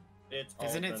 It's all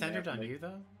Isn't of it them. They centered have on to you make-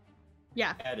 though?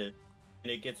 Yeah. Added.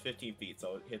 And it gets 15 feet,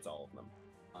 so it hits all of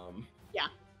them. Yeah.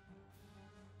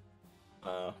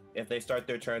 If they start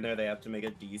their turn there, they have to make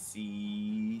a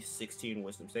DC 16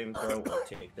 Wisdom saving throw or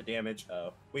take the damage.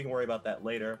 We can worry about that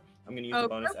later. I'm gonna use a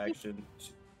bonus Okay. action.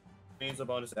 Use a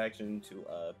bonus action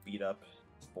to beat up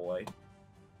this boy.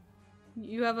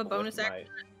 You have a with bonus my action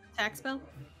attack spell?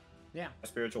 Yeah.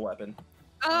 spiritual weapon.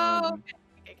 Oh, Um,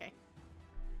 okay.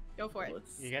 Go for it.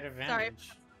 Let's You get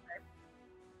advantage.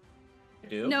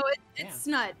 do. No, Yeah. it's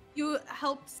Snud. You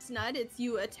help Snud. It's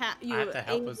you attack. You I have to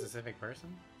help aim- a specific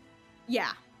person?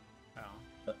 Yeah. Oh.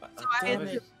 So I damn have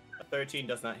it. A 13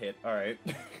 does not hit. All right.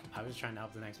 I was trying to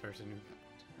help the next person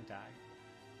who died.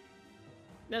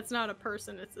 That's not a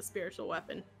person. It's a spiritual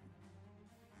weapon.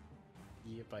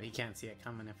 Yeah, but he can't see it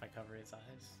coming if I cover his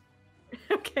eyes.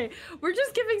 Okay, we're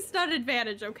just giving Snud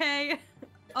advantage, okay?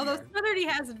 Although Sure. Snud already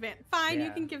has advantage. Fine, you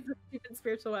Yeah. can give the stupid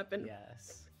spiritual weapon.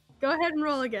 Yes. Go ahead and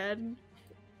roll again.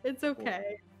 It's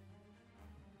okay.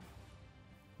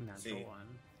 Natural See. one.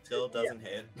 Still doesn't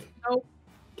hit. Okay.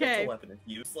 Spiritual weapon is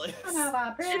useless. It's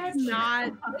not.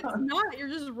 It's not. You're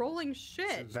just rolling shit.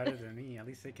 It's better than me. At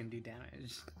least it can do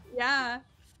damage. Yeah.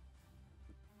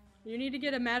 You need to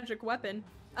get a magic weapon.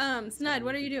 Snud,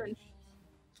 what are you doing?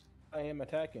 I am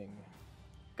attacking.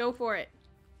 Go for it.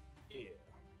 Yeah.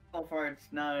 Go for it,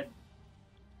 Snud.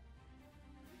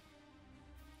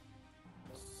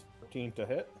 14 to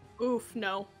hit Oof,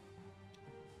 no.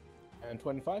 and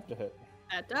 25 to hit.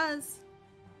 That does.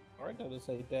 Alright, that is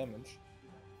 8 damage.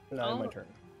 Now my Oh. turn.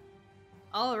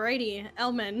 Alrighty,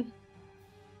 Elman.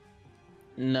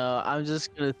 No, I'm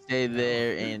just gonna stay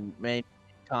there and maintain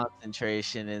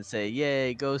concentration and say,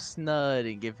 "Yay, go Snud!"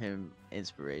 and give him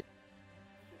inspiration.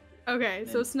 Okay,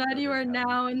 so Then Snud, you are further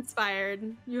now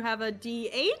inspired. You have a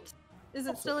D8? Is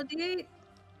it still a D8?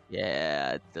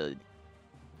 Yeah, the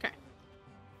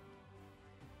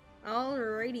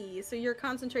Alrighty, so you're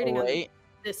concentrating on wait,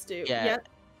 this dude. Yeah. Yep.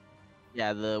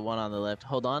 yeah, the one on the left.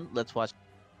 Hold on, let's watch.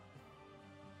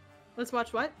 Let's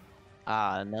watch what?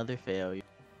 Another failure.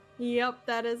 Yep,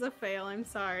 that is a fail. I'm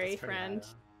sorry, That's pretty high, friend. though.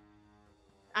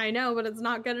 I know, but it's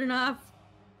not good enough.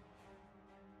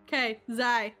 Okay,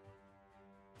 Zai.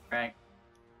 Right.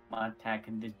 I'm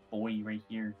attacking this boy right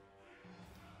here.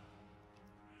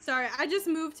 Sorry, I just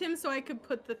moved him so I could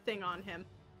put the thing on him.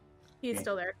 He's Okay.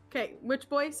 still there. Okay, which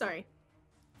boy? Sorry.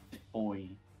 This boy.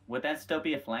 Would that still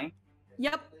be a flank?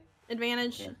 Yep,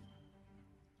 advantage. Okay.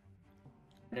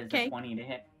 It is Okay. a 20 to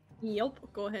hit. Yep,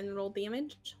 go ahead and roll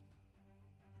damage.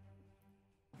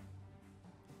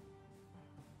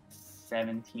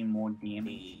 17 more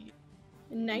damage.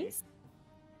 Nice.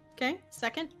 Okay,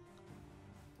 second.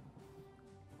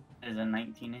 It is a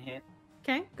 19 to hit.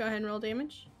 Okay, go ahead and roll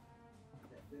damage.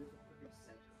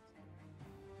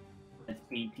 That's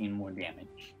 18 more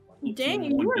damage. 18 Dang,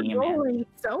 more you are damage. rolling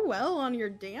so well on your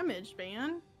damage,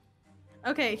 man.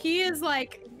 Okay, he is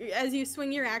like, as you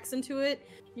swing your axe into it,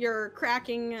 you're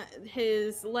cracking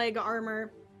his leg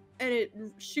armor, and it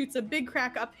shoots a big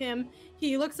crack up him.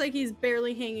 He looks like he's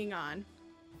barely hanging on.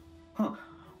 Huh.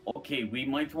 Okay, we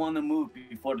might want to move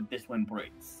before this one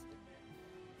breaks.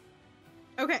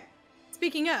 Okay,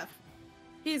 speaking of,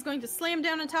 he's going to slam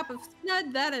down on top of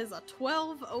Snud. That is a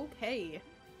 12. Okay.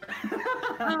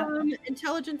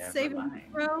 Intelligence Never saving mind.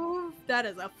 throw. That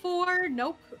is a 4.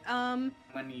 Nope. I'm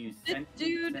gonna use This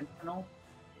dude- Sentinel.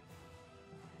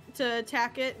 To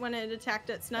attack it when it attacked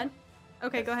at Snud.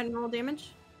 Okay, go ahead and roll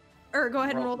damage. Or go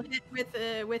ahead and roll the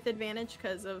hit with advantage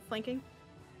because of flanking.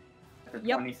 For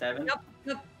Yep. 27.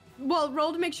 Yep. Well,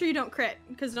 roll to make sure you don't crit,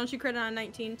 because don't you crit on a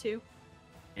 19 too?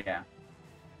 Yeah.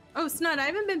 Oh, Snud, I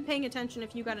haven't been paying attention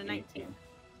if you got a 19. 18.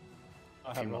 I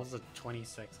If he have rolls a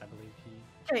 26, I believe he.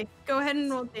 Okay, go ahead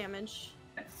and roll damage.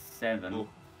 That's 7. Ooh.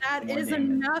 That More is damage.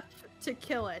 enough to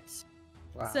kill it.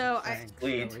 Wow, So, thanks,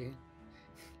 Sweet. Joey.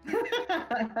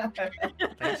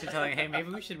 Thanks for telling. Hey, maybe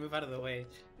we should move out of the way.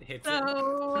 It hits it.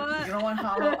 So, You know what,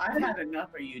 Hollow? I've had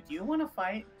enough of you. Do you want to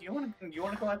fight? Do you want to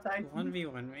go outside?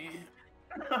 1v1 me.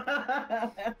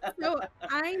 so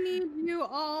I need you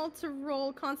all to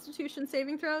roll Constitution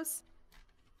saving throws,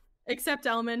 except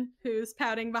Elman, who's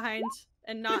pouting behind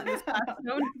and not in this class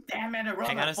zone. Damn it! I rolled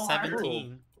I got a four.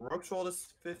 17. Rooks rolled a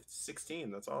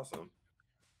 16. That's awesome.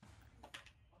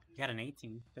 You got an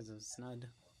 18 because of Snud.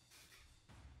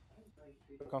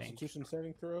 Constitution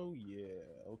saving throw? Yeah,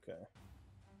 okay.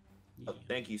 Oh,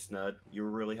 thank you, Snud. You were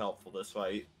really helpful this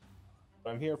fight.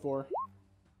 I'm here for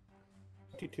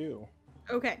 22.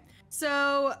 Okay,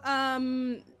 so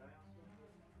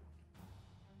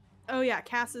oh yeah,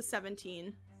 Cass is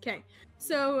 17. Okay,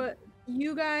 so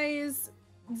you guys,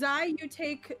 Zai, you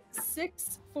take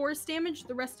 6 force damage.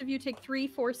 The rest of you take 3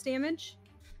 force damage,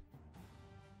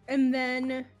 and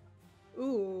then,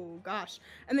 ooh gosh,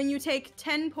 and then you take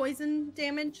 10 poison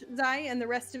damage, Zai, and the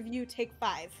rest of you take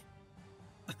 5.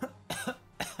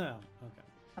 Okay.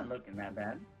 Not looking that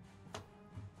bad.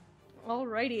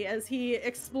 Alrighty, as he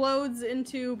explodes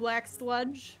into black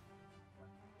sludge.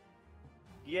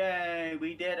 Yay,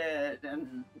 we did it!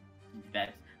 And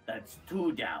that's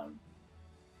 2 down.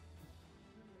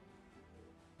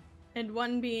 And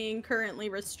 1 being currently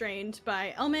restrained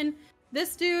by Elman.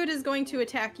 This dude is going to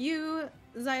attack you,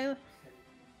 Zai.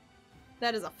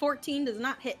 That is a 14, does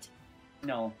not hit.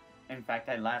 No, in fact,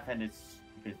 I laugh at his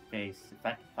face if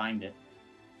I can find it.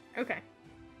 Okay.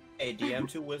 Hey, DM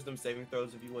 2 wisdom saving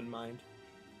throws if you wouldn't mind.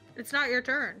 It's not your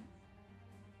turn.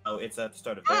 Oh, it's at the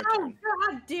start of their Oh, turn.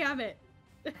 god damn it.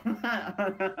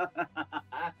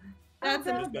 That's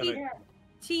I'm a just gonna-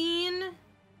 18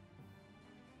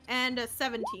 and a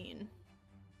 17.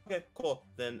 Okay, cool.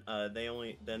 Then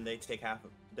they take half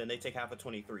of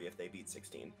 23 if they beat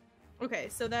 16. Okay,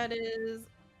 so that is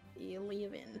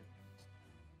 11.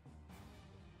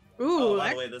 Oh, Ooh, by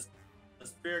that- the way, the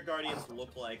spirit guardians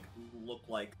look like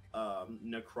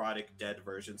necrotic dead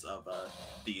versions of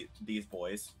these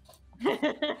boys.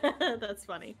 that's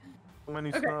funny. How many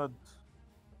Okay. studs?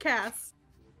 Cass.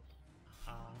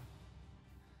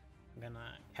 I'm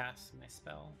gonna cast my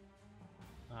spell.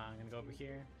 I'm gonna go over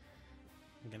here.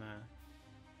 I'm gonna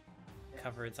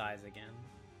cover its eyes again.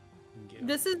 and give-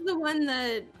 This is the one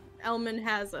that Elman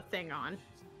has a thing on.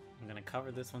 I'm gonna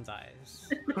cover this one's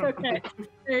eyes. Okay,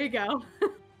 there you go.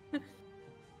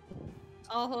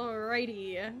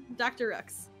 Alrighty, Dr.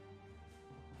 Rooks.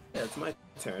 Yeah, it's my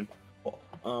turn.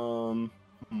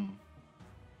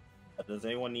 Does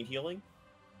anyone need healing?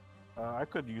 I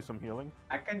could use some healing.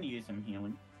 I can use some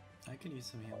healing. I could use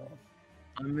some healing.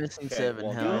 I'm missing Okay, 7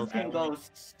 well, You health. can go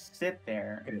sit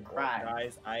there and Well, cry.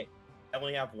 guys, I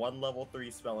only have 1 level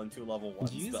 3 spell and 2 level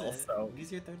 1 Use spell, it. so.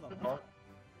 Use your third level.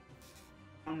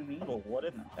 On me? Well, what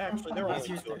if No. actually there are Use only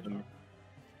your 2 of third them? level.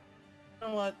 You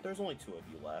know what? There's only 2 of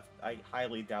you left. I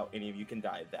highly doubt any of you can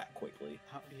die that quickly.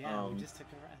 Yeah, we Um, just took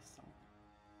a rest. So.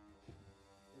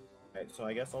 Alright, so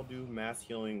I guess I'll do mass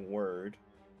healing word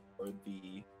for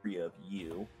the 3 of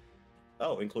you.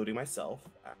 Oh, including myself,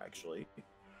 actually.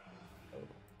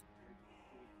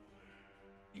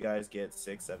 You guys get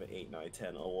 6, 7, 8, 9,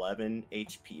 10, 11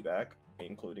 HP back,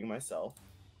 including myself.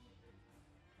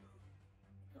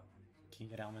 Can you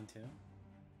get Elman too?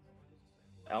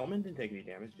 Alman didn't take any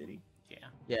damage, did he? Yeah.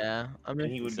 Yeah, I'm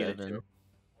And he missing would get it 7. too.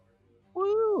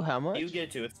 Woo, how much? He would get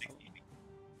it too, it's 60.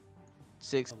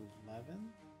 6.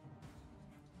 11?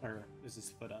 Or is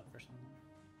this foot up or something?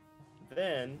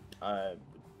 Then,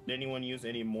 did anyone use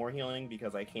any more healing?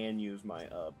 Because I can use my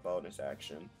bonus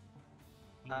action.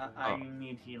 I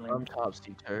need healing. I'm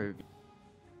topsy-turvy.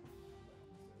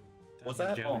 What's That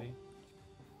was that? Joey.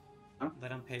 Huh?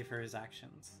 Let him pay for his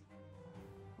actions.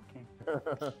 Okay.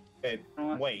 Okay, know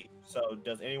what? wait, so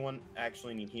does anyone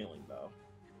actually need healing, though?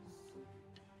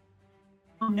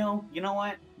 Oh, no, you know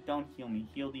what? Don't heal me.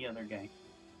 Heal the other guy.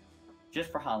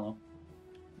 Just for Hollow.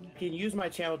 I can use my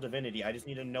channel divinity, I just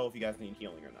need to know if you guys need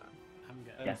healing or not. I'm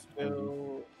good. I'm Yes,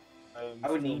 still, I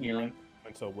would need healing.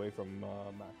 Points away from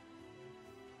Mac.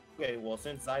 Okay, well,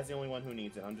 since Zai's the only one who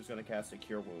needs it, I'm just gonna cast a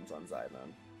Cure Wounds on Zai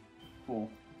then. Cool.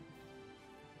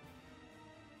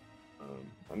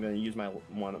 I'm gonna use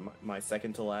my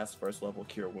second to last first level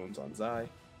Cure Wounds on Zai.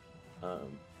 You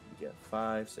get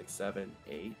 5, 6, 7,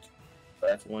 8.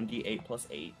 That's 1d8 plus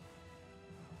 8.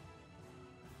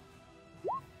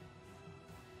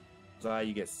 Zai,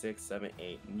 you get 6, 7,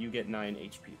 8, and you get 9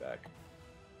 HP back.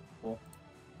 Cool.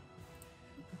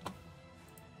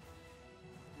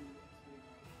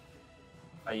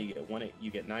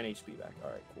 You get 9 HP back.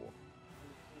 Alright, cool.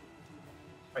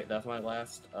 Alright, that's my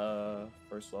last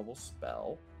first level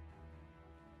spell.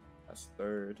 That's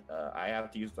third. I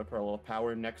have to use the Pearl of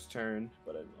Power next turn,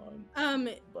 but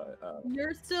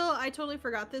You're still, I totally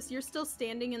forgot this. You're still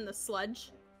standing in the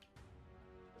sludge.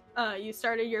 You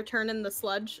started your turn in the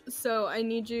sludge, so I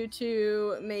need you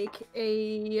to make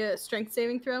a strength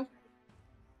saving throw.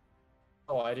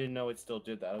 Oh, I didn't know it still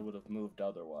did that. I would have moved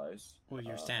otherwise. Well,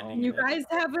 you're standing. You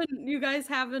guys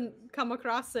haven't come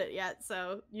across it yet,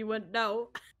 so you wouldn't know.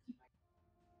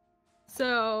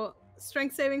 So,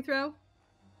 strength saving throw.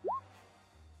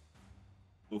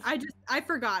 Oof. I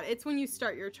forgot. It's when you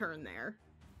start your turn there.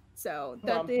 So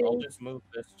I'll just move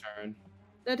this turn.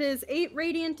 that is 8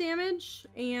 radiant damage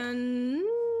and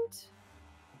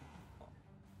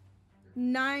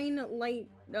 9 light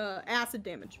acid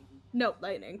damage. No,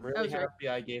 lightning. That Really was right. happy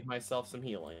I gave myself some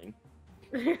healing.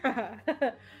 Okay.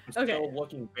 I'm still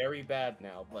looking very bad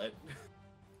now, but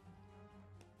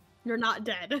You're not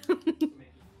dead.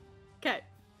 Okay.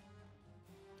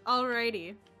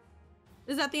 Alrighty.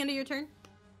 Is that the end of your turn?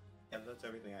 Yeah, that's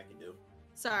everything I can do.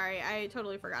 Sorry, I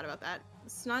totally forgot about that.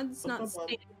 Snud's not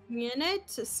staying in it.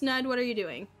 Snud, what are you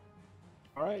doing?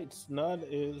 Alright, Snud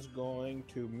is going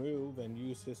to move and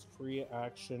use his free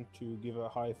action to give a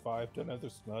high five to another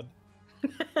Snud.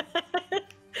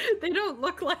 They don't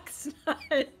look like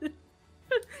Snud.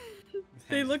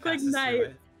 They look like Passes through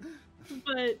knights, it.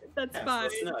 but that's Yeah, fine.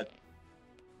 so Snud.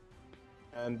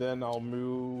 And then I'll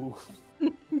move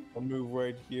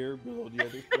right here below the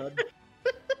other Snud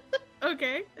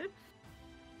Okay.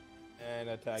 and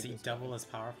attack Is he this double guy. as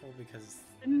powerful because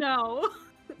No.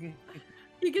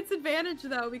 He gets advantage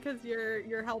though because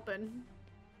you're helping.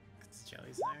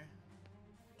 Jelly's there?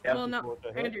 Yep. Well, no, 24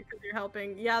 to hit. Andrew, because you're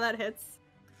helping. Yeah, that hits.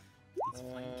 He's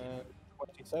flanking. And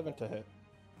 27 to hit.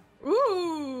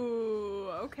 Ooh.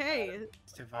 Okay.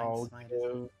 Divine I'll Smite.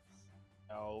 give.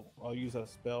 I'll use a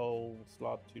spell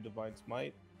slot to Divine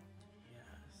Smite.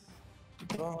 Yes.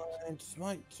 Divine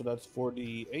Smite. So that's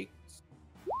 48.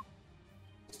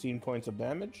 16 points of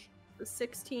damage.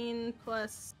 16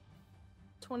 plus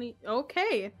 20.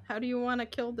 Okay. How do you want to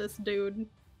kill this dude?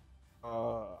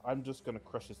 I'm just gonna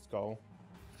crush his skull.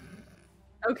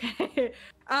 Okay.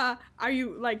 Are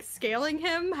you like scaling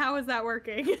him? How is that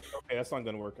working? Okay, that's not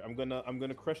gonna work. I'm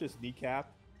gonna crush his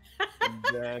kneecap, and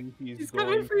then He's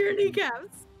coming for your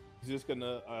kneecaps. He's just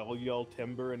gonna. I'll yell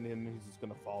timber, and then he's just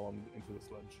gonna fall into the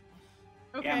sludge.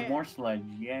 Okay. Yeah, more sludge.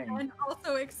 Yay. And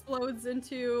also explodes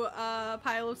into a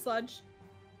pile of sludge.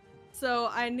 So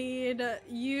I need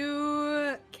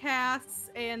you, Cass,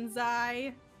 and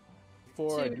Zai.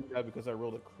 Before I to- do that, because I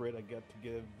rolled a crit, I get to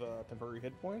give temporary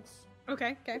hit points.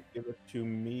 Okay, okay, Give it to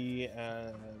me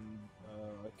and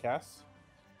Cass.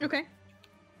 okay.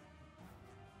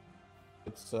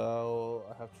 So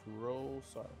I have to roll.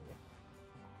 Sorry,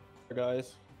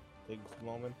 guys. Take a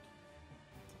moment.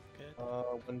 Good.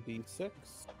 1d6.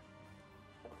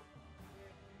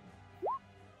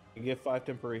 You give 5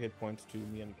 temporary hit points to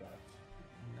me and Cass.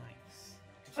 Nice.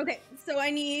 Okay, so I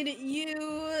need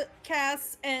you,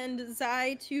 Cass, and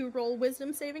Zai to roll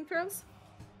wisdom saving throws.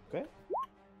 Okay.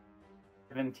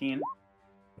 17.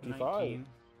 25. 19.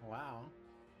 Wow.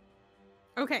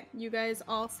 Okay, you guys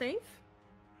all safe.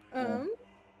 Yeah.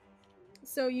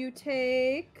 So you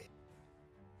take.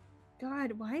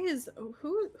 God, why is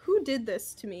who did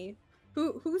this to me?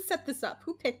 Who set this up?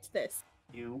 Who picked this?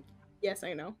 You. Yes,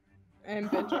 I know. I'm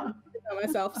bitching about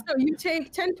myself. So you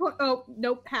take 10 points. Oh,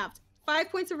 nope, halved. 5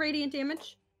 points of radiant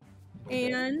damage,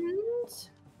 and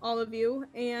all of you,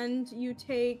 and you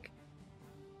take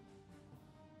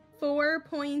 4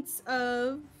 points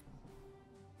of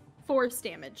force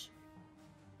damage.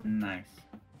 Nice.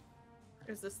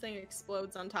 As this thing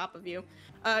explodes on top of you.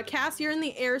 Cass, you're in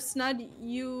the air. Snud,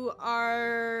 you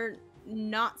are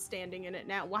not standing in it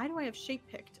now. Why do I have shape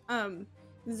picked?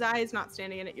 Zai is not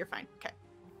standing in it. You're fine. Okay.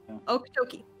 Yeah. Okie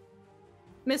dokie.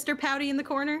 Mr. Pouty in the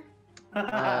corner.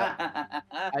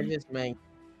 I just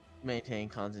maintain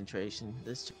concentration.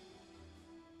 This.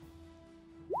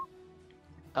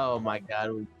 Oh my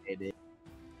god, we did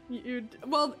it.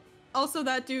 Well, also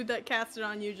that dude that cast it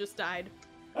on you just died.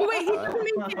 Oh, wait, he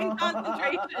doesn't maintain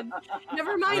concentration.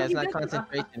 Never mind. Yeah, it's he not doesn't-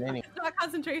 concentration anyway. It's not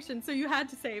concentration, so you had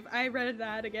to save. I read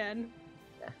that again.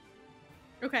 Yeah.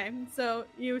 Okay, so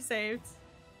you saved.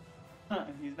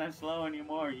 He's not slow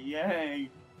anymore. Yay.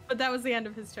 But that was the end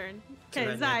of his turn. So Okay,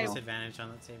 that Zai. disadvantage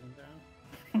on that saving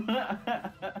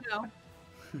throw. No.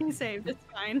 He saved. It's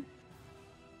fine.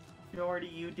 Jordy,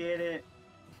 you did it.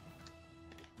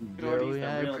 Joey, Jordy's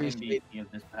I the real appreciate MVP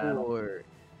of this battle. Or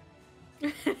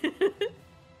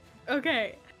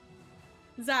Okay.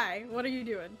 Zai, what are you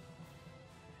doing?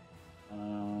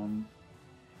 I'm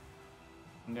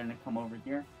gonna come over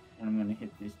here and I'm gonna hit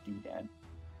this doodad.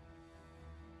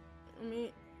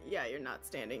 Yeah, you're not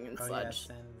standing in Oh, sludge. yeah,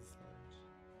 send the sludge.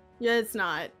 Yeah, it's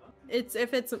not. It's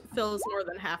if it fills more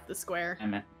than half the square.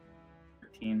 I'm at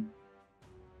 13.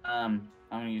 I'm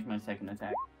gonna use my second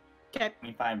attack. Okay.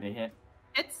 25 to hit.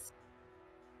 It's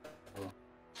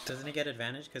Doesn't he get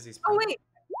advantage because he's Oh prone? wait.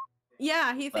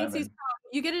 Yeah, he thinks he's 11.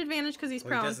 prone. You get advantage because he's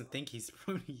Well, he prone. doesn't think he's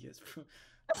prone. He is prone.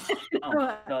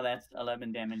 Oh, so that's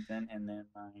 11 damage then, and then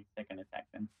my second attack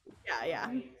then.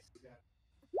 Yeah.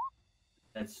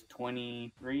 That's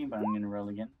 23, but I'm gonna roll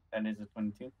again. That is a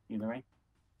 22, either way.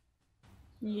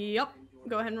 Yep.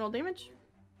 Go ahead and roll damage.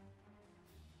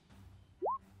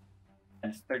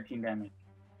 That's 13 damage.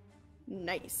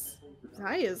 Nice.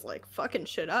 Zai is like fucking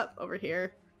shit up over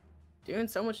here. Doing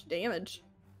so much damage.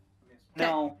 Okay.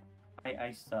 No,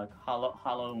 I suck. Hollow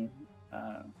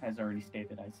has already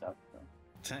stated I suck.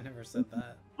 So. I never said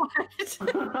that.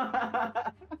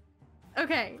 What?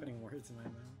 Okay. Putting words in my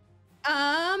mouth.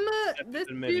 This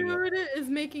admitting it. dude is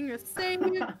making a save.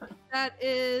 That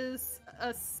is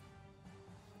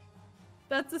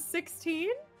that's a 16.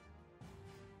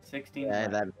 16. Yeah,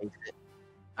 that makes it.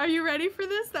 Are you ready for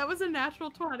this? That was a natural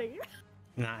 20.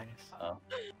 Nice. Oh.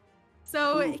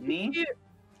 So Ooh, me?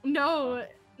 No,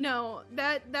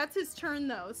 that's his turn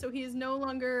though. So he is no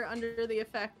longer under the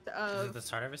effect Is of it the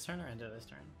start of his turn or end of his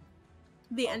turn?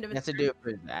 the end of He his has to turn. do it for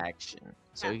his action.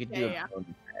 So Yeah, he could yeah, do yeah. a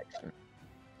bonus action.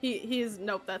 He's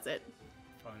nope. That's it.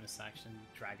 Bonus action,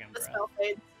 dragon The breath. spell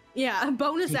fades. Yeah,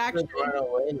 bonus He action. could run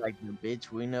away like the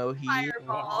bitch we know he is.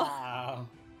 Fireball. Wow.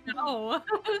 No.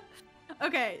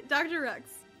 Okay, Dr.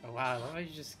 Rooks. Oh, wow, what did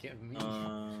you just give me?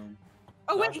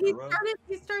 Oh wait, Dr. Rooks?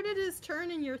 he started his turn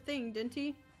in your thing, didn't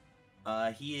he?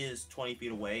 He is 20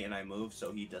 feet away, and I move,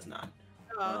 so he does not.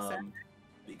 Oh, sad.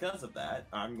 Because of that,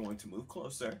 I'm going to move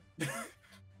closer. That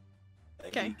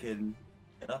Okay. he can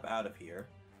get up out of here.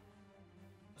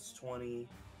 That's 20.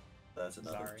 That's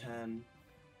another Sorry. 10.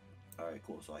 Alright,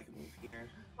 cool, so I can move here.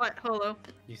 What? Hello.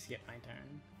 You skip my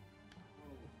turn.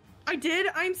 I did.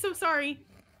 I'm so sorry.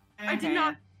 I did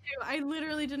not. I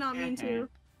literally did not mean to.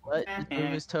 What? Just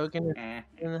move his token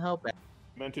and help out.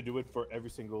 Meant to do it for every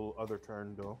single other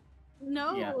turn, though.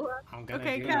 No. Yeah. I'm gonna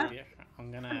Okay, do Kat. it.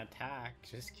 I'm gonna attack.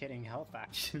 Just kidding. Help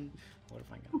action. What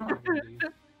am I gonna do?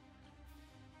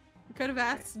 Could have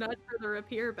asked Nut for the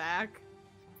rapier back.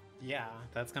 Yeah,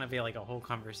 that's gonna be like a whole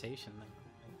conversation then.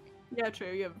 Like, Yeah,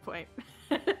 true. You have a point.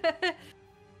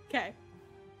 Okay.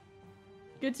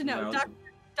 Good to know. Now-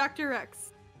 Dr.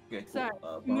 Rex. Okay, cool. Sorry.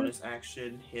 Bonus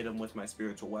action, hit him with my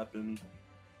spiritual weapon.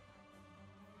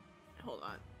 Hold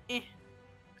on. with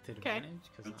Okay. advantage?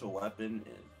 'Cause Spiritual weapon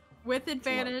is... With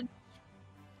advantage.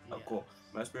 Oh, yeah. cool.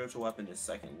 My spiritual weapon is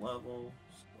 2nd level.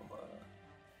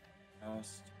 So,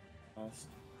 cast.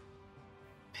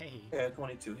 Hey, Yeah,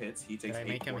 22 hits. He did takes I 8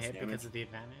 make him force hit damage. because of the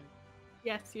advantage?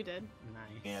 Yes, you did.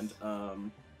 Nice.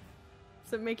 And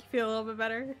Does it make you feel a little bit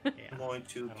better? yeah. I'm going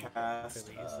to I don't cast.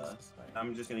 really use this, but-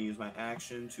 I'm just gonna use my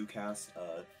action to cast.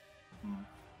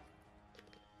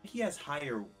 He has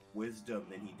higher wisdom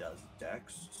than he does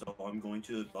dex, so I'm going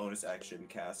to bonus action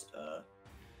cast.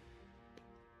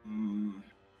 I'm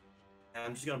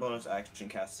just gonna bonus action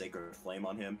cast Sacred Flame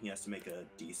on him. He has to make a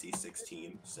DC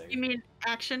 16 save. You mean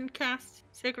action cast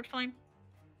Sacred Flame?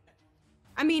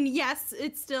 I mean, yes,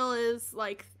 it still is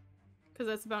like, because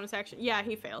that's a bonus action. Yeah,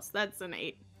 he fails. That's an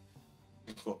 8.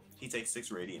 Cool. He takes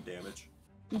 6 radiant damage.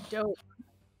 Dope.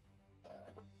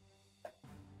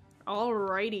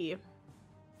 Alrighty.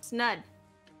 Snud.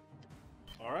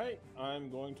 Alright, I'm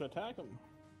going to attack him.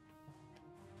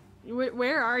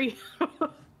 Where are you?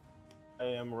 I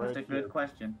am right That's a here. good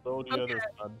question. So the other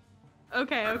side.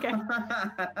 Okay.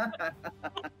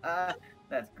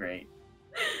 That's great.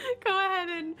 Go ahead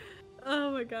and.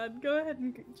 Oh my god. Go ahead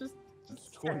and just.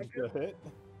 It's going to hit.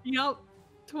 Yup.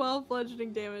 12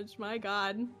 bludgeoning damage. My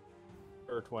god.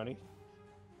 Or 20.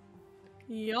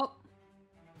 Yup.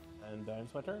 And then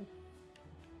it's my turn.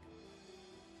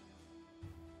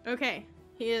 Okay.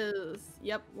 He is.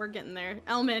 Yep, we're getting there.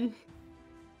 Elman.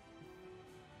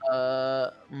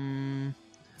 Still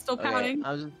Okay, pouting.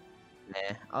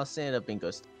 I'll stand up and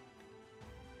go.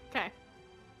 Okay.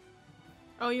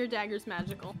 Oh, your dagger's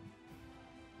magical.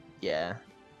 Yeah,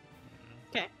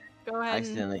 Go I ahead. And...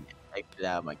 accidentally exited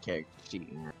out of my character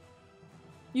sheet.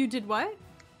 You did what?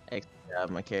 Exited out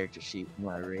of my character sheet in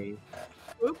my raid.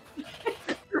 Oop.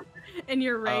 In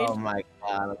your rage. Oh my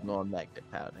god, I'm going back to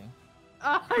pouting.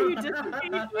 Are you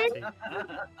disengaging?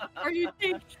 Are you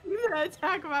taking the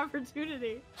attack of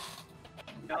opportunity?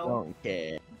 I No, don't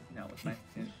care. no, it's my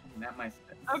not my.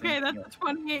 Okay, that's a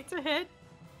 28 to hit.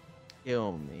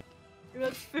 Kill me.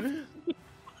 That's 15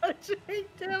 bludgeoning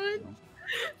damage.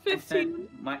 I said 15.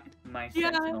 my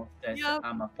Yeah, sentinel says yep.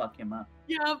 I'ma fuck him up.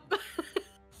 Yep.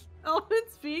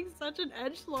 Elman's being such an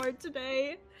edgelord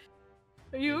today.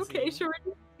 Are you Is okay, he?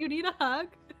 Shorty? You need a hug?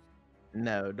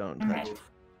 No, don't touch me.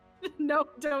 No,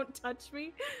 don't touch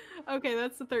me. Okay,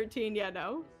 that's the 13. Yeah,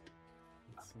 no.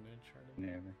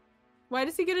 Never. Why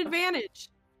does he get advantage?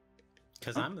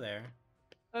 Because I'm there.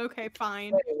 Okay,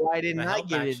 fine. Wait, why didn't The I help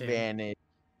get action. advantage?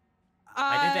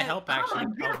 I did the Uh, help oh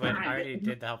action. my Oh, but I God. already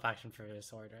did the help action for his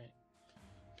sword, right?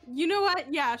 You know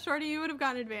what? Yeah, Shorty, you would have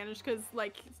gotten advantage because,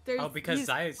 like, there's. Oh, because he's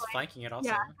Zai is flanking it also.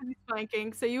 Yeah, he's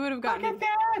flanking, so you would have Look gotten at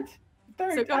advantage.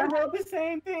 that! So go I ahead. rolled the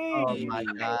same thing. Oh my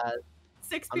god.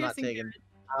 6 I'm not piercing. taking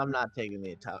I'm not taking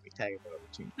the attack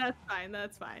opportunity. That's fine.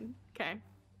 That's fine. Okay.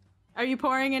 Are you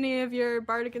pouring any of your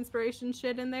bardic inspiration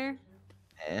shit in there?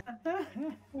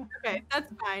 Okay, that's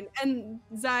fine. And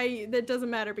Zai, that doesn't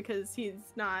matter because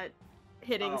he's not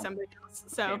hitting Oh. somebody else.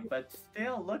 So Okay, but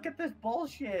still, look at this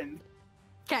bullshit.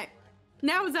 okay,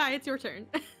 now Zai, it's your turn.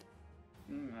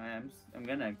 I'm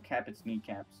gonna cap its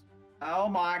kneecaps. Oh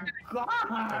my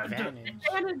god! Advantage.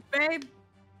 Advantage, babe.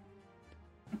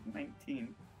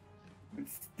 19. But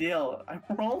still, I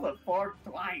rolled a 4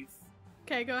 twice.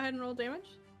 Okay, go ahead and roll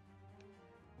damage.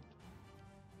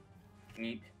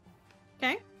 8.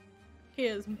 Okay. He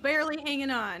is barely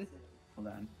hanging on. Hold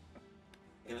on.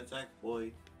 An attack,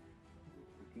 boy.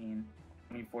 15.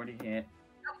 24 to hit.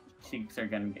 Cheeks are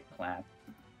gonna get clapped.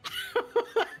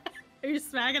 Are you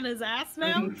smacking his ass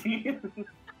now?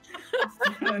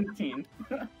 17.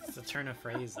 It's a turn of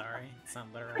phrase, sorry. It's not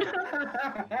literal.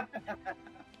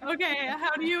 Okay,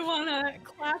 how do you want to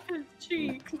clap his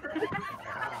cheek?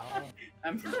 Wow.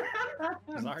 I'm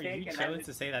Sorry, you taking chose it.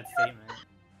 to say that statement.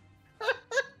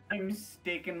 I'm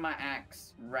sticking my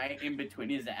axe right in between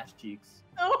his ass cheeks.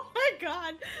 Oh my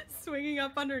god! Swinging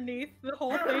up underneath the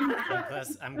whole thing.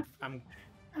 Plus, I'm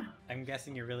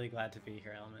guessing you're really glad to be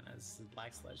here, Element, as the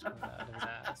black sludge comes out of his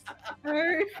ass.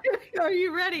 Are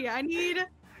you ready? I need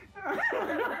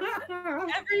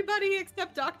everybody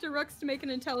except Dr. Rooks to make an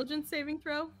intelligence saving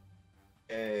throw.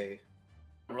 Hey.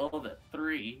 Rolled a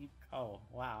 3. Oh,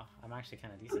 wow. I'm actually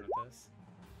kind of decent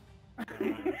at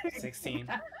this. 16.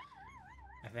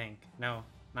 I think. No,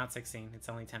 not 16. It's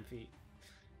only 10 feet.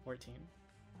 14.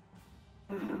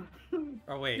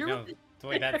 Oh, wait, You're no. with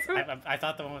Wait, that's. I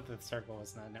thought the one with the circle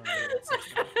was not. No, that's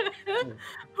 16.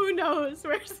 Who knows?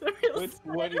 Where's the real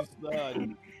What is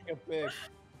that? Epic.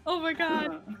 Oh my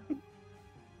god.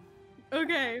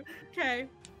 Okay.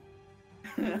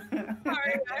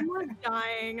 Sorry, I'm like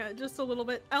dying just a little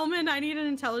bit. Elman, I need an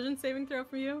intelligence saving throw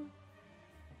from you.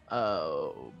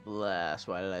 Oh, blast.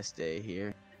 Why did I stay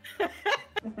here?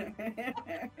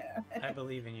 I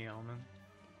believe in you, Elman.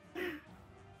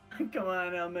 Come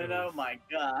on, Elman. Oh my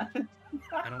god.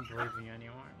 I don't believe in you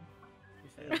anymore.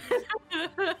 You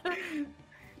failed.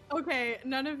 Okay,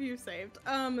 none of you saved.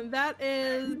 That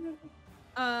is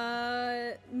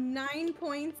 9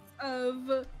 points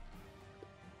of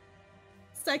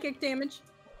psychic damage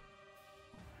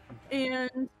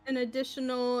and an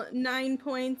additional 9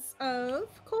 points of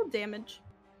cold damage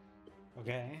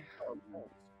Okay.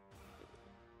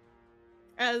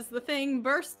 as the thing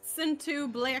bursts into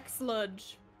black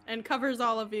sludge and covers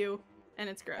all of you, and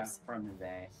it's gross. From his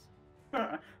ass.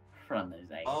 From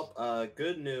his ass. Oh,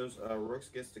 good news. Rooks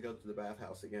gets to go to the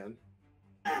bathhouse again.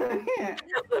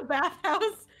 The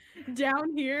bathhouse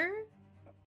down here.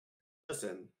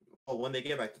 Listen, well, when they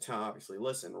get back to town, obviously.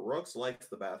 Listen, Rooks likes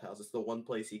the bathhouse. It's the one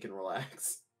place he can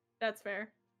relax. That's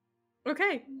fair.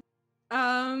 Okay.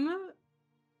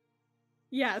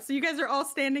 Yeah, so you guys are all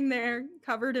standing there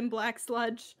covered in black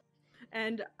sludge.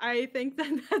 And I think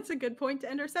that that's a good point to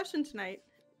end our session tonight.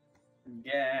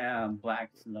 Yeah,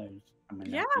 black sludge.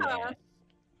 Yeah.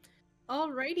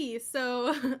 Alrighty,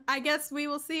 so I guess we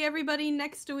will see everybody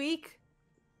next week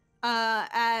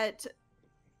at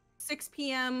 6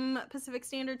 p.m. Pacific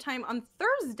Standard Time on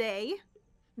Thursday,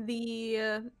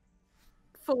 the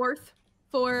 4th,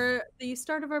 for the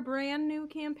start of our brand new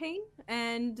campaign.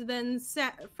 And then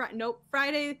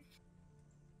Friday,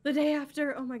 the day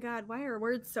after. Oh my god, why are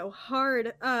words so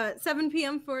hard? 7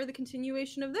 p.m. for the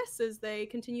continuation of this as they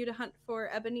continue to hunt for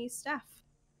Ebony's staff.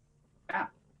 Yeah.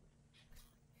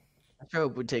 I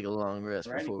hope we take a long rest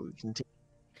Ready. before we continue.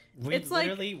 We It's like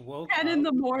literally woke 10 up. in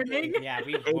the morning. Yeah,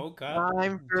 we woke up.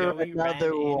 Time for Joey ran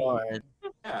another in. one.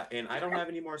 Yeah, and I don't have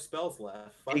any more spells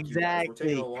left. Fuck you guys.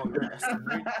 Exactly. We're taking a long rest.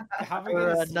 How are we For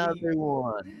gonna another sleep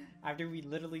one. after we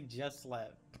literally just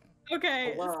slept?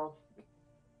 Okay. Wow.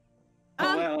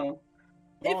 Well,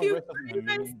 If Long you- rest doesn't are you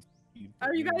guys- mean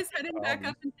Are you guys heading back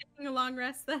up and taking a long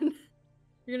rest then?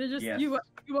 You're gonna just Yes. you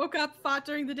woke up, fought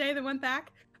during the day, then went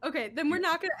back. Okay, then we're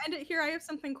not gonna end it here. I have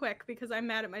something quick because I'm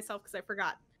mad at myself because I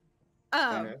forgot.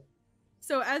 Okay.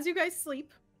 So as you guys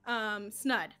sleep,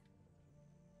 Snud,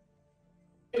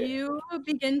 you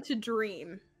begin to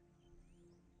dream.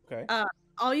 Okay.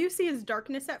 All you see is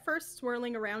darkness at first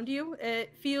swirling around you.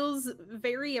 It feels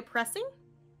very oppressing.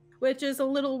 which is a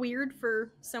little weird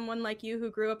for someone like you who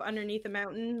grew up underneath a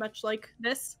mountain, much like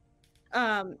this.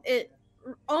 It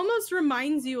almost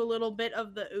reminds you a little bit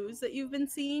of the ooze that you've been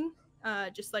seeing,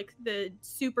 just like the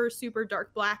super, super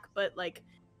dark black, but like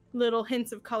little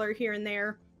hints of color here and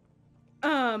there.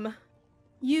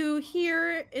 You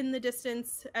hear in the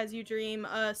distance as you dream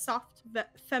a soft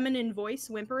feminine voice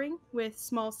whimpering with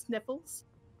small sniffles.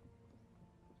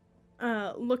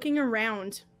 Looking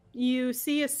around, you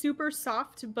see a super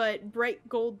soft but bright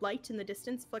gold light in the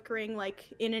distance flickering like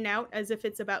in and out as if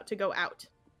it's about to go out.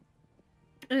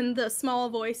 And the small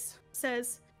voice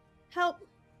says, "Help!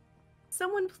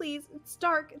 Someone please, it's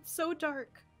dark, it's so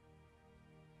dark."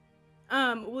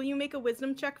 Will you make a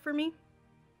wisdom check for me?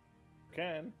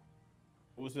 Can.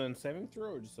 Was it a saving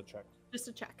throw or just a check? Just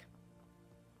a check.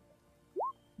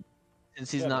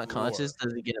 Since he's not conscious,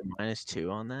 does he get a -2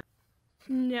 on that?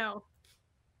 No.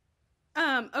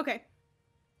 Okay.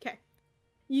 Okay.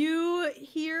 You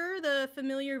hear the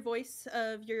familiar voice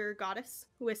of your goddess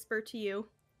whisper to you.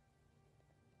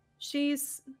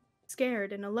 "She's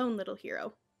scared and alone, little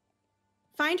hero.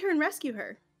 Find her and rescue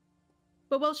her.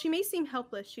 But while she may seem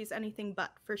helpless, she's anything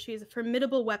but, for she is a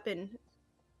formidable weapon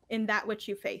in that which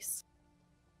you face.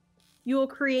 You will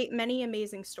create many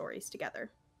amazing stories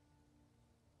together."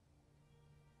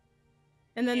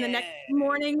 And then the next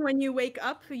morning when you wake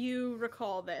up, you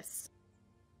recall this.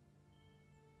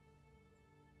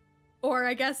 Or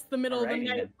I guess the middle of the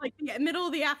night, like the middle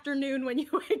of the afternoon when you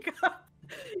wake up.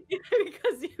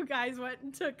 Because you guys went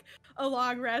and took a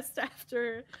long rest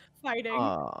after fighting.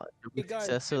 Hey guys,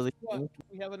 successfully. guess what?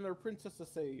 We have another princess to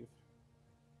save.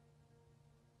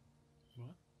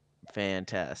 What?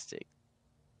 Fantastic.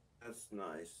 That's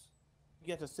nice. You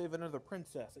get to save another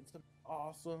princess. It's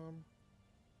awesome.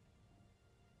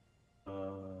 I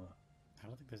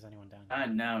don't think there's anyone down Ah,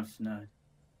 here. no, it's not.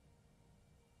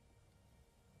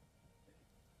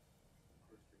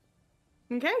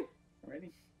 Okay.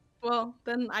 Ready? Well,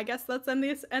 then I guess let's end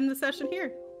the session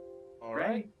here. All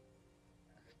right.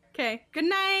 Okay. Good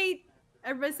night.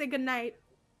 Everybody say good night.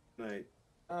 Night.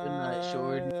 Good night,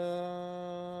 Short.